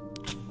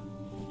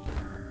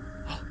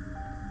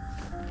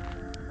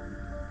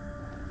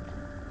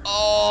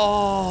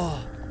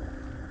 Oh!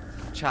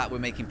 Chat, we're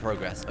making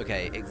progress.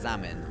 Okay,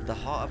 examine. The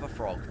heart of a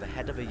frog, the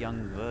head of a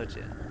young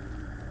virgin.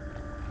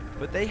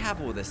 But they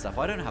have all this stuff.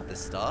 I don't have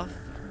this stuff.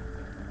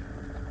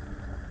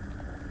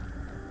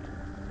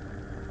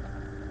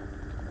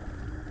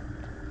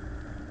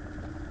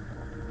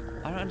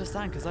 I don't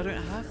understand, because I don't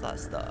have that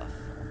stuff.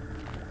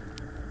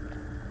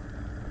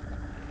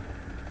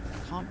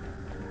 I can't...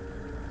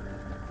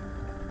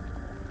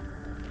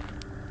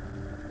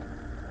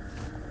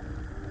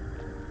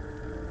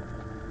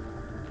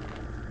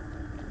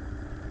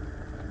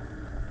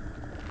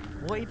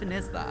 What even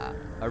is that?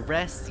 A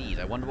rare seed.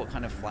 I wonder what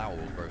kind of flower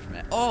will grow from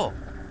it. Oh!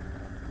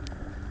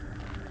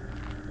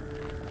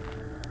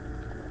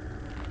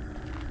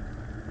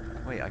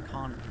 Wait, I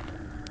can't...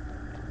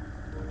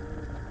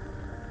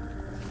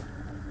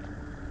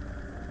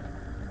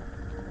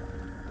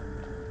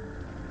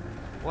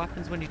 What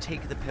happens when you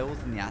take the pills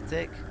in the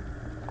attic?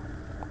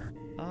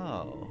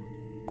 Oh.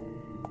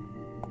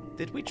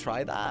 Did we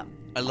try that?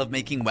 I love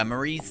making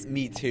memories.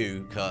 Me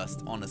too,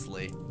 Cursed,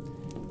 honestly.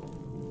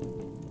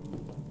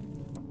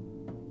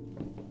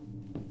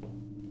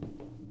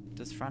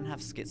 Does Fran have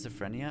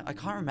schizophrenia? I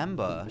can't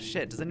remember.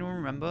 Shit, does anyone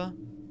remember?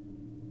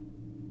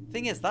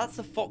 Thing is, that's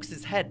a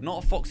fox's head,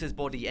 not a fox's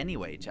body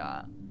anyway,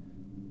 chat.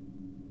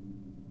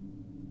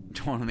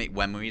 Do you want to make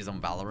memories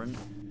on Valorant?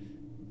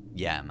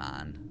 Yeah,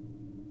 man.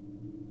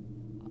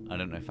 I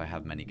don't know if I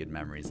have many good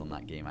memories on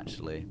that game,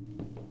 actually.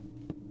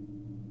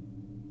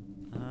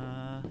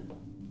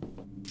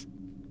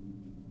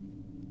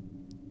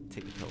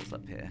 Take the pills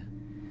up here.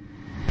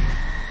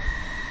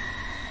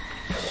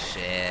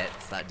 Shit,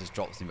 that just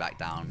drops me back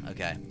down.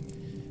 Okay.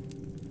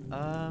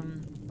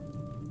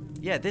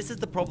 Yeah, this is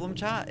the problem,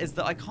 chat, is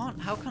that I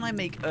can't... How can I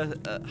make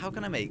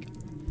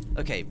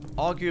Okay,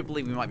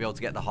 arguably we might be able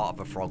to get the heart of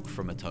a frog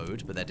from a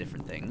toad, but they're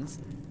different things.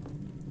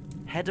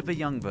 Head of a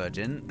young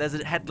virgin. There's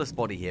a headless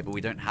body here, but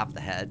we don't have the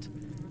head.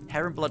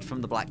 Hair and blood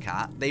from the black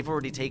cat. They've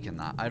already taken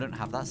that. I don't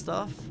have that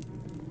stuff.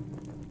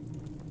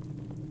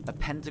 A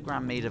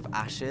pentagram made of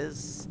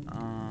ashes.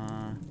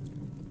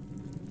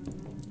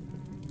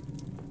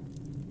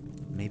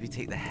 Maybe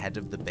take the head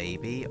of the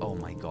baby. Oh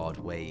my god,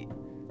 wait.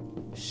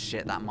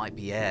 Shit, that might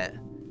be it.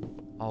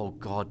 Oh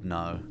god,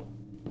 no.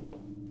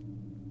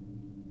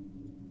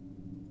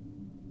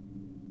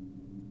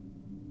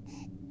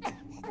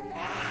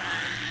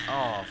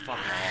 Oh, fuck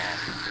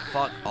off.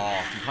 Fuck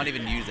off. You can't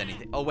even use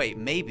anything. Oh, wait.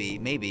 Maybe.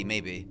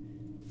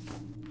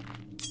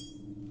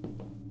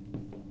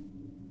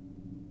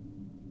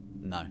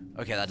 No.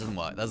 Okay, that doesn't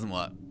work. That doesn't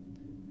work.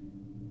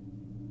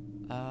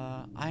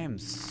 I am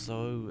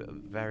so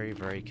very,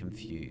 very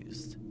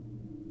confused.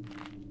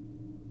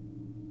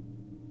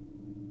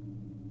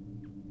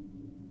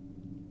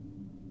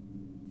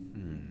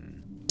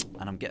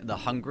 And I'm getting... The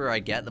hungrier I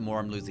get, the more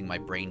I'm losing my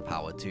brain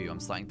power, too. I'm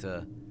starting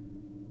to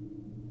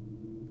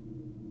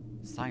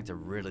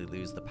really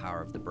lose the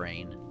power of the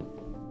brain.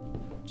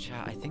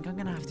 Chat, I think I'm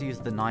gonna have to use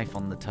the knife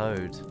on the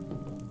toad.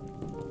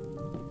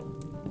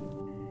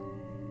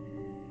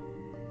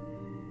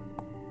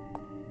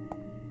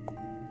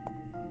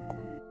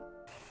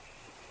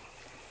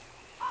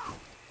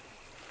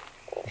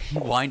 He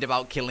whined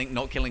about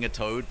not killing a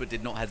toad, but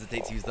did not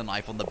hesitate to use the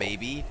knife on the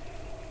baby.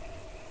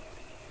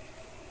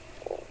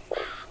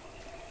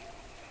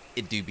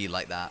 It do be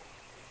like that.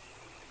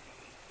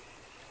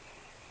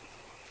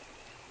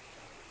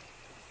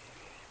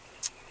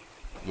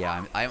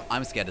 Yeah,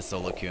 I'm scared of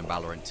solo queue in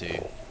Valorant too.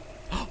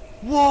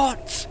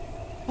 What?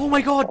 Oh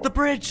my god, the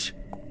bridge!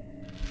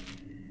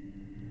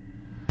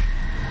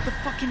 The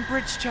fucking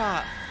bridge,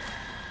 chat!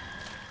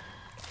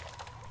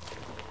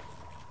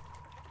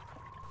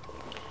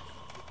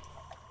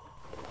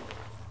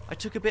 I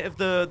took a bit of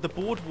the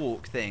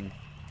boardwalk thing.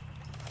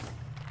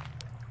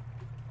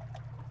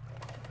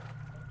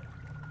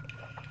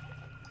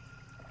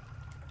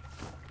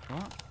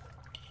 What?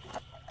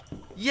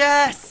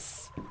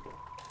 Yes!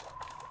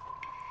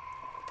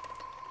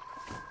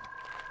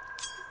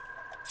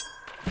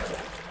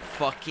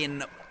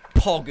 Fucking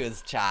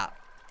poggers, chat.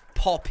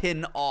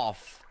 Popping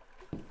off.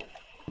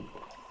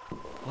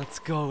 Let's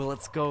go,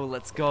 let's go,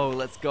 let's go,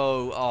 let's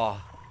go.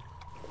 Oh,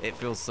 it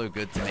feels so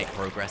good to make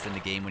progress in the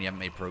game when you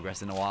haven't made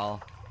progress in a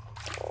while.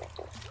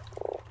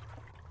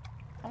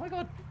 Oh my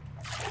god.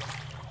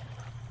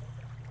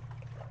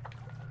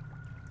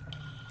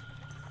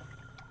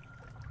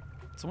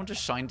 Someone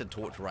just shined a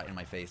torch right in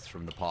my face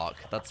from the park.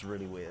 That's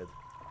really weird.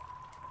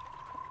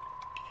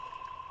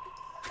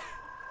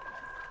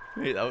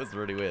 Wait, that was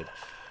really weird.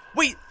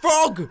 Wait,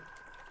 frog!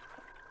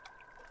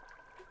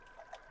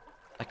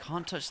 I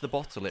can't touch the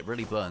bottle. It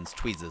really burns.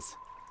 Tweezers.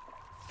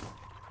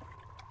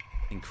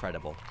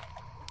 Incredible.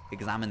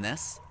 Examine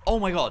this. Oh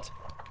my god.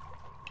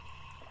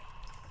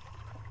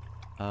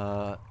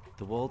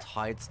 The world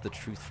hides the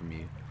truth from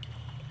you.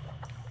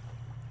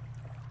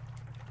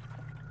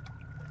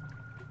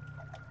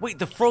 Wait,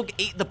 the frog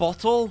ate the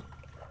bottle?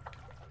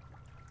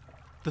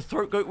 The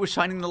throat goat was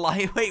shining the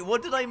light. Wait,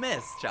 what did I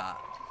miss, chat?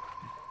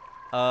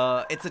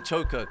 It's a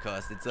choker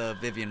curse. It's a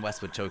Vivian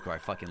Westwood choker. I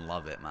fucking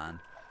love it, man.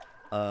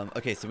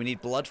 Okay, so we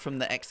need blood from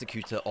the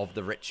executor of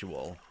the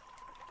ritual.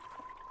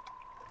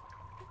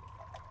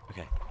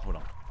 Okay, hold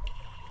on.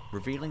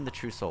 Revealing the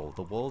true soul.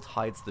 The world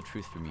hides the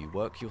truth from you.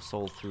 Work your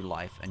soul through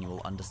life and you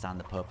will understand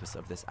the purpose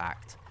of this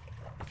act.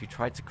 If you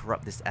try to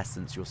corrupt this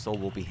essence, your soul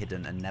will be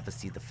hidden and never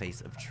see the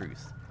face of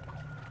truth.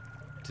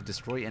 To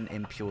destroy an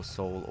impure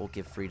soul or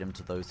give freedom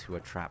to those who are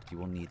trapped, you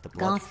will need the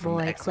blood from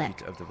the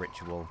executor of the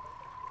ritual.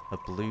 A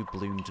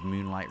blue-bloomed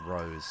moonlight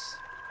rose.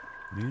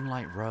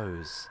 Moonlight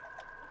rose.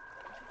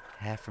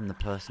 Hair from the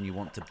person you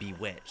want to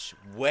bewitch.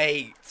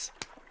 Wait!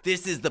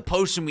 This is the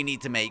potion we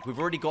need to make. We've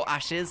already got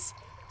ashes,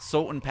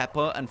 salt and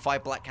pepper, and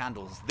 5 black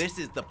candles. This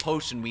is the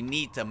potion we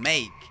need to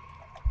make.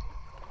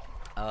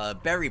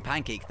 Berry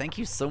Pancake, thank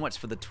you so much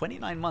for the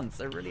 29 months.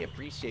 I really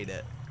appreciate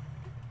it.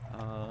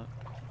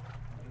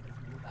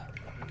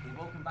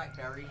 Welcome back,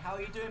 Berry. How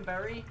are you doing,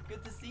 Berry?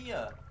 Good to see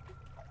you.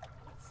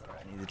 Sorry,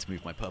 I needed to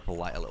move my purple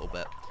light a little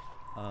bit.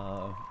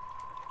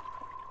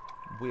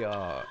 We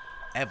are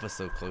ever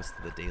so close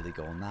to the daily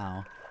goal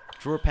now.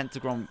 Draw a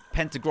pentagram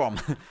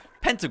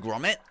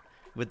pentagram it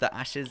with the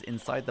ashes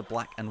inside the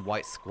black and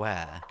white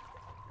square.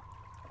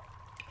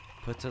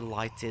 Put a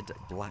lighted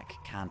black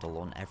candle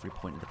on every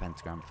point of the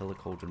pentagram. Fill a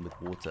cauldron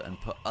with water and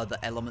put other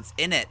elements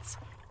in it.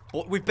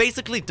 We've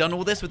basically done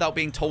all this without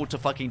being told to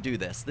fucking do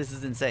this. This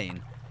is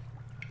insane.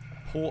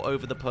 Pour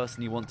over the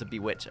person you want to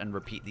bewitch and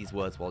repeat these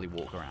words while you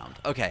walk around.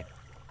 Okay.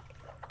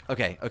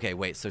 Okay,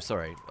 wait, so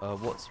sorry.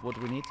 What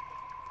do we need?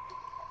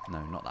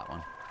 No, not that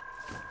one.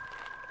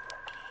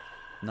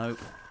 No.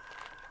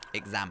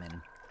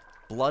 Examine.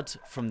 Blood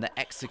from the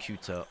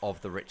executor of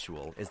the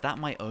ritual. Is that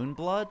my own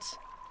blood?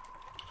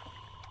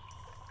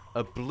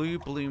 A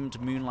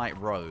blue-bloomed moonlight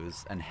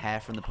rose and hair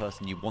from the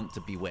person you want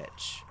to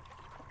bewitch.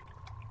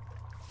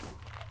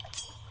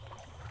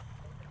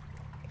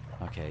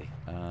 Okay,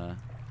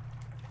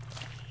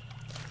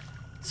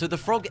 so the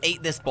frog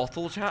ate this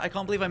bottle, chat? I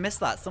can't believe I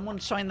missed that. Someone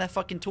shined their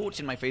fucking torch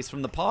in my face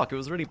from the park. It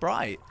was really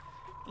bright.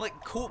 Like,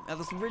 caught me. I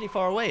was really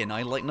far away and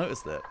I, like,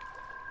 noticed it.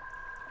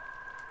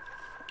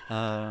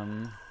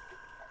 Oh,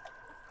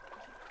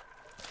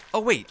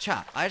 wait,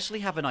 chat. I actually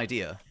have an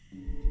idea.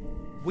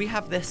 We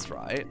have this,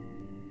 right?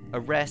 A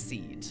rare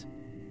seed.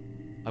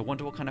 I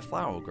wonder what kind of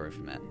flower will grow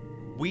from it.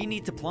 We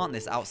need to plant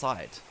this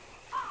outside.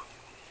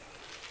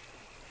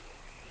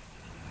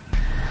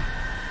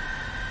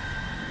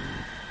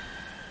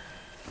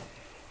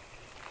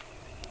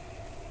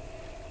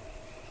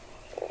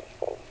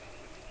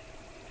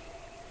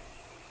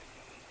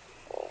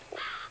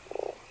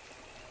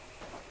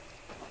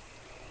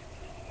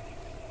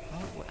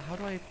 How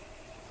do I...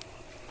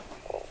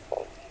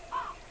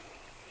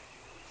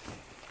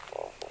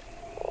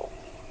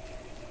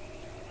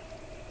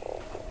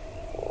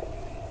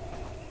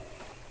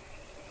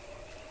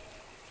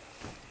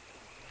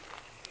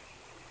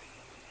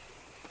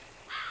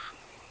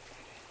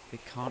 It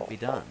can't be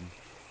done.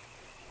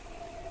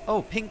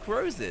 Oh, pink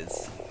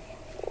roses.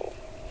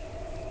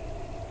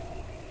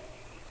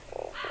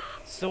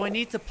 So I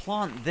need to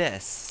plant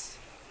this.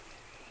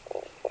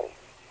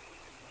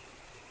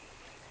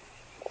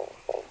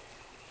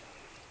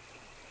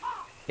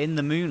 In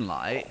the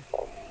moonlight.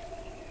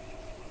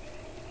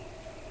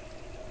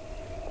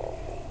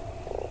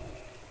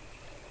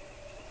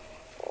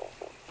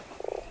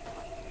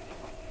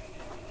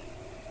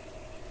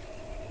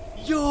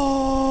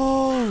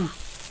 Yo!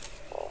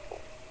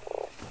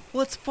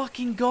 Let's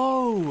fucking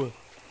go!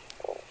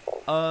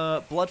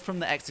 Blood from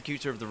the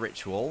executor of the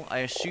ritual. I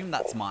assume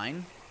that's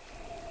mine.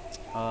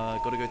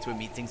 Gotta go to a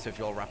meeting, so if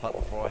you all wrap up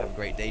before I have a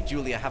great day.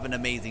 Julia, have an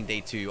amazing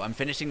day too. I'm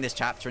finishing this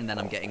chapter and then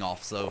I'm getting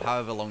off, so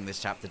however long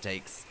this chapter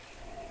takes.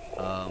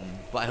 But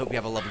I hope you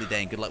have a lovely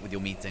day and good luck with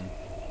your meeting.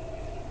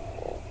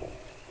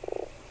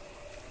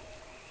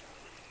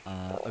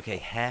 Okay,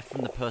 hair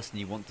from the person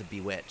you want to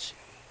bewitch.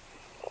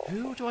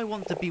 Who do I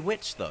want to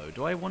bewitch, though?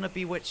 Do I want to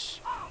bewitch...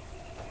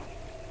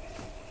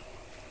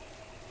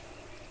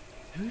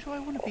 Who do I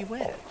want to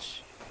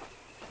bewitch?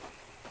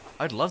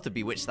 I'd love to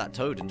bewitch that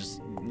toad and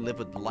just live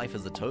with life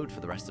as a toad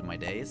for the rest of my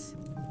days.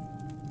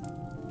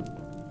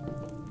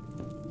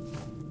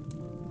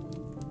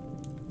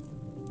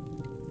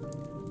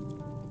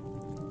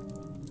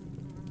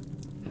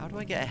 How do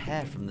I get a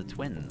hair from the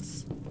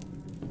twins?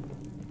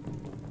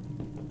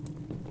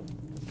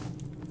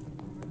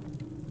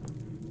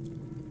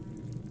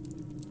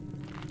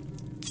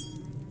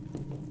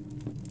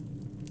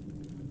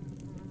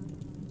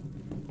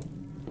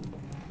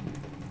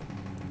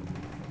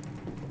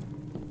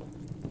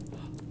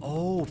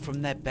 Oh,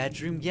 from their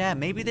bedroom? Yeah,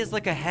 maybe there's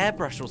like a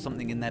hairbrush or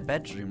something in their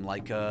bedroom,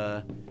 like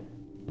some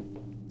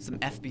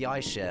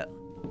FBI shit.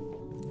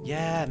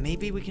 Yeah,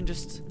 maybe we can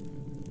just...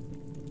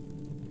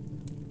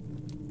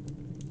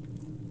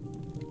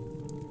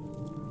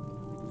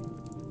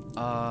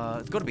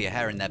 It's got to be a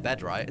hair in their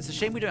bed, right? It's a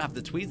shame we don't have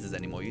the tweezers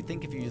anymore. You'd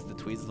think if you use the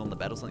tweezers on the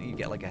bed or something, you'd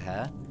get like a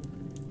hair.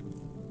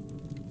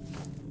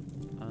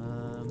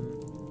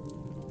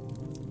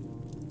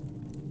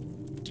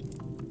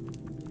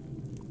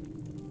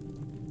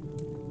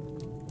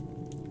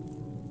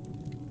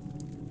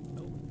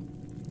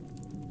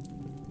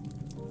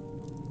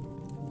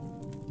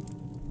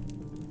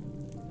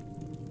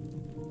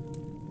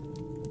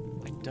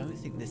 I don't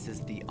think this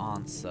is the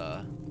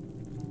answer.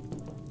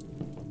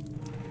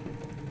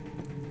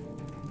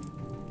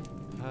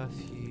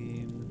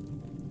 Perfume.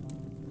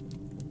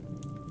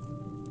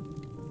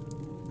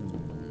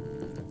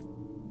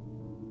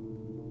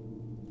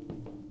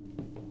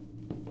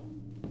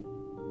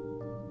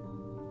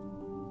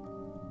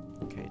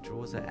 Okay,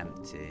 drawers are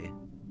empty.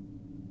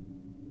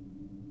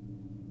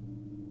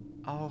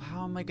 Oh,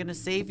 how am I gonna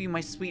save you,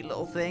 my sweet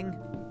little thing?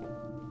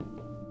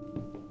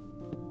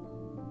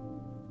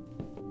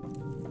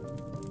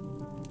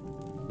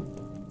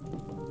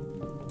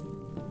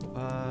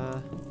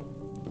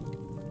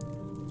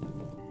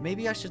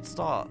 Maybe I should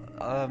start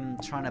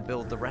trying to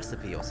build the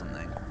recipe or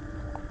something.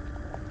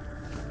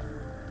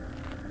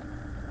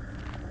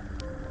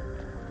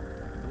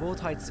 The world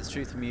hides its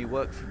truth from you.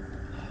 Work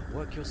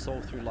your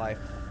soul through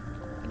life,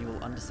 and and you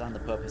will understand the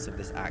purpose of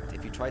this act.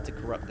 If you try to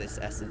corrupt this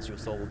essence, your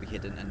soul will be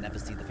hidden and never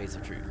see the face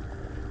of truth.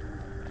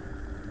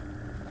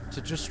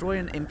 To destroy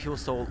an impure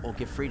soul or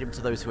give freedom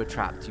to those who are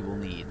trapped, you will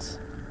need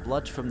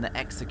blood from the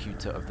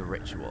executor of the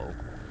ritual,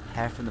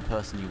 hair from the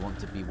person you want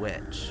to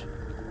bewitch.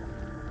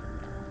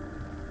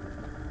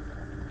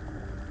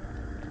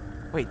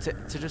 Wait,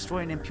 to destroy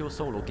an impure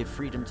soul or give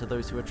freedom to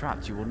those who are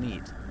trapped, you will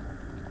need.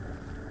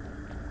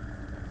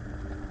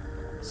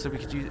 So we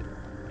could use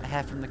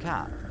hair from the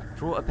cat.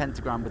 Draw a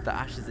pentagram with the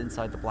ashes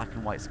inside the black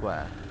and white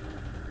square.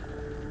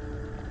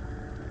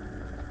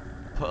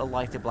 Put a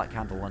lighted black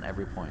candle on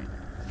every point.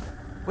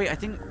 Wait, I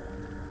think...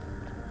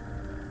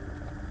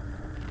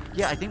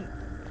 Yeah, I think...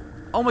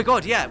 Oh my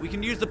god, yeah, we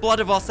can use the blood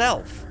of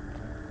ourselves.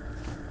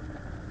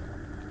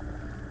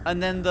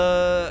 And then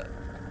the...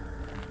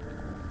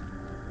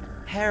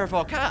 hair of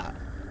our cat.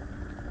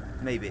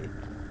 Maybe.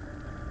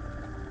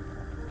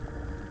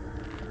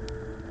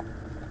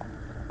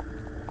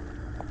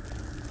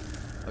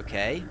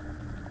 Okay.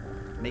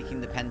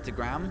 Making the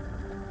pentagram.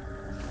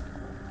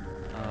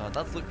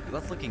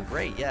 That's looking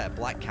great, yeah.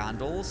 Black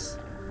candles.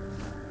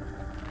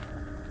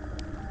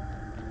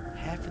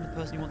 Hair from the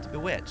person you want to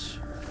bewitch.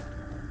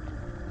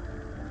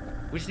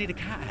 We just need a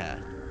cat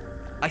hair.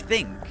 I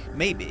think.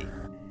 Maybe.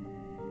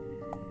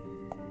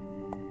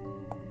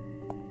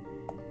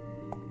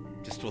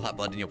 Just store that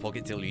blood in your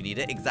pocket till you need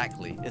it.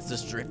 Exactly. It's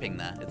just dripping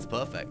there. It's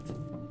perfect.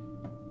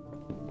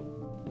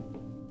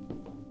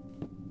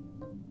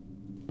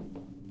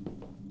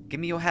 Give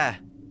me your hair.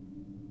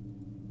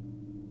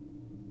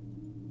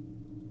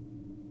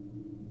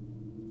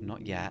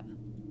 Not yet.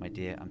 My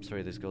dear, I'm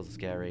sorry those girls are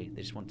scary.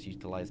 They just want to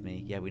utilize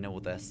me. Yeah, we know all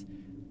this.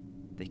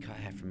 They cut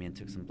hair from me and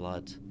took some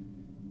blood.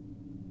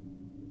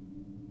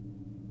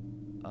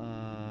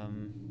 I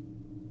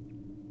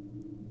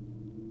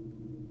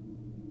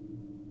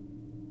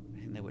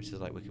think they're witches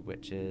like wicked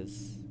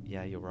witches.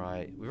 Yeah, you're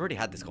right. We've already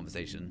had this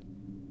conversation.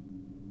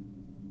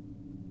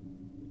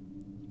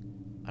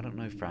 I don't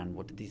know, Fran.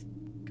 What did these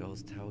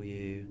girls tell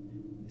you?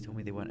 They told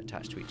me they weren't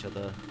attached to each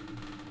other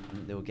and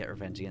that they will get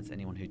revenge against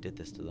anyone who did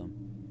this to them.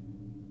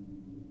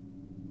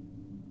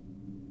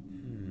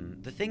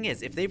 The thing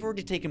is, if they've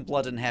already taken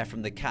blood and hair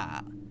from the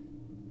cat,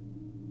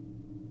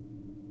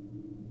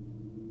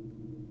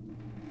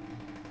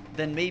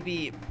 then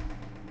maybe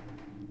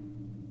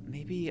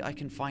I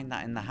can find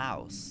that in the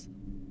house.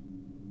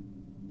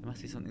 There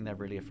must be something they're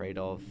really afraid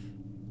of.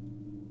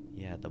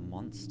 Yeah, the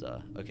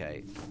monster.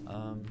 Okay.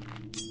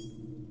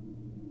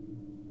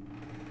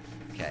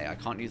 Okay, I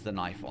can't use the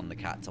knife on the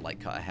cat to, like,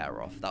 cut her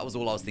hair off. That was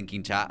all I was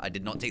thinking, chat. I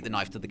did not take the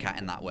knife to the cat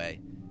in that way.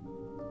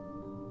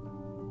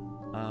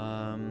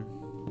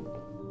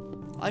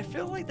 I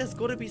feel like there's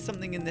got to be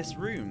something in this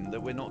room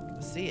that we're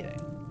not seeing.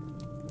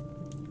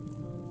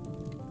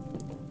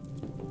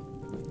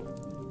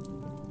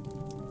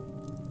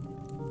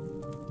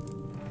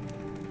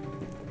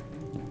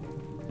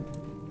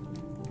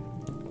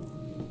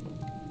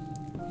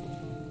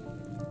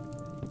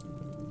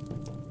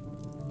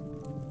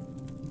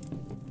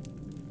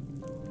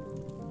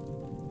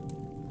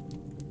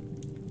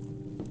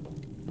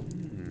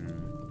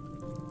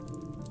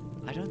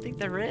 I don't think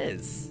there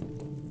is.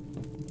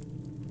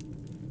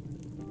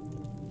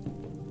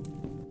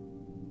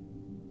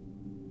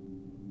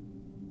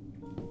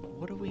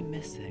 What are we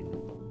missing?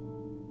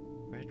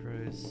 Red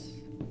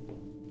rose.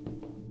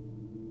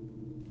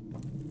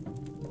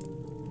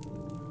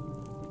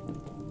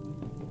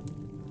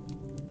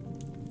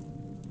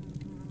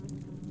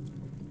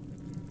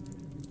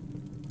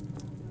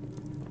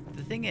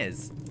 The thing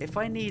is, if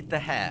I need the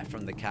hair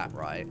from the cat,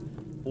 right,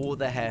 or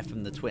the hair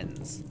from the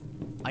twins,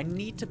 I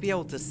need to be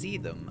able to see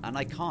them, and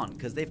I can't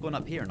because they've gone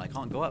up here and I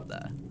can't go up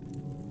there.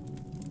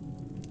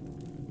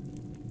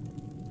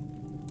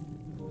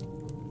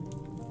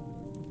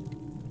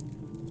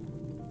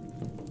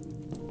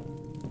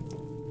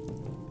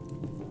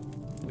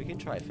 We can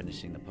try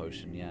finishing the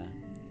potion, yeah.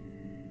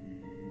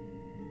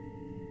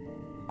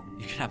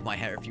 You can have my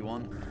hair if you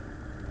want.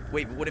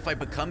 Wait, but what if I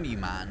become you,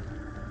 man?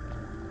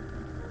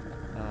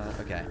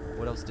 Okay,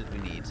 what else did we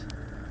need?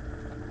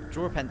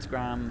 Draw a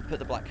pentagram, put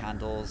the black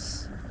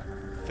candles,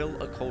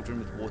 fill a cauldron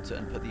with water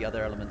and put the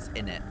other elements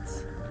in it.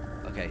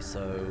 Okay,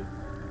 so...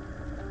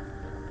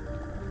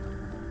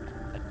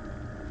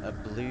 A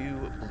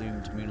blue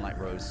bloomed moonlight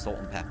rose, salt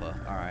and pepper.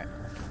 Alright.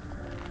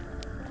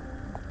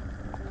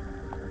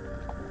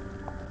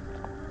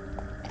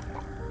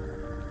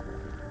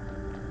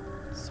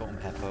 Salt and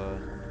pepper.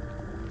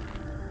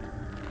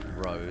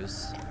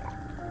 Rose.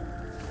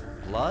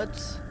 Blood?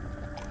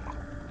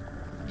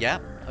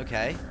 Yep,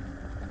 okay.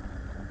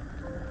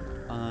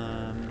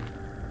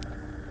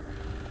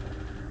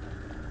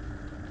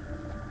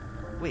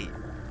 Wait.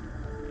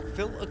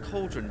 Fill a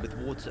cauldron with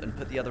water and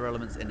put the other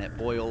elements in it.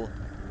 Boil.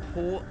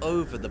 Pour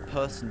over the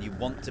person you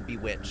want to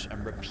bewitch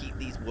and repeat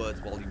these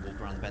words while you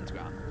walk around the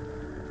pentagram.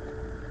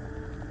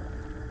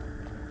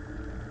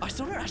 I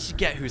still don't actually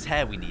get whose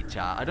hair we need,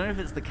 chat. I don't know if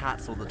it's the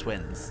cats or the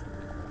twins.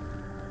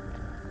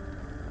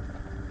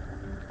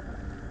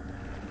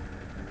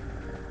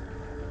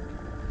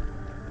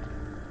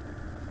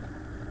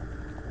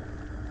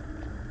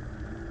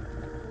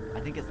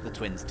 think it's the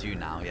twins too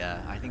now,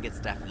 yeah. I think it's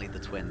definitely the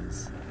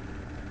twins.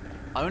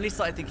 I only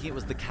started thinking it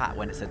was the cat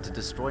when it said to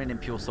destroy an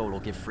impure soul or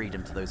give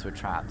freedom to those who are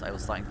trapped. I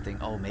was starting to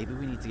think, oh, maybe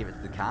we need to give it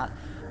to the cat.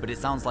 But it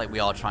sounds like we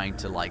are trying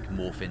to, like,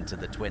 morph into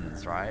the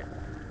twins, right?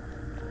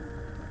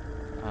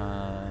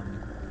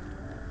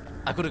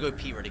 I've got to go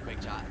pee really quick,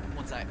 chat.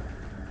 One sec.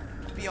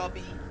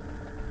 BRB.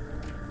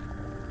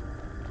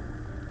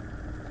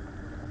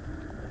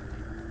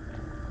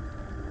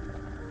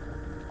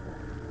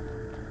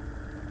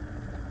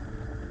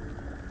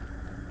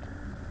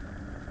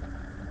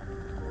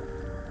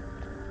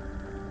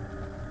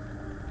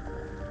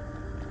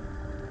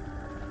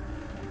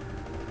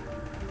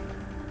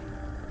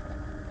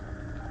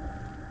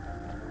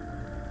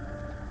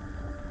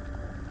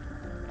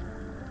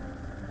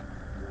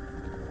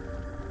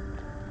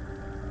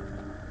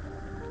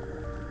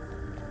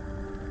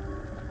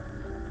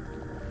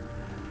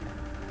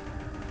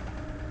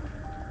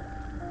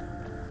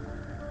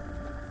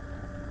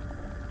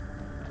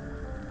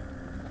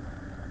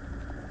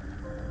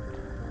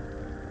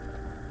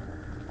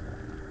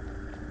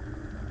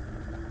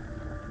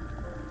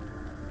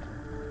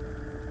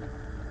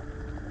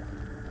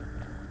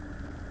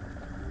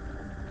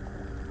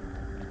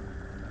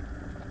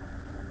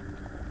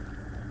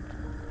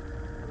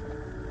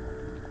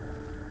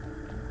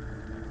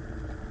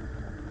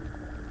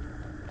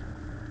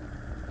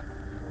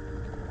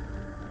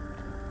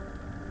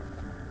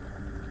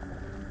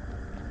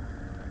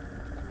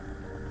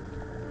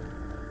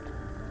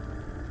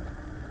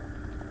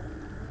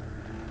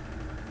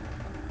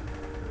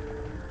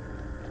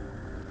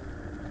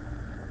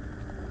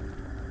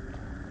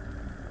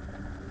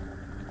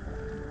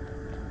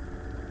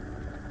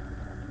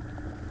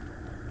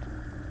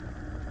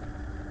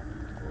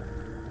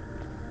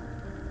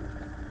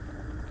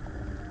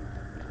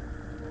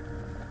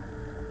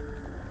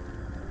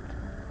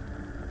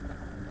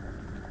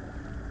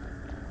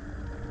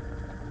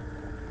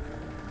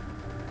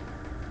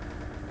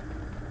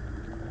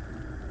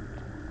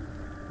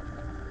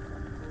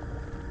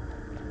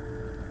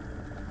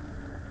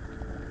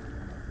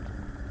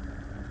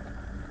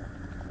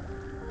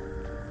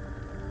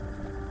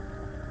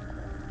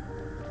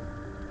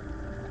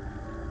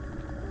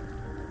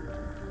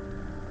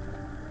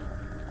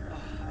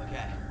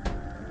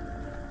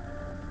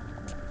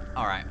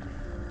 Alright.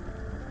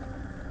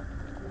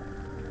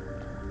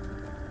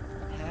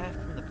 Hair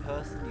from the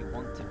person you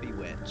want to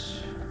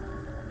bewitch.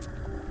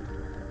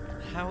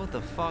 How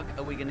the fuck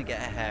are we gonna get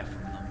a hair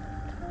from them?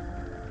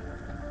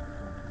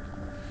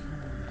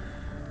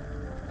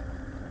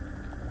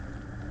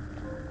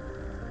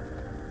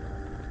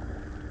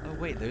 Oh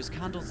wait, those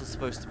candles are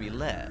supposed to be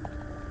lit.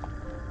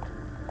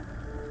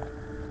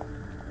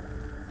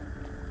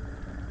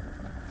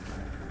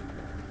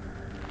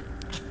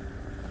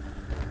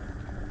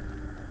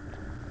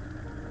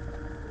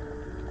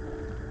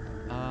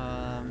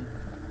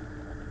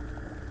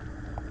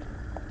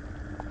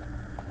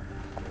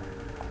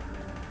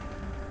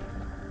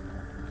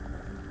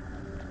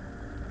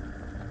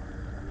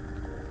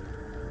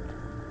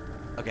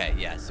 Okay,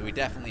 yeah, so we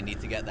definitely need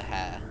to get the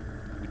hair.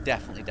 We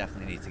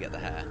definitely need to get the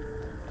hair.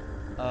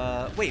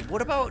 Wait,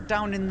 what about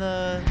down in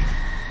the...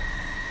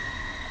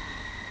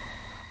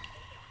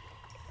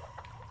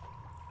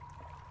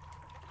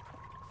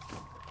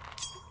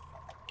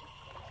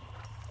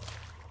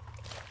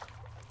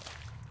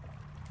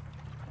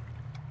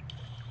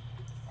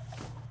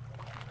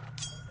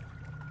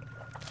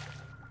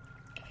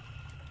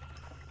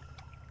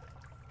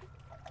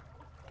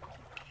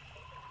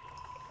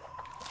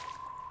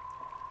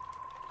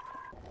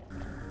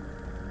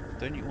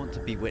 Don't you want to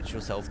bewitch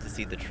yourself to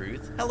see the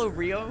truth? Hello,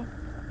 Rio.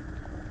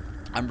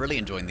 I'm really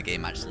enjoying the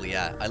game, actually,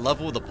 yeah. I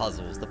love all the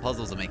puzzles. The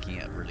puzzles are making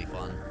it really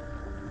fun.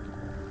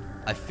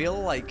 I feel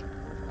like...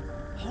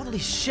 Holy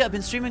shit, I've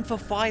been streaming for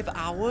 5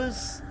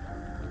 hours?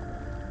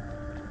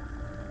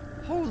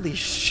 Holy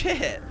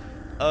shit.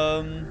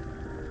 Yeah,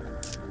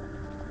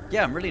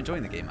 I'm really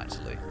enjoying the game,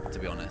 actually, to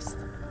be honest.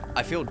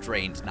 I feel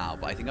drained now,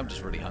 but I think I'm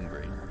just really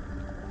hungry.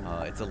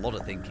 It's a lot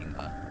of thinking,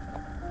 though.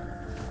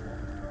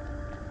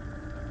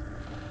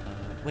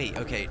 Wait,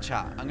 okay,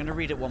 chat. I'm gonna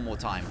read it one more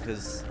time,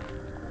 because...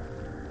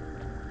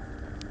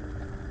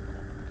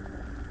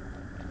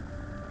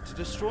 To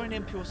destroy an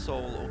impure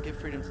soul or give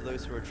freedom to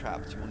those who are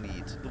trapped, you will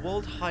need. The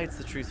world hides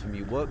the truth from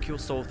you. Work your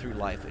soul through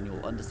life, and you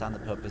will understand the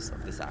purpose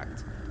of this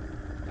act.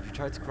 If you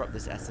try to corrupt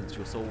this essence,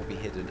 your soul will be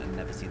hidden and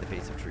never see the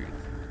face of truth.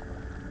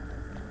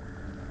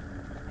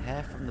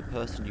 Hair from the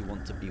person you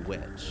want to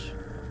bewitch.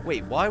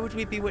 Wait, why would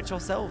we bewitch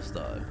ourselves,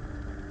 though?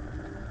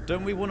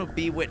 Don't we want to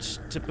bewitch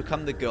to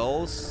become the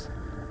girls?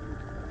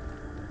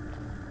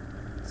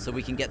 So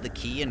we can get the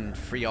key and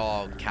free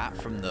our cat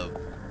from the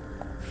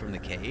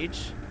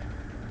cage?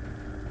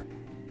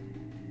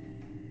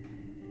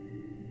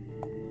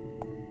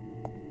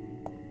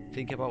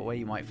 Think about where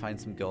you might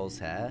find some girl's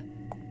hair.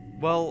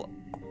 Well,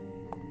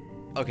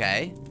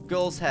 okay.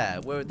 Girl's hair,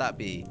 where would that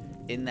be?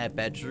 In their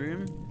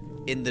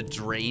bedroom? In the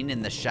drain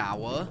in the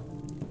shower?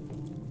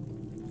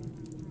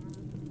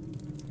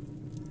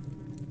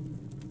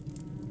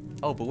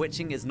 Oh,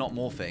 bewitching is not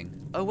morphing.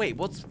 Oh wait,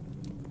 what's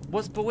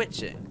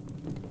bewitching?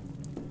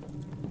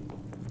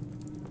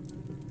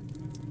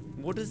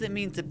 What does it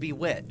mean to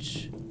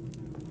bewitch?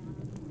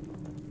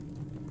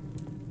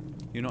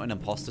 You're not an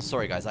imposter?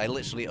 Sorry guys, I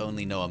literally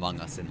only know Among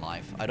Us in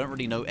life. I don't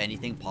really know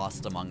anything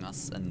past Among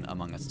Us and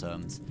Among Us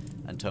terms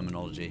and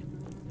terminology.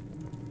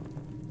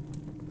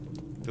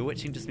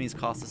 Bewitching just means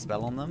cast a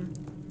spell on them?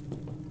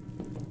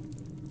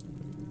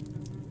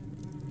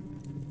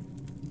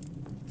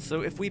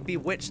 So if we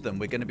bewitch them,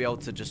 we're going to be able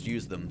to just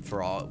use them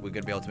for our... We're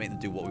going to be able to make them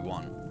do what we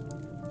want.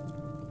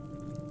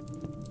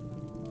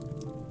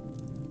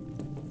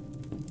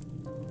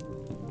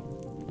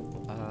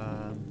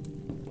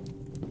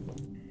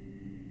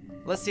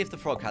 Let's see if the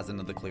frog has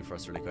another clue for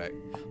us really quick.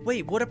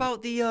 Wait, what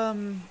about the,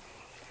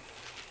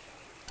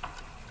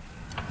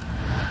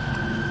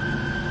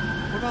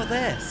 What about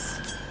this?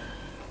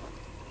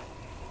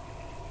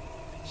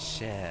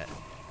 Shit.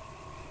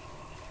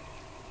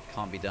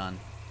 Can't be done.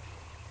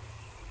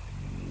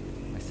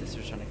 My sister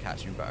was trying to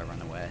catch me, but I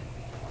ran away.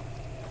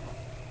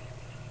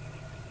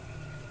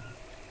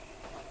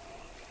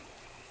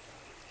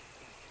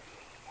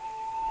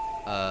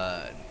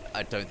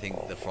 I don't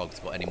think the frog's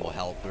got any more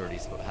help. We already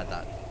had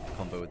that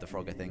combo with the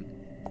frog, I think.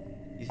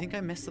 You think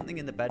I missed something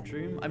in the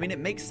bedroom? I mean, it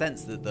makes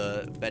sense that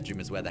the bedroom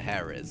is where the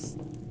hair is.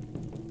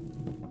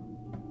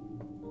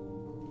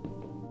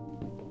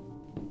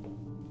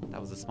 That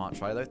was a smart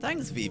try, though.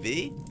 Thanks,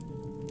 Vivi.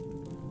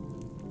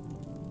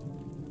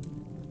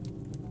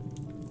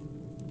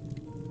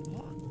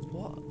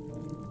 What?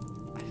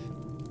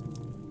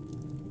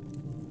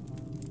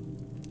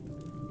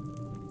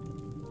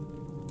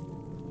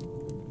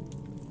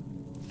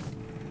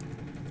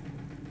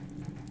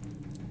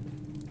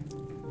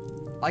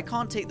 I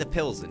can't take the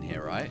pills in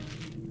here, right?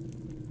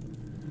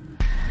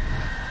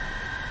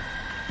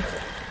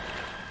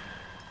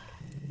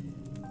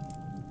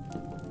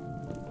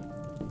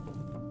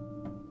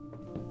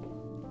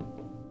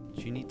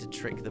 Do you need to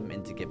trick them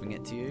into giving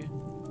it to you?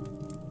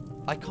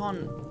 I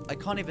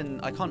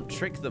can't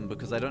trick them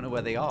because I don't know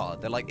where they are.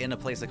 They're like in a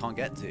place I can't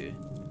get to.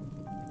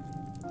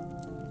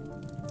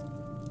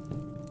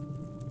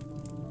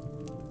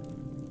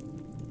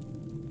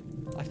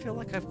 I feel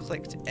like I've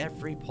clicked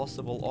every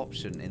possible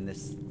option in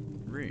this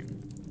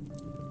room.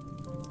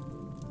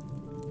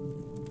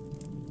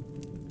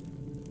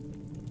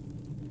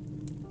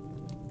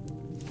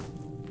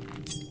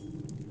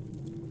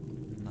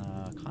 No,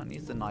 I can't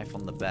use the knife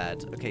on the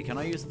bed. Okay, can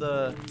I use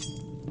the...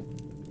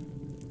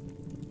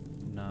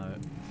 No.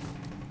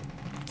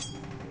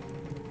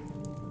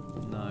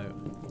 No.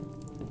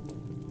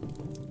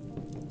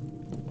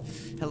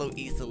 Hello,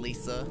 Issa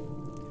Lisa.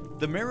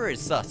 The mirror is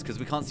sus because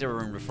we can't see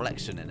our own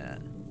reflection in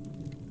it.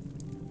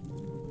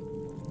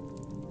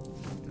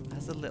 It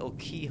has a little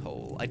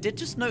keyhole. I did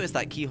just notice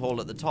that keyhole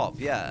at the top,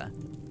 yeah.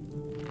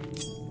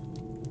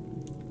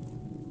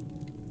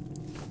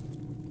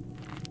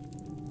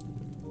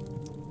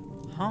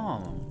 Huh.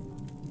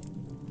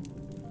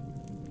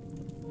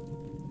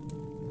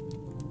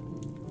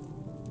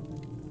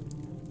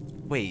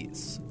 Wait,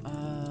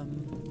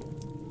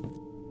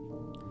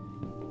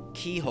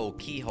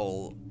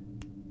 keyhole.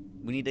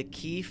 We need a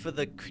key for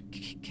the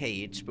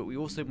cage, but we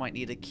also might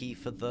need a key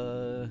for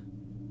the...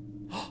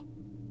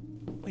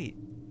 Wait,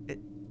 it...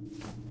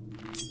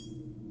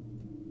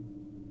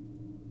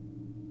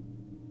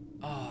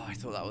 Oh, I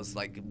thought that was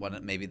like one,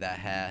 maybe their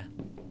hair.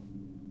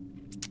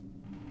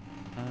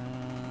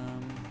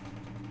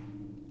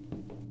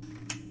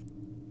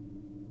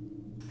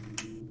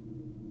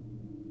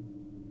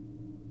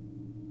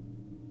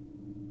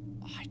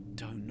 I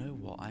don't know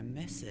what I'm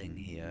missing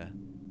here.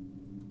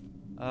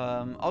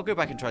 I'll go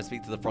back and try to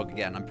speak to the frog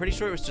again. I'm pretty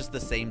sure it was just the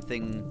same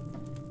thing,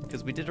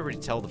 because we did already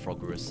tell the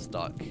frog we were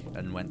stuck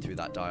and went through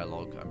that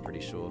dialogue, I'm pretty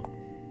sure.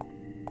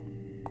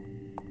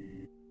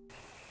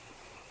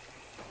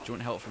 Do you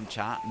want help from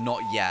chat?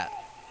 Not yet,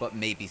 but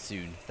maybe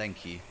soon.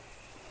 Thank you.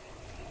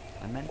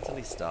 I'm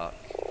mentally stuck.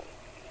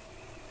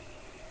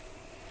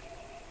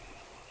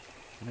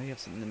 I know you have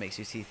something that makes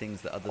you see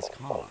things that others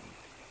can't.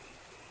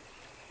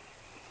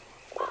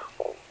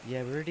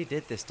 Yeah, we already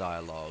did this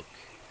dialogue.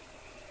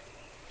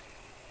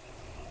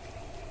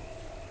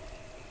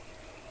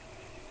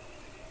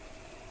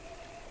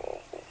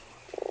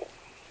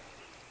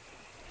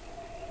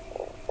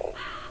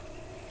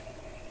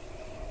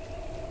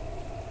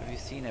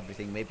 Seen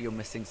everything. Maybe you're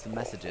missing some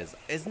messages.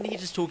 Isn't he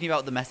just talking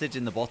about the message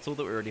in the bottle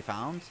that we already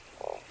found?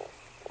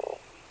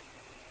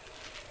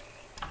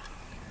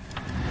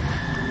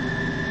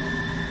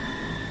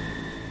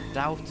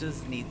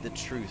 Doubters need the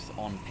truth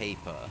on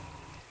paper.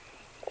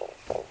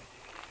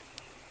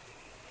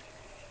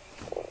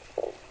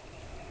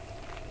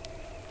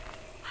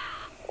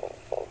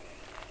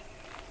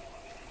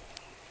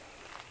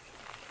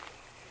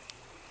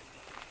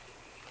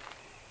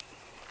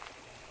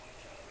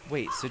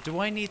 Wait, so do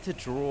I need to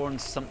draw on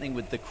something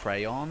with the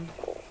crayon?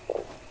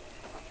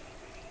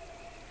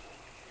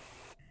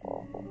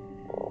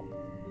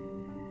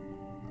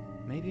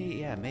 Maybe,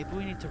 yeah, maybe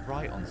we need to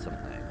write on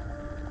something.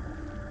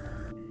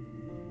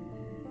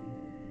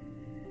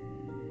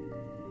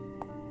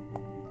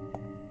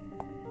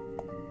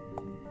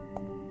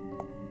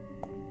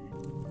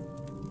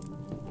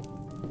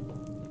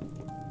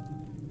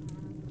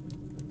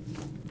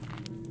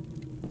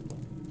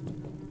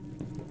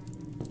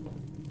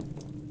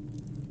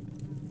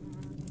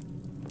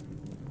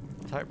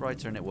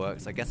 Typewriter and it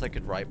works. I guess I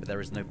could write, but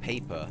there is no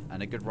paper.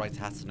 And a good writer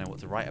has to know what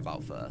to write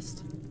about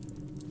first.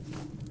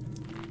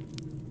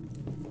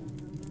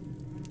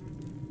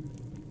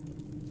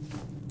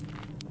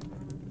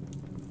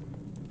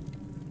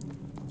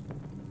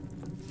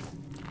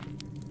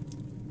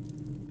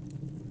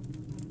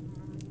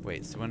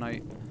 Wait, so when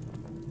I...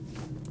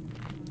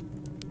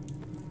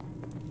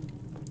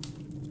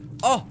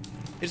 Oh!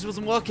 It just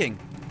wasn't working.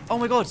 Oh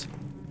my god.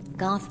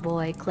 Goth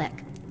boy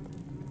click.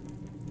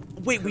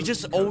 Wait, we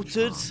just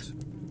altered...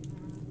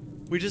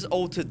 We just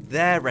altered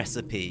their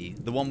recipe.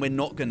 The one we're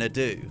not gonna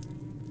do.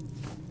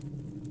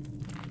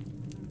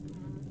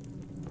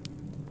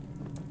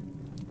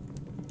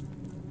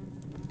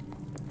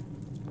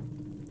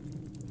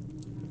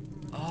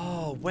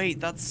 Oh, wait,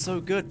 that's so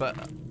good,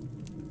 but...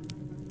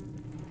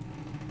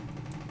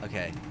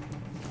 Okay.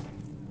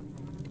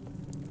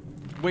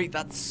 Wait,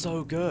 that's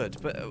so good,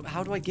 but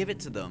how do I give it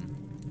to them?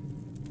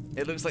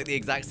 It looks like the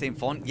exact same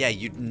font. Yeah,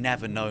 you'd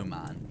never know,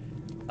 man.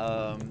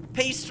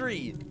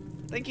 Pastry!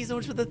 Thank you so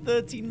much for the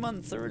 13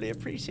 months. I really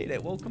appreciate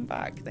it. Welcome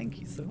back. Thank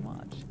you so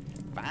much.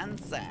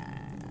 Fancy.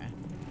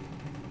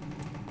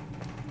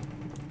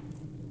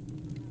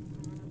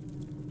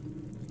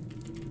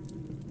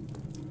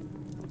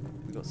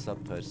 We got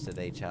sub-purge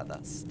today, chat.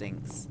 That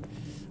stinks.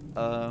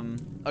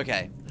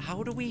 Okay.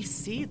 How do we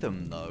see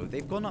them, though?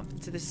 They've gone up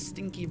to this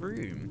stinky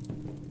room.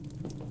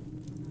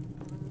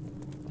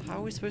 How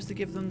are we supposed to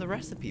give them the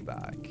recipe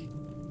back?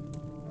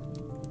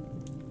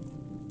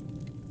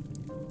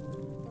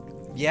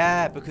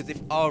 Yeah, because if...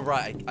 Oh,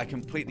 right. I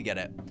completely get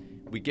it.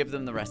 We give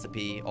them the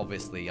recipe,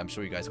 obviously. I'm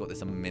sure you guys got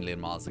this a million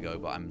miles ago,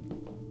 but I'm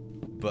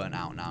burnt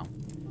out now.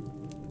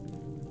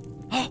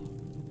 Oh!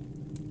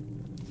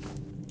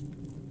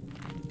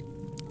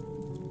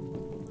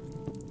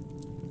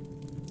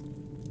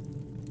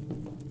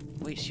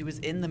 Wait, she was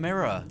in the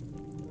mirror.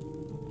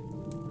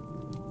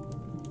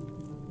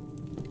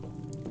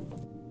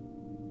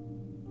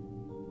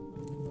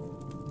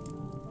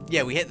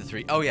 Yeah, we hit the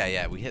 3... Oh,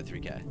 yeah, we hit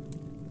 3K.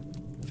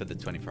 For the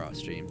 24-hour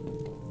stream.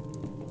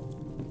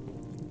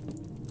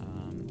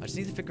 I just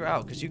need to figure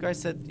out, because you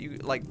guys said, you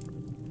like,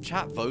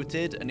 chat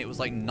voted, and it was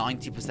like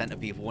 90%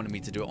 of people wanted me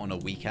to do it on a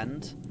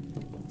weekend,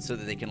 so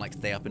that they can, like,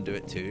 stay up and do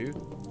it too.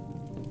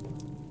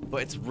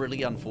 But it's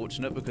really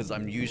unfortunate, because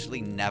I'm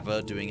usually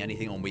never doing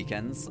anything on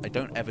weekends. I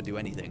don't ever do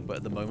anything, but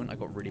at the moment, I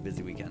got really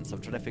busy weekends, so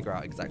I'm trying to figure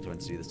out exactly when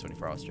to do this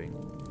 24-hour stream.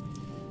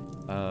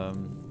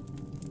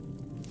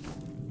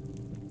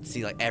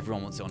 See, like,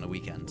 everyone wants it on a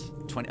weekend.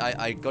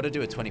 I got to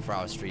do a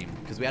 24-hour stream,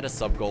 because we had a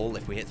sub goal.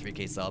 If we hit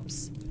 3K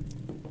subs,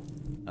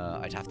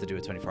 I'd have to do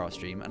a 24-hour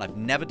stream, and I've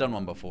never done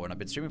one before, and I've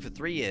been streaming for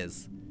 3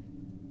 years.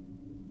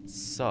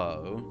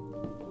 So,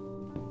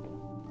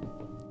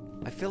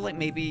 I feel like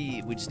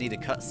maybe we just need a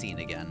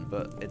cutscene again,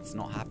 but it's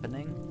not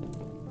happening.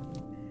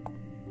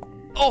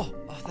 Oh,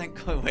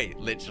 thank God. Wait,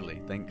 literally,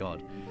 thank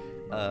God.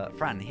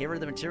 Fran, here are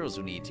the materials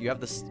you'll need.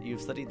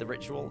 You've studied the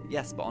ritual?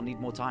 Yes, but I'll need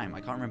more time. I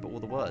can't remember all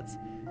the words.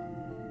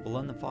 We'll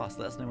learn them fast.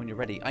 Let us know when you're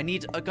ready. I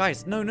need...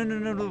 guys, no.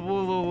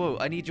 Whoa.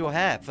 I need your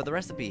hair for the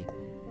recipe.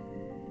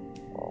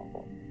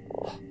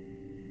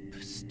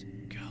 Psst,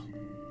 girl.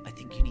 I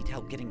think you need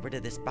help getting rid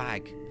of this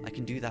bag. I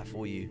can do that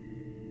for you.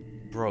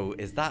 Bro,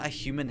 is that a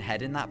human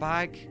head in that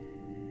bag?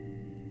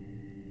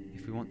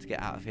 If we want to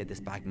get out of here, this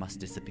bag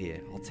must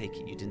disappear. I'll take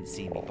it. You didn't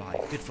see me.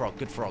 Bye. Good frog.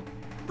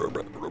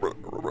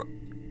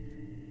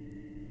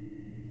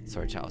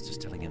 Sorry, chat. I was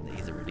just telling him that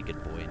he's a really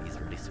good boy and he's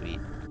really sweet.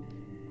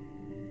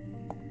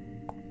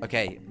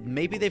 Okay,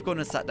 maybe they've gone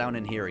and sat down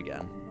in here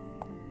again.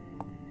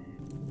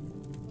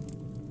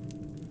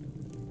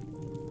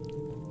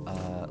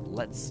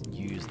 Let's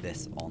use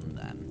this on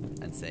them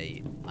and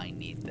say, I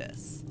need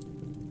this.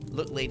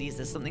 Look, ladies,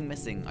 there's something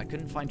missing. I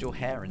couldn't find your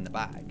hair in the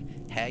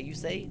bag. Hair, you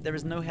say? There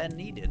is no hair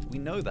needed. We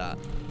know that.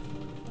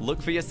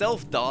 Look for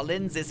yourself,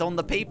 darlings. It's on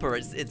the paper.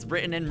 It's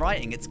written in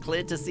writing. It's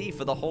clear to see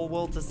for the whole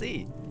world to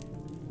see.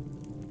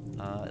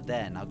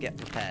 There, now get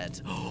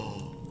prepared.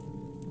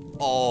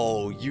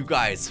 Oh, you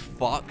guys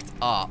fucked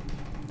up.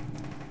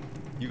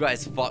 You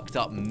guys fucked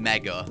up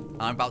mega.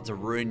 I'm about to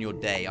ruin your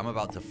day. I'm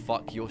about to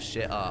fuck your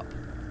shit up.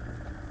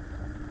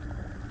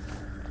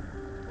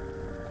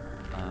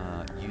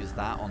 Use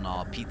that on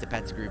our Peter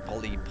Pettigrew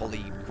poly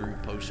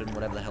group potion,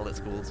 whatever the hell it's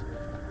called.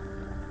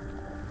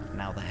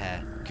 Now the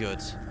hair.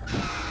 Good.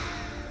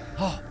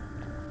 Oh,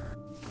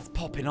 it's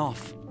popping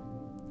off.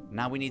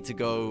 Now we need to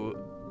go...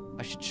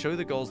 I should show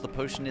the girls the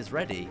potion is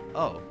ready.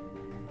 Oh,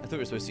 I thought we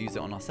were supposed to use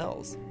it on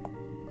ourselves.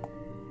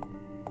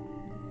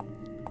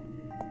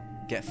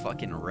 Get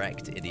fucking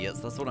wrecked, idiots.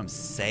 That's what I'm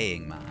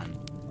saying, man.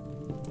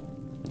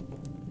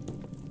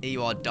 Here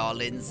you are,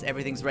 darlings.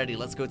 Everything's ready.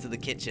 Let's go to the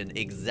kitchen.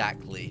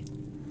 Exactly.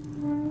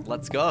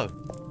 Let's go.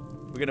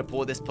 We're going to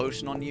pour this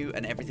potion on you,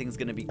 and everything's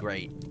going to be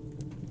great.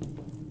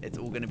 It's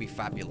all going to be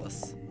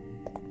fabulous.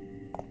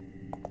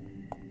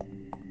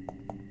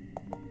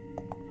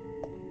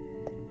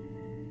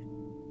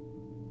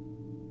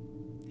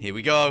 Here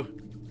we go.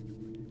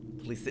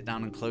 Please sit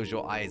down and close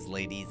your eyes,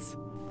 ladies.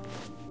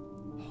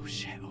 Oh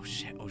shit, oh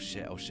shit, oh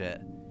shit, oh shit.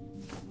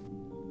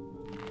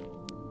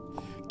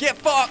 Get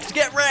fucked!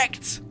 Get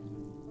wrecked!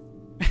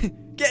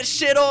 Get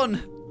shit on!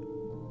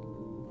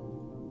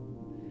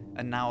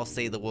 And now I'll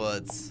say the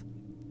words.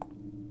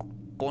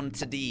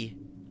 Bontadi,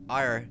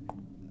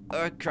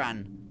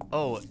 Urkran,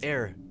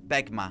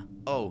 Begma,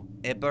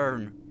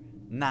 Ibern,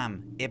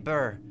 Nam,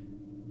 Ibur,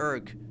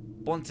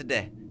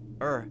 Bontade,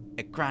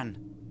 Ekran.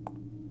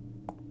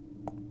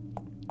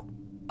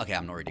 Okay,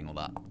 I'm not reading all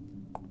that.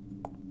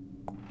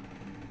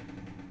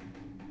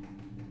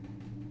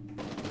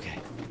 Okay,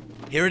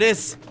 here it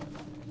is.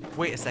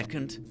 Wait a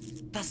second.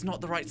 That's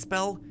not the right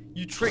spell.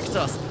 You tricked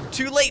us.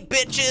 Too late,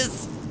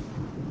 bitches!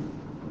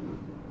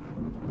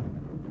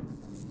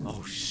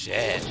 Oh,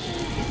 shit.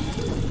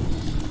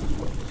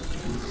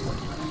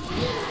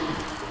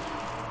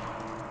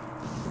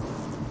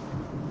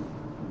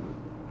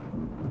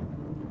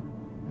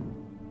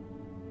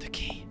 The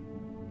key.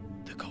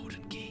 The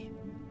golden key.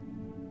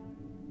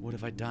 What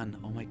have I done?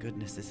 Oh my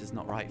goodness, this is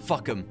not right.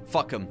 Fuck him.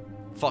 Fuck him.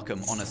 Fuck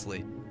him,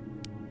 honestly.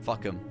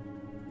 Fuck him.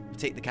 We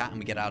take the cat and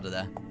we get out of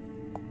there.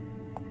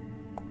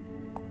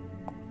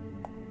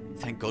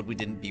 Thank God we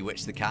didn't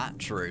bewitch the cat.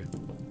 True.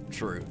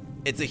 True.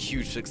 It's a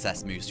huge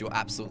success, Moose. You're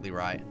absolutely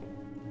right.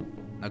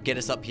 Now get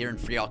us up here and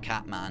free our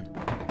cat, man.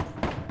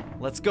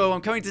 Let's go.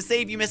 I'm coming to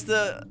save you,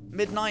 Mr.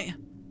 Midnight.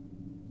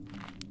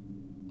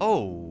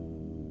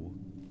 Oh.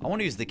 I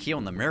want to use the key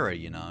on the mirror,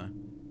 you know.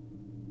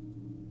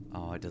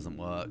 Oh, it doesn't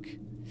work.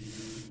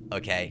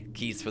 Okay.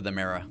 Keys for the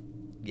mirror.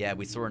 Yeah,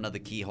 we saw another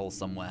keyhole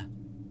somewhere.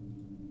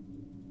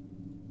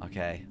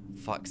 Okay.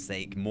 Fuck's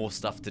sake. More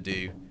stuff to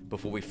do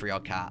before we free our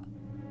cat.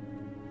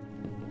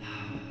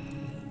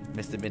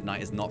 Mr.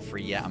 Midnight is not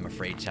free yet, I'm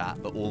afraid,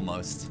 chat, but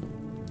almost.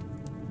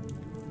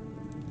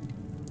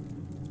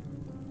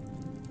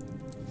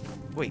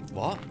 Wait,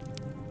 what?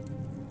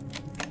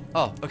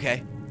 Oh,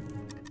 okay.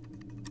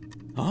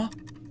 Huh?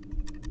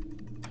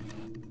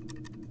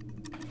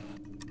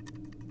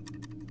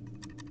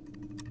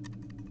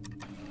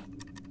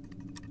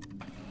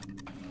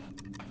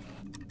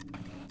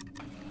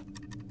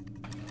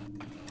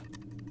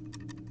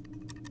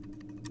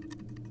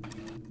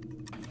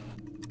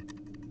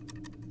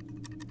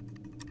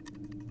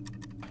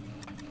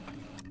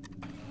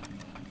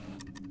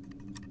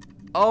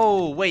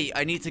 Oh, wait,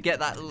 I need to get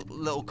that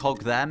little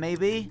cog there,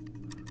 maybe?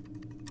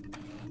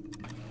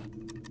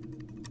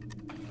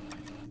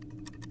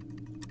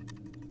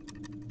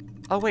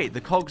 Oh, wait,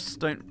 the cogs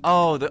don't...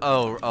 Oh,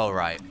 oh,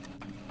 right.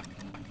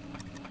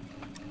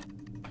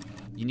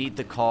 You need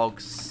the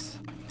cogs...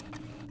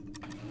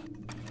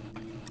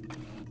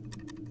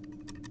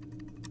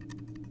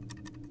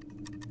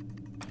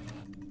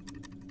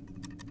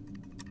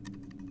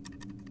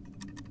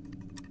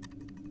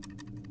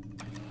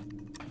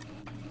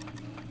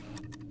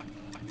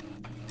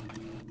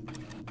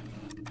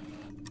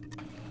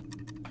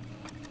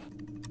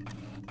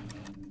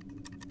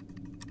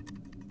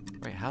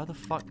 Wait, how the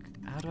fuck...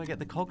 How do I get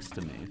the cogs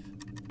to move?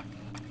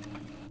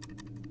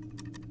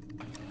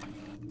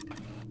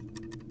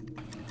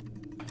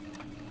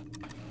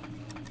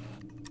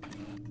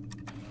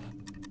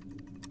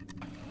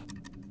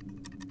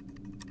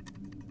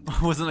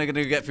 Wasn't I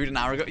gonna get food an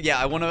hour ago?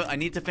 Yeah, I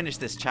need to finish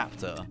this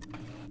chapter.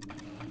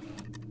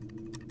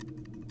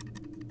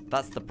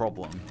 That's the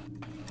problem.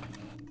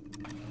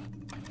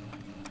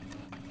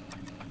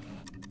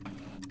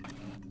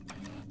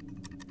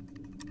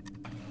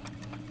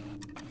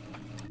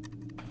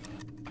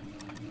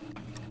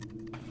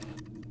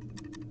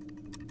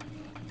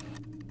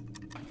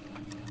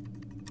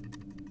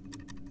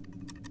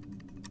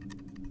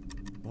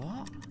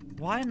 What?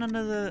 Why none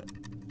of the...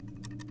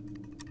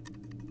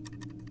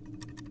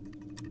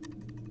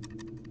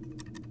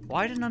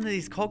 Why did none of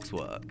these cogs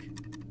work?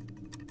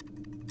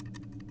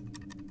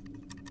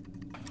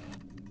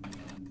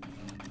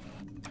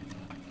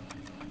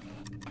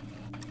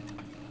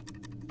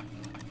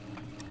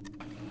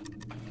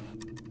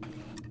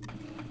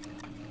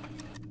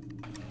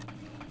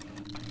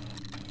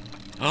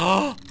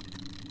 Oh!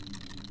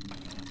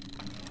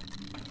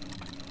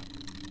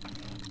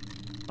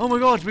 Oh my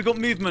god, we got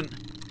movement.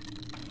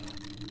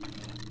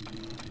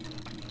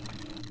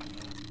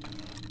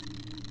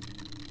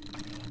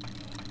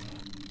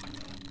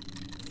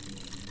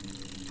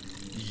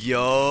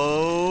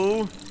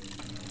 Yo.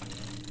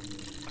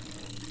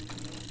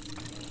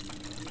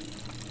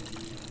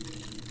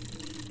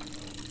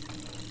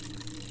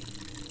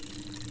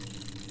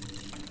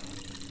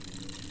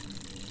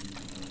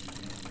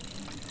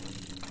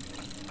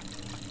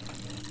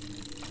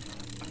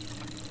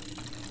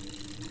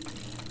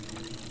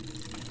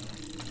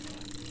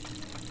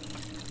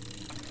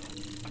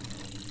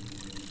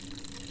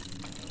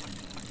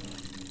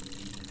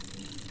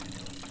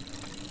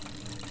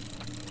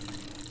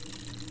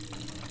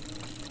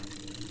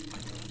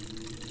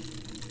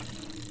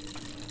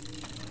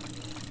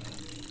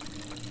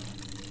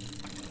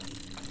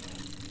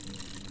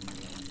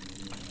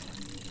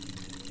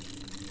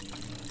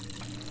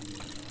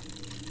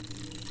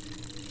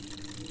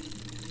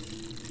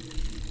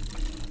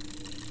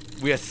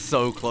 We are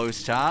so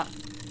close, chat.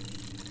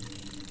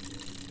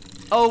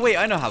 Oh, wait,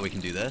 I know how we can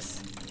do this.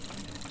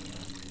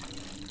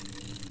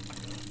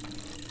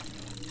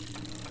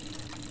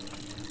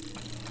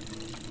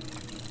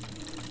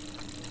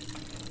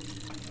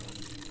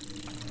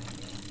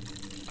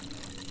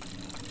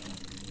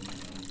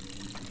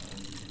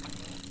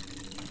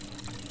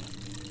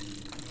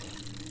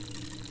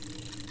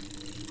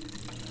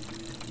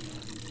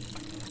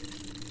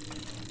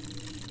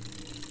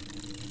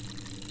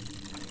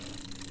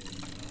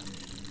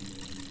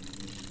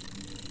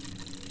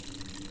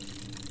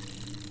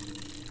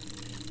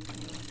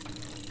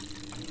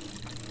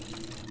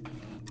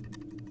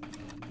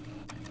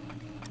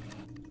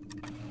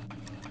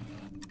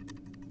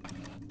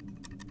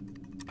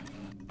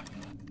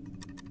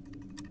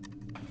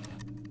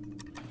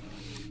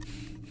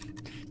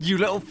 You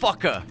little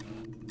fucker!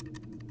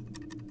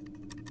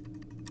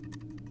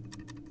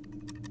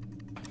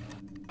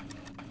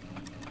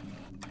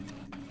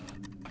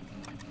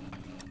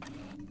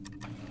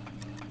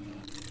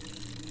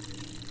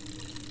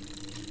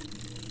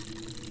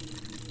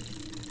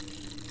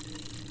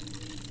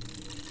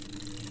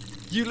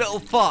 You little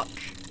fuck!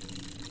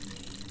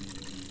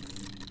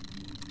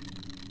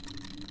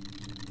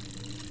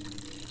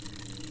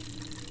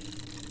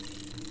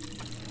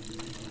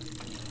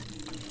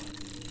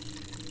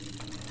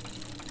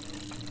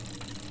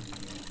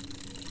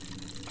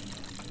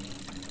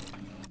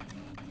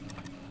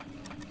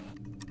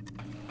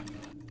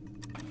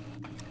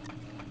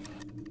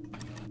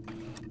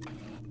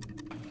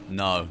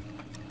 No.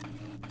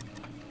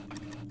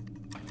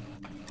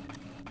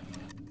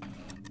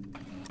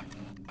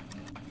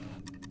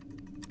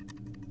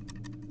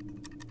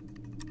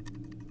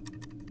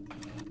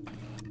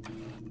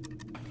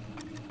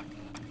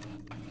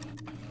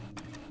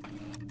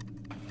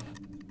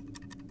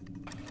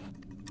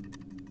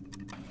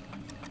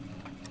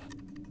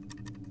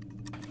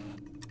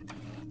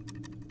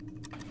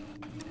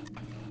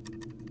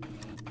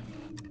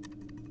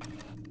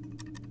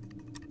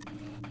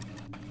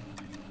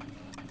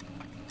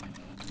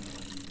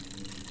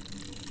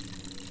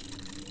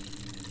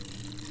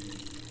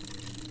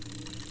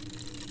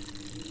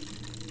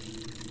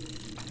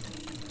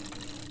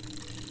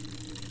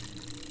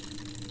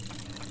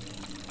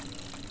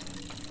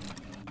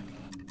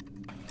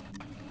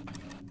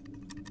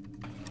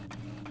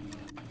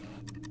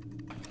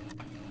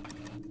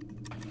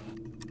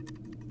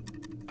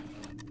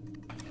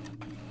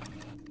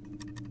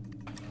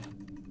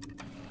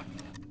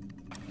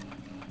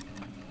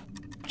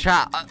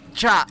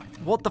 Chat,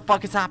 what the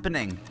fuck is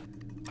happening?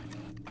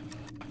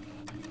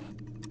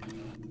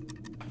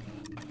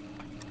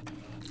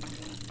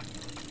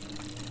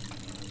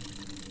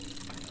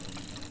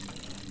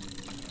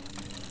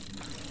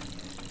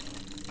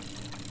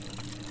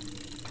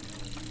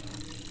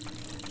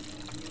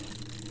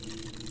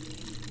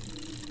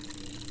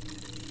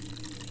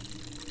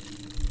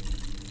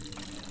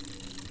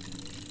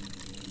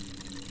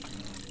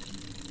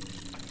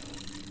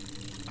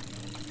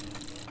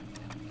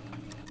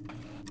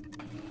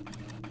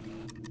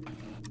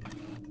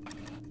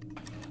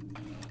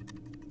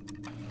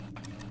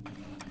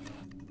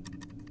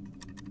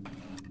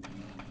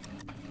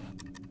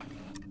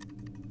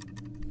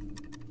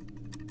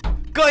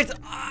 Guys,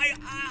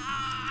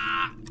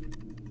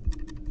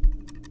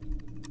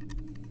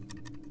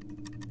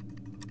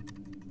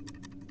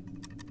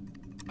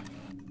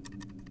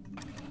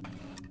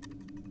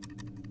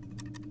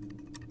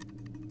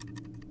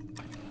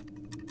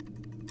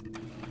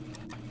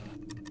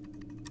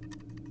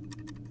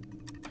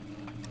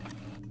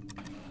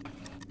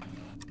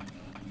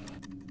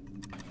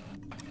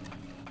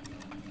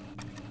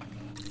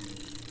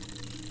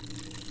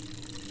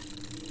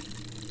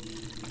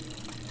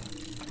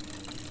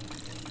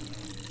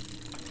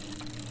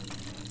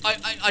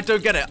 I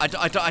don't get it. I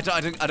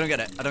don't get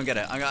it. I don't get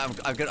it.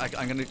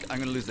 I'm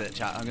gonna lose it,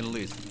 chat. I'm gonna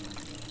lose.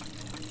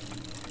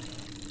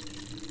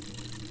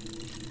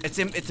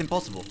 It's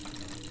impossible.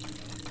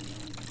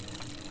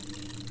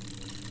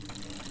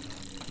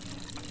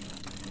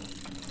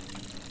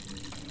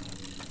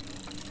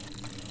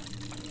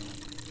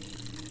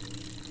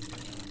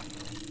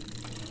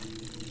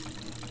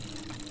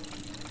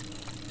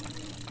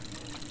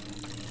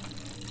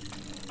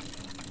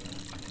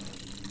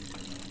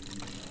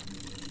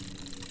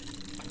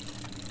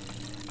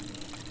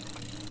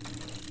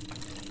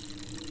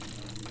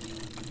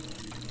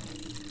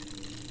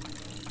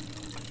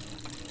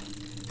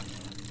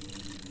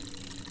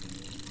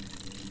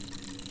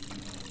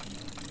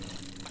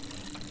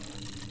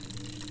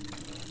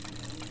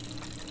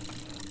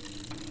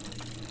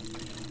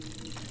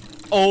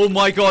 Oh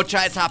my god,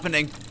 chat, it's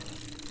happening.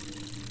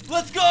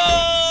 Let's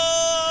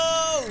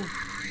go!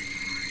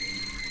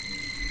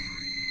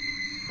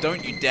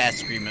 Don't you dare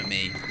scream at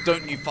me.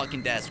 Don't you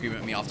fucking dare scream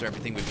at me after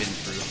everything we've been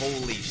through.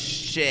 Holy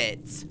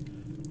shit.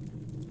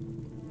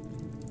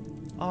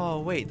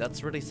 Oh, wait,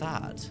 that's really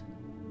sad.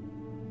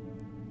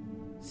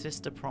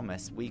 Sister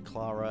promise, we,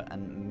 Clara,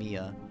 and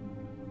Mia,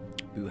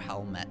 who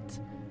Hal met,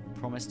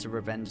 promised to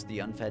revenge the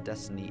unfair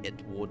destiny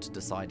It Ward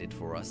decided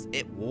for us.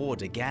 It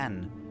Ward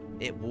again.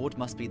 It Ward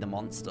must be the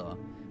monster.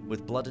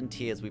 With blood and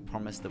tears, we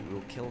promise that we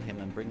will kill him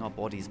and bring our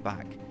bodies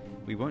back.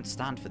 We won't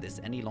stand for this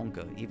any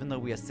longer. Even though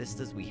we are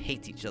sisters, we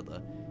hate each other,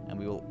 and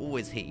we will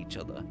always hate each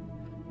other.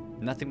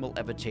 Nothing will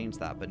ever change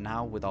that, but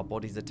now, with our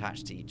bodies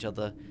attached to each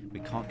other,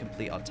 we can't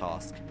complete our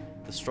task.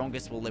 The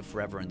strongest will live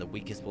forever, and the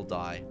weakest will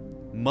die.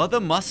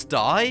 Mother must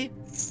die?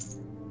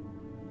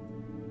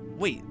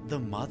 Wait, the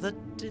mother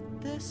did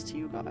this to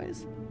you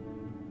guys?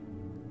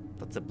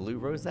 That's a blue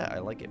rosette. I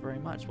like it very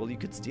much. Well, you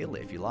could steal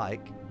it if you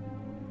like.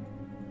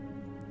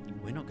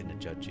 We're not going to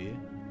judge you.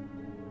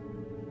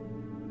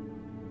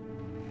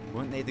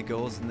 Weren't they the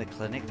girls in the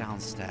clinic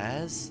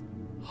downstairs?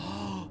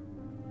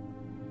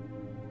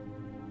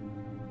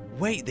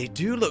 Wait, they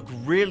do look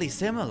really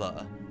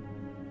similar.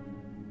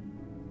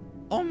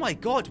 Oh my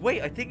god,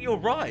 wait, I think you're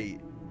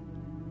right.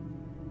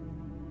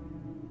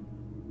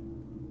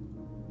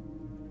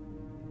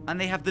 And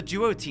they have the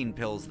duotine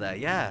pills there,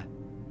 yeah.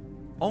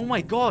 Oh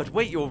my god,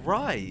 wait, you're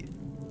right.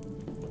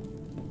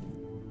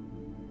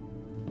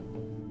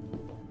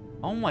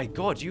 Oh my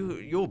god,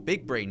 you're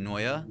big brain,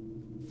 Noya.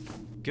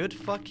 Good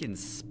fucking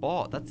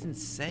spot. That's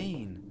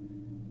insane.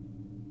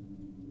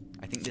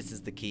 I think this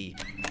is the key.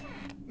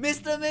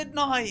 Mr.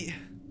 Midnight!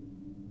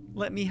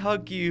 Let me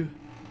hug you.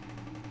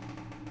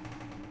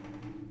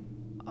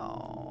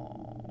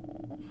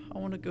 Oh, I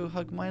want to go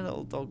hug my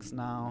little dogs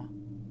now.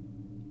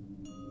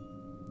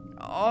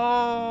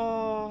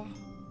 Oh.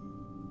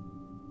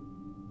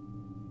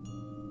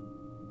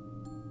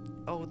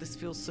 Oh, this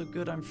feels so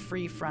good. I'm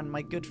free, Fran,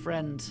 my good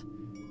friend.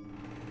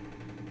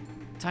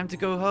 Time to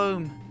go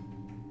home.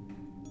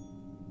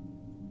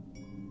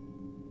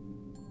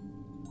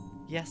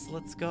 Yes,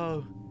 let's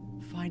go.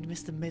 Find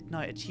Mr.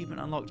 Midnight. Achievement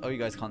unlocked. Oh, you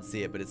guys can't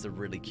see it, but it's a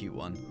really cute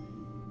one.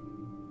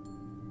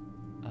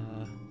 I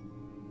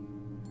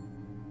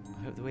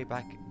hope the way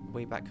back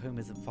home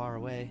isn't far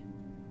away.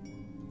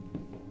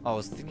 Oh, I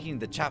was thinking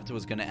the chapter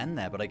was going to end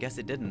there, but I guess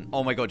it didn't.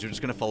 Oh my god, you're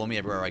just going to follow me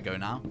everywhere I go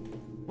now?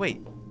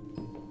 Wait.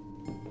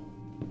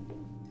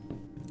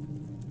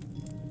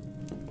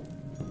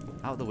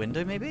 Out the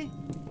window, maybe?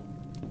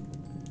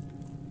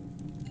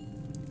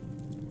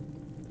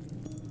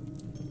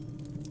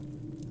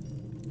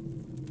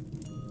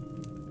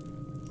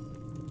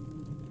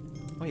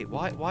 Wait,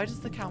 why does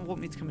the cat want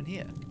me to come in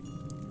here?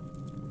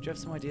 Do you have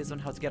some ideas on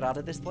how to get out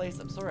of this place?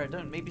 I'm sorry, I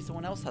don't. Maybe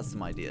someone else has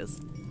some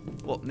ideas.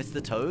 What,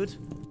 Mr. Toad?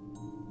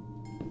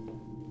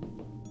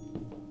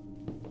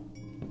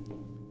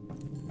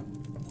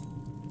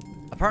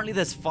 Apparently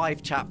there's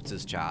 5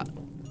 chapters, chat,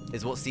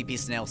 is what CP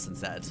Snailson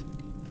said.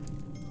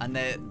 And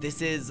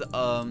this is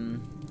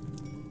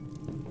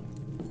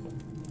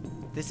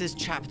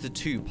chapter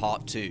 2,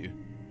 part 2.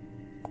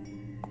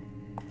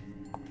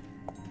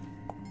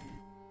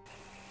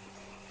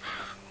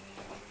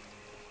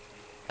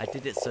 I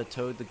did it, Sir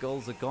Toad. The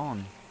goals are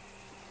gone.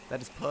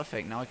 That is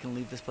perfect. Now I can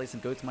leave this place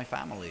and go to my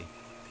family.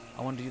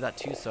 I want to do that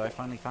too, sir. I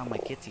finally found my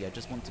kitty. I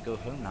just want to go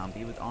home now and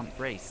be with Aunt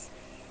Grace.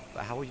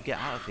 But how will you get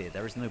out of here?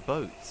 There is no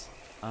boat.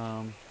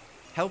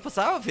 Help us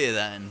out of here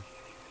then.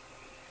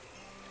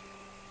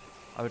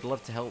 I would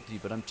love to help you,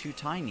 but I'm too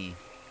tiny.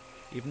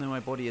 Even though my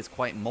body is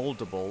quite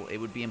moldable, it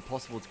would be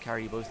impossible to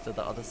carry you both to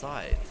the other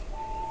side.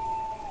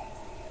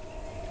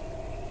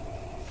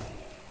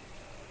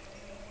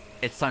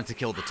 It's time to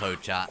kill the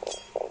toad, chat.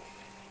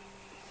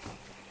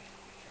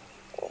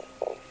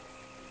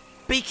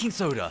 Baking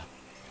soda!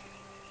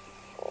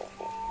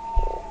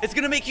 It's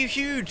gonna make you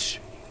huge!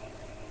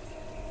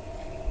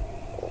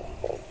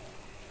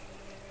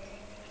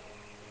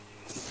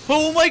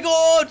 Oh my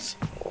god!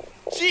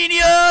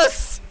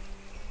 Genius!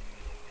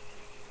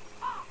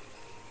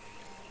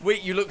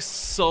 Wait, you look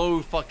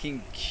so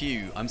fucking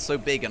cute. I'm so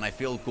big and I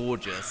feel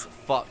gorgeous.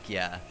 Fuck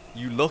yeah.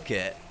 You look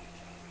it.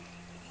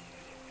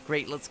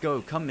 Great, let's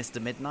go. Come,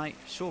 Mr. Midnight.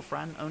 Sure,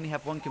 Fran. Only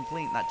have one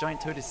complaint. That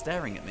giant toad is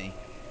staring at me.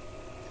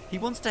 He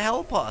wants to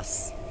help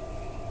us.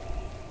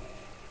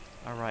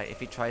 Alright, if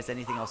he tries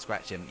anything, I'll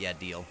scratch him. Yeah,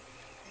 deal.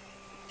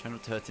 Try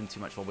not to hurt him too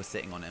much while we're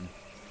sitting on him.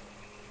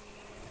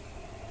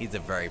 He's a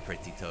very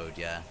pretty toad,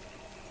 yeah.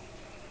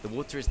 The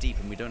water is deep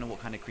and we don't know what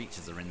kind of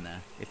creatures are in there.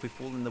 If we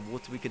fall in the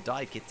water, we could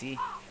die, kitty.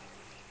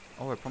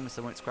 Oh, I promise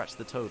I won't scratch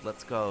the toad.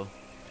 Let's go.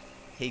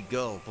 Hey,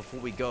 girl,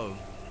 before we go,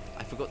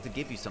 I forgot to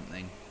give you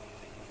something.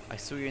 I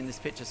saw you in this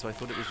picture, so I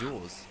thought it was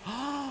yours.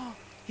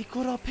 He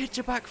got our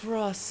picture back for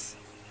us.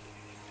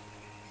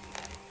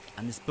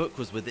 And this book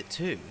was with it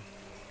too.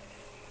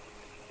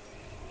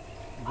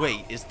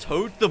 Wait, is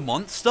Toad the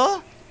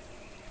monster?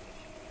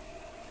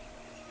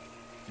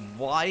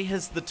 Why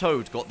has the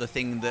toad got the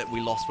thing that we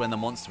lost when the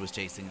monster was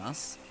chasing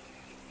us?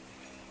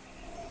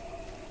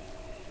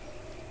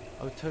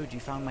 Oh, Toad, you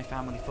found my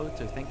family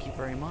photo. Thank you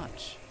very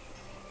much.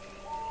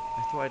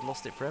 I thought I'd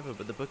lost it forever,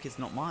 but the book is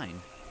not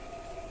mine.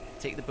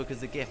 Take the book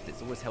as a gift.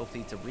 It's always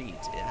healthy to read.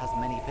 It has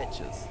many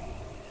pictures.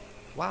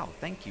 Wow,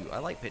 thank you. I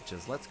like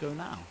pictures. Let's go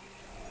now.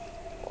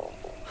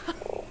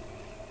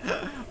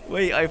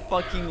 Wait, I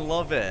fucking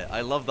love it.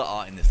 I love the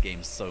art in this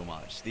game so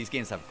much. These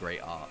games have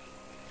great art.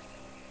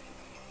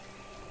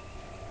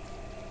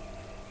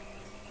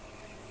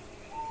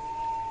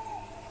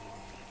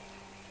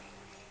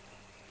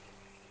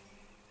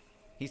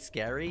 He's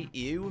scary?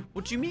 Ew?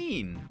 What do you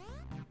mean?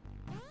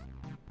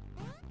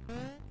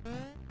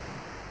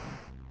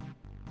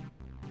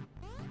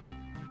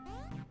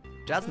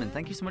 Jasmine,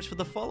 thank you so much for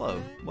the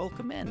follow.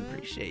 Welcome in.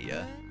 Appreciate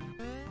ya.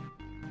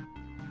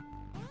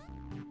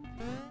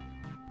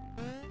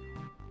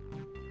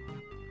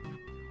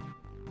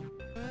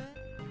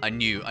 I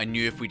knew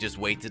if we just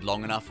waited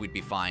long enough, we'd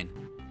be fine.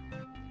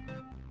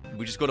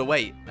 We just gotta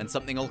wait, and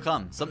something will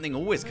come. Something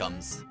always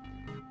comes.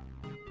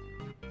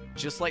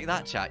 Just like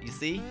that, chat, you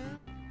see?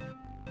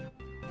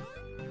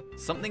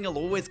 Something will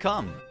always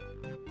come.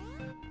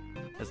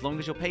 As long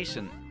as you're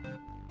patient.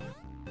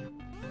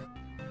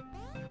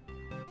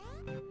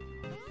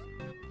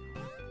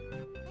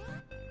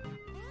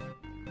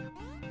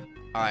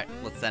 Alright,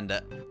 let's send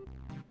it.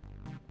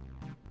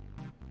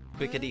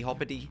 Quickity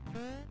hoppity.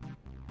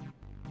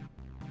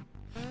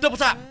 Double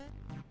tap!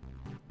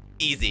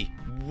 Easy.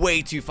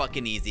 Way too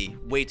fucking easy.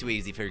 Way too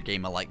easy for a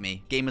gamer like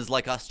me. Gamers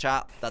like us,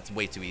 chat, that's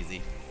way too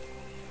easy.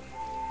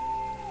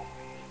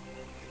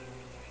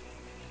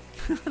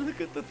 Look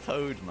at the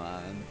toad,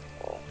 man.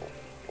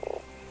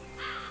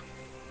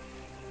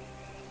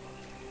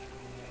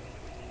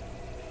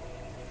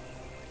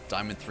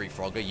 Diamond 3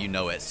 Frogger, you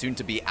know it. Soon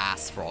to be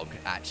Ass Frog,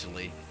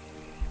 actually.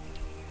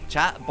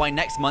 Chat, by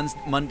next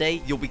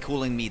Monday, you'll be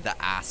calling me the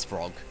Ass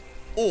Frog.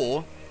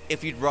 Or,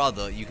 if you'd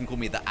rather, you can call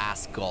me the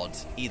Ass God.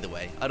 Either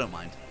way, I don't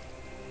mind.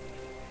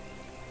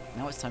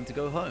 Now it's time to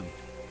go home.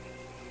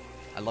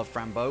 I love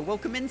Frambo.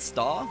 Welcome in,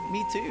 Star.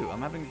 Me too.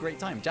 I'm having a great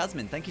time.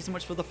 Jasmine, thank you so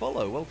much for the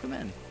follow. Welcome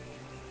in.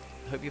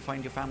 Hope you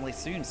find your family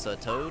soon, Sir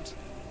Toad.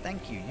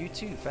 Thank you. You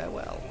too.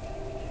 Farewell.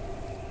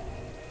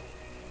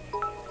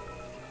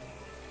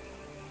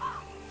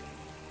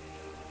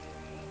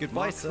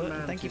 Goodbye, Mark sir.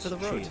 And thank you for the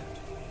road.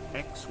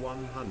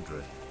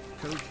 X100.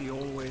 Kofi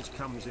always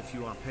comes if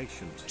you are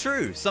patient.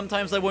 True.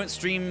 Sometimes I won't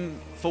stream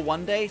for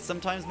 1 day.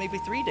 Sometimes maybe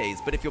 3 days.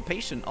 But if you're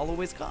patient, I'll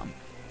always come.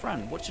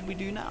 Fran, what should we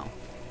do now?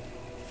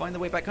 Find the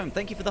way back home.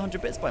 Thank you for the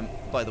 100 bits,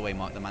 by the way,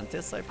 Mark the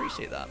Mantis. I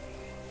appreciate that.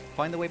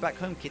 Find the way back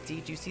home,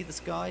 Kitty. Do you see the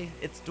sky?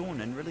 It's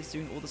dawn, and really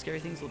soon all the scary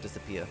things will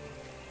disappear.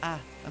 Ah,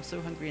 I'm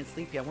so hungry and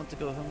sleepy. I want to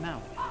go home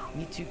now.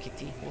 Me too,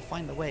 Kitty. We'll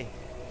find the way.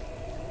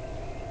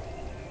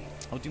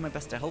 I'll do my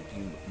best to help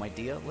you, my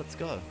dear. Let's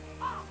go.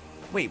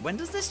 Wait, when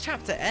does this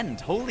chapter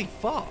end? Holy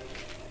fuck.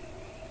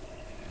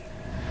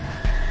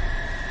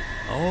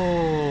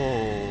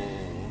 Oh.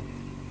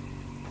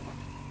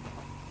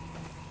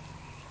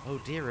 Oh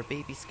dear, a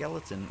baby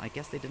skeleton. I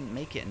guess they didn't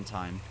make it in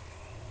time.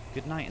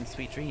 Good night and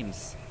sweet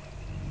dreams.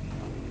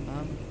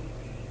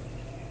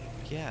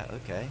 Yeah,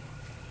 okay.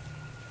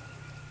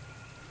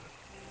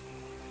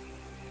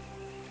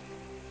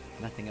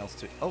 Nothing else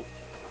to... Oh!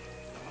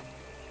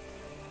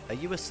 Are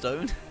you a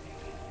stone?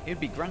 It would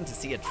be grand to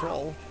see a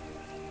troll.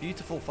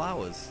 Beautiful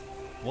flowers.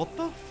 What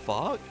the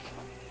fuck?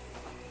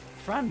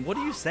 Fran, what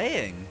are you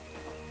saying?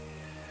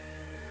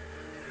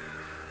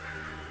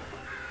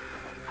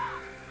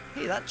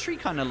 Hey, that tree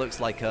kind of looks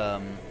like,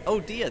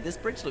 Oh dear, this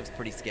bridge looks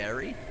pretty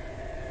scary.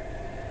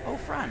 Oh,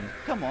 Fran,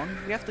 come on.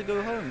 We have to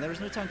go home. There is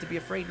no time to be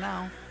afraid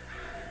now.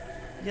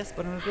 Yes,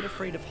 but I'm a bit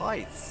afraid of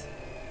heights.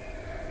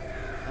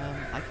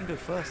 I can go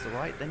first,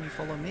 alright? Then you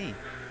follow me.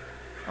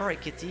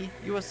 Alright, Kitty.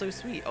 You are so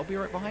sweet. I'll be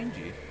right behind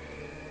you.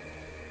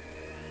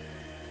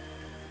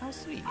 How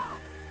sweet.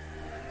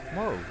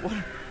 Whoa,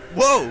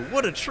 whoa,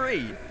 what a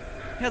tree!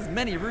 It has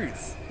many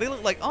roots. They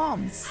look like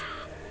arms.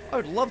 I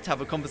would love to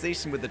have a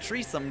conversation with the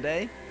tree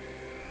someday.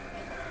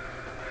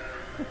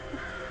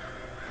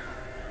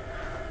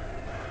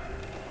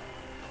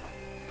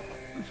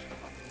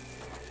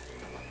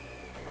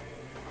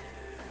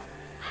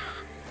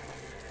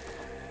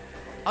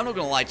 I'm not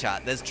gonna lie,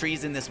 chat. There's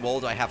trees in this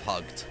world I have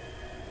hugged.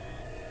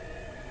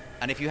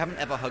 And if you haven't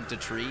ever hugged a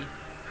tree,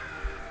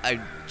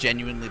 I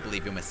genuinely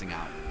believe you're missing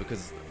out.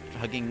 Because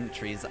hugging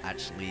trees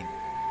actually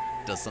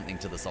does something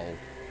to the soul.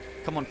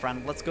 Come on,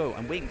 Fran, let's go.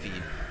 I'm waiting for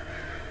you.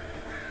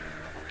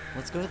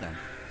 Let's go then.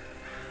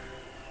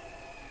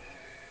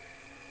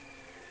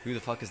 Who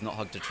the fuck has not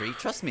hugged a tree?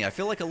 Trust me, I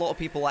feel like a lot of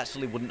people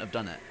actually wouldn't have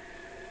done it.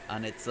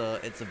 And it's a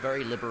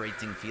very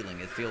liberating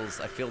feeling. I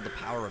feel the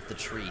power of the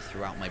tree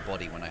throughout my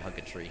body when I hug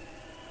a tree.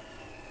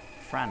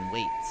 Fran,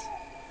 wait.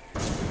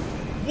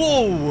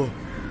 Whoa!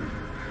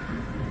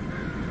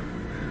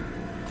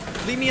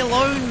 Leave me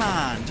alone,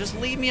 man! Just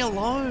leave me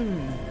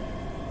alone!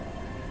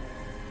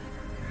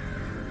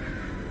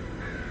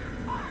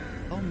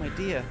 Oh my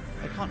dear,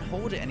 I can't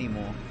hold it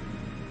anymore.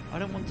 I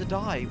don't want to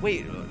die.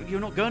 Wait, you're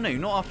not gonna,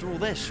 not after all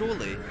this,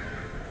 surely.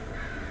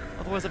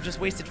 Otherwise I've just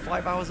wasted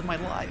 5 hours of my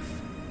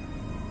life.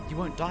 You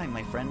won't die,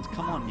 my friend.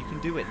 Come on, you can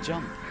do it.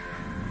 Jump.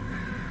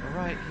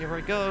 Alright, here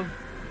I go.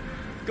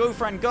 Go,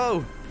 Fran,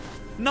 go!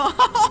 No!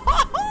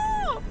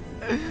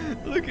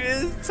 Look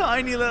at his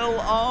tiny little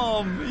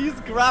arm. He's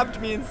grabbed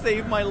me and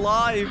saved my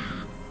life.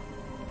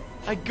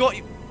 I got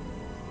you.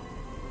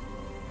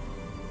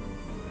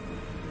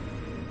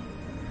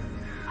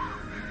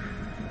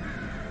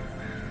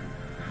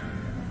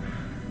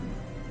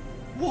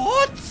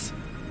 What?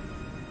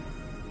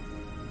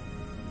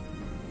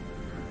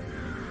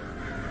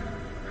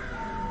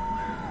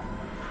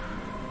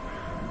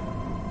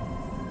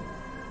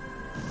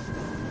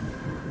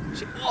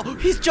 Oh,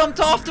 he's jumped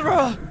after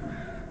her!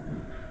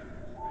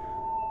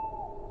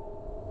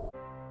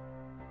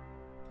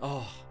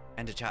 Oh,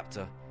 end of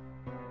chapter.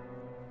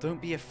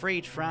 Don't be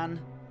afraid, Fran.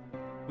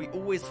 We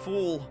always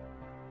fall.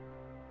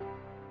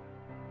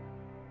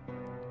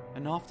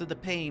 And after the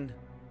pain,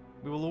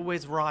 we will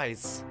always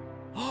rise.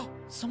 Oh,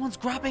 someone's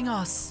grabbing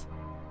us!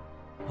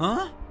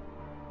 Huh?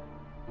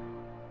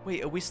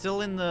 Wait, are we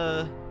still in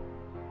the...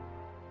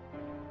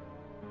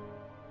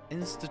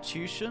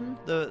 institution?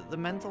 The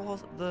mental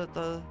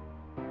hospital?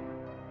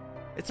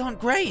 It's Aunt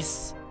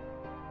Grace!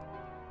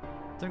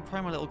 Don't cry,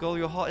 my little girl.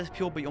 Your heart is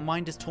pure, but your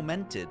mind is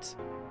tormented.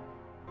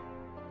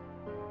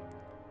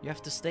 You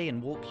have to stay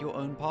and walk your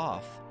own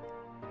path.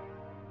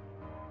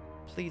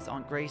 Please,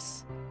 Aunt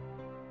Grace.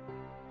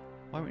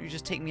 Why won't you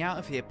just take me out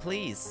of here,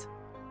 please?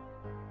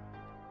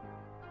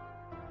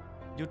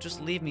 You'll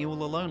just leave me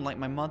all alone like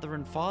my mother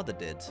and father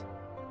did.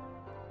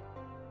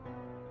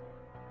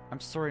 I'm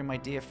sorry, my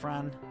dear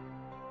Fran.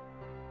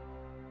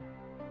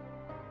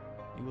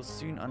 You will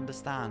soon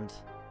understand.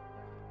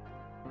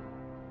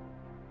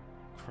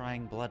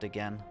 Crying blood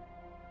again.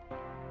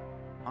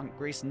 Aunt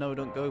Grace, no,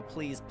 don't go,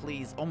 please,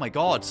 please. Oh my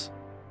god!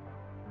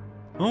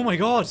 Oh my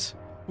god!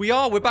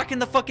 We're back in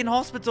the fucking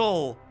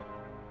hospital!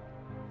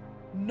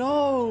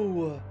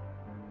 No!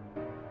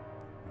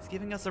 He's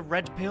giving us a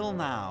red pill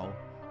now.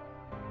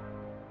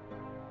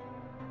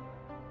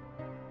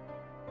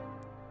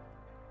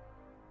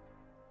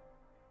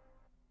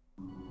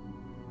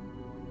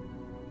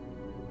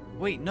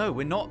 Wait, no,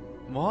 we're not...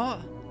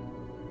 What?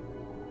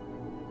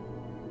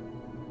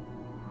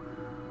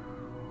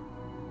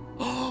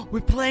 Oh, we're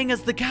playing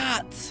as the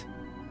cat!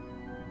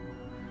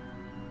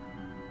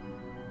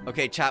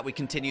 Okay, chat, we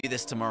continue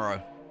this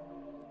tomorrow.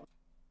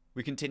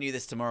 We continue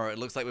this tomorrow. It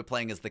looks like we're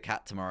playing as the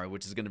cat tomorrow,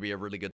 which is going to be a really good